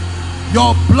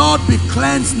 Your blood be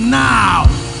cleansed now.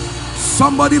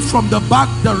 Somebody from the back,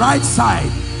 the right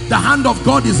side, the hand of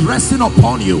God is resting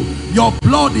upon you. Your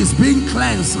blood is being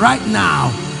cleansed right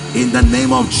now in the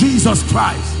name of Jesus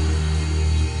Christ.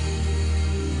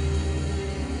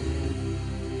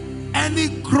 Any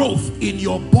growth in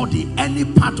your body, any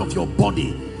part of your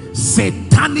body,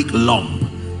 satanic lump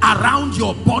around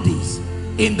your bodies,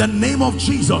 in the name of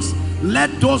Jesus, let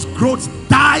those growths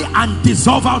die and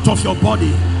dissolve out of your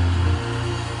body.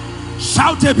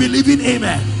 Shout a believing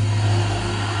amen.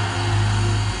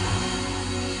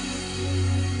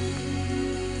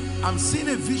 I'm seeing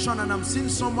a vision, and I'm seeing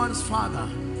someone's father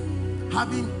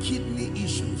having kidney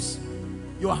issues.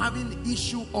 You're having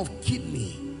issue of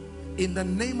kidney. In the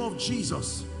name of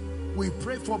Jesus, we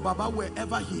pray for Baba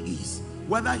wherever he is,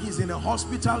 whether he's in a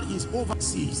hospital, he's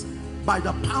overseas. By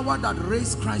the power that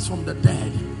raised Christ from the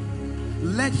dead,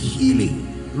 let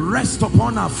healing rest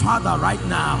upon our Father right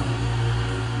now.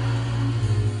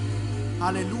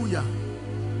 Hallelujah.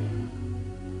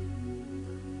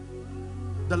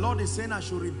 The Lord is saying I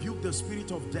should rebuke the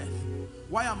spirit of death.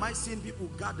 Why am I seeing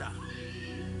people gather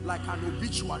like an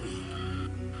obituary,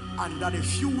 and that a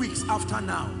few weeks after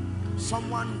now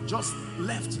someone just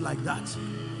left like that?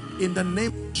 In the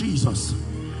name of Jesus,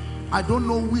 I don't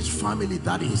know which family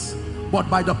that is, but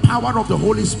by the power of the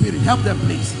Holy Spirit, help them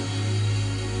please.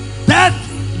 Death,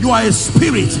 you are a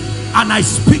spirit, and I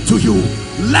speak to you.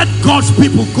 Let God's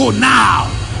people go now.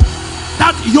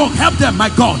 That yoke, help them, my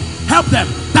God, help them.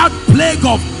 That plague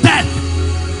of death,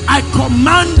 I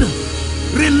command,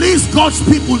 release God's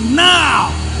people now,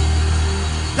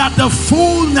 that the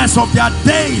fullness of their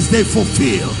days they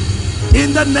fulfill.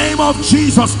 In the name of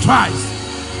Jesus Christ.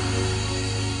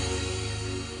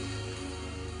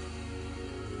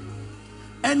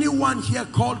 Anyone here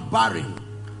called barren,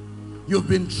 you've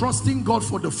been trusting God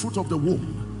for the fruit of the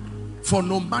womb for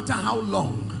no matter how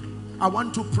long. I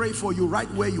want to pray for you right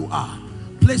where you are.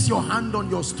 Place your hand on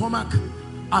your stomach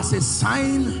as a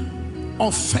sign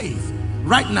of faith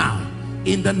right now.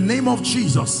 In the name of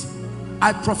Jesus,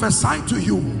 I prophesy to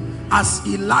you, as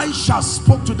Elisha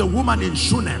spoke to the woman in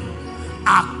Shunem,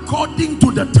 according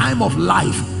to the time of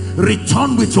life,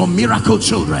 return with your miracle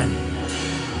children.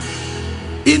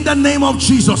 In the name of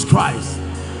Jesus Christ.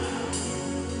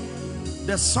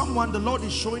 There's someone, the Lord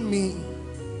is showing me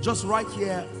just right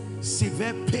here,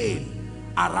 severe pain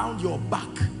around your back.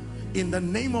 In the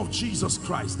name of Jesus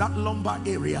Christ, that lumbar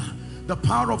area, the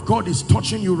power of God is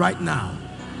touching you right now.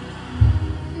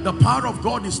 The power of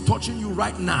God is touching you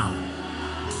right now.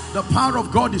 The power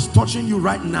of God is touching you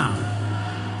right now.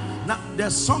 Now,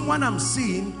 there's someone I'm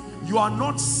seeing, you are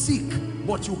not sick,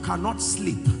 but you cannot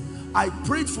sleep. I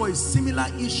prayed for a similar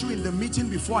issue in the meeting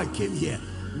before I came here.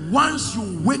 Once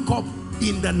you wake up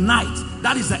in the night,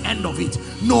 that is the end of it.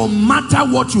 No matter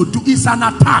what you do, it's an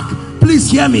attack.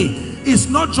 Please hear me. It's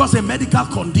not just a medical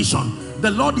condition. The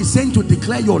Lord is saying to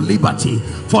declare your liberty.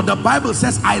 For the Bible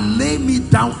says, I lay me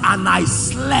down and I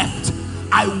slept.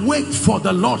 I wait for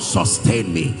the Lord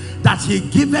sustain me, that he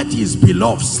giveth his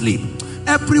beloved sleep.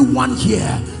 Everyone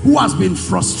here who has been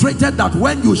frustrated that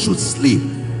when you should sleep,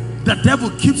 the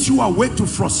devil keeps you awake to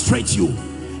frustrate you,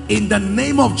 in the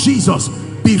name of Jesus,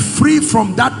 be free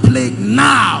from that plague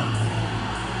now.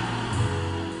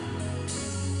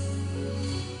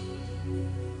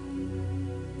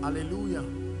 Hallelujah.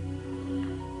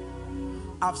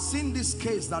 I've seen this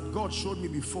case that God showed me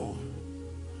before,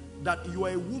 that you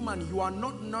are a woman, you are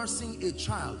not nursing a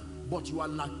child, but you are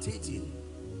lactating.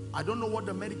 I don't know what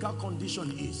the medical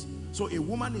condition is. So a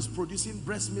woman is producing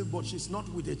breast milk, but she's not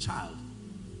with a child.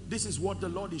 This is what the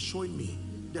Lord is showing me.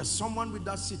 There's someone with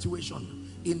that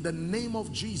situation. In the name of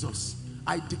Jesus,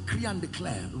 I decree and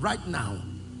declare right now,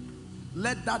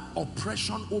 let that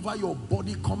oppression over your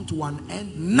body come to an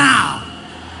end now.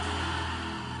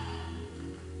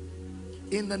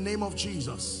 In the name of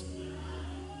Jesus.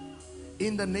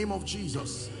 In the name of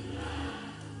Jesus.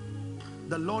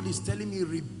 The Lord is telling me,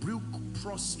 rebuke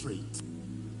prostrate.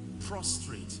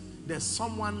 Prostrate. There's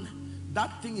someone,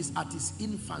 that thing is at its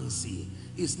infancy.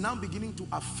 It's now beginning to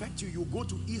affect you. You go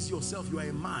to ease yourself, you are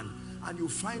a man, and you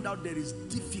find out there is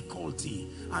difficulty,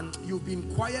 and you've been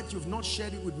quiet, you've not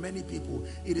shared it with many people.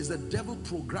 It is the devil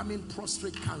programming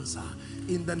prostrate cancer.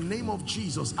 In the name of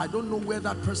Jesus, I don't know where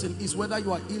that person is, whether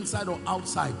you are inside or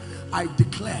outside. I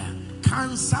declare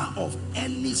cancer of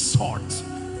any sort,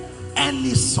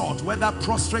 whether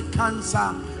prostate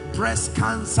cancer, breast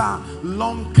cancer,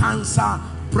 lung cancer,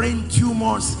 brain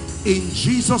tumors, in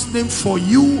Jesus' name, for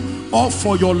you or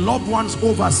for your loved ones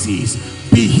overseas,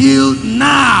 be healed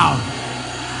now.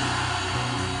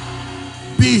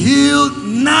 Be healed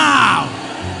now.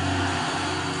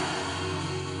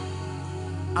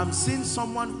 I'm seeing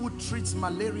someone who treats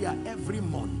malaria every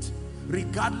month.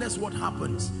 Regardless what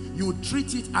happens, you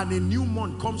treat it and a new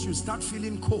month comes, you start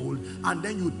feeling cold, and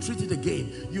then you treat it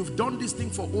again. You've done this thing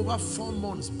for over 4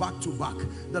 months back to back.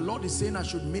 The Lord is saying I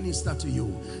should minister to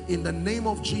you. In the name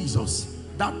of Jesus,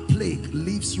 that plague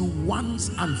leaves you once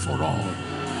and for all.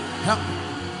 Help.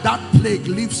 That plague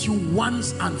leaves you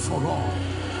once and for all.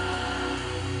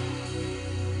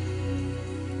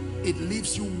 It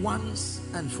leaves you once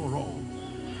and for all.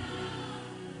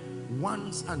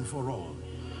 Once and for all.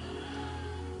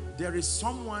 There is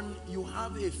someone, you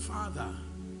have a father,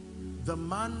 the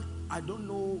man, I don't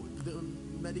know, the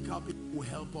medical people will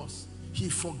help us. He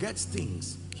forgets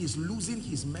things. He's losing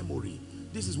his memory.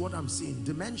 This is what I'm seeing.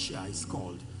 Dementia is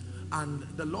called. And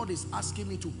the Lord is asking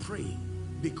me to pray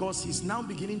because he's now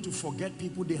beginning to forget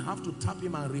people. They have to tap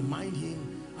him and remind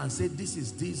him and say, this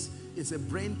is this. It's a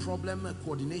brain problem, a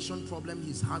coordination problem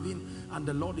he's having. And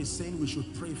the Lord is saying we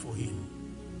should pray for him.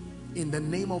 In the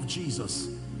name of Jesus,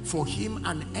 for him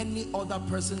and any other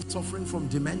person suffering from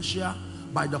dementia,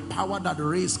 by the power that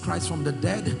raised Christ from the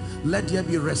dead, let there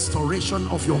be restoration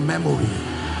of your memory.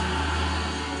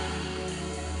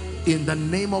 In the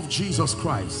name of Jesus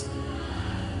Christ.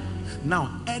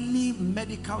 Now, any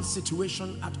medical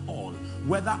situation at all,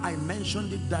 whether I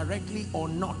mentioned it directly or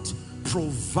not,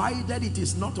 provided it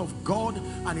is not of God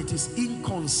and it is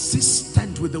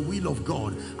inconsistent with the will of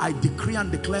God, I decree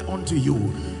and declare unto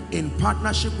you, in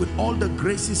partnership with all the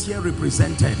graces here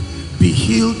represented, be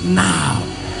healed now.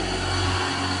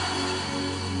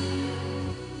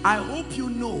 I hope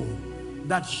you know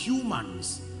that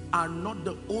humans are not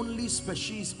the only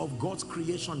species of God's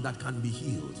creation that can be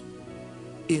healed.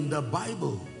 In the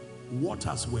Bible,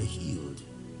 waters were healed,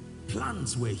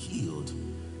 plants were healed.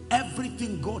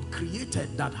 Everything God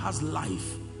created that has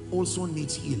life also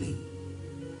needs healing.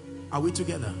 Are we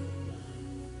together?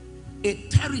 A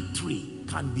territory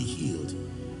can be healed.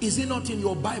 Is it not in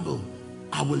your Bible?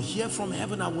 I will hear from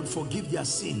heaven, I will forgive their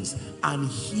sins and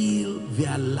heal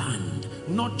their land,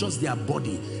 not just their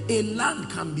body. A land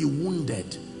can be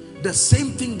wounded. The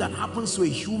same thing that happens to a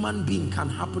human being can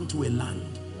happen to a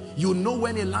land. You know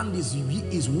when a land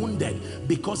is wounded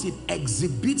because it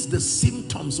exhibits the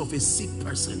symptoms of a sick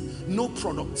person. No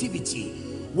productivity.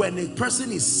 When a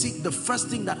person is sick, the first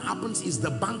thing that happens is the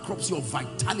bankruptcy of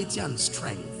vitality and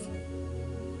strength.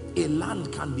 A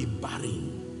land can be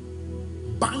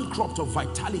barren, bankrupt of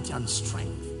vitality and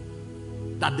strength,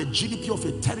 that the GDP of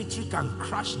a territory can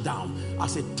crash down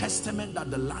as a testament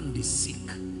that the land is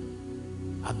sick.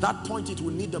 At that point, it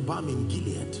will need the balm in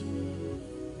Gilead.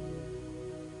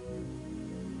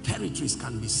 Territories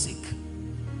can be sick.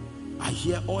 I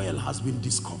hear oil has been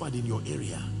discovered in your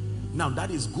area. Now that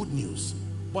is good news,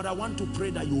 but I want to pray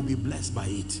that you will be blessed by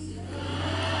it.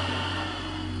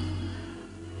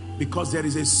 Because there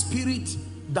is a spirit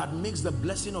that makes the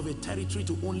blessing of a territory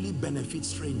to only benefit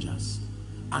strangers,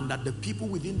 and that the people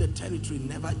within the territory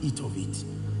never eat of it.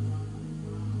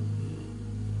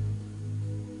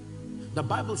 The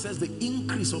Bible says the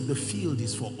increase of the field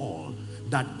is for all,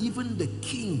 that even the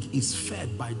king is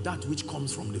fed by that which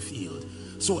comes from the field.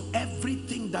 So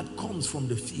everything that comes from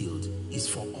the field is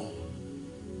for all.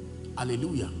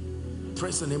 Hallelujah.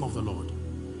 Praise the name of the Lord.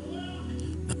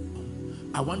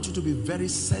 I want you to be very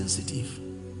sensitive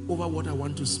over what I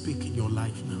want to speak in your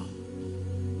life now.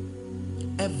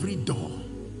 Every door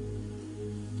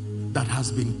that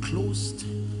has been closed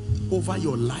over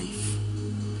your life,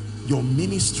 your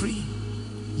ministry,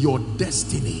 your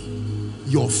destiny,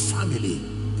 your family.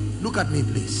 Look at me,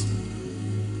 please.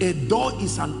 A door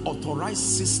is an authorized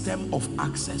system of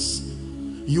access.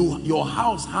 Your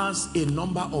house has a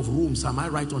number of rooms, am I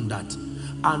right on that?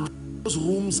 And those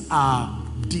rooms are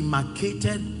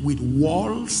demarcated with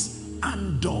walls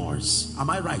and doors, am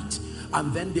I right?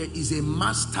 And then there is a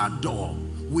master door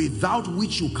without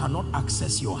which you cannot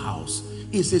access your house.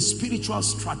 It's a spiritual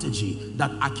strategy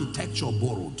that architecture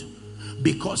borrowed.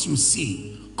 Because you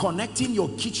see, connecting your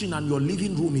kitchen and your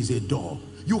living room is a door.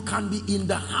 You can be in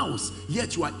the house,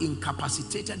 yet you are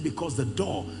incapacitated because the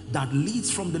door that leads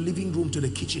from the living room to the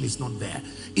kitchen is not there.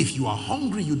 If you are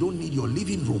hungry, you don't need your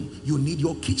living room, you need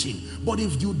your kitchen. But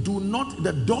if you do not,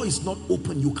 the door is not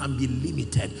open, you can be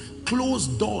limited.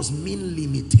 Closed doors mean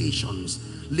limitations.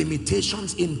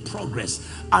 Limitations in progress.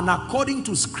 And according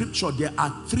to scripture, there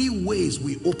are three ways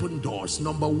we open doors.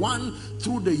 Number one,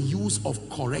 through the use of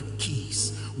correct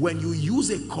keys. When you use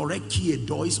a correct key, a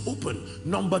door is open.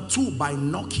 Number two, by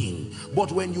knocking.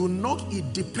 But when you knock,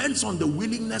 it depends on the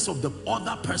willingness of the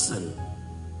other person.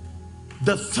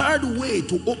 The third way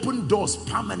to open doors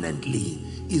permanently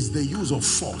is the use of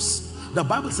force. The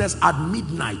Bible says at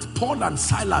midnight, Paul and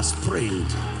Silas prayed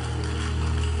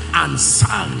and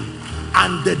sang,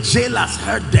 and the jailers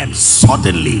heard them.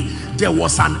 Suddenly there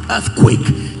was an earthquake.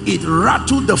 It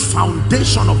rattled the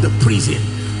foundation of the prison,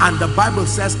 and the Bible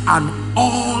says, and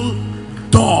all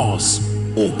doors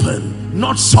open.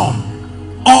 Not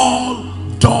some, all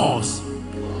doors.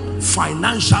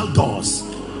 Financial doors,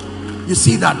 you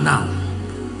see that now.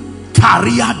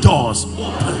 Career doors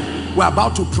open. We're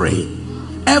about to pray.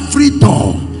 Every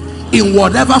door in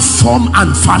whatever form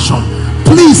and fashion,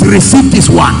 please receive this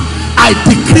one. I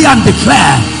decree and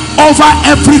declare over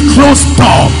every closed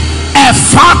door,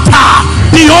 Ephata,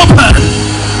 be open,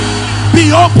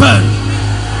 be open.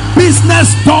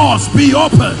 Business doors be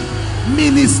open,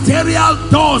 ministerial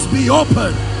doors be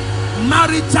open,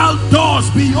 Marital doors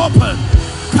be open.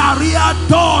 Career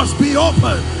doors be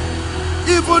open.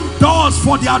 Even doors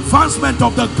for the advancement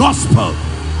of the gospel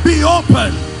be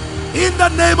open in the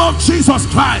name of Jesus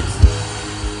Christ.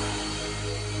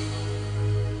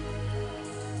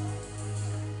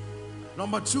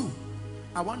 Number two,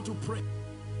 I want to pray.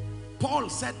 Paul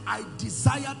said, I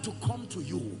desire to come to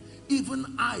you, even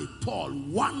I, Paul,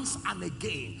 once and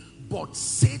again, but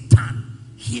Satan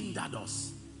hindered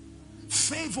us.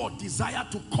 Favor desire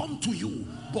to come to you,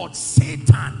 but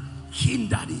Satan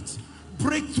hindered it.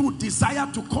 Breakthrough desire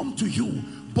to come to you,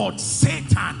 but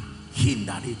Satan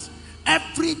hindered it.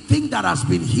 Everything that has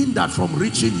been hindered from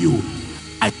reaching you,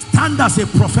 I stand as a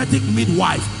prophetic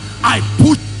midwife. I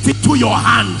push it into your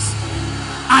hands.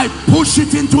 I push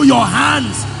it into your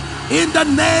hands in the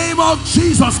name of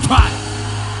Jesus Christ.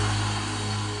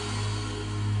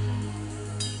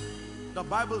 The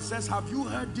Bible says, have you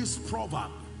heard this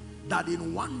proverb, that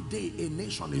in one day a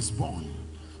nation is born?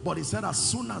 But he said, as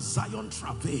soon as Zion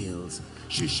travails,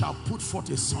 she shall put forth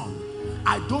a son.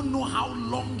 I don't know how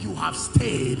long you have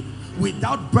stayed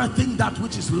without birthing that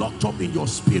which is locked up in your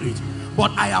spirit,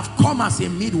 but I have come as a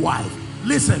midwife.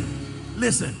 Listen,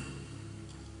 listen.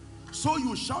 So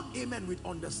you shout amen with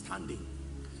understanding.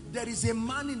 There is a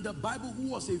man in the Bible who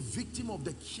was a victim of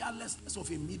the carelessness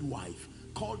of a midwife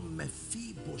called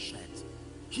Mephibosheth.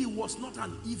 He was not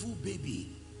an evil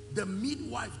baby. The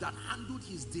midwife that handled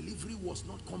his delivery was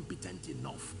not competent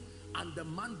enough, and the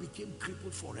man became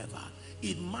crippled forever.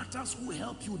 It matters who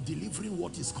helped you delivering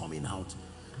what is coming out.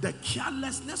 The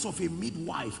carelessness of a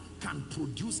midwife can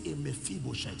produce a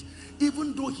Mephibosheth.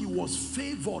 Even though he was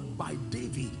favored by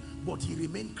David, but he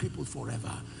remained crippled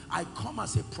forever. I come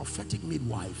as a prophetic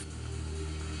midwife.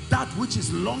 That which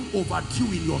is long overdue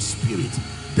in your spirit,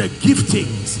 the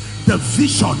giftings, the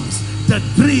visions, the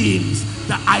dreams,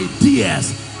 the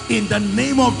ideas, in the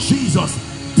name of Jesus,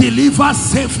 deliver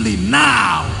safely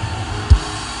now.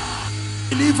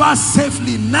 Deliver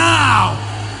safely now.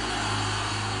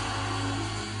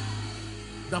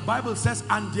 The Bible says,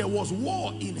 and there was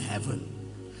war in heaven.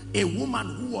 A woman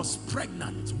who was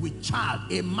pregnant with child,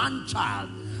 a man child,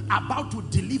 about to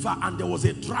deliver, and there was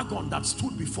a dragon that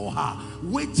stood before her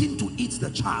waiting to eat the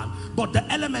child. But the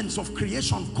elements of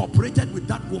creation cooperated with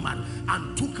that woman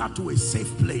and took her to a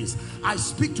safe place. I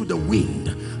speak to the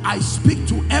wind. I speak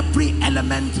to every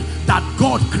element that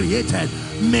God created.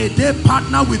 May they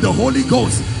partner with the Holy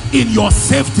Ghost in your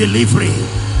safe delivery,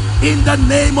 in the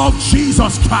name of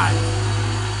Jesus Christ.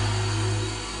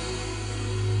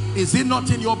 Is it not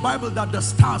in your Bible that the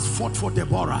stars fought for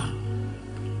Deborah?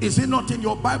 Is it not in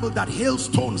your Bible that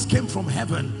hailstones came from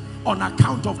heaven on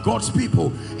account of God's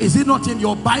people? Is it not in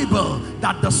your Bible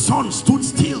that the sun stood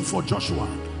still for Joshua?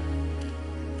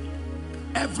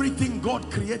 Everything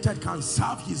God created can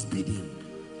serve his bidding.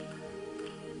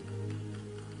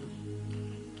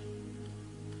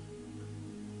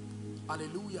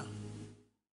 Hallelujah.